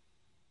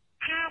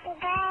 Happy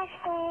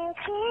birthday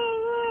to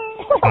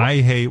you.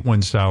 I hate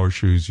when Sour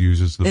Shoes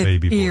uses the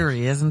baby voice. It's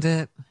eerie, isn't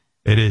it?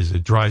 It is.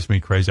 It drives me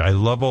crazy. I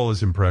love all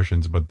his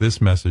impressions, but this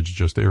message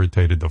just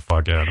irritated the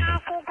fuck out of me.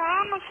 Happy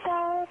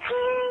birthday to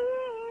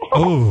you.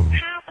 Oh. Happy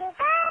birthday,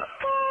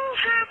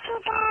 happy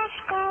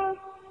birthday.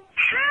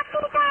 Happy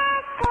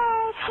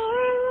birthday to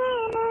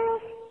you.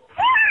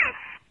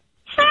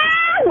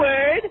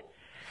 Howard,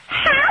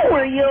 how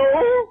are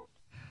you?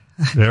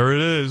 There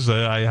it is.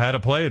 I had to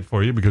play it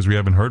for you because we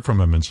haven't heard from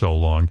him in so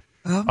long.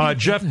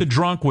 Jeff the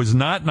Drunk was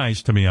not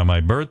nice to me on my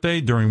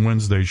birthday. During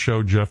Wednesday's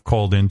show, Jeff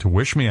called in to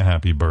wish me a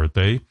happy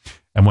birthday.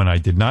 And when I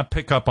did not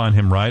pick up on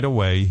him right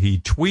away, he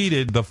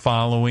tweeted the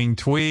following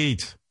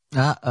tweet.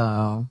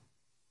 Uh-oh.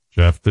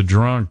 Jeff the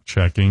Drunk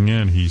checking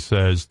in. He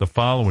says the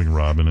following,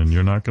 Robin, and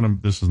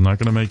this is not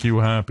going to make you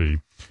happy.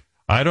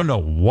 I don't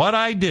know what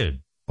I did,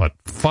 but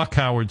fuck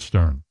Howard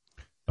Stern.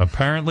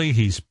 Apparently,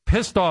 he's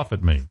pissed off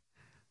at me.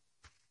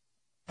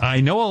 I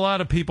know a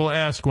lot of people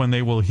ask when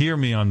they will hear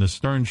me on the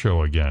Stern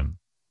Show again,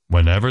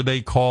 whenever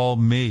they call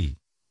me.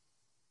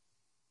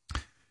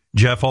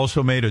 Jeff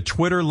also made a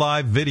Twitter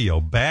live video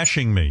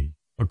bashing me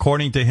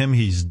According to him,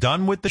 he's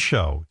done with the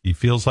show. He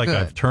feels like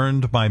I've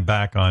turned my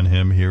back on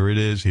him. Here it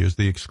is. Here's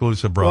the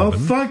exclusive, Robin.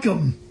 Well, fuck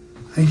him.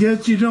 I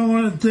guess you don't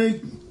want to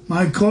take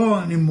my call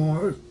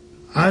anymore.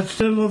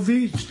 Hasta la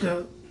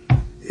vista.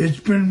 It's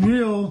been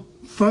real.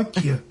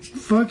 Fuck you.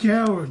 Fuck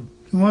Howard.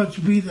 He wants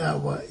to be that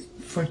way.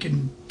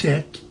 Fucking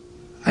dick.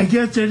 I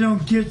guess I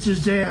don't kiss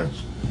his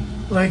ass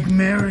like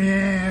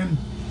Marianne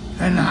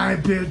and High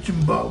Pitch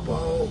and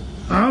Bobo.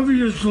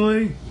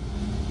 Obviously,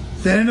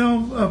 they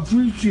don't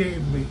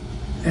appreciate me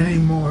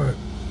anymore.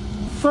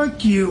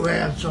 Fuck you,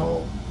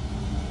 asshole.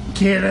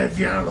 Can't have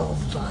you on all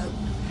the time.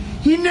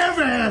 He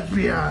never has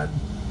me on.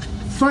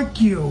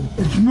 Fuck you.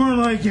 It's more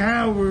like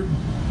Howard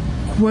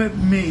quit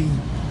me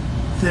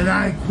than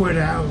I quit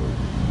Howard.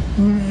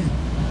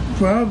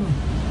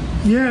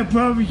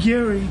 Probably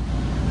Gary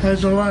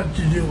has a lot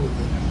to do with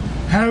it.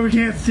 Howard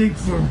can't think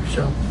for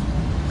himself.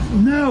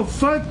 No,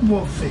 fuck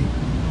Wolfie.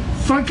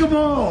 Fuck them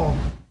all.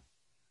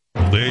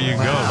 Well, there you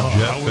go,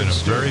 Jeff, in a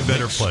very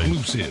better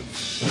place.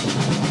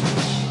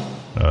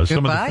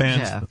 Some of the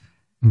fans. Jeff.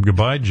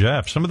 Goodbye,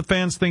 Jeff. Some of the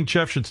fans think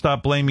Jeff should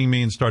stop blaming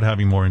me and start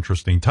having more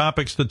interesting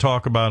topics to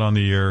talk about on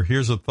the air.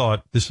 Here's a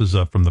thought. This is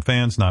from the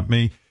fans, not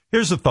me.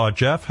 Here's a thought,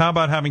 Jeff. How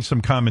about having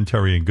some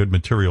commentary and good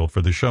material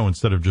for the show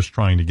instead of just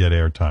trying to get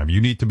airtime?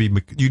 You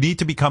need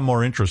to become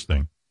more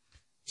interesting.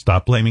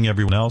 Stop blaming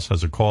everyone else.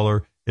 As a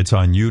caller, it's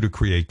on you to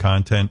create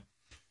content.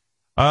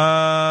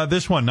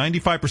 This one,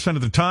 95%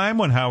 of the time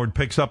when Howard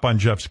picks up on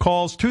Jeff's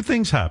calls, two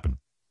things happen.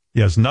 He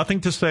has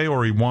nothing to say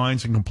or he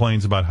whines and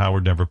complains about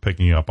Howard never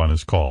picking up on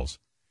his calls.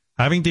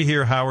 Having to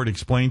hear Howard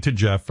explain to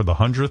Jeff for the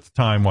 100th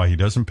time why he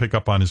doesn't pick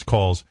up on his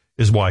calls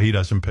is why he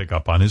doesn't pick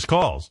up on his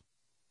calls.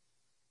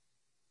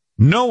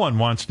 No one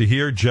wants to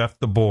hear Jeff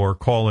the Bore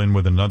call in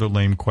with another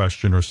lame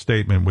question or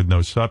statement with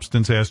no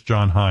substance. Ask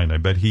John Hine. I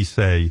bet he'd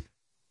say,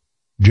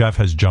 Jeff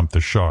has jumped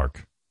the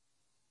shark.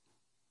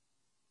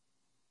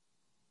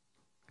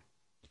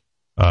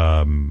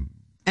 And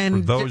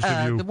for those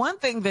of you, the one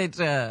thing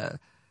that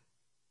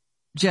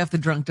Jeff the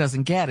Drunk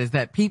doesn't get is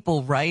that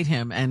people write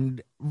him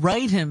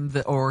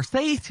or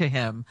say to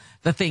him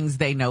the things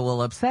they know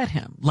will upset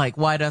him. Like,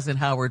 why doesn't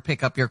Howard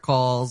pick up your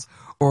calls?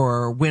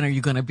 Or when are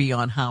you going to be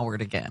on Howard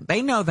again?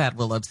 They know that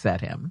will upset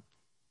him.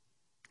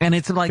 And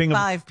it's like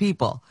 5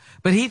 people.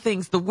 But he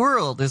thinks the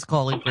world is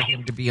calling for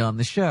him to be on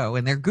the show,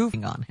 and they're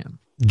goofing on him.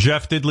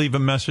 Jeff did leave a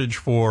message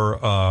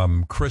for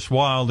Chris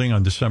Wilding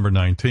on December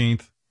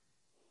 19th.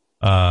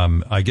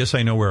 I guess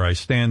I know where I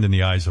stand in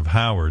the eyes of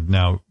Howard.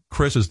 Now,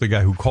 Chris is the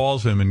guy who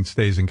calls him and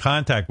stays in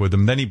contact with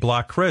him. Then he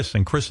blocked Chris,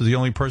 and Chris is the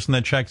only person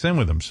that checks in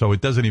with him. So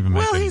it doesn't even make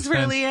any sense. Well, he's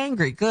really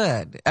angry.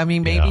 Good. I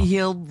mean, maybe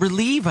he'll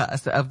relieve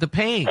us of the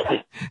pain.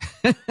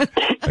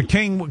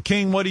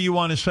 King, what do you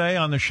want to say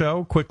on the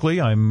show? Quickly,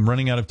 I'm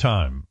running out of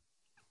time.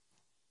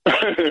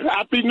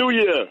 Happy New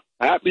Year.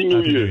 Happy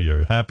New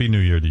Year. Happy New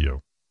Year to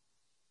you.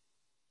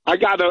 I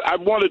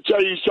want to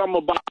tell you something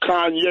about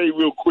Kanye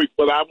real quick,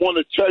 but I want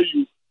to tell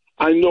you,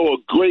 I know a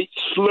great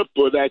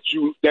slipper that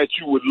you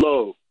would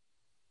love.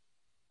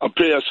 A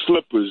pair of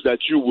slippers that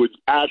you would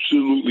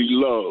absolutely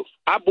love.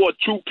 I bought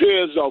 2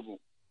 pairs of them.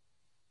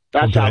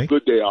 That's how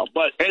good they are.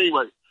 But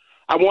anyway,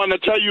 I want to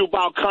tell you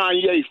about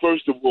Kanye,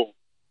 first of all.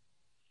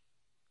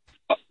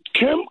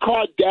 Kim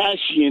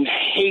Kardashian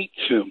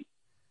hates him.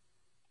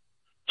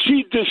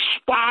 She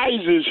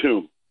despises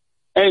him.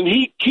 And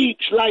he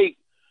keeps,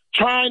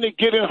 trying to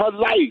get in her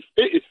life.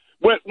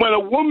 When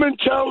a woman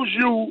tells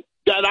you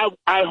that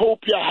I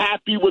hope you're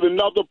happy with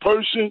another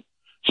person,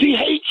 she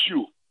hates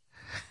you.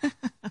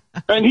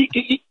 And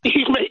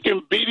he's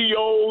making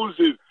videos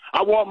and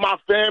I want my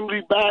family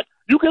back.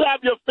 You can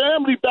have your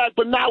family back,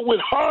 but not with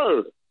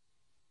her.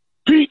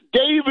 Pete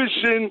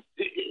Davidson,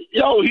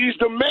 he's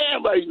the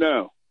man right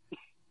now.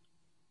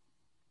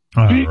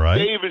 Pete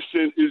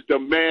Davidson is the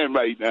man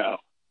right now.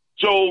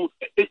 So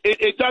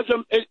it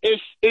doesn't.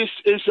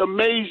 It's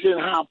amazing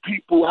how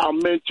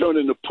men turn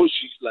into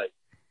pussies.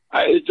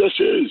 It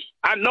just is.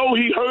 I know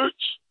he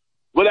hurts,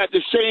 but at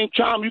the same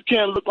time, you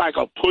can't look like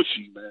a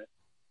pussy, man.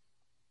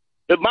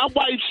 If my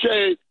wife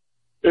said,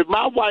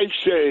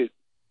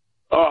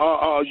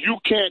 you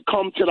can't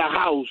come to the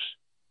house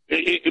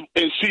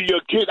and see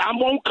your kid, I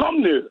won't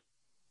come there.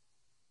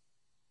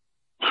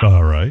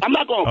 All right. I'm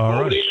not going to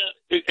go there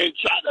and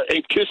try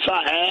to kiss her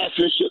ass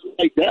and shit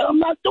like that. I'm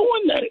not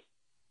doing that.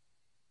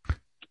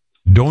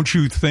 Don't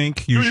you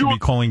think you should be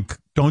calling?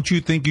 Don't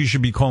you think you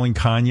should be calling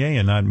Kanye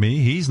and not me?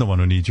 He's the one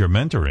who needs your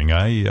mentoring.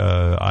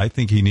 I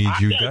think he needs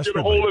you desperately. Get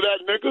a hold of that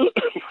nigga.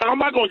 I'm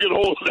not going to get a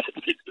hold of that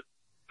nigga.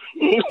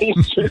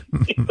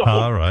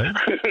 All right.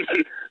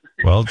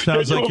 Well, it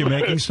sounds like you're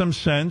making some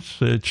sense.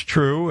 It's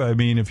true. I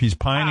mean, if he's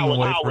pining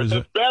away for his...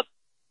 If Beth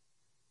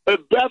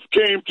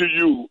came to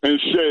you and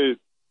said,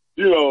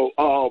 y'all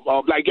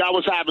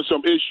was having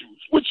some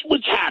issues, which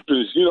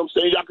happens, you know what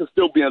I'm saying? Y'all can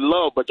still be in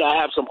love, but y'all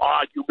have some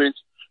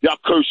arguments. Y'all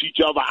curse each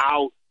other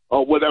out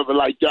or whatever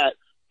like that.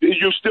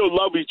 You still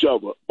love each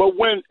other. But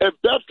if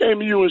Beth came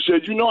to you and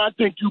said, I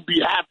think you'd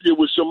be happier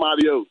with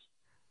somebody else.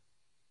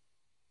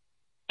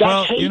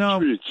 That's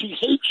hatred. She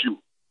hates you.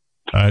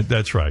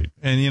 That's right.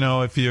 And,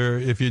 if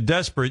you're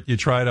desperate, you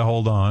try to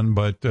hold on,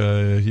 but,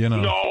 No,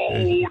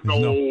 you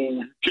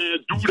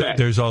can't do that.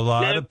 There's a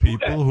lot of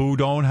people who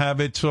don't have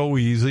it so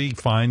easy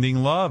finding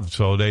love,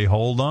 so they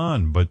hold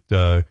on. But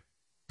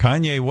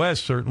Kanye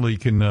West certainly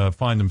can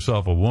find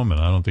himself a woman.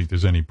 I don't think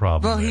there's any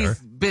problem there. Well,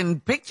 he's been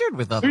pictured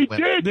with other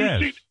women.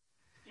 Yes.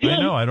 I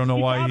know. I don't know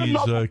why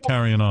he's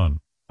carrying on.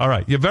 All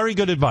right. You're very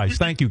good advice.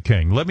 Thank you,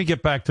 King. Let me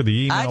get back to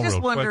the email I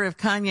just wonder if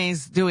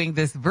Kanye's doing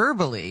this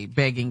verbally,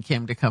 begging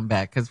Kim to come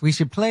back, because we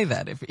should play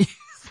that if he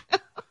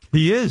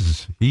He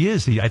is.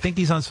 I think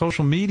he's on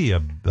social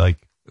media.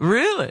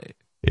 Really?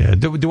 Yeah.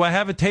 Do I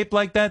have a tape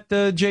like that,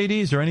 JD?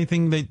 Is there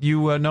anything that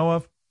you know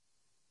of?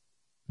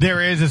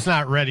 There is. It's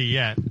not ready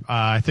yet.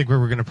 I think we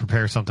were going to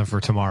prepare something for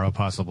tomorrow,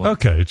 possibly.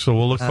 Okay. So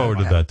we'll look forward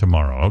to that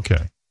tomorrow.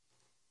 Okay.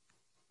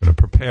 Going to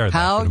prepare that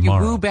How for you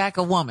tomorrow. woo back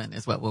a woman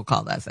is what we'll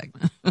call that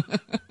segment.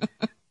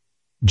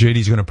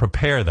 JD's going to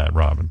prepare that,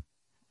 Robin.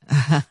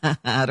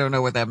 I don't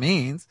know what that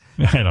means.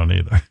 I don't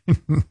either.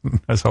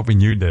 I was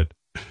hoping you did.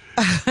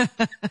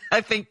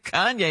 I think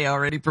Kanye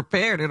already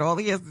prepared it. All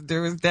he has to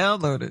do is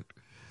download it.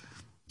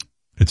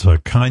 It's a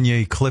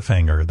Kanye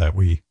cliffhanger that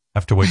we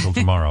have to wait till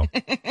tomorrow.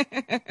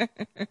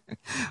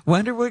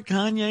 Wonder what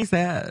Kanye's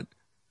had.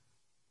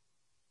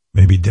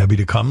 Maybe Debbie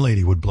the Cum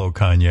Lady would blow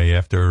Kanye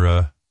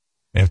after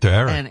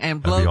Eric.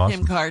 And blow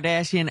Kim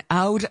Kardashian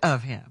out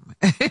of him.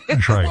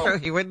 That's right. So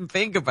he wouldn't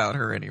think about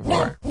her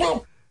anymore.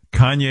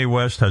 Kanye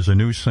West has a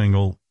new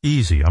single,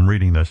 Easy. I'm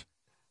reading this.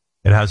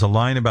 It has a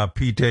line about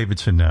Pete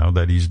Davidson now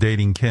that he's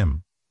dating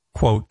Kim.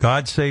 Quote,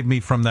 God saved me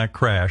from that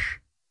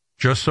crash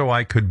just so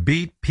I could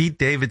beat Pete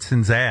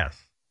Davidson's ass.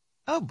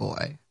 Oh,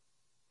 boy.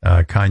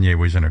 Kanye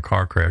was in a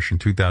car crash in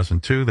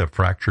 2002 that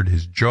fractured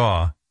his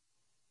jaw.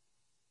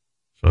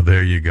 So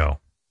there you go.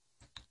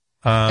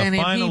 And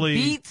if finally,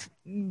 he beats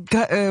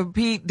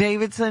Pete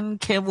Davidson,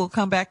 Kim will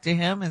come back to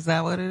him? Is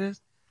that what it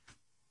is?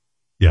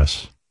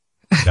 yes,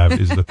 that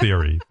is the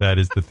theory. That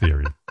is the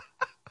theory.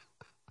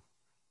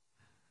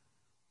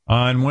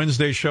 On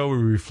Wednesday's show, we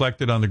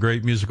reflected on the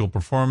great musical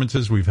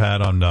performances we've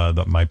had on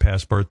my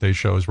past birthday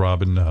shows,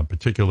 Robin,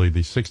 particularly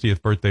the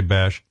 60th birthday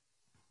bash.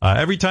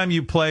 Every time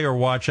you play or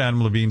watch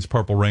Adam Levine's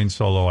Purple Rain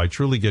solo, I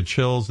truly get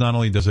chills. Not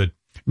only does it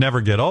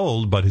never get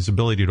old, but his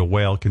ability to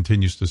wail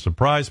continues to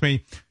surprise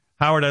me.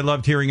 Howard, I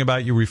loved hearing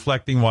about you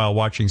reflecting while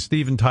watching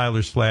Steven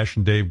Tyler, Slash,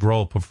 and Dave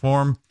Grohl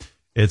perform.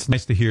 It's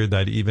nice to hear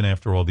that even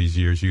after all these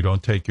years, you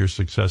don't take your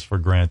success for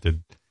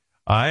granted.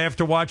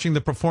 After watching the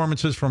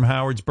performances from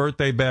Howard's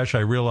birthday bash, I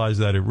realized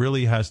that it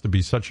really has to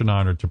be such an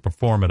honor to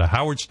perform at a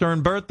Howard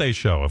Stern birthday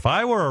show. If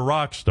I were a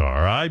rock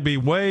star, I'd be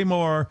way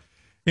more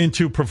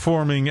into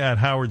performing at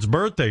Howard's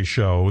birthday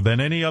show than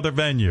any other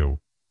venue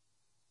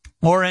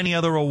or any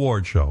other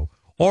award show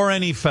or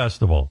any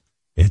festival.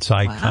 It's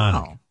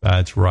iconic. Wow.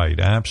 That's right.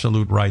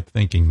 Absolute right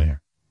thinking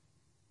there.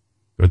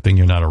 Good thing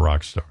you're not a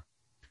rock star.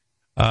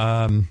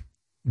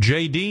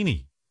 Jay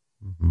Deeney.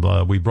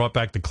 We brought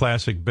back the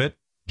classic bit,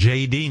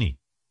 Jay Deeney.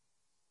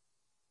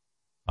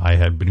 I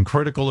had been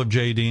critical of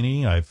Jay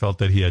Deeney. I felt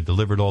that he had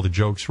delivered all the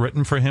jokes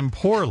written for him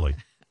poorly.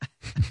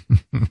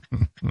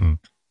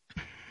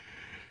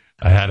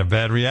 I had a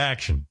bad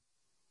reaction.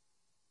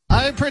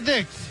 I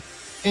predict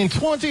in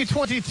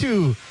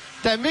 2022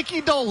 that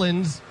Mickey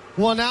Dolenz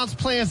will announce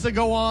plans to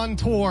go on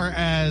tour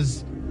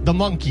as the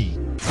Monkey.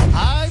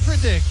 I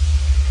predict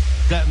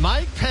that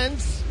Mike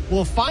Pence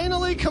will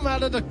finally come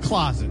out of the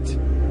closet.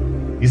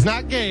 He's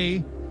not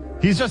gay.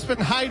 He's just been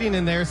hiding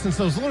in there since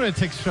those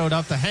lunatics showed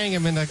up to hang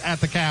him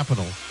at the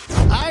Capitol.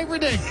 I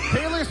predict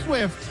Taylor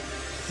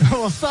Swift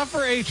will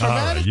suffer a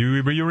traumatic...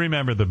 You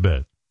remember the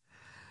bit.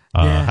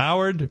 Yeah.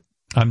 Howard,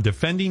 I'm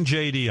defending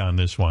JD on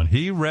this one.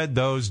 He read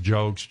those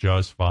jokes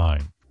just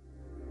fine.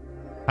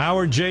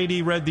 Howard,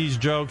 JD read these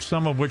jokes,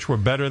 some of which were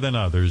better than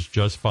others,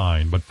 just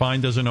fine. But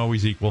fine doesn't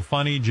always equal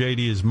funny.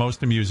 JD is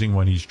most amusing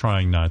when he's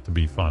trying not to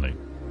be funny.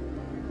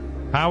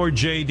 Howard,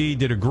 JD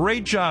did a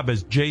great job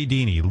as Jay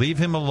Deeney. Leave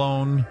him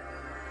alone.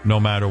 No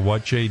matter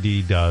what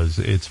JD does,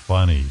 it's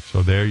funny.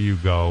 So there you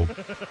go.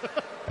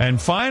 And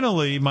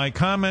finally, my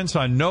comments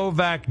on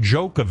Novak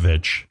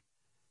Djokovic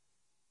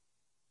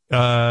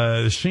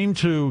seem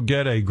to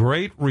get a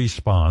great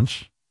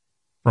response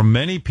from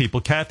many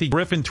people. Kathy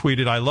Griffin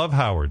tweeted, I love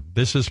Howard.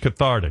 This is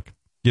cathartic.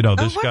 You know,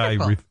 this guy.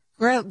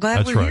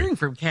 Glad we're hearing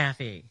from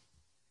Kathy.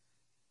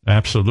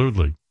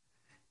 Absolutely.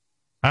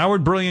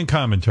 Howard, brilliant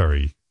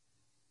commentary.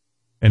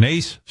 An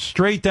ace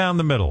straight down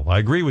the middle. I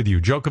agree with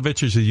you.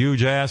 Djokovic is a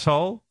huge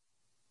asshole.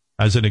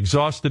 As an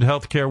exhausted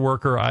healthcare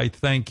worker, I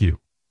thank you.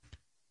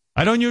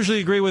 I don't usually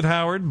agree with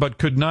Howard, but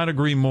could not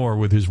agree more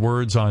with his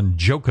words on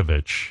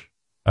Djokovic.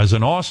 As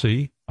an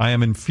Aussie, I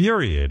am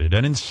infuriated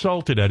and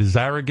insulted at his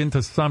arrogant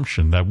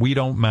assumption that we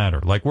don't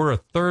matter. Like we're a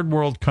third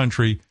world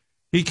country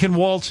he can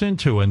waltz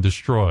into and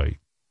destroy.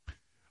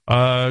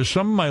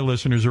 Some of my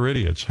listeners are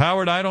idiots.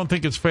 Howard, I don't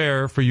think it's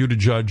fair for you to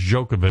judge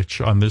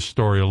Djokovic on this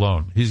story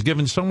alone. He's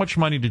given so much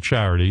money to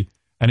charity,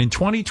 and in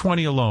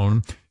 2020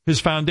 alone, his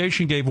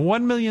foundation gave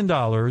 $1 million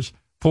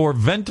for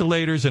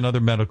ventilators and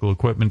other medical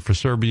equipment for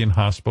Serbian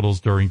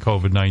hospitals during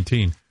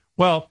COVID-19.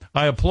 Well,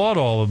 I applaud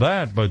all of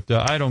that, but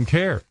I don't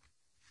care.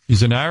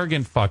 He's an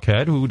arrogant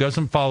fuckhead who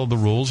doesn't follow the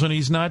rules, and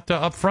he's not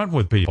upfront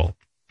with people.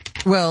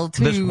 Well,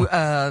 go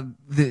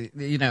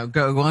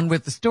on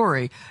with the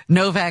story.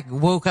 Novak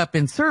woke up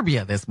in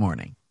Serbia this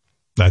morning.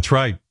 That's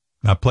right.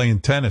 Not playing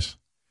tennis.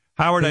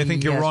 Howard, I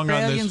think you're wrong on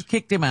Australians this.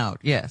 kicked him out.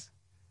 Yes.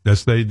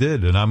 Yes, they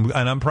did, and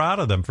I'm proud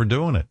of them for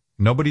doing it.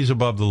 Nobody's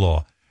above the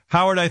law.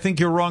 Howard, I think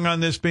you're wrong on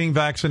this. Being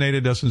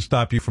vaccinated doesn't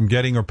stop you from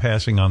getting or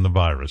passing on the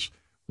virus.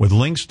 With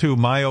links to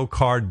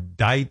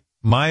myocarditis.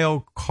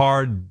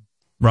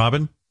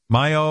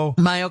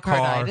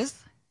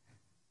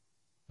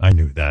 I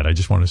knew that. I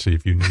just want to see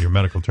if you knew your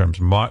medical terms.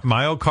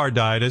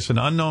 Myocarditis and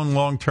unknown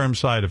long-term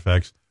side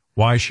effects.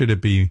 Why should it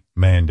be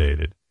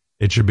mandated?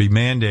 It should be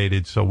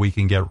mandated so we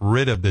can get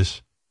rid of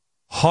this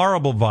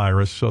horrible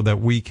virus so that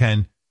we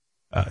can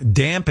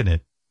dampen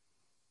it.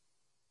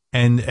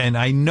 And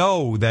I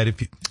know that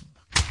if you...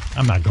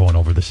 I'm not going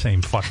over the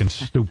same fucking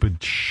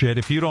stupid shit.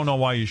 If you don't know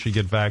why you should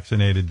get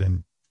vaccinated,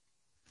 then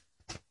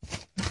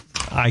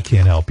I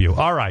can't help you.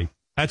 All right.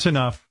 That's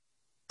enough.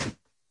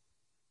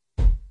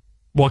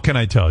 What can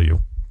I tell you?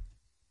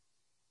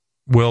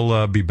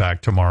 We'll be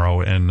back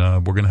tomorrow, and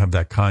we're going to have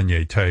that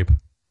Kanye tape,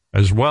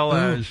 as well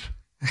as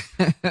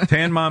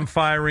Tan Mom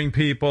firing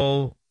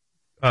people.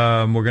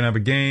 We're going to have a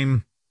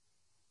game.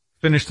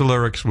 Finish the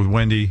lyrics with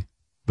Wendy,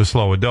 the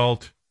slow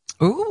adult.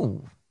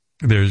 Ooh.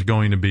 There's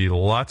going to be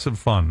lots of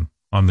fun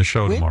on the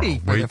show tomorrow. Wendy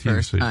for the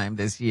first time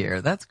this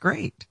year. That's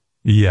great.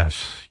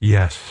 Yes.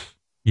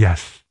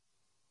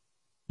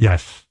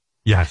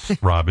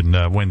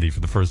 Robin, Wendy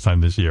for the first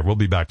time this year. We'll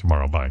be back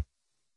tomorrow. Bye.